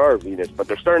Jupiter or Venus, but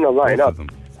they're starting to line up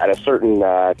at a certain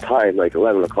time, like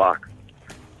 11 o'clock.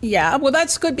 Yeah, well,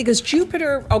 that's good because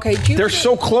Jupiter. They're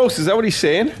so close. Is that what he's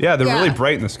saying? Yeah, they're really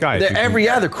bright in the sky.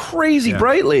 They're crazy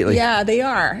bright lately. Yeah, they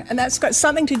are. And that's got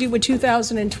something to do with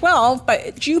 2012.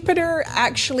 But Jupiter,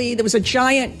 actually, there was a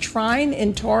giant trine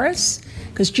in Taurus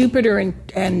because Jupiter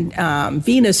and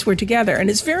Venus were together. And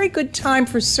it's a very good time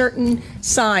for certain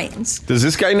signs. Does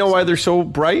this guy know why they're so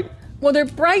bright? Well, they're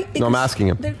bright because... No, I'm asking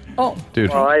him.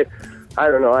 Dude. Well, I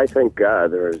don't know. I think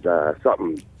there's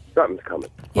something's coming.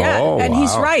 Yeah, and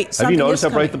he's right. Have you noticed how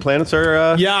bright the planets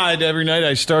are? Yeah, every night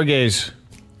I stargaze.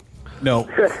 No.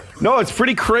 No, it's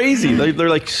pretty crazy. They're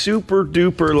like super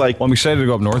duper like... Well, I'm excited to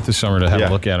go up north this summer to have a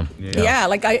look at them. Yeah,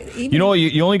 like I... Even, you know,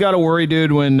 you only got to worry,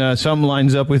 dude, when something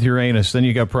lines up with Uranus. Then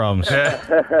you got problems. Yeah.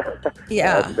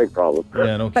 That's a big problem.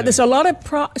 Yeah, no But there's a lot of...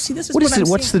 See, this is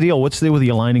what's the deal? What's the deal with the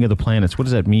aligning of the planets? What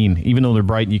does that mean? Even though they're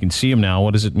bright and you can see them now,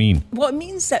 what does it mean? Well, it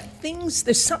means that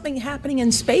there's something happening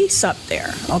in space up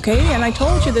there, okay? And I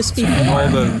told you this before. All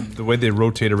the way they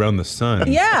rotate around the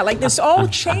sun. Yeah, like this all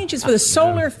changes with the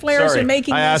solar flares are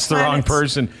making I asked the wrong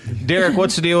person. Derek,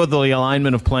 what's the deal with the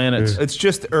alignment of planets? It's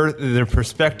just Earth, their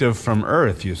perspective from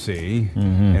Earth, you see.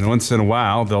 Mm-hmm. And once in a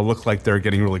while, they'll look like they're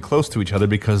getting really close to each other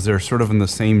because they're sort of in the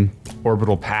same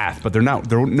orbital path, but they're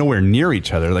nowhere near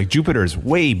each other. Like Jupiter is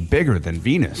way bigger than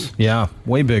Venus. Yeah,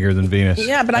 way bigger than Venus.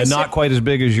 Yeah, but not quite as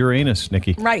big as Uranus,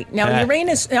 Nikki. Right. Now,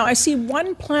 Uranus, I see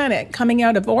one planet coming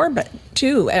out of orbit,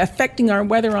 too, affecting our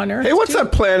weather on Earth. Hey, what's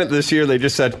that planet this year? They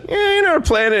just said, you're not a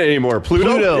planet anymore.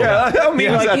 Pluto? Yeah, that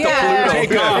means that to Pluto.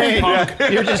 Take off,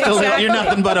 punk. You're just you're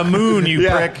nothing but a moon, you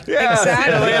prick. Yeah,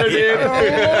 exactly.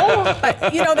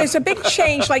 But, there's a big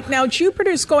change. Like now,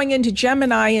 Jupiter's going into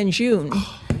Gemini in June.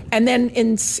 And then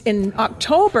in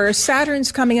October,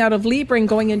 Saturn's coming out of Libra and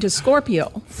going into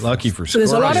Scorpio. Lucky for Scorpio. So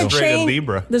there's a lot of change.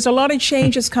 There's a lot of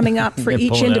changes coming up for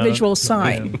each individual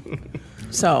sign.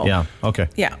 So yeah, okay,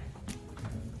 yeah.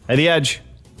 At The Edge.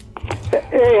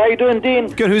 Hey, how you doing, Dean?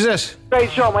 Good. Who's this?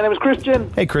 Great show. My name is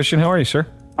Christian. Hey, Christian. How are you, sir?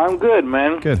 I'm good,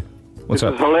 man. Good. What's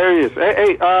up? This is hilarious.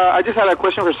 Hey, I just had a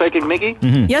question for Psychic Nikki.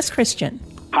 Mm-hmm. Yes, Christian.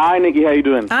 Hi, Nikki. How you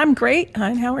doing? I'm great.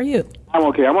 Hi, how are you? I'm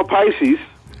okay. I'm a Pisces.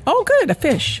 Oh, good. A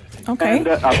fish. Okay. And,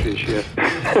 a fish,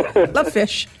 yes. Love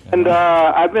fish. And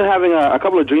I've been having a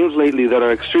couple of dreams lately that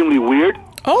are extremely weird.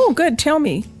 Oh, good. Tell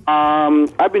me.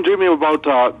 I've been dreaming about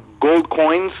gold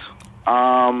coins,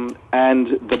 and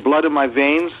the blood in my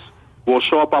veins will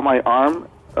show up on my arm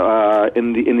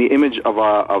in the image of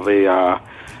a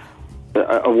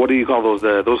what do you call those?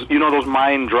 Those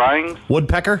Mayan drawings?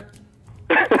 Woodpecker?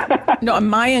 No, a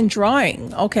Mayan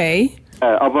drawing. Okay.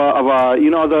 Of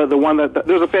the one that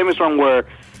there's a famous one where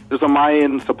there's a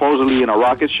Mayan supposedly in a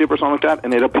rocket ship or something like that,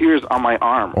 and it appears on my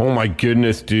arm. Oh my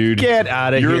goodness, dude! Get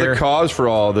out of here! You're the cause for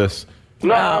all of this.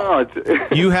 No.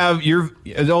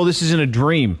 This is in a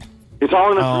dream. It's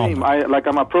all in a dream.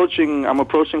 I'm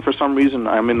approaching for some reason.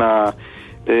 I'm in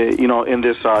in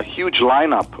this huge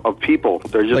lineup of people.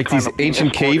 They're just like these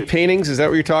ancient cave paintings. Is that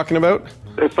what you're talking about?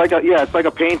 It's like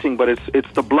a painting, but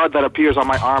it's the blood that appears on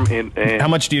my arm. How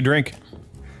much do you drink?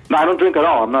 No, I don't drink at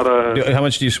all. I'm not a. How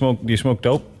much do you smoke? Do you smoke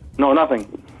dope? No,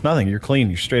 nothing. Nothing. You're clean.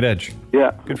 You're straight edge.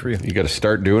 Yeah. Good for you. You got to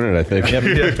start doing it, I think.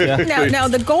 Now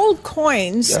the gold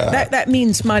coins, that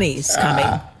means money's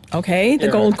coming. Okay? The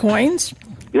gold coins.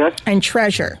 Yes. And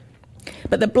treasure.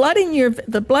 But the blood in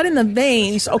the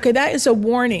veins, okay, that is a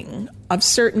warning of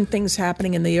certain things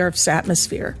happening in the Earth's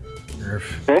atmosphere.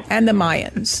 Okay. And the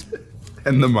Mayans.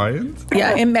 And the Mayans?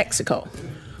 Yeah, in Mexico.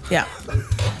 Yeah.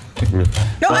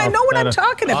 No, I know what I'm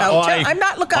talking about. I'm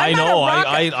not looking. I know.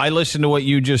 I listened to what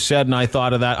you just said, and I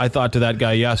thought of that. I thought to that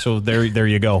guy. Yeah. So there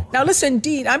you go. Now listen,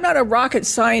 Dean. I'm not a rocket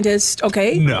scientist.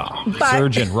 Okay. No.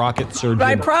 Rocket surgeon. But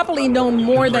I probably know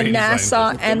more than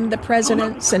NASA and the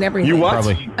presidents and everything. You what?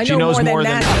 Probably. I know more than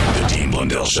that. The Dean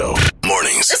Blundell Show.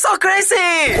 Mornings. It's so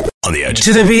crazy. On The Edge.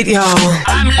 To the beat, y'all.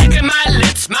 I'm licking my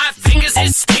lips, my fingers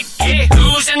is sticky.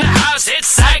 Who's in the house? It's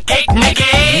Psychic Nikki.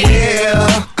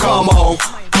 Yeah, come on.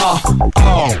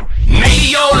 Maybe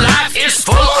your life is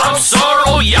full of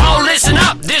sorrow, y'all.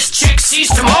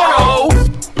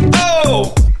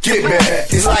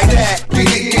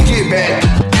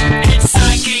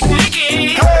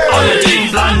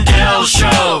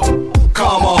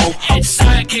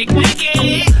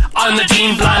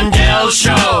 Dean Blundell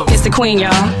Show. It's the queen, y'all.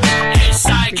 It's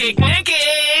Psychic Nikki.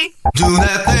 Do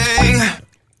that thing.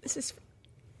 This is.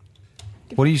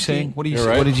 What are you saying? What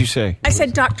right. What did you say? I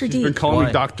said Dr. She's D. been calling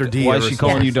me Dr. D. Why is she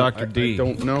calling since. you Dr. D? I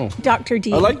don't know. Dr.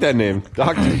 D. I like that name,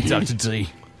 Dr. D. Dr. D.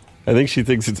 I think she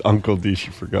thinks it's Uncle D.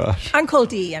 She forgot. Uncle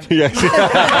D. Yeah.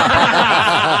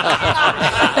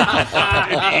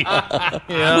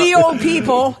 We old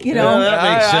people, you know. That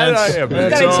makes sense. We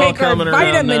got to take our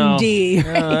vitamin D. Yeah,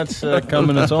 that's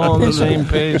coming. It's all on the same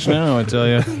page now, I tell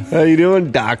you. How you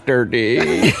doing, Dr. D?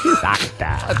 I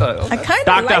kind of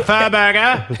Dr. like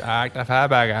Faberger. Dr.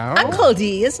 Faberger. Uncle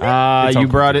D, isn't it? You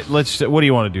brought it. What do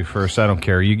you want to do first? I don't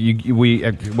care.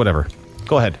 Whatever.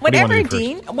 Go ahead. What do you Whatever, want to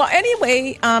do Dean. Well,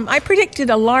 anyway, I predicted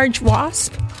a large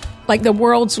wasp, like the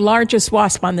world's largest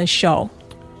wasp on this show.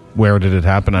 Where did it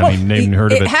happen? I mean, never even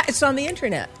heard of it. It's on the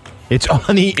internet. It's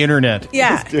on the internet.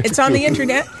 Yeah, it's on the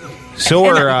internet. So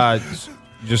are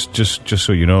just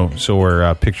so you know. So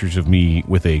are pictures of me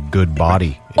with a good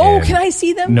body. Oh, And- can I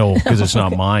see them? No, because it's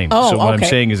not mine. Oh, so what okay. I'm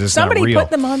saying is it's Somebody not real. put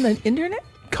them on the internet?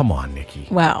 Come on, Nikki.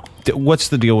 Wow. What's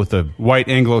the deal with the white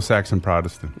Anglo-Saxon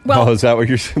Protestant? Well- is that what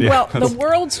you're saying? Well, the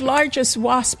world's largest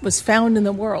wasp was found in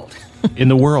the world. in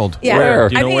the world? Yeah, Where?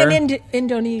 Do you know I where? think in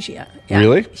Indonesia. Yeah.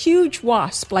 Really? Huge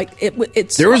wasp. Like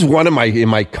it's. There was one in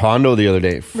my condo the other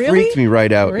day. It Really? freaked me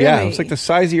right out. Yeah, Really? it was like the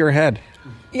size of your head.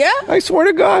 Yeah. I swear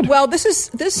to God. Well, this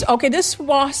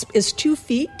wasp is 2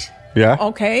 feet. Yeah.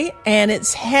 Okay, and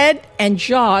its head and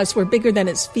jaws were bigger than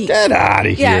its feet. Get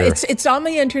outta Yeah, here. it's on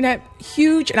the internet,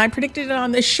 huge, and I predicted it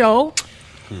on this show.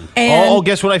 And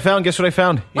guess what I found? Guess what I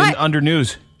found? What? Under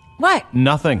news. What?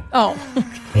 Nothing. Oh.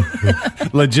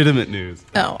 Legitimate news.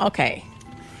 Oh, okay.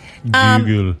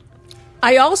 Google.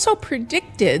 I also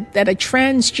predicted that a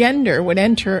transgender would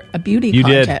enter a beauty You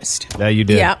did. contest. Yeah, you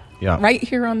did. Yeah. Yeah. Right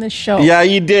here on this show. Yeah,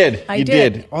 you did. I You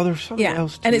did. did. Oh, there's something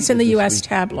else. And it's in the U.S.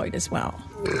 tabloid as well.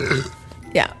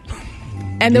 Yeah.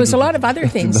 And there was a lot of other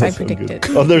things I predicted.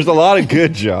 Oh, there's a lot of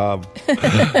good job.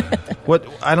 What?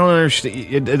 I don't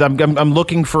understand. I'm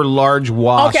looking for large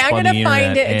wasp. Okay, I'm on going the to find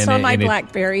internet, it. It's and on my and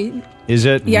BlackBerry. Is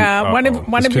it? Yeah, one This of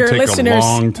could your take a listeners.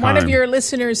 long One of time. your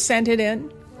listeners sent it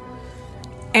in,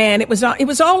 and it was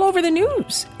all over the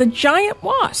news. The giant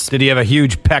wasp. Did he have a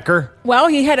huge pecker? Well,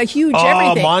 he had a huge Oh,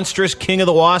 everything. monstrous king of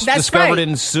the wasp That's discovered right.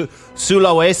 in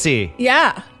Sulawesi.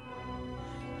 Yeah.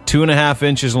 2.5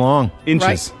 inches long.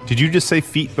 Inches. Right. Did you just say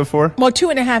feet before? Well,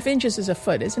 2.5 inches is a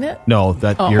foot, isn't it? No,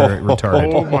 that Oh. you're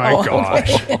retarded. Oh my gosh.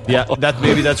 Yeah,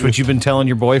 maybe that's what you've been telling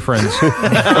your boyfriends.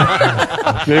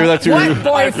 Maybe that's What maybe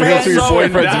boyfriend? that's what your So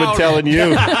boyfriend's been endowed. telling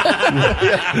you.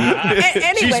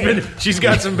 Anyway, She's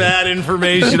got some bad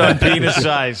information on penis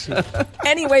size.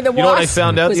 anyway, the wasp. You know what I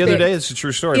found out was the other big. day? It's a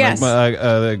true story. Yes.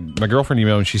 My girlfriend emailed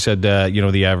me and she said,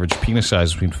 the average penis size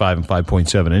is between 5 and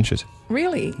 5.7 inches.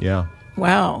 Really? Yeah.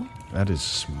 Wow. That is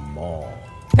small.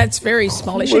 That's very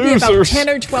small. It should be about Losers. 10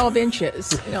 or 12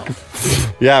 inches. You know.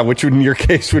 Yeah, which in your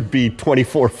case would be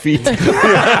 24 feet.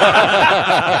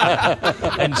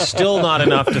 And still not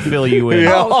enough to fill you in.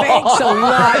 Oh, thanks a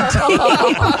lot.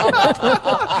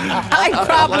 I'd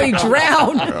probably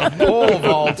drown. Pole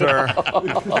vaulter.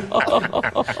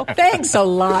 Thanks a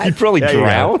lot. You'd probably Yeah, you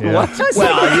drown. have, yeah. What?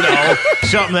 Well,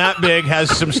 something that big has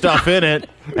some stuff in it,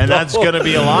 and that's going to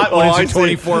be a lot when Oh, I it's a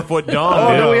see. 24-foot dong.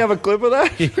 Oh, dude. do we have a clip of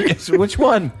that? Yes, which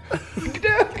one?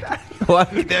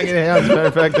 What? As a matter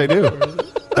of fact, I do.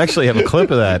 I actually have a clip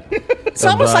of that. It's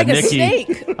almost like Nikki. a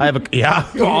snake. I have a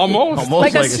Almost.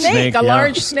 Like a snake, a yeah.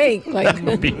 large snake. Like That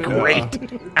would be great.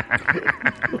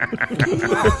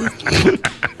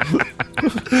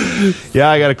 Yeah,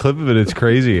 I got a clip of it. It's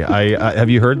crazy. I have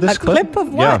you heard this a clip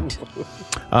of what?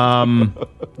 Yeah.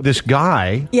 This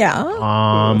guy. Yeah.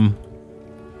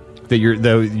 That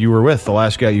you were with, the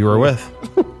last guy you were with.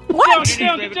 What?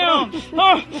 Get down.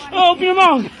 Oh, open your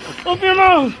mouth. Open your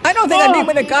mouth. I don't think I've been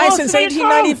with a guy since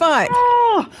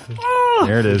 1895.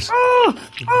 There it is.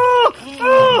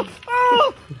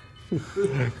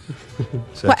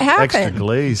 It's What happened? Extra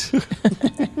glaze.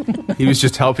 He was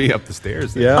just helping you up the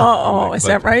stairs. There. Yeah. Oh, is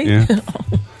that right? Yeah.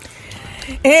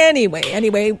 Anyway,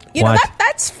 you know What?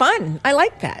 that's fun. I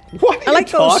like that. What I are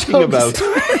like you those talking jokes. about?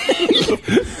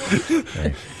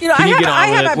 You know, Can you get on I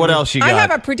with have it? a, What else you I got?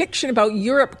 have a prediction about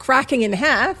Europe cracking in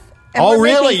half. and Oh, we're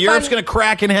really? making Europe's fun- going to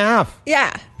crack in half.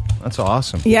 Yeah, That's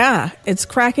awesome. yeah, it's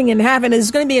cracking in half, and there's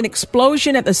going to be an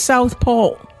explosion at the South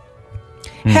Pole.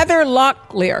 Heather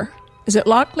Locklear, is it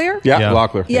Locklear? Yeah, Yeah.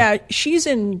 Locklear. Yeah, she's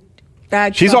in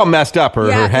bad. She's all messed up,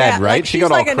 her head, right? Like, she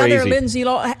got all like crazy. Another Lindsay.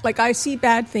 Like I see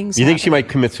bad things. You think she might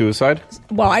commit suicide?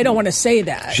 Well, I don't want to say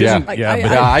that.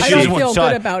 I don't feel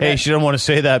good about it. Hey, she don't want to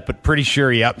say that, but pretty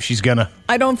sure, yep, she's gonna.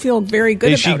 I don't feel very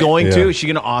good. Is she going to? Is she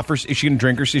going to offer? Is she going to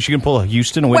drink her? Is she going to pull a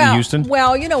Houston, a Whitney Houston?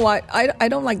 Well, you know what? I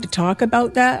don't like to talk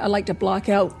about that. I like to block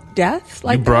out death.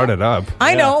 Like you brought it up.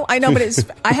 I know, but it's.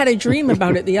 I had a dream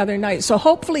about it the other night, so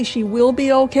hopefully she will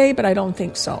be okay. But I don't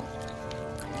think so.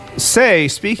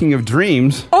 Speaking of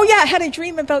dreams. Oh yeah, I had a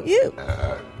dream about you.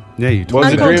 Yeah, you told What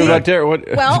was me. the dream about there? What?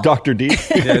 Well- Dr. D?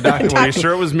 Are you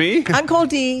sure it was me? Uncle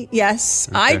D, yes.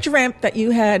 I dreamt that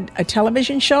you had a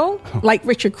television show like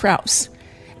Richard Krause.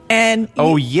 And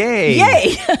yay.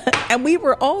 Yay. And we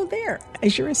were all there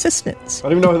as your assistants. I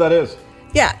don't even know who that is.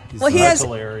 Yeah. Well, he That's has.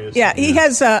 hilarious. Yeah, he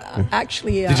has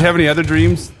actually. Did you have any other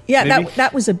dreams? Yeah, maybe?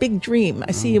 that was a big dream.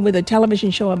 I see you with a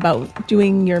television show about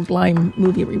doing your blind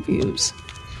movie reviews.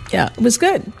 Yeah, it was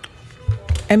good.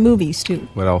 And movies, too.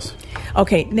 What else?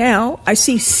 Okay, now I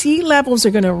see sea levels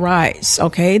are going to rise,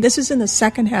 okay? This is in the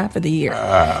second half of the year.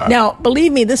 Now,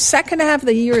 believe me, the second half of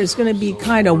the year is going to be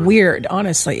kind of weird,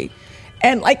 honestly.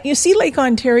 And, like, you see Lake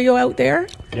Ontario out there?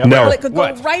 Yep. No. Well, it could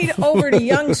go right over to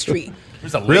Yonge Street.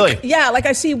 Really? Yeah, like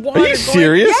I see water Are you going.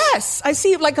 serious? Yes, I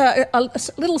see like a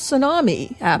little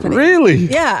tsunami happening. Really?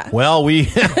 Yeah. Well,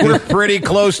 we're pretty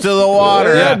close to the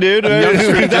water. Yeah, dude.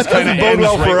 That doesn't bode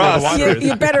well for us.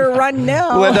 You better run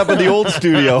now. We'll end up in the old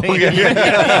studio. Yeah,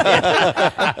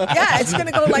 it's going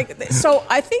to go like this. So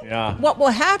I think what will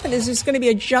happen is there's going to be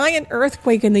a giant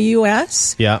earthquake in the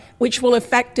U.S., which will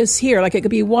affect us here. Like it could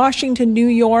be Washington, New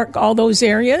York, all those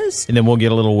areas. And then we'll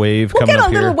get a little wave We'll coming get up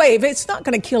a here. little wave. It's not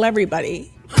going to kill everybody.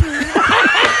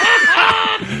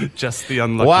 Just the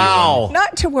unlucky one.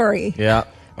 Not to worry. Yeah.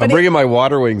 I'm bringing my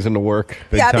water wings into work.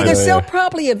 Because they'll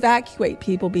probably evacuate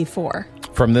people before.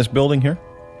 From this building here?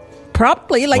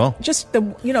 Probably, Well, just the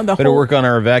Better whole. work on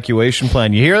our evacuation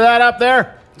plan. You hear that up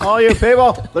there? All you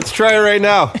people. Let's try it right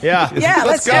now. Yeah. Yeah,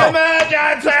 let's go. Okay,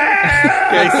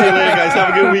 see you later, guys.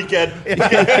 Have a good weekend.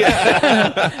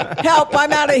 Help!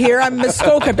 I'm out of here. I'm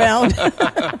Muskoka bound.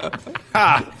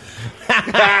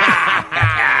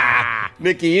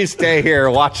 Nikki, you stay here.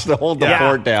 Watch the hold the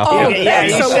fort down. Oh, you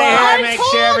that's stay a here. lie. Make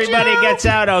sure everybody gets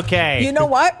out okay. You know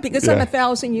what? Because I'm Yeah.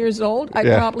 1,000 years old, I'd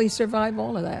Yeah. probably survive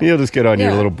all of that. You'll just get on your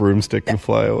Yeah. little broomstick and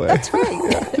fly away. That's right.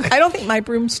 I don't think my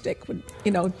broomstick would, I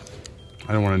don't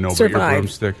want to know Survive. about your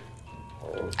broomstick.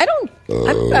 I'm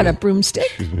not a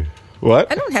broomstick.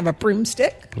 What? I don't have a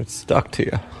broomstick. It's stuck to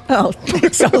you. Oh,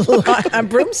 thanks a lot. A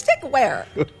broomstick? Where?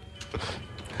 You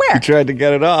tried to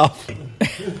get it off.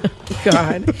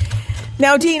 God.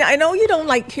 Now, Dean, I know you don't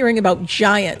like hearing about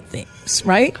giant things,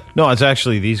 right? No, it's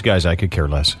actually these guys I could care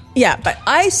less. Yeah, but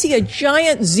I see a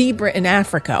giant zebra in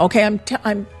Africa. Okay, I'm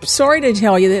sorry to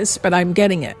tell you this, but I'm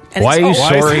getting it. And Why are you it's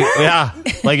sorry? Yeah.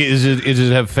 Like, does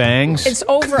it have fangs? It's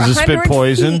over Does it 100 spit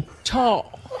poison? feet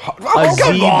tall. A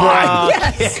zebra.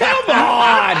 Yes. Come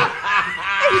on.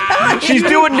 She's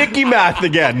doing Nikki math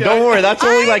again. Don't worry, that's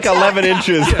only like 11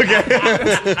 inches. Okay,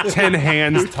 10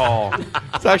 hands tall.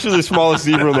 It's actually the smallest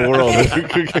zebra in the world.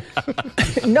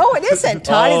 No, it isn't,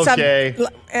 Todd. Okay.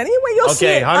 Anyway, you'll see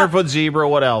it. 100-foot zebra.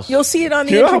 What else? You'll see it on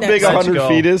the Do you know how internet. big 100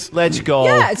 feet is? Let's go.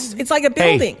 Yeah, it's like a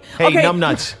building. Hey, okay.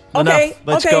 numbnuts. Okay, Enough.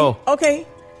 Let's okay, go. Okay.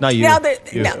 Not you. Now,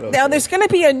 You. now there's going to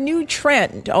be a new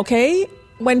trend, okay?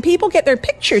 When people get their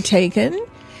picture taken,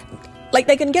 like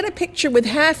they can get a picture with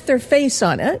half their face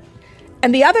on it,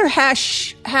 and the other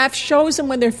half shows them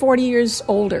when they're 40 years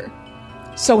older.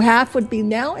 So half would be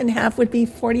now and half would be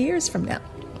 40 years from now.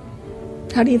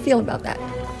 How do you feel about that?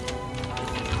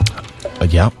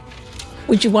 Yeah.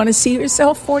 Would you want to see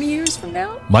yourself 40 years from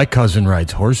now? My cousin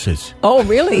rides horses. Oh,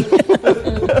 really?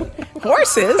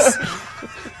 Horses?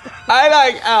 I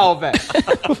like Alvin.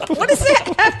 What does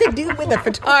that have to do with the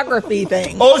photography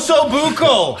thing?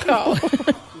 Osobuco. Oh.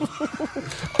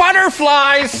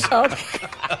 Butterflies. Okay.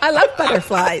 I love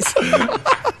butterflies.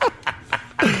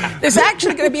 There's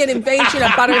actually going to be an invasion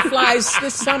of butterflies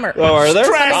this summer. Oh, are there?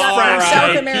 Coming up All from right,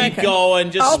 South keep America.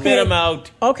 going. Just spit them out.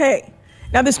 Okay.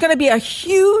 Now, there's going to be a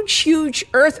huge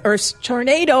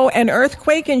tornado and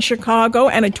earthquake in Chicago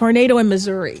and a tornado in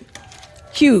Missouri.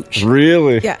 Huge.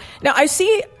 Really? Yeah. Now, I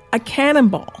see a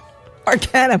cannonball. Or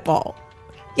cannonball.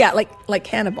 Yeah, like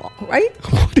cannonball, right?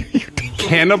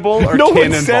 Cannibal or No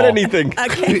cannonball? one said anything. A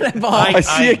cannonball. I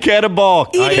see a cannonball.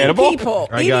 Eating Cannibal? people.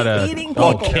 I got a eating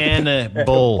people.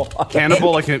 cannibal.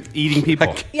 Cannibal, like eating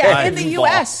people. Yeah, in the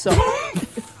U.S. So.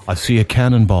 I see a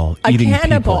cannonball A eating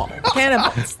cannibal. people.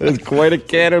 Cannibals. It's quite a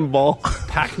cannonball.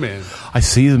 Pac-Man. I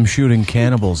see them shooting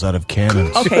cannibals out of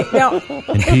cannons. Okay, now,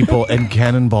 And people and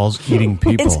cannonballs eating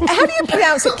people. how do you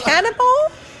pronounce it? Cannibal?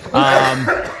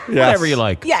 Whatever you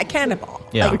like. Yeah, cannonball.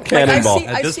 Yeah. Cannonball.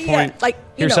 At this see point, it,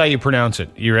 here's how you pronounce it.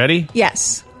 You ready?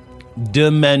 Yes.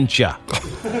 Dementia.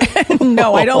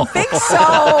 No, I don't think so.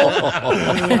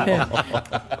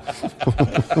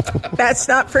 That's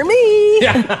not for me.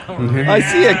 I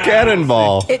see a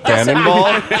cannonball.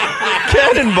 Cannonball?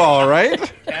 Cannonball, right?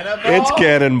 It's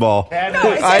cannonball.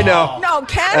 I know. No,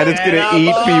 cannonball. And it's going to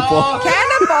eat people.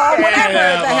 Cannonball,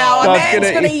 whatever the hell. A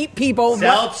man's going to eat people.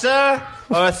 Seltzer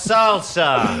or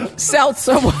salsa?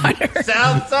 Seltzer water.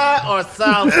 Salsa or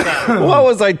salsa? What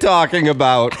was I talking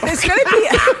about? There's going to be...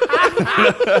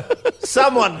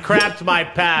 Someone crapped my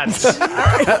pants.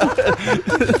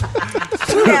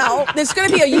 Now, there's going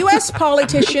to be a U.S.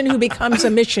 politician who becomes a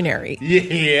missionary.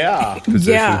 Yeah.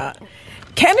 Yeah.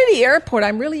 Kennedy Airport,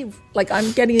 I'm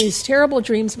getting these terrible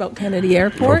dreams about Kennedy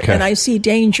Airport, and I see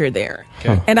danger there.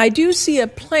 Okay. And I do see a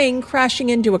plane crashing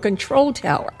into a control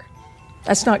tower.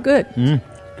 That's not good.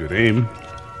 Good aim.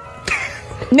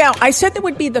 Now, I said that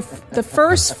would be the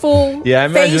first full Yeah, I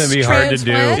imagine face it'd be hard to do.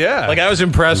 transplant. Yeah. Like, I was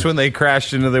impressed when they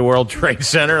crashed into the World Trade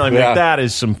Center. Like, that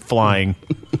is some flying.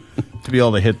 To be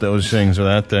able to hit those things with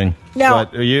that thing. Now,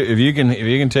 but if you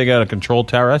can take out a control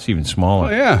tower, that's even smaller.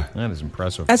 Oh, yeah. That is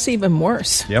impressive. That's even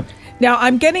worse. Yep. Now,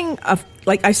 I'm getting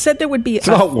like I said, there would be. It's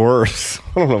not worse.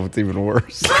 I don't know if it's even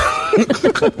worse.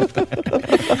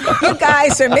 You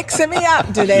guys are mixing me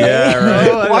up today. Yeah,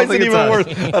 right. Why is it even worse?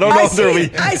 I don't know if there will be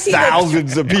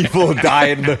thousands of people die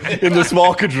in the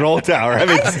small control tower. I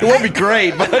mean, it would be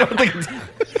great, but I don't think it's...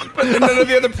 But none of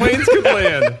the other planes could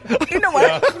land. You know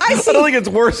what? I don't think it's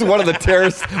worse than one of the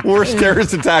worst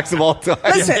terrorist attacks of all time.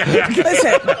 Listen.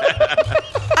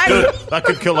 That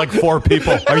could kill like 4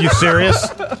 people. Are you serious?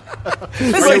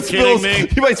 He might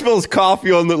spill his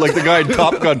coffee on the guy in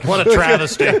Top Gun. What a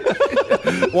travesty.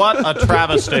 What a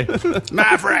travesty.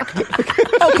 Maverick.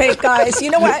 Okay, guys,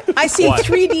 you know what? I see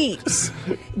 3 Ds.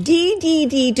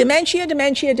 D, dementia,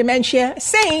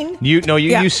 sane.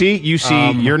 You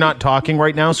see, you're not talking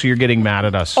right now, so you're getting mad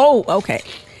at us. Oh, okay.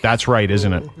 That's right,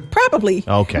 isn't it? Probably.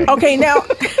 Okay. Okay, now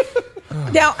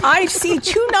I see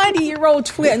 2 90-year-old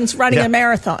twins running a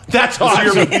marathon. That's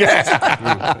awesome.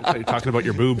 You're talking about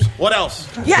your boobs. What else?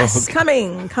 Yes,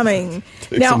 coming.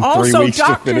 Now, also,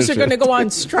 doctors are going to go on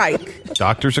strike.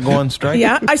 Doctors are going on strike?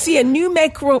 Yeah, I see a new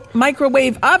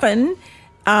microwave oven.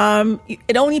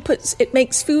 It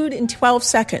makes food in 12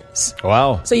 seconds.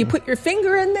 Wow. So you put your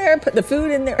finger in there, put the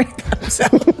food in there, and it comes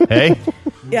out. Hey,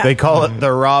 yeah. They call it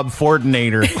the Rob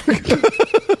Fordinator.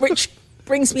 Which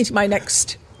brings me to my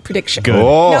next prediction. Good.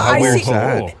 Oh, how weird is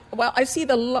that? Well, I see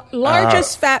the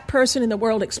largest fat person in the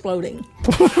world exploding.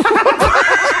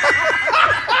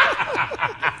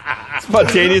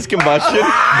 Spontaneous combustion.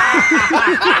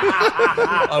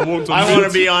 I want to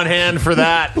be on hand for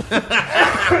that.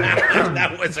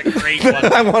 That was a great one.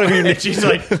 I want to be.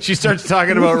 She starts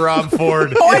talking about Rob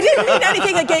Ford. Oh, I didn't mean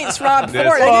anything against Rob Ford.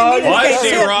 I didn't mean it against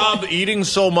him. Rob eating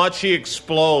so much he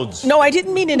explodes. No, I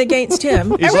didn't mean it against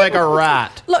him. He's like a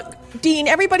rat. Look, Dean,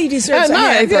 everybody deserves a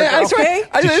hamburger, okay?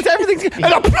 Everything's...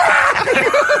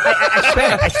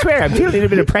 I swear, I'm feeling a little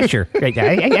bit of pressure right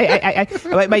now.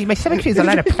 My stomach feels a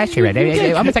lot of pressure right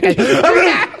now. Almost like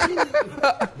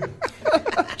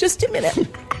Just a minute.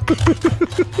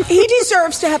 He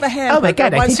deserves to have a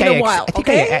hamburger once in a while,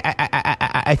 okay?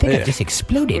 I think I just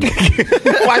exploded.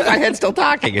 Why is my head still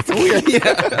talking? It's weird.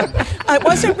 Yeah. I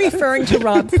wasn't referring to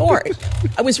Rob Ford.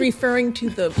 I was referring to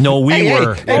the... No, we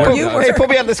were. Hey, put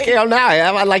me on the scale now.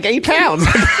 I'm on like 8 pounds.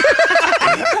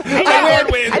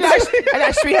 I lost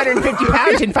 350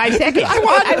 pounds in 5 seconds. I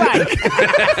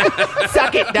won.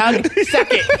 Suck it, Doug. Suck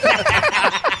it.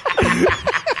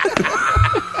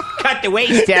 Cut the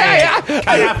waist down.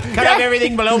 Cut off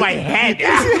everything below my head.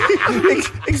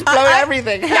 Explode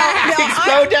everything.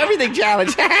 Explode everything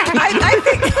challenge. I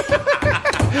think...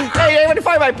 Hey, anyone to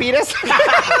find my penis? There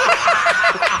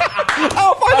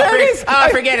it is. Oh,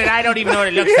 forget it. I don't even know what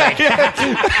it looks like.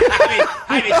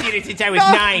 I haven't seen it since I was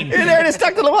 9. There it is,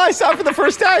 stuck to the wall. I saw it for the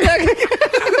first time.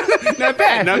 Not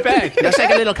bad. Looks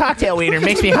like a little cocktail wiener.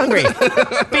 Makes me hungry.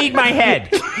 Feed my head.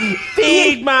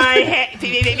 Feed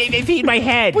my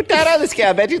head. Put that on the scale.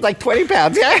 I bet it's like 20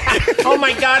 pounds. Oh,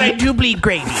 my God. I do bleed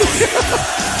gravy.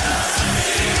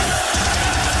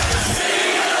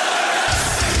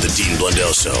 The Dean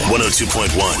Blundell Show,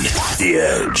 102.1 The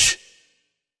Edge.